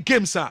friendly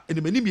games are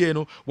any many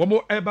no wo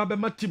mo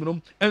Ebabema team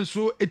no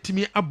enso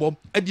etimi abo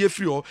e de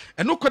free o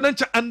and no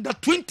konancha under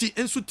 20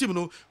 enso team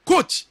no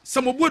coach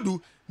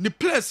Samobodu ni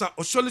players are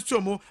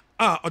osolisomo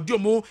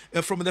odiomo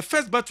from the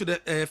first batch to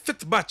the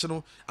fifth batch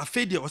no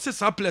afedia o se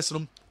sa players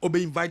no obe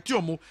invite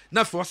omo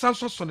na for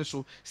sanso sone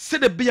so se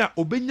de bia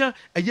obenya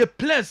eye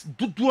players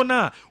duduo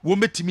na wo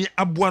metimi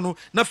aboa no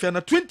na for na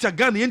 20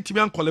 Ghana yentimi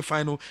an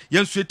qualify no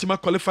yenso etima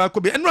qualify ko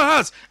be enro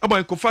has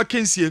aboy kofa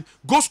kensie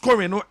goal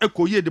scoring no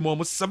ekoye de mo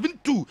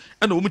 7-2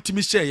 and wo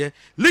metimi share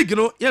league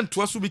no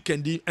yento aso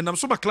weekend and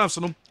so ba clubs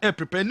no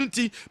prepare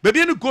nti baby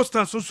any goal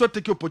stand so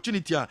take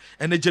opportunity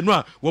and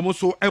Genoa wo mo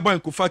so aboy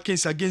kofa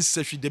kensie against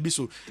Sefi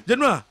Debiso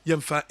Genoa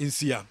yemfa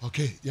nsia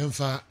okay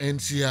yemfa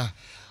nsia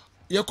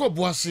Yako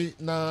Boasi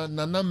na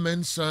Nana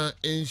Mensa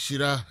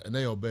Enshira and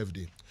your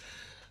birthday.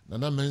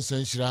 Nana Mensa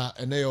Enshira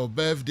and your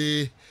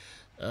birthday.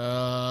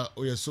 Oh,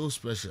 you're so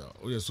special.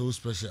 Oh, you're so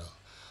special.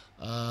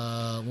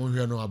 When we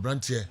are no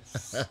Abrantie.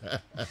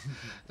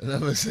 Nana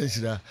Mensa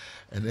Enshira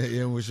and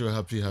then wish you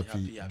happy birthday.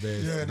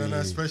 Yeah,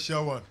 Nana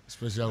special one.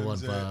 Special one.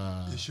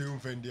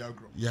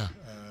 Yeah.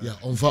 Yeah,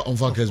 on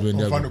Kessben.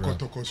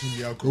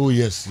 Oh,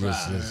 yes.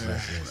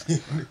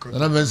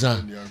 Nana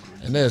Mensa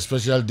and then a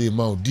special day,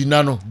 Mao.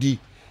 Dinano, D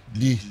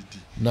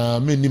na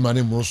me ni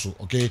mane mroso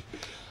okay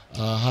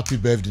happy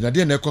birthday na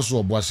dey na ekoso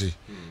oboase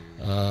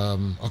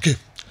okay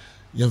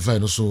yemfa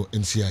no so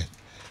NCI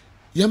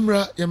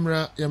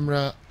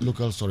yemra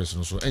local stories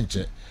no so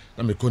enche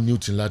na me ko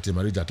Newton Latte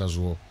Marija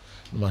tazo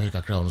na ma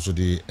heka crowd no so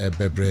dey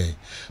bebre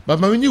but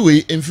my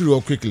anyway inferior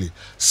quickly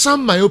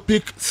some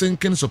myopic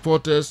thinking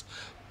supporters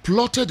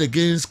plotted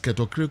against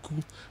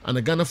Ketokreku and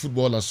the Ghana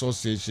Football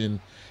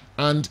Association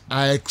and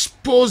I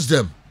exposed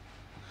them.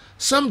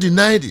 Some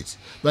denied it,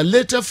 but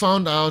later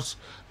found out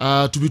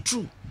to be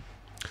true.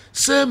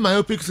 Same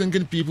myopic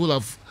thinking people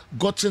have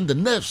gotten the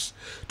nerves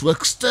to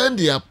extend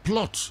their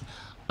plot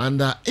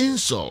and their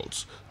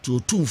insults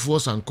to Tumfo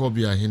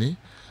Sankobi Ahine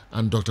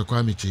and Dr.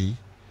 Kwame Chei.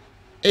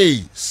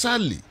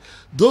 Sadly,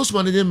 those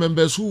managing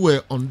members who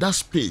were on that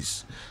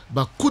space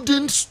but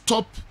couldn't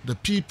stop the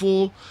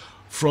people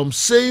from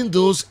saying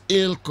those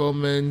ill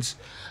comments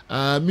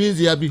means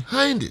they are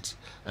behind it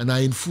and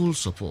are in full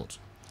support.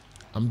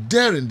 I'm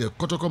daring the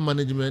Kotoko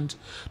management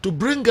to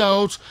bring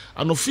out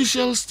an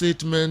official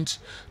statement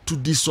to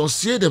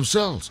dissociate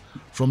themselves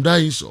from that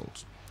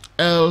insult.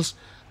 Else,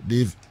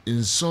 they've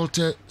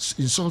insulted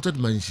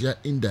Manshia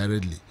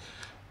indirectly.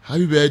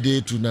 Happy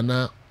birthday to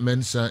Nana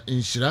Mensa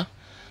Inshira.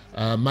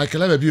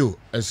 Michael Abebio,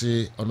 I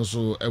say,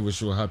 also I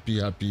wish you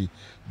happy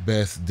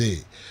birthday.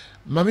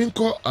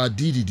 Maminko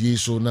DDD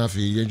so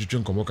nafi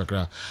yenjuchun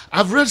komokakra.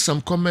 I've read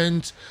some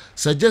comments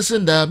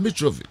suggesting that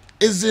Mitrovic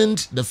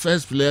isn't the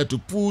first player to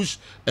push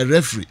a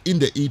referee in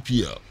the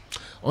EPL.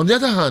 On the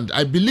other hand,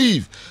 I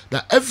believe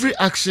that every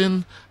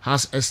action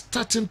has a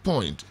starting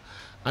point,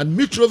 and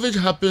Mitrovic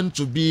happened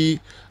to be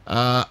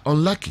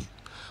unlucky.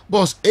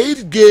 But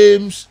 8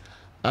 game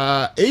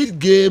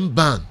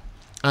ban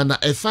and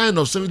a fine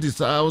of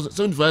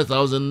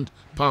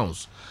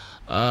 £75,000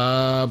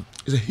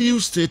 is a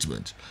huge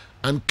statement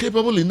and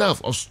capable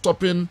enough of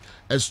stopping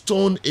a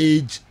Stone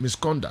Age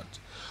misconduct.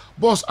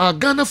 But our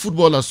Ghana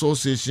Football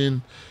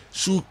Association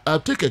should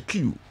take a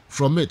cue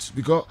from it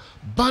because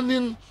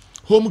banning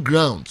home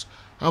grounds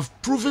have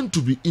proven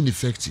to be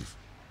ineffective.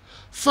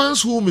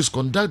 Fans who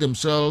misconduct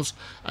themselves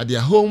at their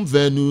home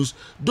venues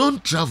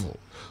don't travel.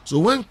 So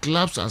when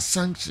clubs are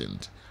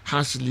sanctioned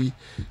harshly,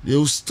 they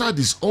will start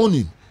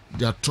disowning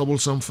their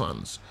troublesome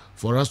fans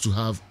for us to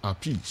have our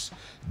peace.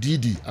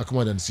 Didi,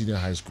 Akumadan Senior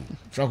High School.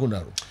 Franco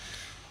Naro.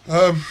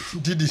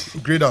 Didi,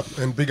 great up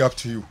and big up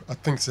to you. I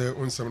think say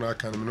on some I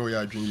can know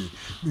you dream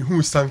you.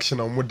 Who sanction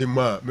on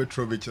Modema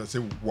Mitrovic and say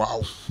wow,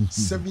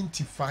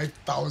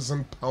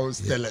 £75,000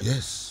 sterling.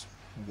 Yes.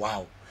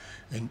 Wow.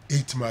 And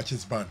 8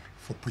 matches ban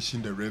for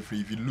pushing the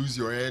referee. If you lose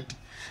your head,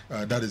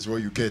 that is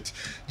what you get.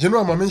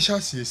 General Mamensha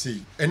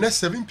CSA, and at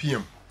 7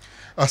 p.m.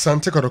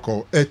 Asante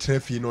Kodoko,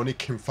 Etrefi Noni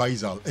Kim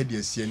Faisal,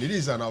 EDSC, and it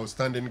is an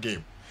outstanding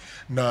game.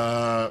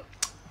 Now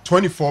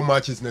 24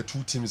 matches in the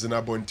two teams in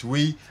a bunch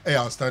way a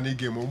outstanding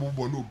game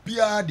no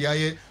bia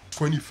the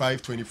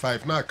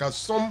 25 now cause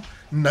some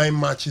 9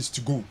 matches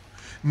to go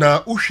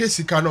now uhwe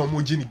sika na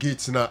omogini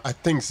gates now I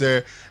think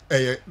say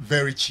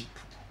very cheap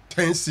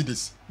 10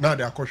 cities now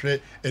they are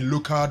a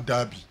local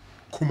derby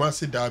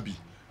Kumasi derby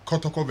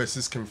Kotoko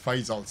versus King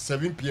Faisal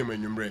 7 p.m.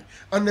 in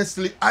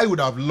honestly I would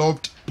have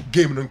loved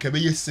game no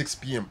kebe 6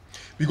 p.m.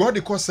 because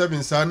the cost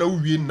 7 so now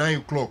we 9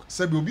 o'clock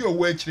say we be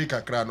away chire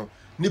kakra no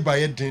ni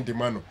baye den de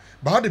mano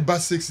but the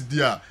bus 6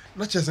 there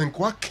not just in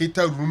kwa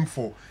cater room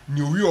for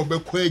new year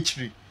obekwa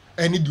chire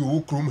any the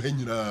room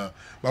henyina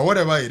but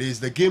whatever it is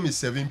the game is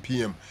 7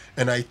 p.m.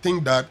 and I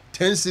think that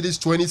 10 cities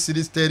 20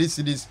 cities 30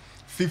 cities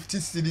 50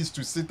 cities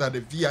to sit at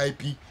the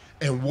VIP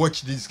and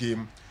watch this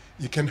game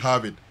you can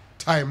have it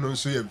time no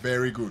so you're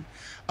very good.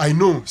 I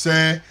know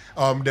say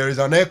there is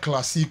an El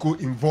Clasico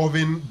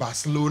involving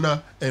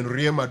Barcelona and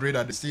Real Madrid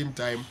at the same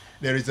time.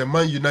 There is a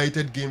Man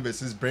United game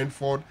versus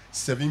Brentford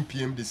 7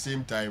 p.m. the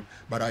same time,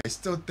 but I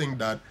still think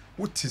that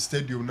what is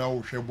stadium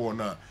now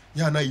Shebona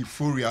yana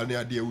euphoria ne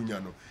ade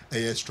unyano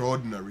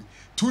extraordinary.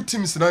 Two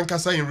teams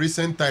nankasa in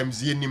recent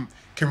times yenim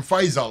King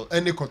Faisal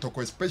and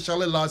Kotoko,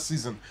 especially last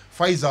season.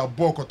 Faisal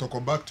bought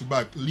Kotoko back to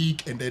back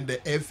league and then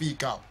the FA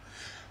Cup.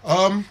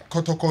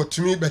 Kotoko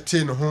to me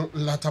better no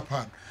latter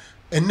part.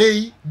 And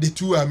they the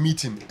two are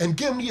meeting. And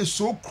game is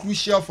so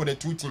crucial for the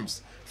two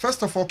teams.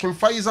 First of all, King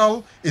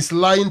Faisal is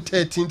lying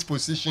 13th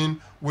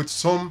position with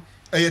some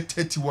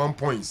 31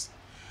 points.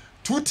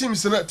 Two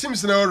teams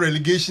in our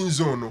relegation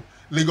zone,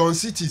 Legon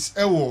City's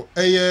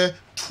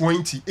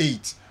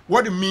 28.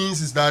 What it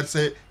means is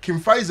that King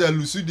Faisal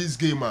loses this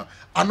game.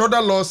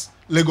 Another loss,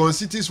 Legon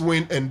City's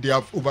win, and they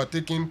have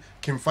overtaken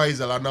King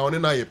Faisal. And now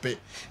they pay.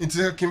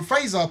 Until King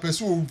Faisal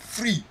pursue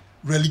free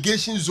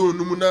relegation zone,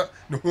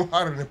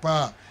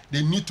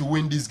 they need to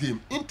win this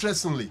game.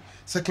 Interestingly,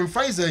 King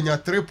Faisal in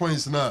 3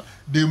 points now,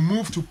 they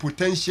move to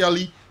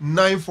potentially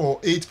 9th or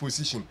 8th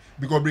position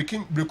because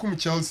breaking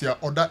Chelsea are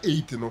other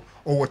 8,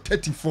 or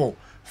 34.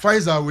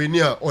 Faisal we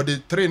near or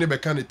the 3 never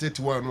can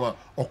 31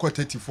 or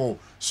 34.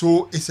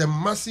 So it's a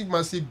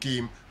massive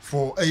game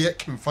for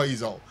King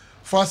Faisal.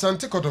 For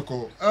Asante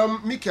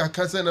Kotoko, Miki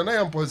Akasen and I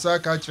am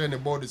Ponsaka train the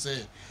board say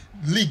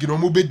league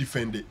no be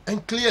defended.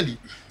 And clearly,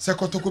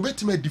 Kotoko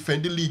betime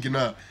defend the league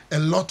now. A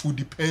lot will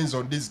depends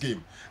on this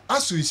game.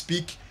 As we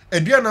speak,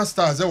 Adriana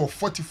Stars there were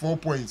 44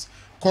 points.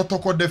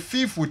 Kotoko the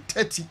 5th with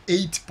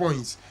 38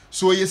 points.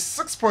 So he has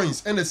 6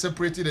 points and they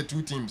separated the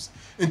two teams.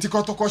 Into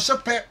Kotoko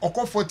Shepe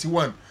Oko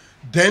 41.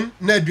 Then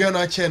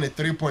Adriana Chen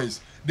 3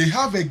 points. They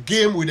have a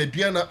game with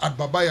Adriana at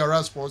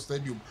Babayara Sports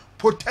Stadium.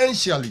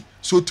 Potentially.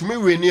 So to me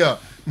we're near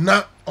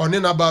na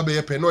onena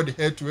babe no the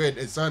head to head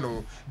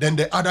then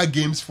the other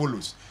games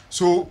follows.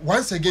 So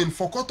once again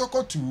for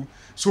Kotoko 2,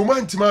 so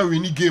man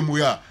winning game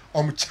where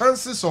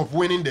chances of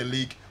winning the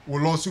league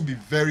will also be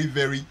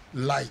very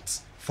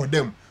light for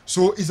them.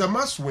 So it's a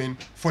must win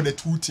for the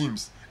two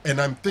teams. And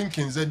I'm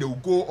thinking that they will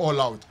go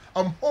all out.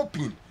 I'm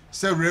hoping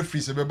say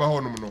referees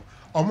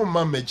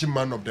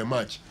man of the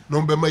match.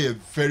 Number a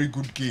very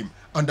good game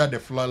under the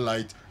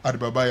floodlight at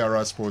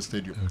Babayara Sports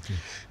Stadium. Okay.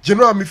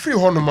 General me free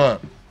honoma.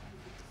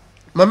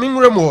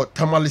 Mamingremo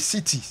Tamale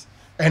City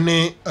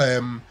any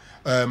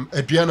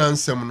Adriana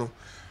Ansemno.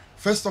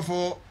 First of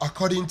all,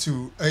 according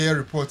to air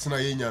reports na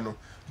yenyano,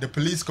 the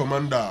police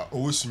commander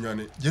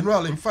Owusunyane.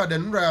 General, in fact, the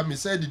me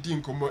said the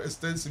team come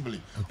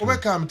extensively.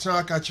 Overcome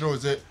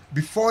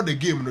before the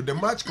game, the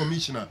match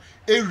commissioner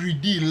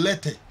read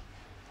letter.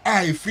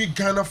 Free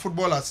Ghana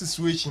Football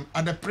Association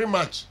at the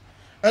pre-match.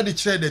 And they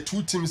share the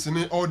two teams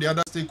and all the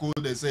other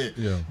stakeholders say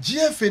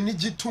GFA need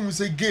to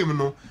say game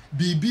no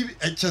BB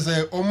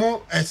HSA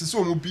omo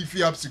SSO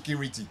beefy up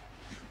security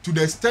to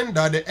the extent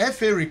that the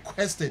FA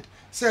requested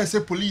say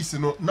police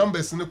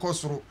numbers in the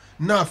course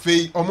na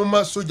fe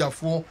omoma soldier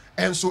for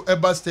and so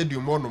Eba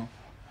Stadium monum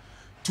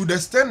to the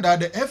extent that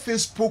the FA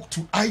spoke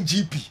to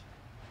IGP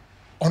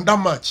on that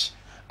match.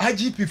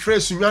 IGP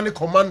Fresh Sunyani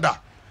commander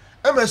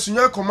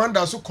Sunyani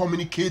commander so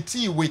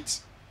communicate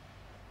with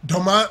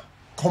Doma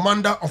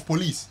commander of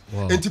police.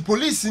 And the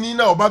police in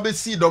now Babe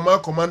see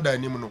Doma commander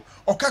anymore.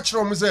 Or catch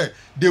them say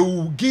they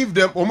will give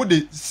them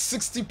almost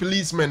 60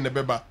 policemen the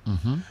beba.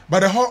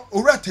 But the whole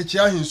Ora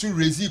Techia Hinsu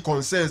raise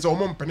concerns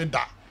Omon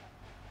Peneda.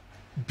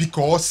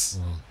 Because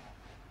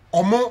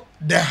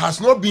there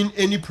has not been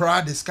any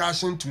prior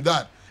discussion to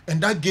that.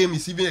 And that game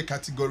is even a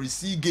category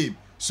C game.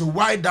 So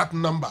why that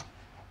number?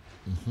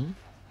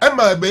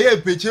 Emma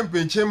Baye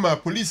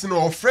Pechem police no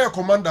or fair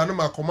commander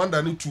no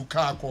commander no to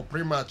car or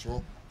pre-match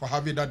for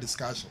having that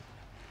discussion.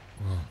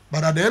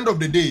 But at the end of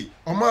the day,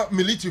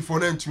 military for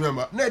them to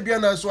remember. Na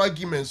biana so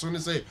argument so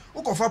say,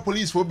 "Ukofa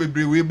police for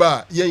bebre we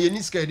ba, ye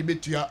ni scared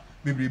debate to ya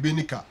bebre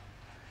benika."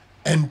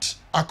 And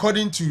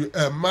according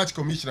to match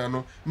commissioner,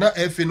 no, now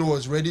FNO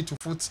was ready to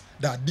put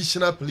the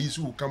additional police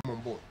who will come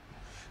on board.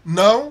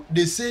 Now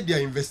they say they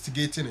are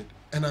investigating it,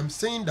 and I'm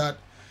saying that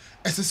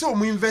as I say,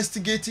 we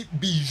investigate it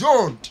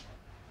beyond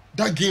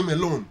that game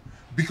alone,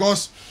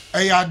 because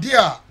a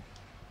idea,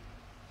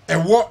 a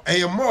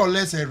more or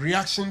less a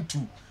reaction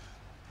to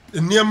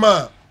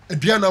Nema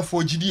aduana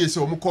for GDA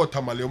say omo call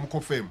Tamale omo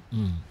call fam.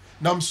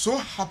 Now I'm so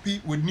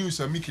happy with news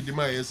and Mickey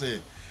Demaya say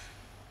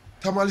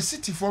Tamale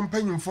City for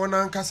mpanyum for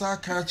na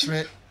nkasa ka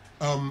kire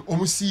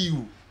omo see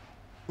you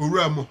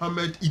Owura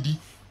Muhammad Idi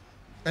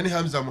any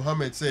Hamza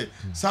Muhammad say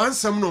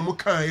sansam no omo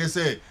kan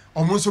say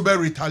omo so be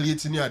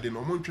retaliate ni ade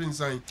no omo twin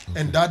sign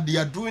and that they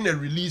are doing a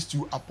release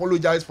to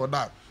apologize for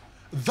that.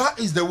 That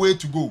is the way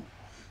to go.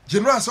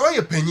 General so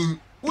you penyin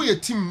we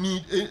team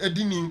need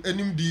edini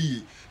enim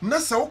di na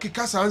sa o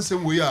keka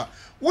sansam we a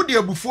wo de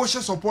abufuo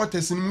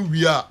supporters in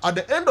we are at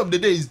the end of the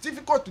day it's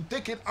difficult to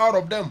take it out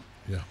of them.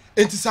 Yeah.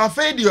 It is a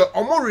failure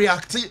omo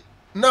react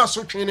na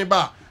so twene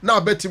ba na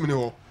betim ne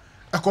ho.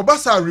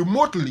 Akobasa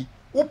remotely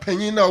who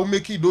penny now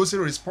making those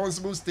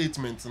responsible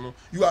statements, you know,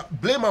 you are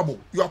blamable,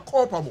 you are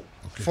culpable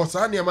for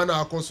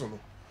Sanyamana Akosono.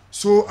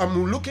 So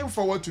I'm looking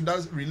forward to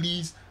that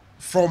release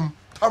from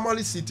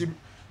Tamale City,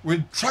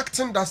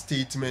 retracting that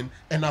statement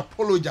and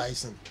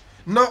apologizing.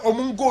 Now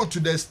I'm go to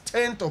the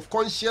extent of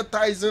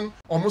conscientizing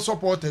omo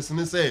supporters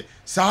and say,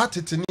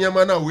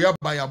 Sahatiniamana we are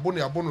by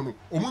abono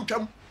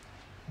omuncham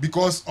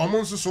because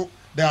so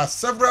there are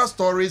several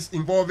stories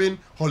involving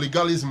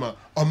holigalism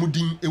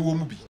amudin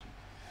ewomubi.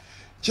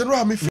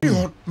 General, me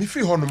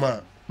free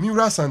honoma. Me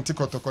rasante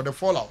kotoko the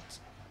fallout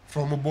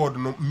from a board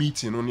no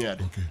meeting on here.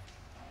 Okay.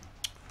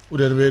 Who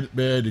the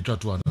the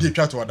chat one? The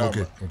chat one.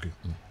 Okay. Okay.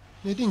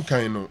 Me didn't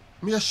kind no.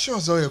 Me assure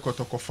zoe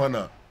kotoko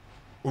fana.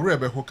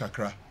 Urebe ho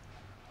kakra.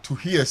 To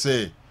hear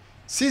say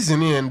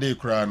season end day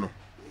kra no.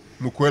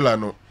 Mukwela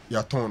no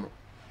yaton no.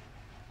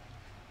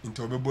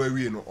 Into obebo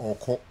ewie no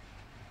oko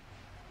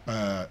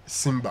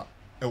Simba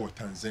ewo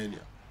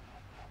Tanzania.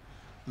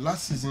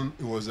 Last season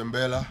it was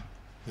Mbela,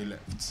 he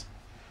left.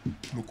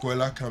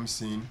 Mukwela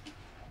comes in,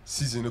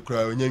 season the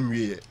crowd, and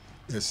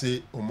they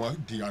say, Oma,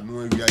 the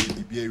annual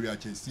area,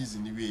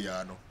 season the way,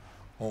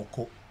 or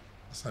co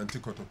Santi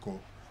Kotoko,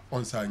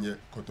 on Sanya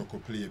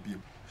Kotoko play a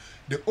beam.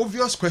 The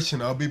obvious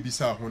question I'll be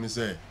beside when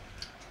say,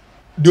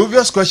 the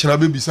obvious question I'll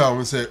be beside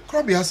when say,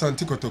 Krabby has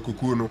Santi Kotoko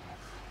Kuno,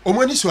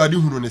 Omani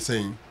Swadi Huno is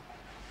saying,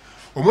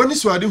 Omani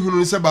Swadi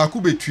Huno is about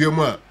Kube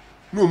Trioma,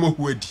 no more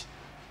wedi.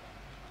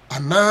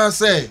 And now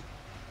say,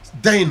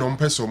 Dine on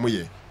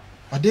Pesomoye.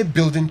 Are they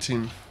building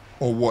team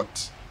or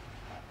what?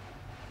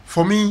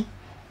 For me,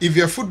 if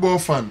you're a football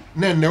fan,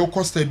 then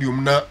Neoko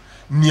Stadium na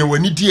near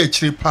when you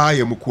DH pa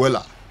ya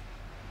Mukwela.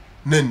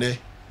 Nene,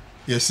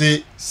 you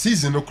say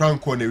season no crown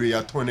corner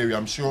area,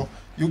 I'm sure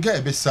you get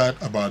a bit sad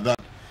about that.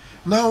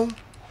 Now,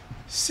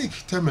 sick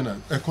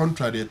terminal, a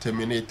contract they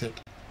terminated.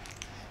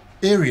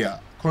 Area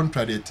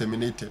contract they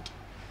terminated.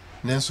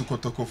 Nensu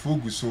Kotoko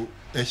Fuguso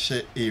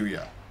Eshe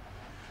area.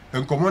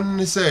 And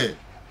common say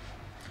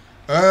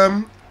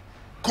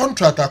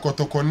contract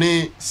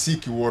akotokone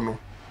siki wono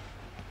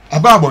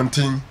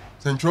ababontin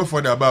central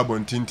for the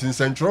ababontin tin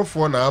central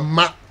for na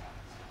ma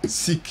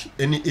seek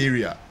any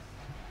area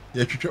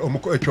ya twetwe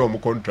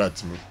omo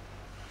contract me.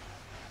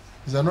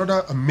 It's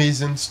another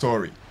amazing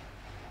story,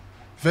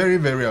 very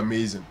very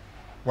amazing.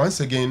 Once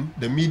again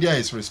the media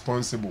is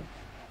responsible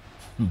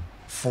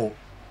for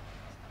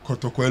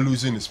Kotoko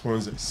losing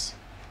sponsors.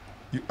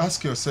 You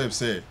ask yourself,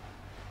 say,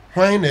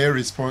 why na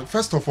respond?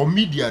 First of all,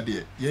 media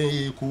there,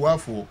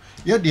 kuwafo,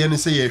 the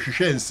say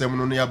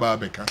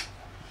and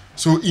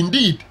so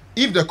indeed,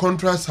 if the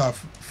contracts have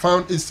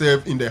found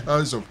itself in the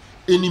hands of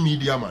any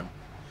media man,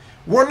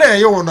 one day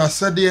you wanna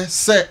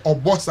say or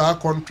boss our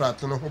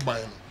contract no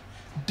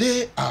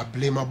they are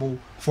blamable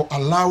for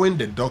allowing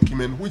the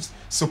document which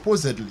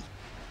supposedly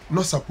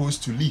not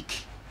supposed to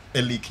leak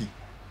a leaky.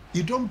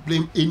 You don't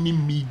blame any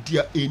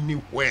media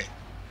anywhere.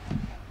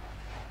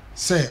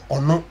 Say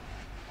or no.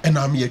 And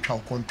I'm here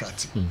to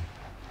contract.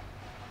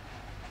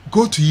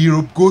 Go to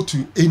Europe, go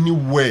to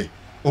anywhere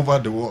over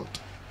the world.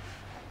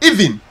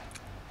 Even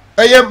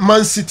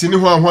Man City ni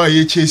hwa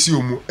ye chase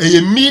omu.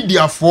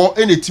 Media for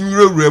any team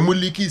remu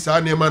liki sa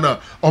na na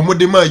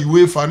omodema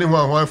UEFA ni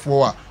hwa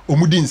for a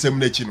omudi nsem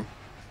na chi no.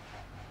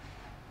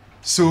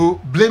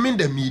 So blaming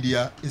the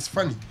media is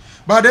funny.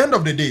 But at the end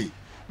of the day,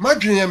 my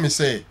dream is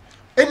say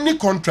any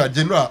contract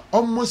general,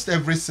 almost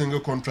every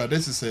single contract,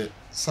 this is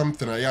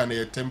something I am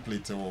a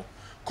template or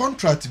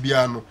contract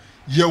biano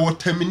your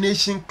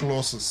termination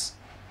clauses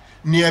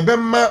near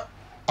bema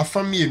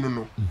afami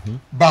no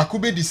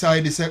baako be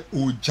decide say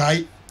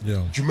ojai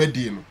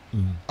dwumadi no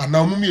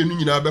ana mu mienu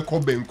nyina be ko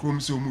benkrom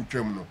se omu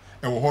twam no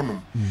e wo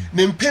honom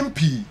ne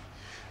mpempi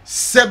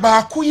se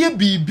baako ye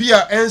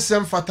bibia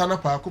ensem fatana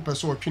paako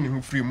pese otwe ne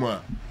ho free mu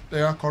a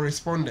there are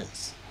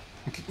correspondence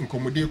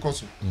incommodate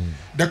koso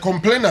the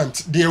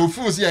complainant the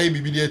office ya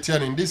bibia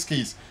tian in this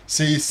case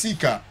say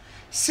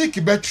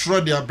seek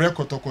betro their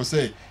brekotoko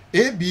say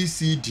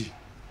ABCD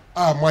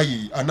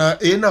mayi ana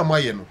na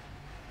maye no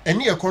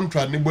eni e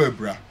contract ni bo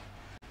abra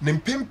ne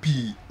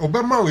mpempi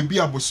obama we bi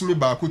abosumi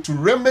baako to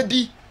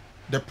remedy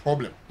the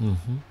problem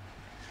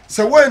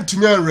so when to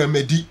me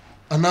remedy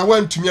ana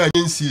when to me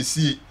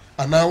anyensiesie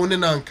ana woni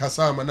na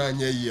nkasa amana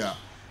anya yi a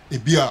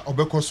ebi a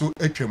obekoso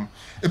atwam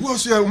ebi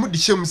oso ya mu di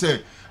hyem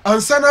say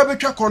ansa na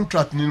betwa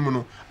contract ni mu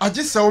no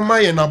age se wo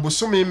maye na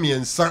abosumi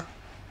miensa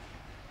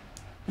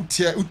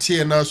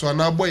utie na so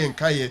na boy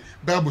nkaye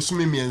ba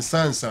bosome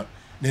miensansa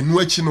na nu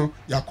achi no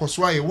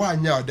yakoso aye wa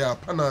anya ada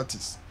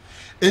penalties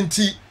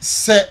enti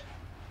se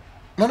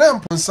na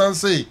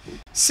mponsanse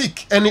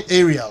seek any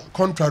aerial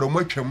contract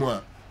or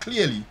a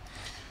clearly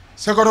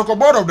Secretary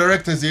Board of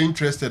Directors are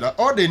interested.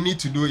 All they need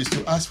to do is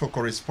to ask for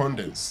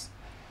correspondence.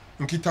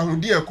 Nkita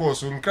hundia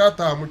course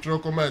nkrata mutro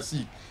koma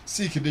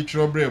seek the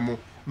trouble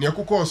ni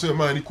akuko so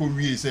man ni ko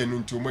wie say no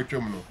nti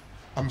omwetwem no.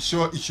 I'm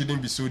sure it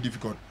shouldn't be so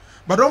difficult.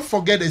 But don't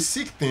forget the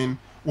sick thing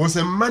was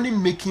a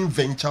money-making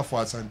venture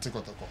for Asante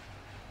Kotoko.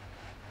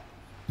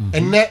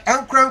 And na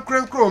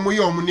ankran omo ye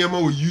omo niam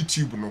wo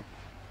YouTube no.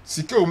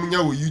 Sika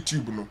omunya wo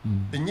YouTube no.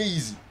 Enye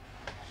easy.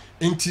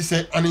 And it's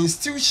an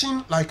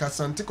institution like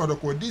Asante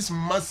Kotoko, this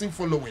massive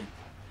following.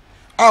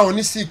 I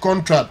only see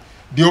contract.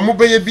 The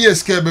omobeye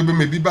BSK baby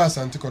maybe ba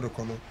Asante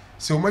Kotoko no.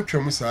 So much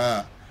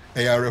musa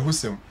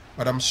rehusem.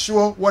 But I'm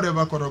sure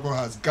whatever Kotoko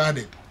has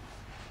guarded,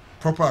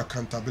 proper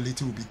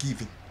accountability will be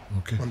given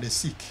on the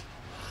sick.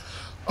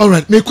 All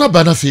right, Mekwa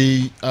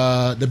Banafi,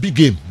 the big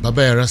game,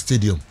 Babayara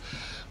Stadium.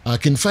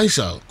 King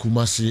Faisal,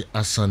 Kumasi,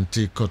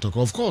 Asante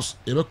Kotoko. Of course,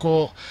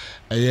 Ebeko,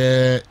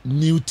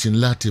 Newton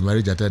Lati,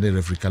 Marija Tane,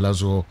 Refri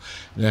Kalazo,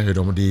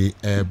 Nehedomodi,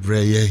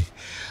 Breye.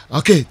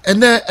 Okay,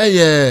 and then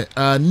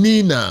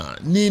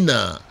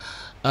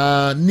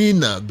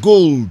Nina,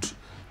 Gold,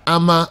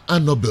 Ama,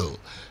 and Nobel.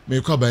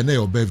 Mekwa Bana,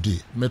 your birthday,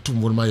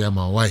 Metum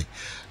Mayama, why?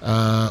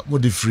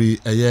 Modi free,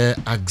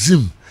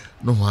 Axim.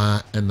 No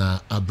ha na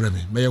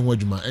abreme me yan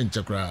wadwuma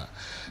enchakra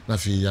na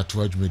fi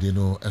yato adwuma de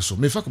no eso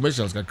me fa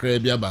commercials kakra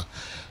bia ba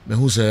me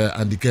hu se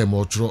andike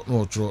mo otro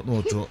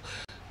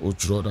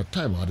that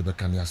time had be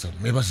kan ya say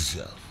me ba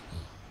sisia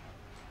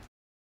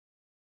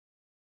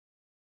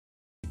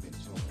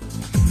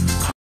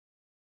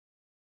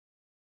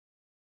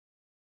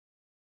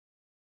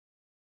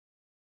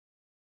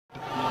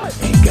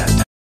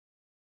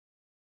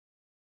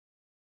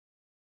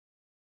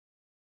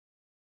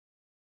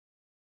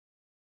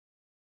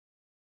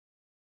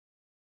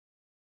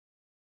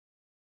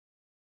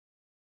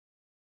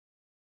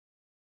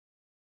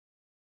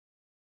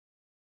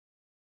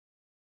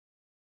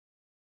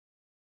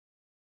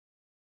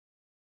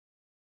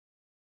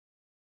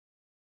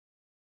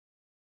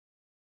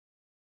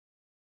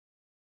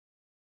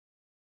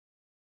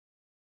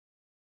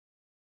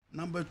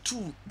Number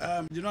 2,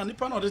 you know,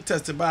 nipa no dey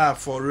test bar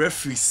for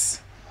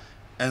referees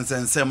and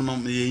sen sem no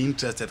me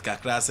interested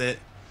kakra say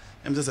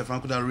em say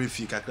fan could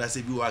referee kakra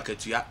say bi wa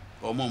katua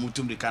or mo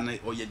mutum de kan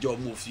or ye job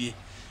mo fie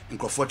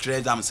nkrofo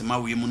trade am se ma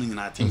we mu no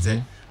nyina think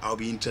say I'll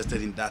be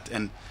interested in that.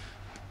 And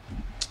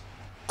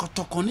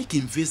Kotoko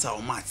can face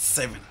our match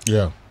 7.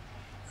 Yeah.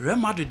 Real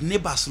Madrid ne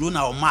Barcelona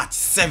our match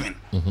 7.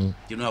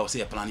 You know I will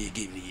say a plan a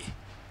game ni.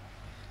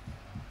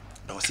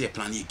 I will say a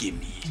plan a game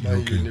ni.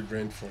 Okay.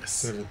 Brentford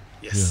 7.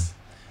 Yes.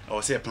 Yeah. I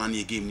will say a plan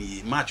a game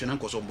ni. Match na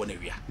nkoso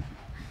mbonewia.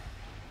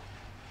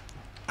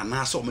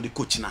 Ana so mo de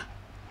coach na.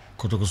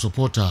 Kotoko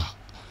supporter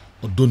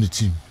odoni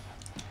team.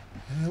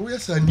 We are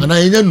and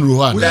I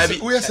know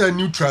we are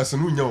neutrals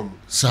and we know.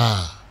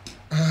 Sir.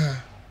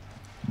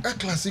 El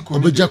Clasico.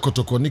 Obeja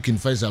Kotoko ni King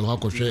Faisal ha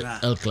kohwe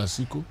El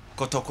Clasico.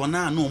 Kotoko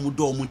na no mu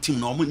do mu team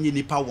na omu nyi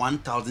nipa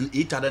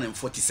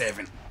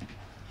 1847.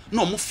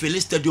 No mu fill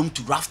stadium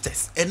to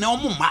rafters. And na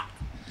omu ma.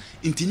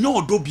 Inti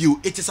no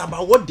odobio, it is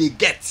about what they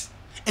get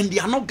and they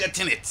are not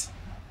getting it.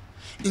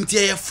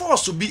 Inti a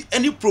force to be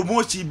any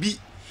promotion be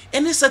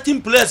any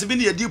certain players be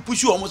near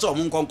push you almost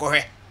omu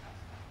konkohe.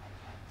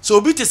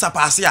 So bit is a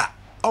passia.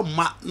 Oh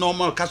ma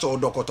normal cash or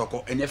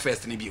Kotoko and your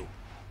first nibio.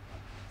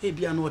 Hey,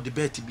 be no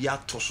debate be a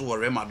toss or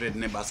Real Madrid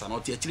neighbors and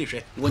not yet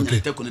when you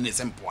take on any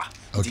sempoa.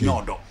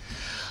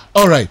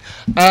 All right.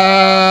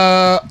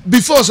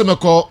 Before some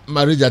call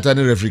Marija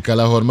Tani Refri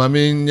Kalahor,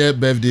 Mammy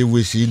birthday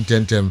wish in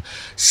tentem.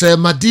 Sir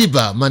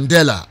Madiba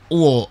Mandela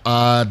or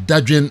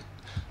Dadrin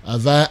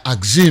Ava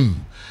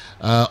Axim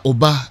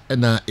Oba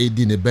and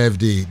Edine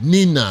birthday.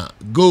 Nina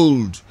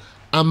Gold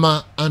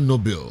Ama and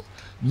Nobel.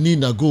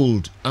 Nina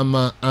Gold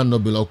Ama and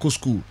Nobel or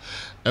school.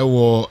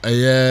 Or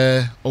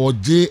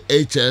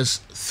JHS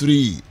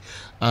 3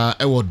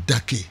 or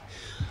Daki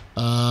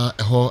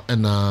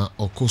and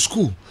or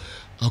school.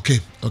 Okay.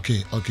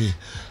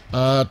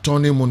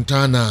 Tony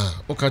Montana.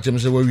 Okay,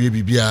 say where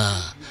we be.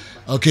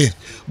 Okay,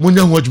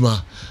 Munya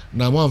Wojma.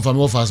 Na mo amfa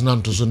me offers na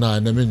nto so na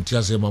na me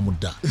ntia se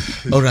mamuda.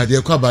 Alright,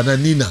 e kwa ba na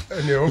Nina.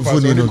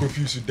 Oni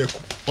confuse Deku.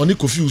 Oni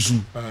confuse.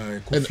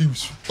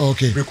 Confuse.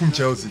 Okay. Bekum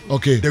Chelsea.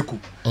 Okay. Deku.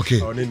 Okay.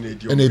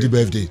 And the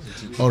birthday.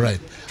 Alright.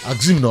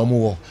 Axim no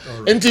mo.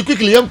 Enti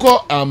quickly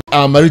yanko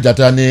Marija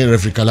Tani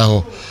Refri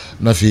Kalaho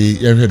na fi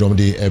yenhwe dom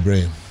de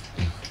Ebrahim.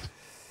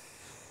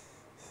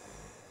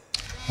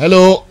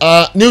 Hello,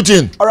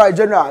 Newton. All right,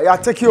 General. Yeah,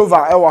 take you over.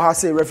 I will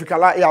say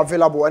Refikala is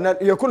available, and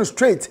you're going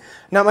straight.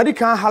 Now, I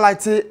can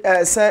highlight say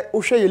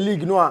Oshe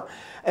league no,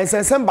 and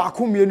since some back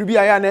home you be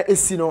ayana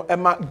esino,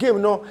 and my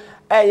game no,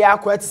 ya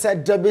quite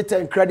said debit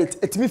and credit.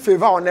 It me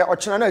favor on the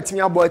ochana it me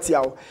about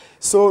yaw.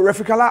 So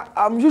Refikala,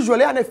 I'm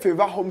usually on a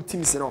favor home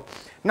teams, you know.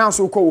 Now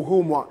so call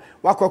home one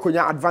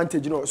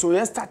advantage, you know. So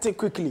let's start it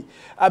quickly.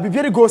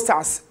 Bibiri Go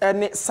Stars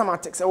and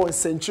Samatex I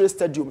Century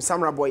Stadium,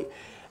 Samurai Boy.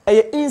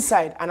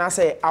 Inside and I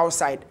say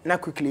outside,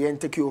 not quickly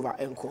and take you over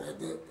and call.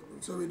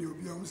 So we do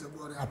be almost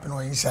about happen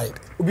on inside.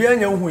 We are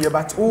young who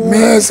but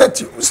me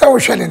set you so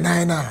shell in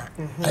nine. I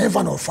have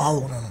no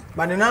foul.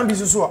 But the name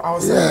is so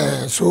outside.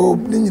 Yeah, so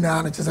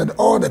Nina said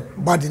all the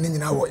body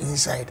in our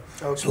inside.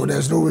 So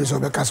there's no way so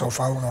because of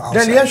foul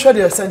outside. Then you show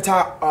the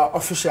center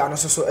official and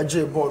also a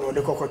J board or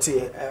the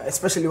cocotte,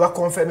 especially what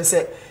confirm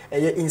say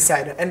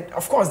inside. And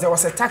of course there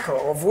was a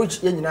tackle of which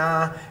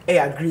Yenina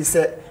agree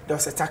said there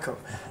was a tackle.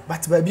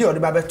 But baby or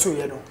the baby too,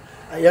 you know.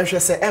 I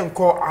say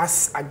encore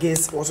us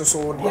against also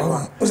so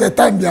the was a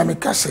time be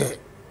America say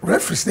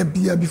referees the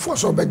beer before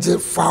so be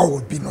foul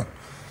be no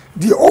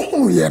the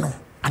ohun ye no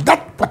at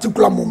that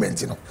particular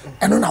moment you know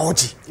and on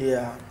watch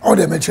yeah all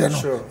the match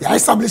no yeah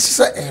establish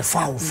say a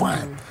foul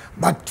fine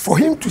but for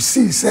him to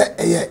see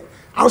say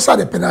outside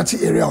the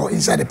penalty area or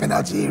inside the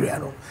penalty area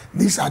no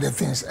these are the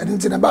things and in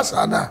the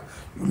Barcelona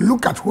you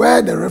look at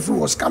where the referee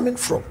was coming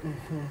from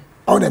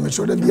all the match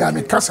the be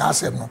America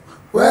say no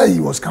where he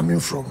was coming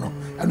from, no,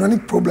 and only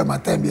problem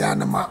at time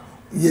behind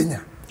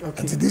Yenya. Okay.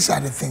 And these are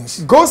the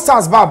things. Go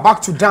Stars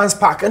back to Dance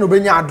Park and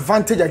obtain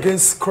advantage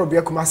against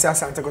Krobia Kumasi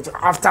Santa Cote.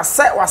 After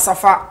set was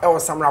Safa or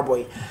Samurai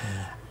Boy.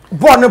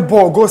 Born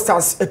ball, Go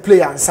Stars a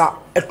player and sa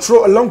a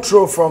long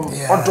throw from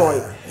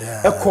Odoy.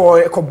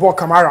 A ball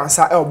Camara and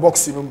sa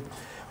boxing.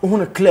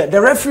 Clear. The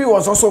referee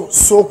was also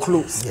so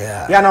close.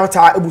 Yeah. Now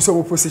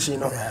a position, you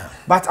know.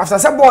 But after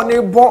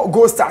that ball,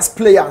 Go Stars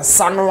player and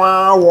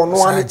Sanwa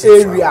one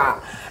area.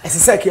 As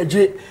I said,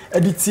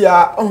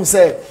 Editia, on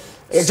say,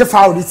 a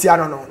foul this year,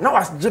 no. Now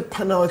as a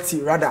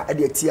penalty rather,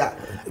 Editia.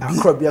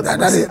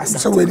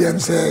 So William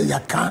say,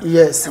 Yaka.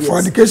 Yes. For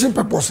education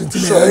purposes,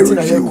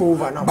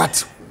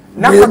 but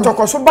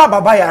now, so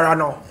Baba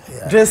Bayarano.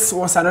 This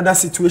was another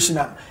situation.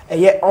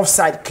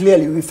 Offside,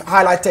 clearly, we've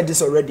highlighted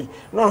this already.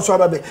 No, so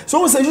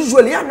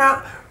usually,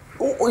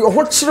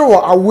 what you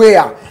are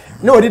aware.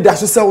 No, did that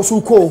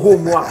so call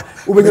home.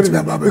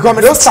 Because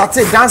we don't start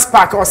Dance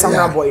Park or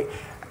Samurai Boy.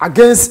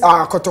 Against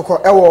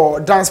Kotoko Ewo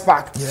Dance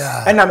Park.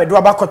 Yeah. And I'm a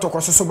Dwaba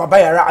Kotoko so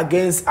Babayara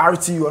against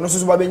RTU. And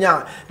also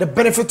Babenya, the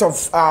benefit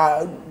of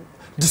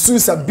the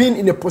Susa being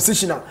in a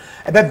position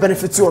a bad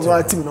benefit to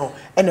one team no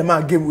and the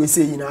man game we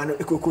say you know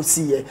and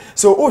see.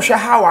 So Osha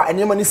Hawa and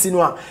Yamani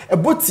Sinwa a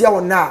botia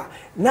on now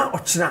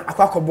Ochina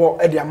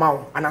Aquacobo at the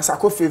amount and as I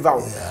co favor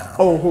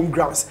on home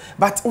grounds.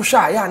 But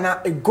Osha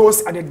Yana it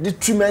goes at the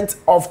detriment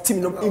of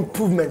team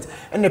improvement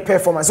and the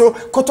performance. So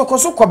Kotoko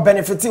so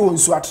benefit on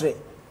Swatre.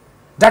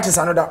 That is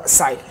another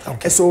side.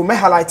 Okay. So me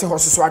highlight it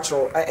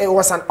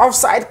was an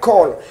offside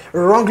call,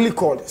 wrongly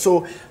called.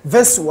 So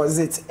this was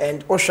it,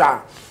 and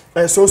Osha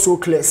so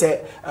clear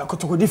say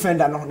Kotoko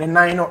defender no the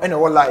 9 and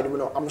all line. You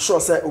know, I'm sure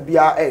say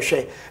Ubia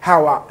share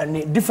how and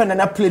the defender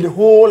na play the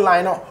whole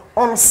line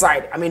on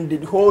side. I mean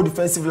the whole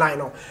defensive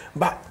line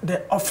but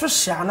the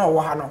official no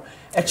wahano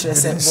actually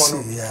said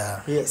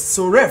yes.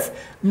 So ref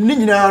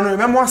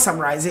remember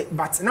summarize it,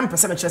 but na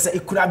person say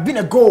it could have been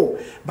a goal,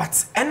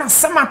 but and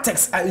some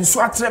text in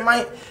Swatre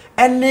my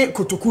any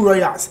Kotoko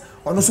Royals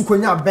or no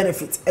sukwenya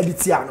benefit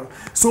editiano.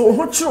 So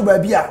what you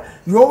baby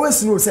you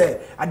always know say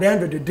at the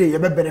end of the day you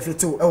be benefit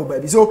to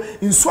baby. So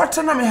in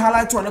Swatre na me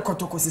highlight to an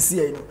Kotoko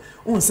CC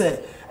you say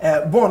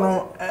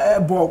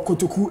ball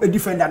Kotoko a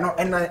defender no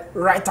and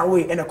right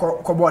away and a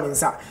cobord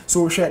inside.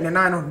 So share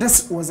the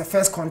this was the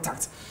first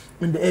contact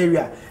in the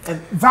area, and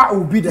that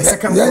will be the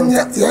second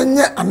contact.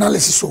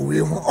 Analysis of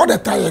all the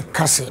time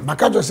Cassie,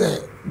 because say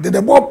did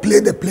the ball play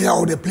the player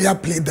or the player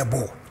played the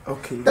ball?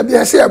 Okay. That be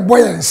I say a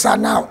boy and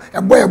son now,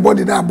 a boy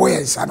body now, boy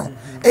and son.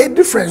 A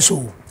difference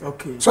so.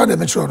 Okay. So the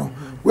metro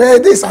where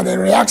these are the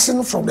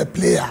reaction from the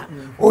player,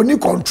 only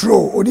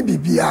control, only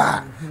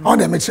BBR. On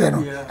the metro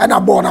and a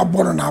ball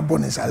and a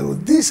bonus.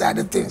 These are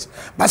the things.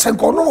 But some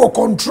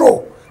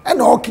control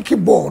and all kick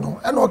ball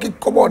and all kick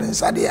cupboard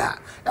inside there.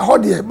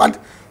 But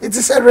it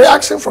is a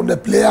reaction from the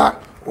player,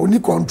 only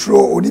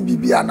control, only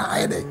BB and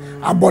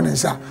I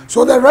bonus.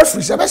 So the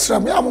referee said,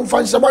 I'm going to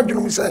find somebody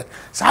who say,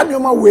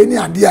 Sanyoma Weni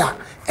idea,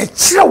 a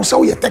child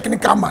so a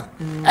technical man,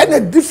 and a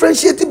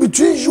differentiating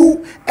between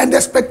you and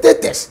the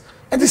spectators.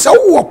 And this is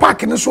who are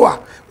parking as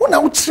well. When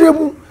I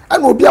trim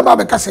and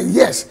Obiababeka say,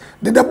 yes,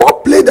 did the ball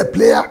play the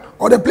player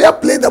or the player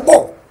play the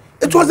ball?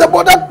 It was the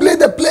ball that played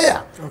the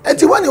player. And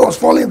when he was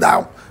falling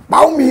down, by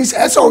all means,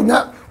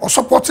 or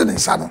supporting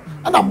his son,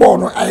 and a ball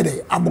no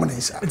idea, a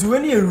bonus. It's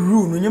when you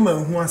rule, when you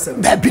want to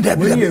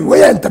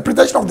we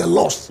interpretation of the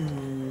loss.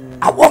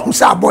 I want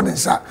to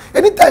bonus.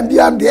 Anytime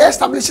beyond the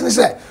establishing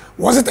say,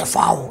 was it a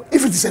foul?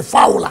 If it is a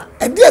foul,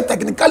 and their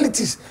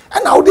technicalities,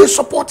 and how they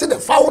supported the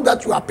foul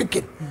that you are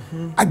picking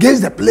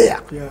against the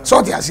player.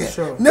 So they are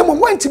saying, never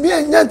went to be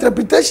an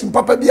interpretation,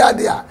 Papa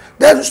Biadia,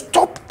 then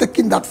stop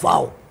taking that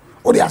foul.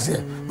 What they are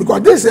saying,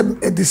 because this is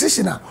a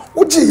decision.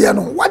 What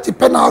the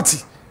penalty?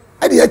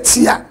 And the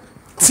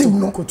team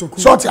no.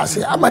 So I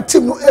say, I'm a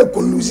team no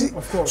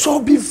losing. So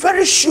be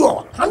very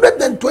sure,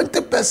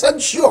 120%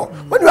 sure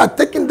when you are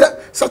taking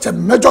such a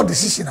major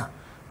decision.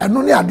 And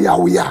only idea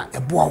we are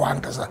a boy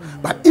one.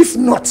 But if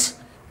not,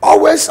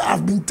 always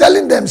I've been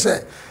telling them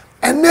say,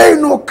 and they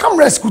know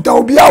cameras could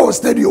be our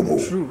stadium.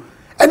 True.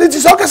 And it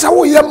is okay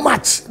so we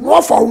match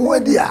no for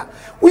one idea.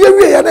 We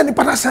are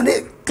any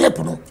Sunday clip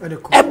no.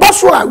 And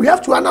that's why we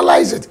have to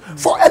analyze it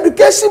for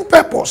education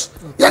purpose.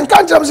 You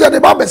can't just say the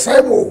Bible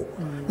say more.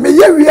 Me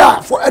here we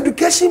are for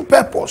education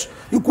purpose.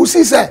 You could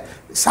see say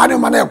Sadio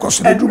Mane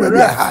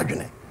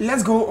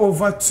let's go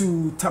over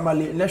to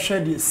Tamale. Let's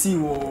share the see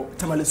or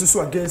Tamale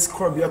Susu against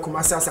Krobia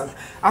Kumasi.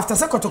 After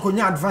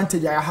Kotokonya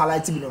advantage I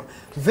highlighted, you know,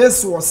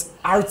 this was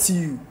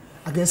RTU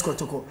against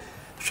Kotoko.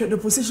 Share the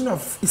position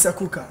of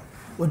Isakuka.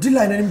 But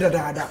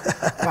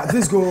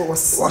this goal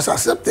was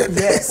accepted,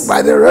 yes,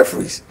 by the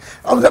referees.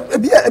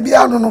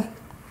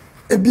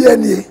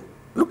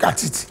 Look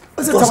at it.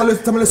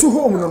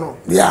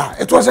 Yeah,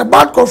 it was a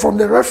bad call from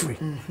the referee.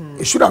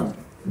 It should have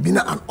been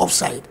an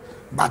offside.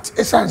 But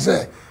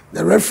essentially,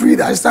 the referee,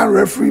 the assistant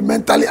referee,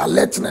 mentally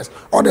alertness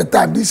all the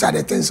time. These are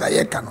the things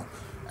I can.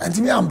 And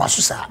to me, I'm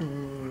Basusa.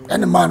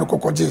 And the man who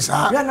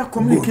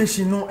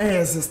communication no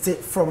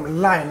exist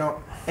from line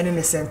and in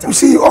the center. You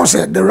see,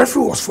 also the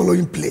referee was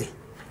following play.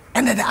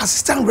 And then the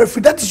assistant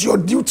referee, that is your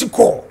duty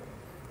call.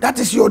 That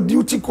is your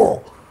duty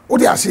call. What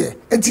they are saying.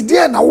 And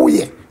today now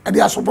and they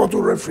are supposed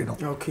to referee. No?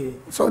 Okay.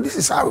 So this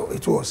is how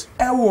it was.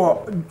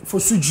 For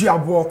Suji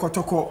Abo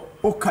Kotoko,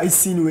 okay,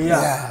 seen we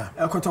are.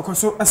 Kotoko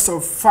so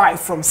S5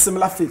 from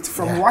similar fit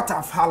from what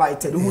I've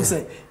highlighted. Who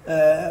say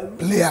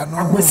player no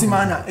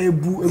Agwesimana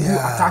Ebu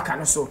attacker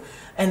and so.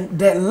 And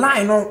the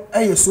line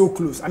is so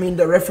close. I mean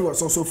the referee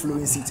was also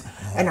flowing it.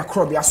 And a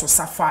crowd so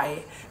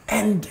sapphire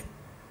and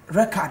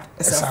record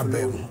you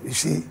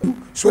see,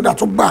 so that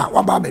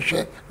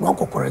no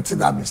correct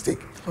that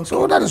mistake. Okay.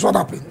 So that is what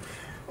happened.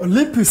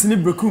 Olympus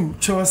in Brekum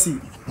Chelsea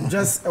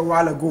just a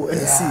while ago and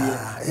see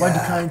what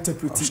you can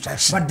interpret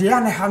it. But the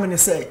other how many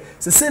say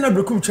na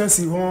Brekum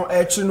Chelsea won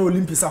actually no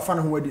Olympus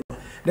afan who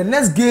the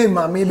next game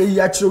maybe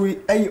actually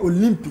a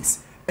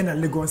Olympics and a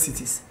Legon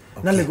Cities.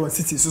 Na Legon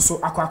City so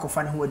akwa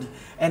fan ho di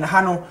and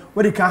hano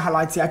what they can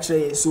highlight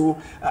actually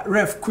so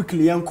ref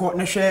quickly yanko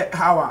na share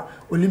how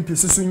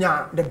Olympics so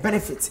nya the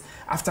benefit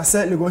after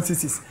say Legon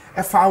Cities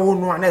FAO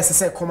no na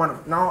say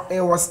command now it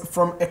was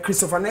from a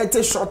Christopher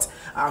Nete shot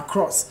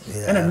cross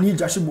and a need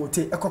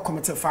Jashibote eco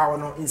committed foul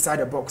no inside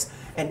the box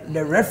and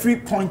the referee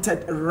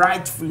pointed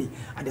rightfully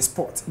at the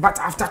spot but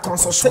after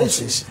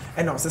consultation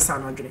and also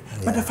San Andre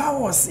but the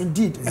foul was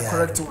indeed a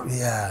correct one.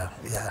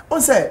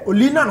 On say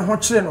Olina no ho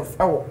chire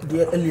no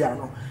the earlier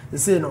no they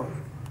say no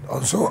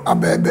also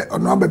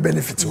no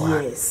benefit.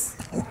 Yes.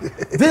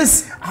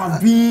 This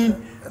have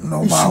been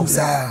normal issues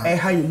a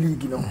high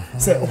league, you know.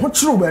 Say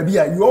true baby,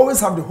 you always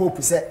have the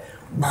hope say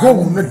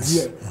go not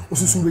there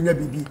osusu benya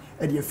bibi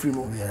e dey free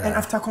mo. And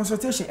after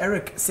consultation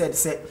Eric said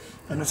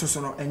and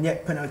also no and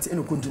yet penalty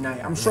and could deny.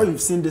 I'm sure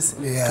you've seen this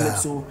clip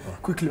so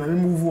quickly let me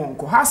move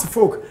on. Has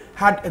folk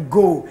had a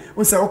goal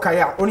we say okay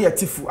yeah only a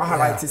tifu I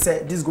highlight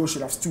say this goal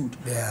should have stood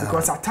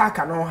because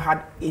attacker no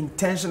had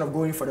intention of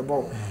going for the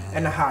ball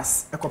and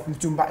has a couple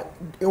but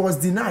it was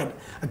denied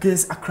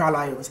against Accra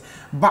Lions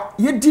but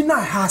you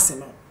deny has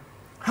no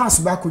has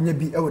back on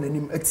be ewo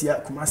nanim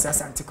atia Kumasi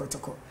Asante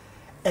Kotoko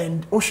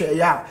and oshe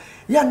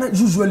na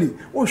usually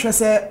oshe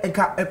say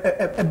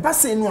a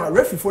basse no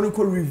referee for no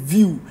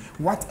review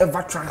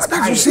whatever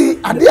transpired. You see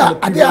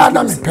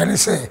Adam Penny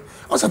say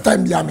also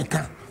time be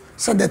American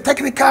so the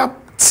technical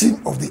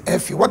team of the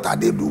FA what are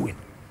they doing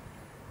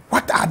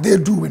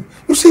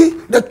you see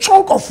the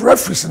chunk of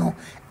referees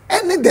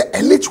any the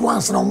elite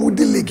ones na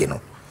Moody League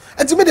and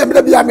to me they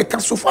be American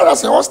so far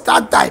as all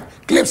start type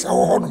clips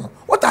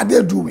what are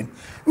they doing?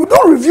 You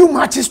don't review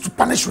matches to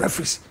punish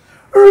referees.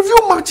 You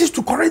review matches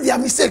to correct their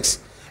mistakes.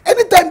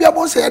 Anytime they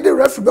are say the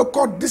referee be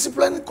called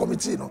disciplinary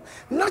committee,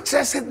 not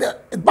just say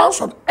that it bounce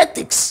on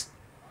ethics.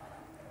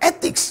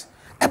 Ethics.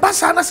 A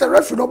basana say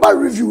referee no ba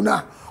review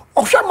now.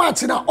 Official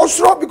match now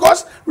also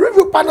because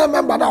review panel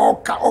member na o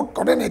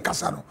kodene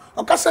kasano.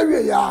 O kasa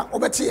we ya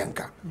obeti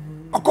yenka.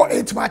 O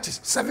 8 matches,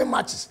 7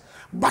 matches.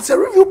 But a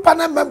review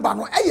panel member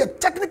no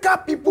technical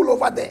people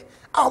over there.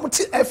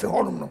 Amuti FA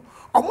honum no.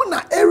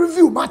 Omuna a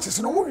review matches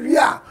no mo wi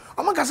a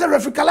omaka say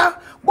referee kala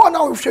ball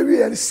na we hwe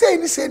wi say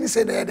ni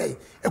dey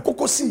e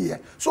kokko see here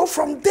so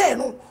from there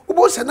no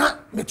ubo say na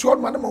matured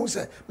man ma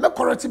say me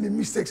correct me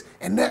mistakes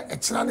and then e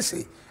kina ni say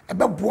e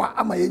be boa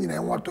ama ye nyina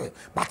enwato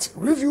but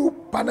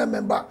review panel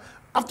member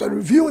after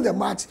reviewing the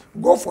match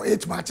go for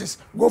 8 matches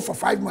go for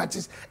 5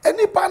 matches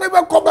any panel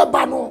be come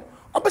ba no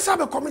obesa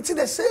be committing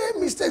the same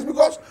mistakes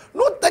because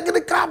no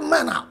technical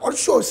man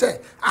also say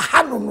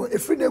no e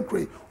free dey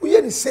kure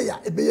we say ya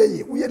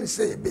ebeye we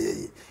say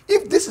ebeye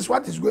if this is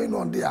what is going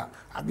on there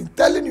I've been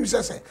telling you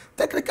say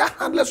technical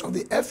handlers of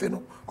the FA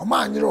no o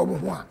ma anyere o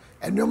ho a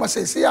enu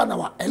say ya na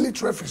our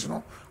elite referees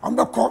no on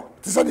be call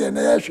to say the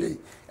na ya hwe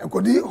e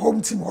kodi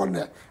home team hall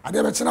na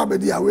ade be chena be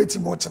di away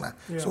team ho chena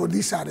so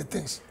these are the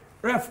things.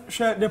 Ref,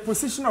 share the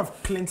position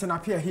of Clinton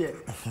appear here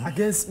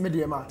against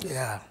Mediema.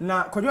 Yeah.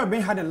 Now, Kodjo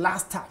Ben had the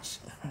last touch,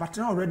 but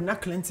now already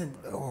not Clinton.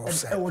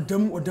 Or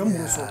them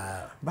also.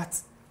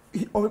 But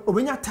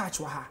when you touch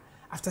her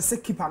after say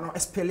keeper no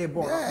SPLA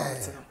ball.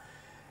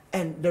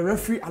 And the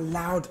referee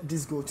allowed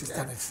this goal to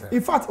stand.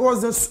 In fact, it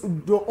was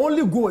the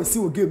only goal I see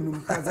we gave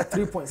him was the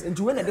 3 points. And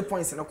to win the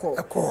points in a call,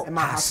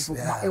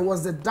 it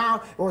was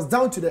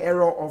down to the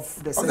error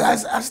of the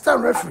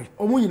assistant referee.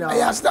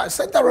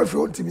 Center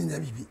referee on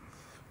team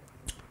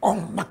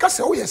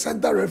Makase we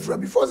center referee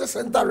before the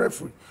center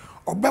referee.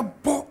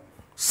 Obebo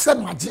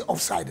semaji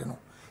offside no.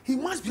 He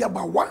must be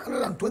about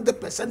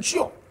 120%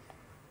 sure.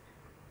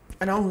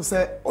 And I want to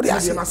say, oh, they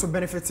are also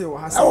benefiting or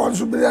has. I want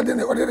to be there. They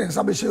didn't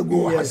establish a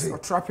goal. Yes, or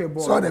trap a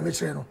ball. So they make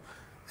sure,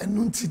 and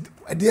nunti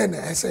at the end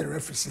I say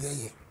referee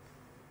there.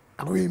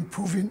 I'm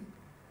improving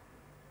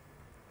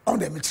on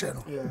the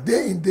material.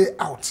 Day in day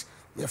out,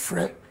 your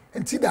friend.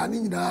 Until that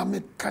need na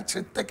me catch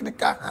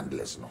technical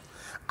handlers no.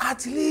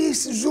 At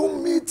least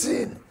Zoom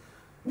meeting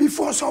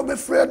before so be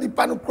friend the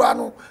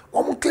panokrano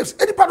clips.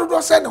 Any part of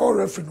those send all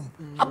referee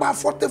about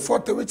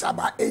 40 which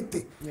about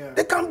 80.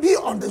 They can be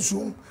on the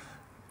Zoom.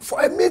 For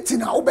a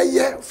meeting, I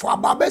obey for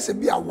about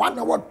be a 1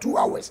 hour, 2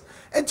 hours.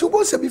 And to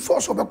go say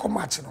before so be come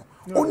match no.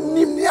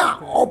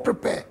 Onimnia all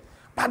prepare.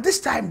 But this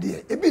time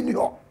there, it be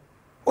new.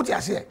 What you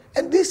say?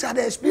 And these are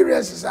the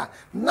experiences.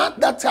 Not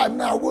that time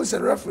now was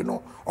a referee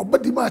no. Or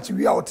but the match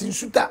we out in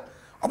shooter.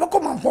 Or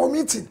come on for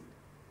meeting.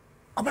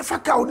 Or be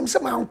faka onim say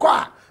my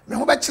uncle. Me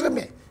ho be kire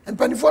me. And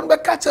penifon be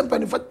catch and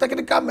penifon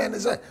technical men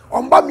say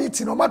on ba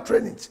meeting on my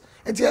trainings.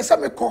 And you say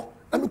me call.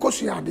 Let me go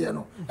see there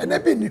no. And e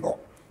be new.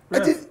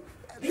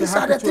 These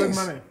are the things.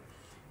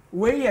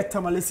 Where you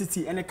Tamale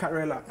City and a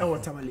Karela,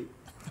 Tamale.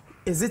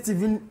 Is it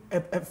even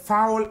a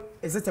foul?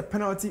 Is it a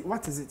penalty?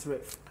 What is it,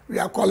 ref? We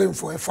are calling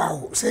for a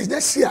foul. Says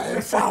this year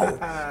a foul.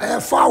 A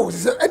foul.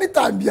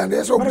 Anytime beyond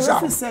there, so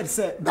bizarre.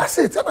 That's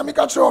it. And I make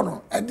a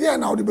show. And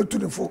then now the bet to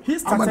the full. He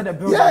started the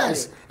build.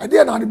 Yes. And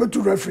then now the bet to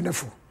referee the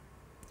full.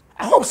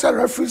 I hope, sir,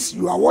 referees,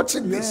 you are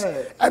watching this.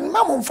 And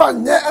Mamma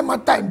fan, my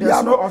time.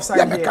 There's no offside.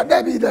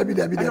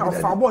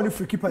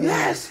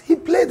 Yes, he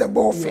played the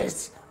ball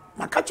first.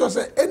 My catcher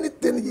said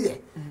anything here.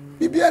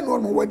 BBN no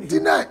what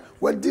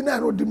deny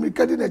no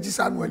Dominican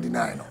Jisan will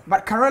deny no.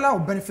 But Karela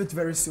will benefit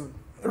very soon.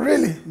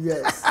 Really?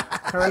 Yes.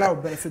 Karela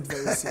will benefit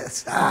very soon.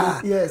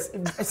 Yes.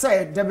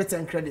 Say debit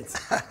and credit.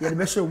 Yeah, the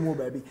best show more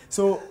baby.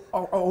 So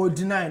or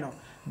deny no.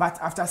 But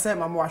after say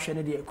mama wash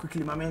any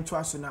quickly mama into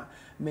aso na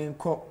men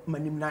ko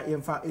manim na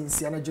yemfa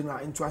Insiana general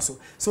into aso.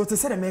 So to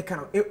say the make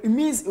it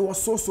means it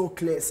was so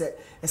clear say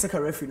a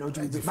second referee no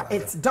do but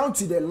it's down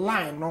to the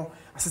line no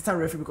assistant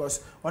referee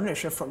because one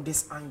referee from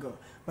this angle.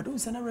 But don't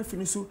send a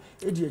referee so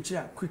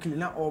quickly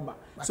na over.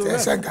 So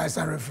second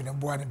assistant referee no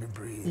boy be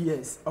brave.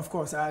 Yes, of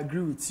course I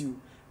agree with you.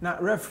 Now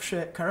ref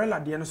share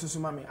Karela the no so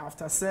mama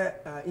after say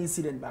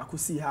incident ba I could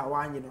see how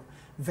one you know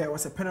there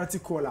was a penalty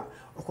caller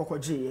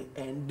Okokoje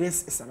and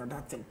this is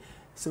another thing.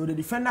 So the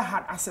defender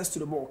had access to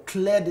the ball,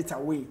 cleared it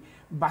away,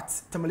 but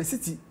Tamale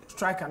City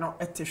striker now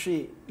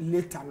eteche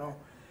later now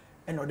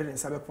and other than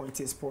Sabe point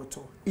is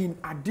portal in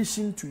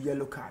addition to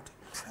yellow card.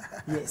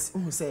 Yes,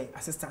 who say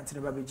assistant to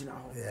the Babijina.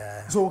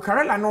 Yeah. So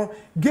Karela no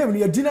game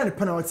near dinner the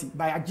penalty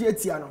by a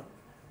GTano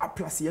a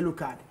plus yellow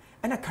card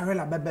and a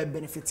Karela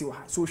benefit to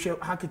her. So she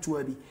hack it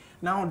to be.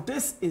 Now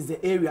this is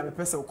the area of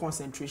personal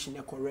concentration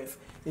echo ref.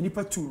 The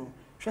nipa two no.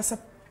 She said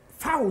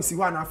Fauci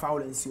one and foul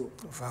and so.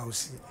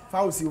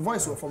 Fauci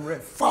voice from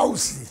ref.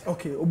 Fauci.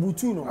 Okay,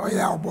 Obutu no. Oh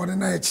yeah, born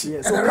night.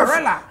 Yes. So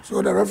Karela.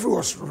 So the referee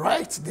was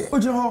right there.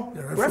 Ojo.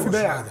 The referee was right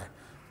there.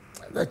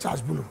 The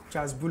Charles Bulu.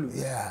 Charles Bulu.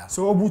 Yeah.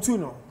 So Obutu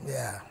no.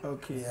 Yeah.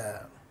 Okay.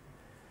 Yeah.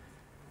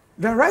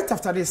 Then right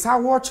after this, I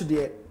watched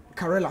the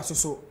Karela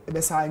so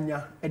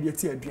Ebesanya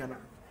Edieti Aduana.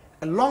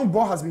 A long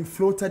ball has been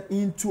floated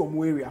into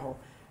a area.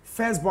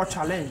 First ball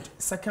challenged,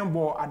 second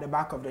ball at the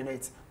back of the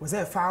net. Was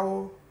there a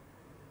foul?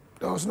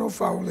 There was no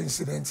foul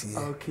incident here.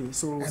 Okay,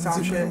 so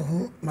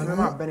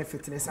my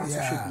benefit in this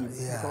should be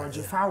because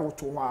the foul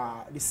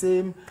to the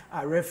same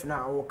ref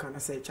now or can I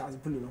say Charles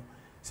Bulu.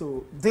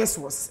 So this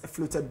was a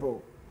floated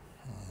ball.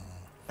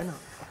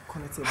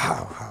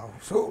 How?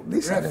 So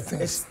these are the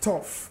things. It's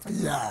tough.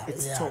 Yeah,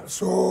 it's tough.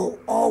 So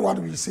all what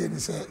we say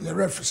is your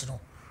referees no.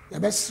 Your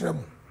best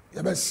rem.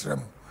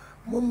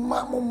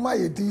 Mumma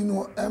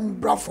yedino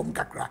embra from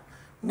kakra.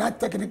 Not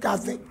technical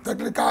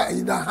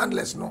either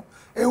handless no.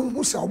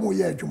 Who say omo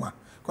ye adwuma.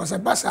 Cause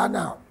basa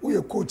na we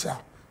a coach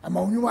ama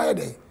onwuma ye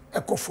dey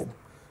ekofom.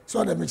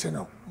 So the mention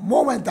no.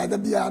 Moment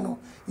that bia no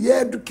ye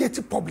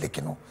educate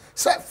public no.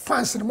 Say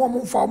fans no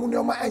mo fa omo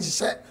nyoma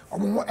enhye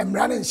omo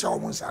emra na enhye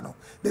omo nsa no.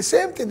 The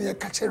same thing you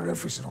catch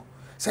referees no.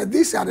 So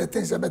these are the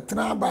things that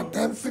betra about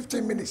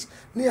 10-15 minutes.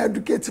 Ni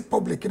educate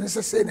public and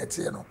say net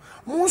you know.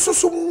 Mo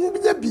so mo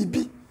binya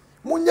bibi.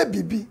 Munya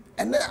bibi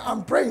and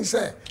I'm praying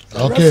say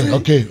okay.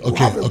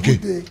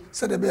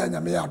 Say the be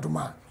anyame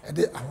aduma e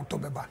de ahoto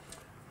beba.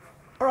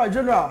 All right,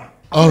 General.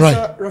 All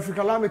right.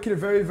 Rafika make it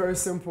very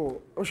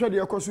simple. O show the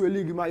Okosu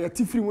league ma ya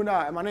tifiri mu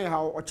na e ma na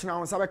ha o chena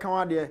ho sabe kan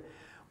wa de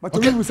But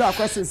we will say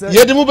question say.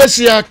 Ye de mu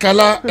besia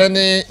Kala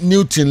ene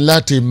Newton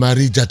Latte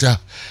Marie Jata.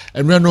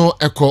 Emre no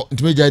eko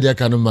ntmeja dia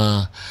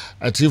kanoma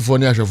atifo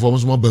ne ahwefo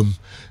mo bam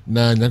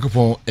na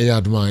Nyankopon eya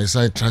adoma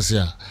esai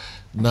trasia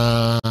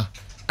na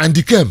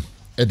Andikem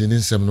edin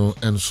nsem no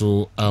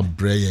enso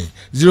abreye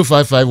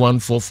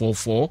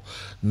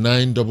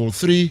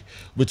 0551444933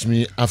 which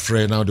me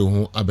afre now the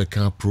ho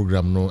abeka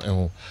program no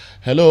eho.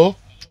 Hello.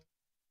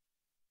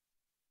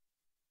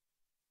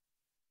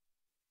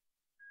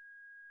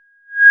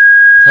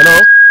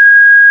 Hello.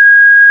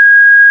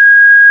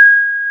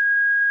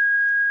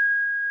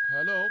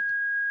 Hello.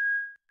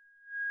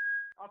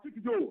 I think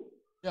you.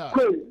 Yeah.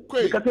 Quick.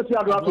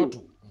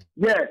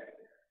 Yeah.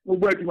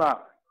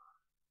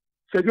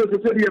 So you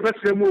say the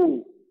best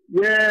remo.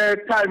 Yeah,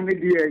 time in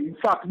the in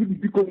fact we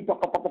become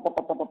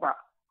papa.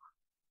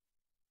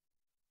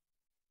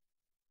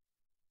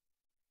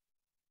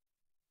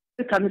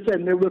 Can you say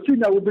never see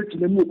now we be to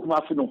the move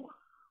no.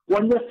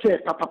 One year say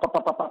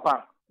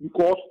papa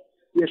because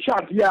the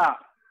shot here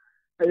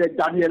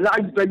Daniel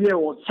Ibe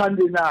on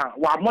Sunday now.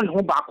 Wa money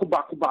home back.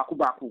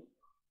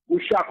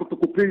 We shall go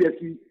to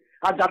previously.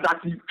 I got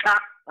that you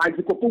cat. I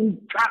go to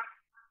cat.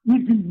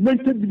 Even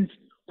maintenance.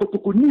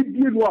 Kotoko need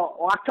deal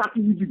or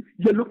attacking even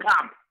yellow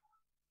card.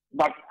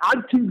 But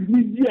until we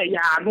need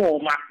ya no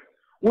ma.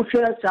 We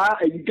share sa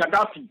a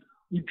Gaddafi.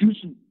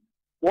 Ijusu.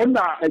 One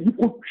you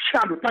could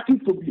shadow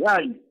attacking from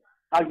behind.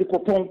 As the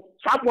coupon.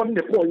 Someone in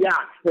the poor ya.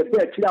 The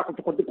bed here to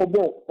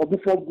ball or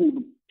before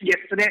good.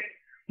 Yesterday.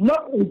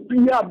 Not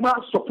Ubia ma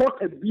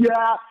support a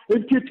beer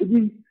and get to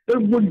me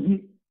and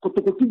money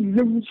Kotoko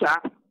Lemusha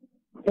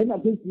and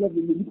against level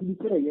in the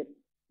prayer.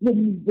 Let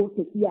me go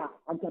to here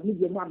and tell me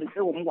your man is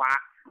home.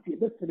 The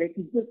best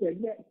selected just a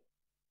net.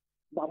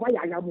 Baba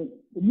Yamu,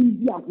 the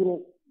media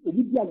grow, the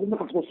media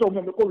for so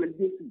many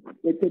colleges.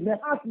 It's a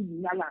happy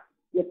Nala,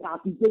 the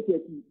party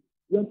taking.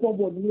 Young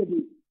Pobo near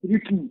the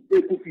 3-2.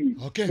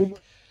 Okay.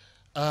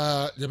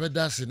 The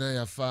bedas in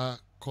a far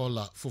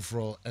caller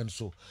for and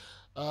so.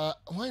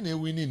 Why ne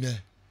winning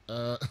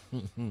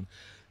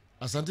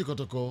Asante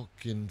Kotoko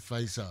Kin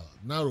Faisal.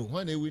 Naro,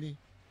 why ne winning?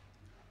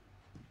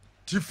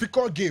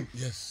 Difficult game.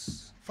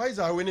 Yes.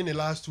 Faisal are winning the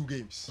last 2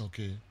 games.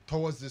 Okay.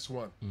 Towards this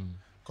one.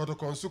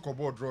 Kotoko and Suko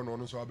board drawn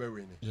on so I'll be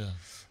winning. Yeah.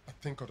 I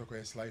think Kotoko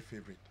is slight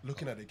favorite.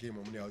 Looking at the game,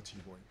 I'm going to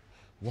boy.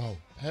 Wow.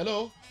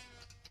 Hello.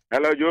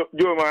 Hello, Joe,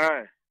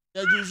 my.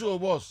 Yeah, you so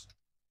boss.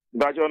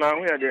 But you're not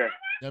here.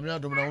 Yamia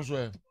Domino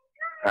swear.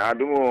 I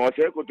don't know. I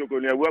say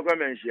Kotoko near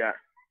welcome and share.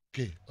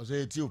 Okay, I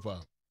say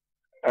Ethiopia.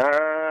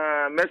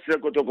 Messi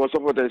Kotoko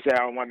supporters say,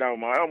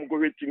 Madam, I'm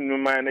going to no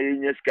man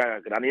in your sky,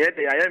 and yet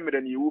I am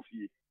in you.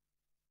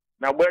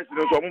 Now, where's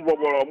the some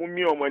bubble or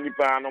mummy or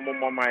manipa no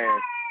more my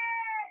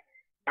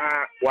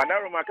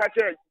whatever my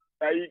catcher,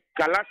 I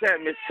Kalasa,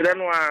 Miss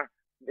Renoir,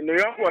 New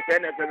York was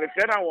NFL,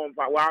 one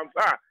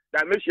far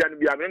that mission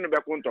be a minute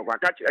back on top. I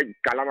catch a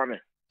Calamame.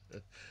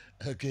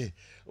 Okay,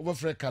 over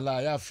Fred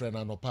Kala, ya friend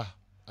Anopa.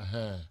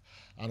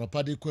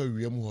 Anopa de kwa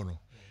Wiamuhono.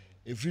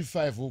 If we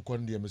 5 who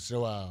con the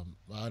Mr. on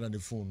the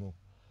phone, no,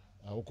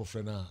 I walk a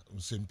friend,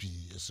 Sempi.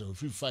 So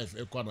if we 5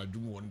 Equana do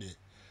one day,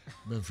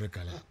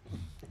 Menfrecala,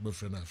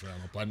 Befriend,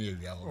 Panny,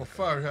 or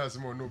far has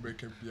more no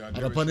bacon. And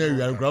a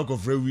panny, I grow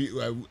of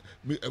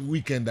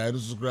weekend. I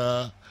don't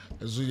cry.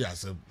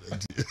 Yes,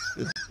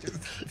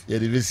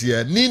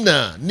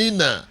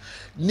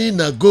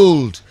 Nina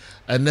Gold.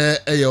 And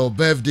your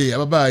birthday,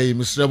 bye,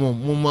 Mr.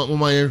 Mama,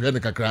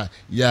 Kakra.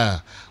 Yeah,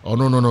 oh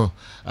no.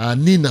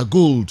 Nina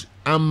Gold,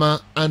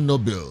 Amma and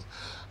Nobel.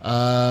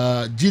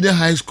 Junior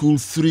High School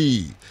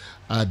 3,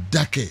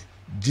 Dake,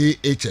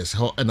 JHS,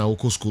 and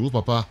our school,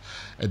 Papa,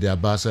 and their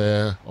boss.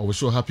 I was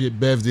so happy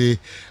birthday.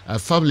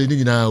 Family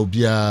Nina will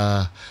be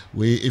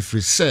we if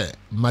we say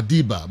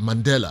Madiba,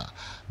 Mandela,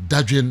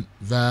 Dadrin,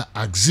 Va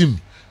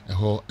Axim,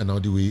 and all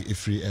the way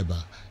if we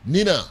ever.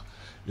 Nina,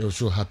 you're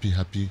so happy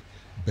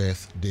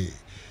birthday.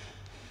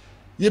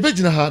 Ye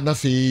bejina ha na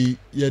fe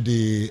ye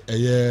de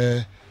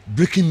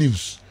breaking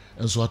news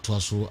enso ato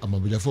aso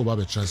amabujafo ba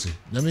be transit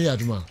na me ya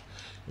aduma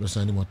you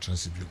sign more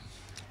transit bio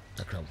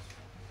takram